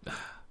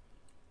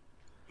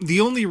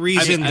 The only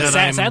reason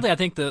sadly, I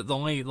think the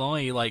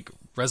only like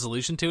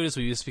resolution to it is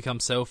we just become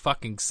so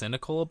fucking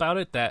cynical about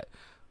it that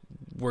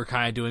we're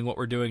kind of doing what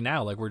we're doing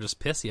now. Like we're just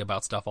pissy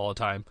about stuff all the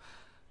time.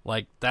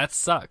 Like that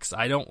sucks.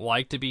 I don't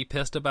like to be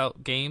pissed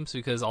about games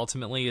because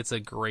ultimately it's a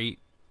great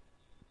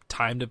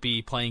time to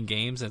be playing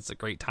games and it's a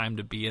great time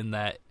to be in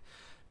that.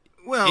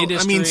 Well,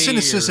 I mean,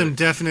 cynicism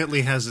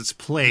definitely has its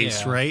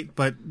place, right?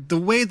 But the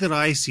way that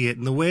I see it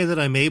and the way that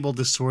I'm able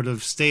to sort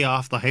of stay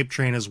off the hype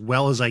train as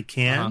well as I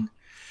can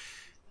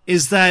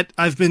is that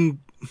I've been...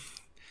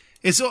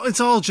 It's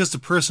all just a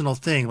personal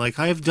thing. Like,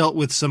 I've dealt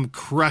with some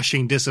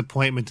crushing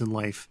disappointment in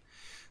life.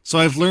 So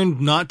I've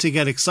learned not to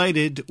get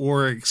excited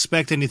or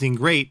expect anything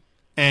great.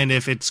 And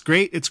if it's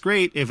great, it's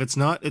great. If it's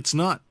not, it's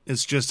not.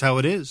 It's just how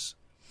it is.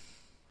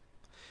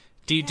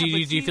 Do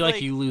you feel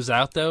like you lose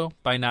out though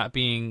by not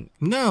being?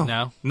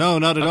 No, No?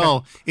 not at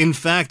all. In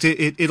fact,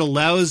 it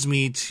allows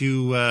me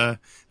to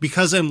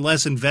because I'm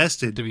less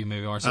invested To be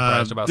maybe more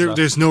surprised about stuff.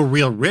 There's no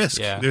real risk.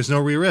 Yeah. There's no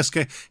real risk.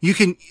 You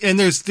can, and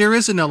there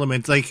is an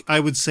element, like I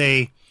would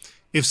say,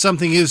 if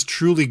something is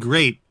truly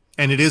great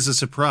and it is a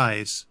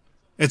surprise,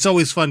 it's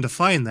always fun to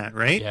find that,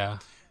 right? Yeah.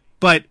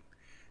 But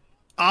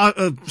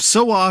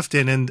so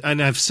often, and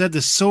I've said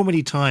this so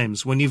many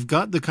times, when you've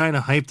got the kind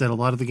of hype that a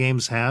lot of the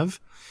games have,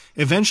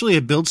 eventually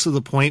it builds to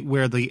the point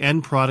where the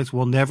end product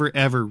will never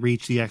ever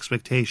reach the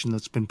expectation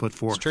that's been put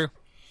forth. It's true.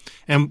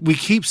 And we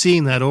keep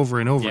seeing that over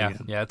and over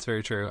again. Yeah, it's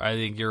very true. I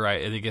think you're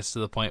right. I think it gets to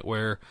the point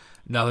where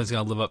nothing's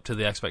going to live up to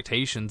the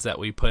expectations that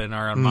we put in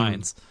our own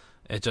minds.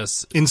 It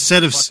just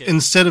Instead of Fuck it.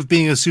 instead of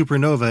being a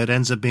supernova, it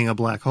ends up being a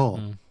black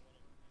hole.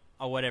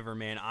 Oh, whatever,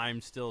 man.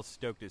 I'm still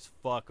stoked as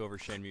fuck over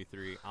Shenmue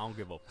 3. I don't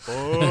give a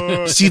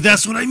fuck. See,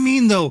 that's what I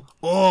mean, though.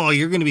 Oh,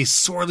 you're going to be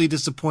sorely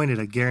disappointed,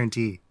 I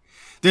guarantee.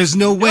 There's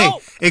no way.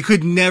 It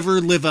could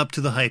never live up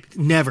to the hype.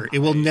 Never. It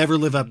will never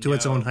live up to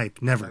its own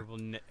hype. Never.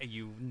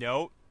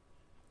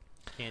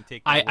 Can't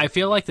take. I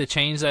feel like the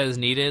change that is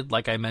needed,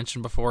 like I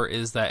mentioned before,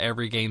 is that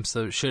every game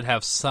should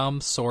have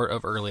some sort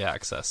of early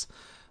access.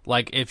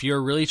 Like, if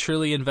you're really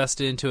truly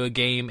invested into a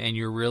game and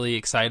you're really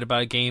excited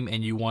about a game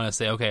and you want to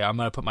say, okay, I'm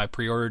going to put my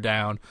pre-order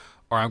down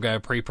or I'm going to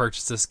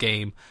pre-purchase this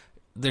game,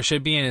 there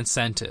should be an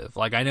incentive.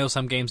 Like, I know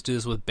some games do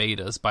this with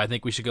betas, but I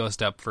think we should go a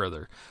step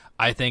further.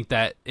 I think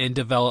that in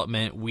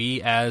development,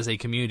 we as a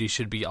community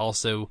should be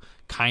also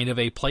kind of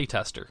a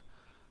playtester.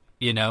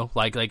 You know,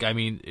 like I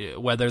mean,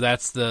 whether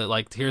that's the,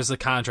 like, here's the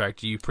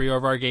contract. You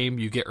pre-order our game,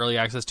 you get early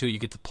access to it, you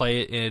get to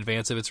play it in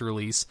advance of its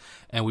release,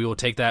 and we will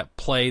take that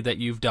play that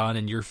you've done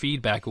and your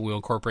feedback and we'll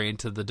incorporate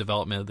into the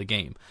development of the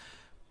game.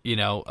 You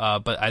know,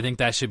 but I think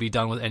that should be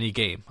done with any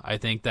game. I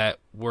think that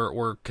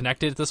we're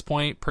connected at this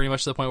point, pretty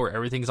much to the point where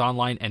everything's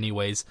online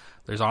anyways.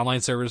 There's online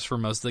servers for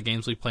most of the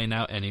games we play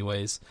now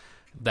anyways.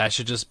 That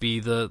should just be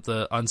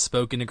the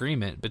unspoken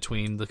agreement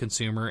between the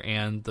consumer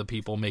and the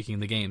people making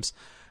the games.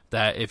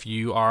 That if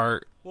you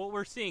are, well,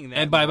 we're seeing that,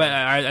 and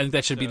I think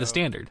that should be the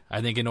standard. I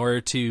think in order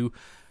to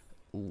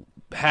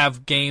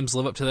have games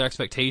live up to their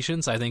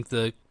expectations, I think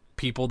the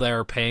people that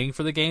are paying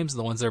for the games,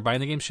 the ones that are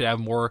buying the games, should have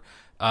more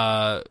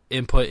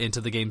input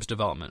into the game's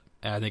development.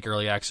 And I think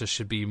early access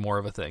should be more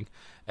of a thing.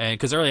 And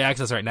because early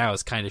access right now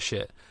is kind of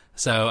shit,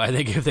 so I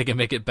think if they can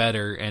make it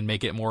better and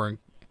make it more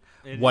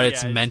what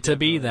it's meant to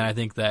be, then I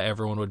think that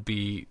everyone would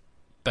be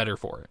better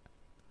for it.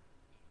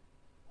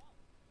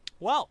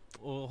 Well,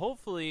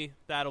 hopefully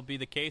that'll be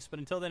the case. But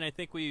until then, I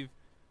think we've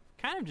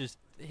kind of just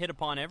hit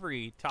upon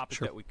every topic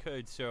that we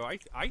could. So I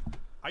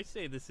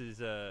say this is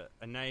a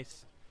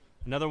nice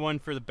another one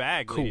for the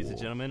bag, ladies and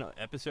gentlemen.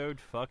 Episode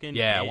fucking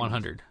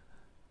 100.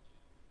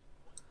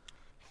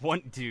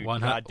 One dude,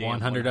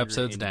 100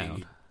 episodes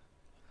down.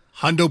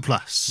 Hundo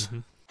plus.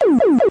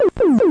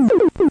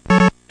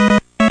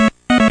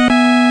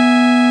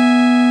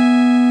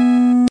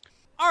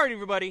 Alright,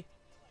 everybody.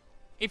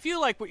 If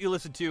you like what you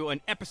listen to on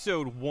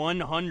episode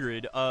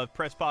 100 of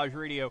Press Pause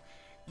Radio,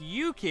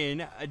 you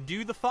can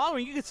do the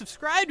following. You can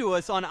subscribe to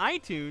us on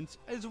iTunes,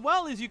 as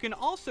well as you can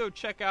also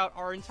check out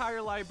our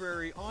entire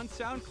library on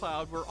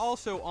SoundCloud. We're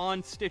also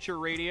on Stitcher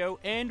Radio.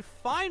 And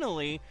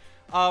finally,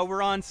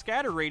 we're on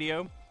Scatter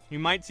Radio. You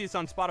might see us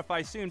on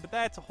Spotify soon, but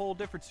that's a whole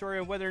different story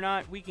on whether or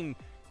not we can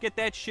get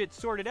that shit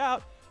sorted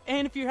out.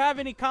 And if you have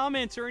any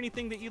comments or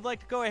anything that you'd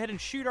like to go ahead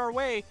and shoot our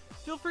way,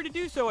 feel free to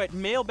do so at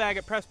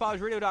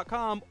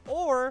mailbag@presspauseradio.com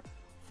or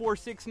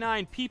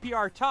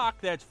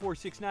 469-PPR-TALK. That's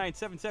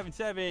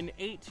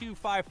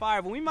 469-777-8255.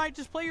 And we might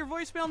just play your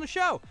voicemail on the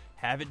show.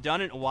 Haven't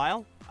done it in a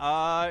while.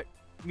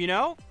 You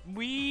know,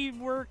 we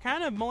were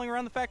kind of mulling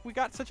around the fact we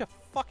got such a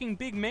fucking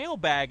big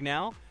mailbag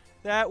now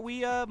that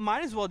we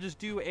might as well just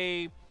do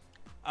an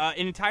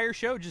entire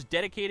show just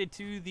dedicated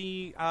to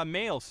the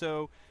mail.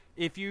 So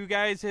if you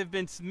guys have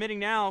been submitting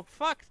now,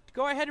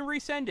 go ahead and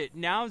resend it.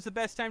 Now is the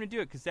best time to do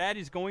it because that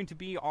is going to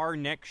be our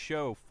next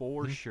show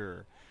for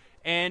sure.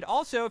 And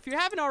also, if you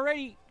haven't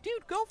already,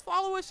 dude, go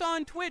follow us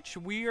on Twitch.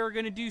 We are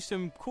going to do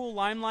some cool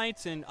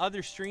limelights and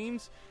other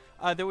streams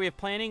that we have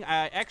planning.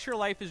 Extra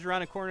Life is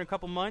around the corner in a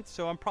couple months,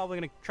 so I'm probably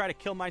going to try to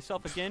kill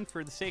myself again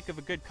for the sake of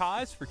a good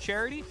cause, for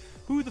charity.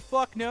 Who the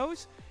fuck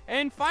knows?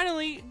 And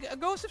finally,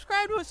 go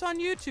subscribe to us on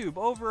YouTube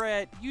over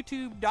at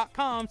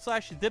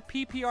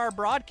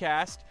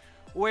youtube.com/thepPRbroadcast,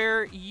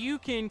 where you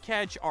can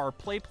catch our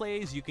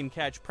plays, you can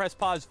catch Press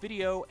Pause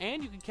Video,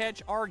 and you can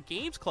catch our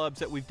games clubs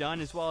that we've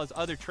done, as well as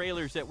other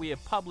trailers that we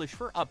have published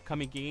for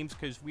upcoming games,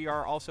 because we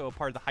are also a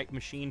part of the hype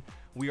machine.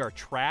 We are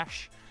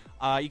trash.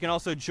 You can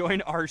also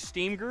join our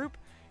Steam group,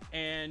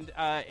 and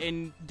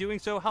in doing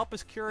so, help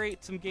us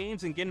curate some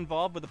games and get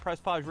involved with the Press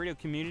Pause Radio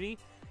community.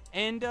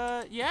 And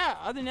yeah,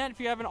 other than that, if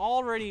you haven't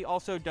already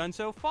also done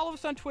so, follow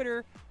us on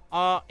Twitter,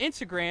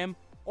 Instagram,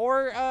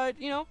 or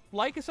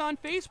like us on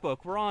Facebook.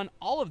 We're on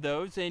all of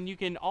those, and you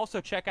can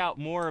also check out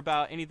more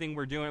about anything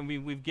we're doing.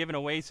 We've given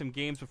away some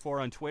games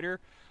before on Twitter.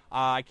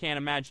 I can't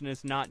imagine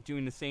us not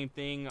doing the same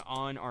thing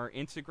on our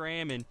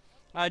Instagram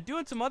and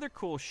doing some other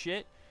cool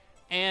shit.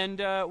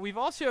 And we've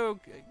also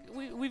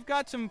we've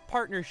got some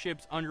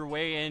partnerships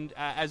underway, and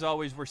as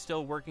always, we're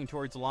still working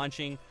towards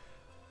launching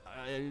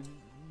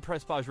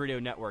Press Pause Radio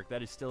Network.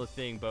 That is still a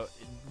thing, but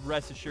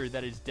rest assured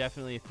that is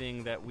definitely a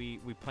thing that we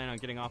plan on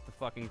getting off the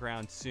fucking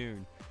ground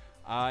soon.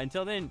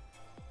 Until then,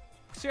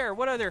 Sarah,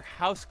 what other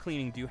house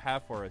cleaning do you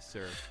have for us,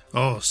 sir?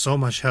 Oh, so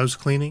much house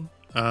cleaning.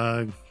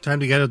 Time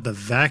to get out the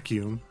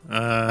vacuum.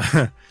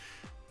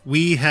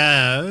 We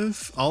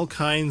have all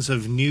kinds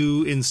of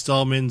new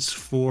installments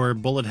for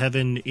Bullet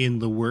Heaven in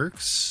the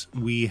works.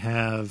 We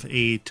have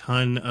a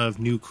ton of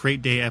new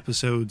Crate Day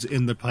episodes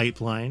in the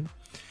pipeline.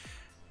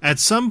 At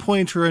some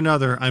point or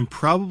another, I'm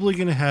probably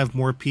going to have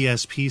more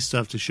PSP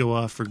stuff to show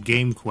off for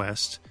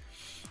GameQuest.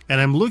 And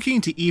I'm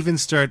looking to even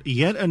start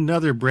yet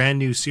another brand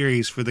new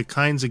series for the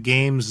kinds of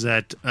games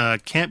that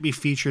can't be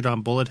featured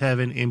on Bullet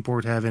Heaven,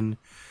 Import Heaven,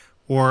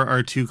 or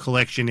our 2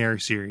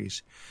 Collectionaire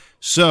series.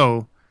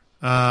 So,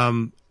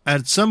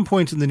 at some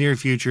point in the near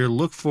future,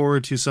 look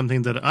forward to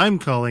something that I'm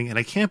calling, and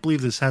I can't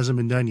believe this hasn't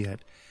been done yet,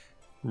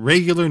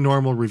 Regular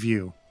Normal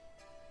Review.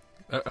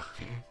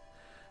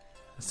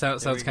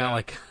 Sounds kind of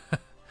like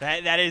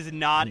that is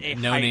not a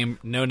no name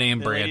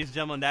brand. Ladies and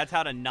gentlemen, that's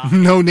how to not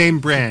No name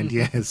brand,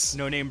 yes.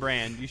 no name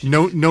brand. You should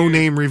No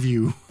name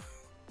review.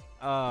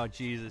 Oh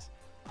Jesus.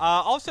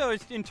 Also,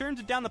 in terms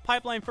of down the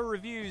pipeline for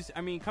reviews,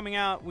 I mean, coming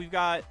out, we've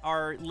got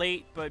our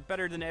late but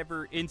better than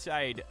ever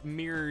Inside,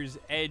 Mirror's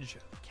Edge,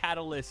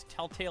 Catalyst,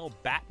 Telltale,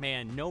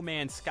 Batman, No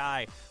Man's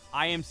Sky,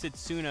 I Am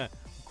Setsuna,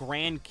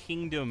 Grand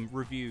Kingdom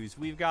reviews.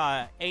 We've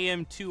got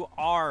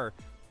AM2R,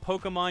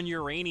 Pokemon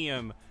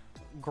Uranium,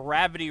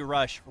 Gravity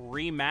Rush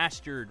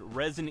Remastered,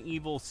 Resident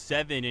Evil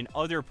 7, and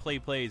other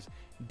plays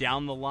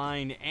down the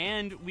line.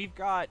 And we've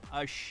got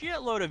a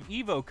shitload of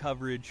Evo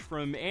coverage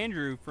from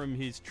Andrew from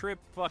his trip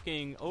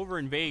fucking over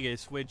in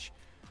Vegas, which,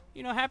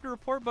 have to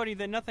report, buddy,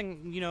 that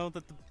nothing,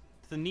 that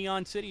the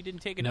Neon City didn't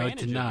take advantage of.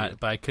 No, it did not,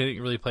 but I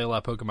couldn't really play a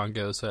lot of Pokemon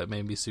Go, so that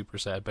made me super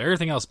sad. But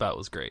everything else about it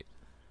was great.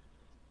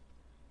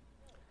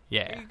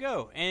 Yeah. There you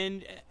go.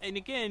 And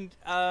again,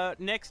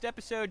 next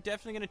episode,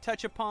 definitely going to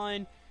touch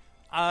upon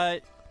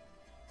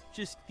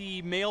just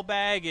the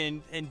mailbag,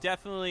 and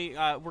definitely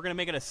we're going to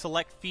make it a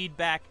select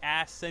feedback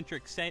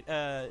ass-centric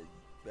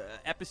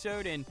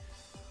episode. And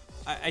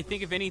I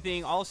think, if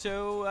anything,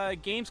 also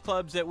games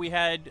clubs that we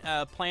had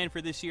planned for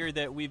this year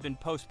that we've been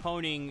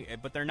postponing,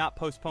 but they're not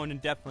postponed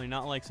indefinitely,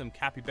 not like some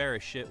capybara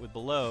shit with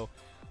Below.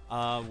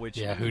 Which,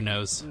 yeah, who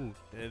knows?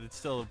 It's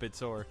still a bit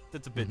sore.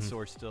 That's a bit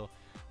sore still.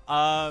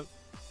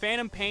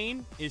 Phantom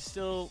Pain is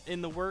still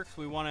in the works.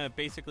 We want to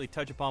basically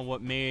touch upon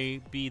what may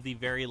be the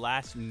very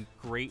last and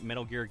great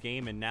Metal Gear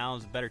game, and now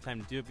is a better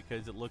time to do it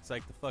because it looks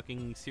like the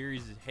fucking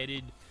series is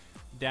headed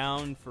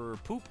down for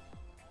poop.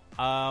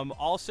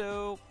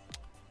 Also,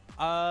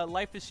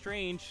 Life is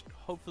Strange,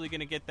 hopefully going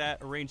to get that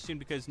arranged soon,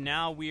 because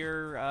now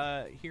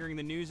we're hearing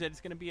the news that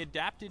it's going to be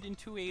adapted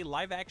into a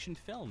live-action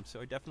film, so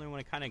I definitely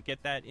want to kind of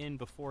get that in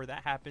before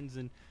that happens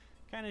and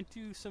kind of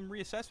do some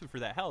reassessment for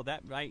that. Hell,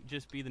 that might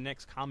just be the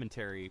next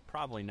commentary.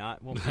 Probably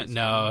not. Won't be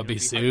no, it'd be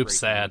super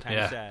sad.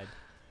 Yeah. Sad.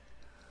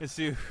 It's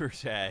super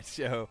sad.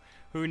 So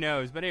who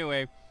knows? But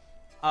anyway,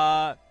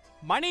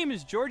 my name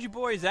is Georgie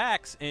Boy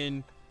Zax,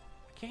 and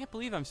I can't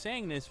believe I'm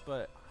saying this,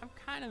 but I'm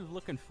kind of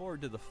looking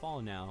forward to the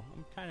fall now.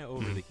 I'm kind of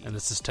over the heat. And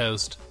this is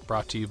Toast,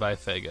 brought to you by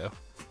Fago.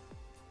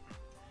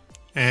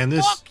 And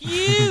this. Fuck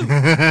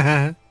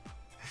you!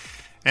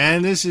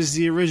 And this is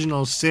the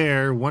original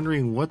Sarah,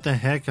 wondering what the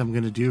heck I'm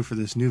going to do for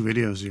this new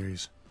video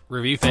series.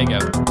 Review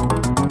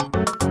Fago.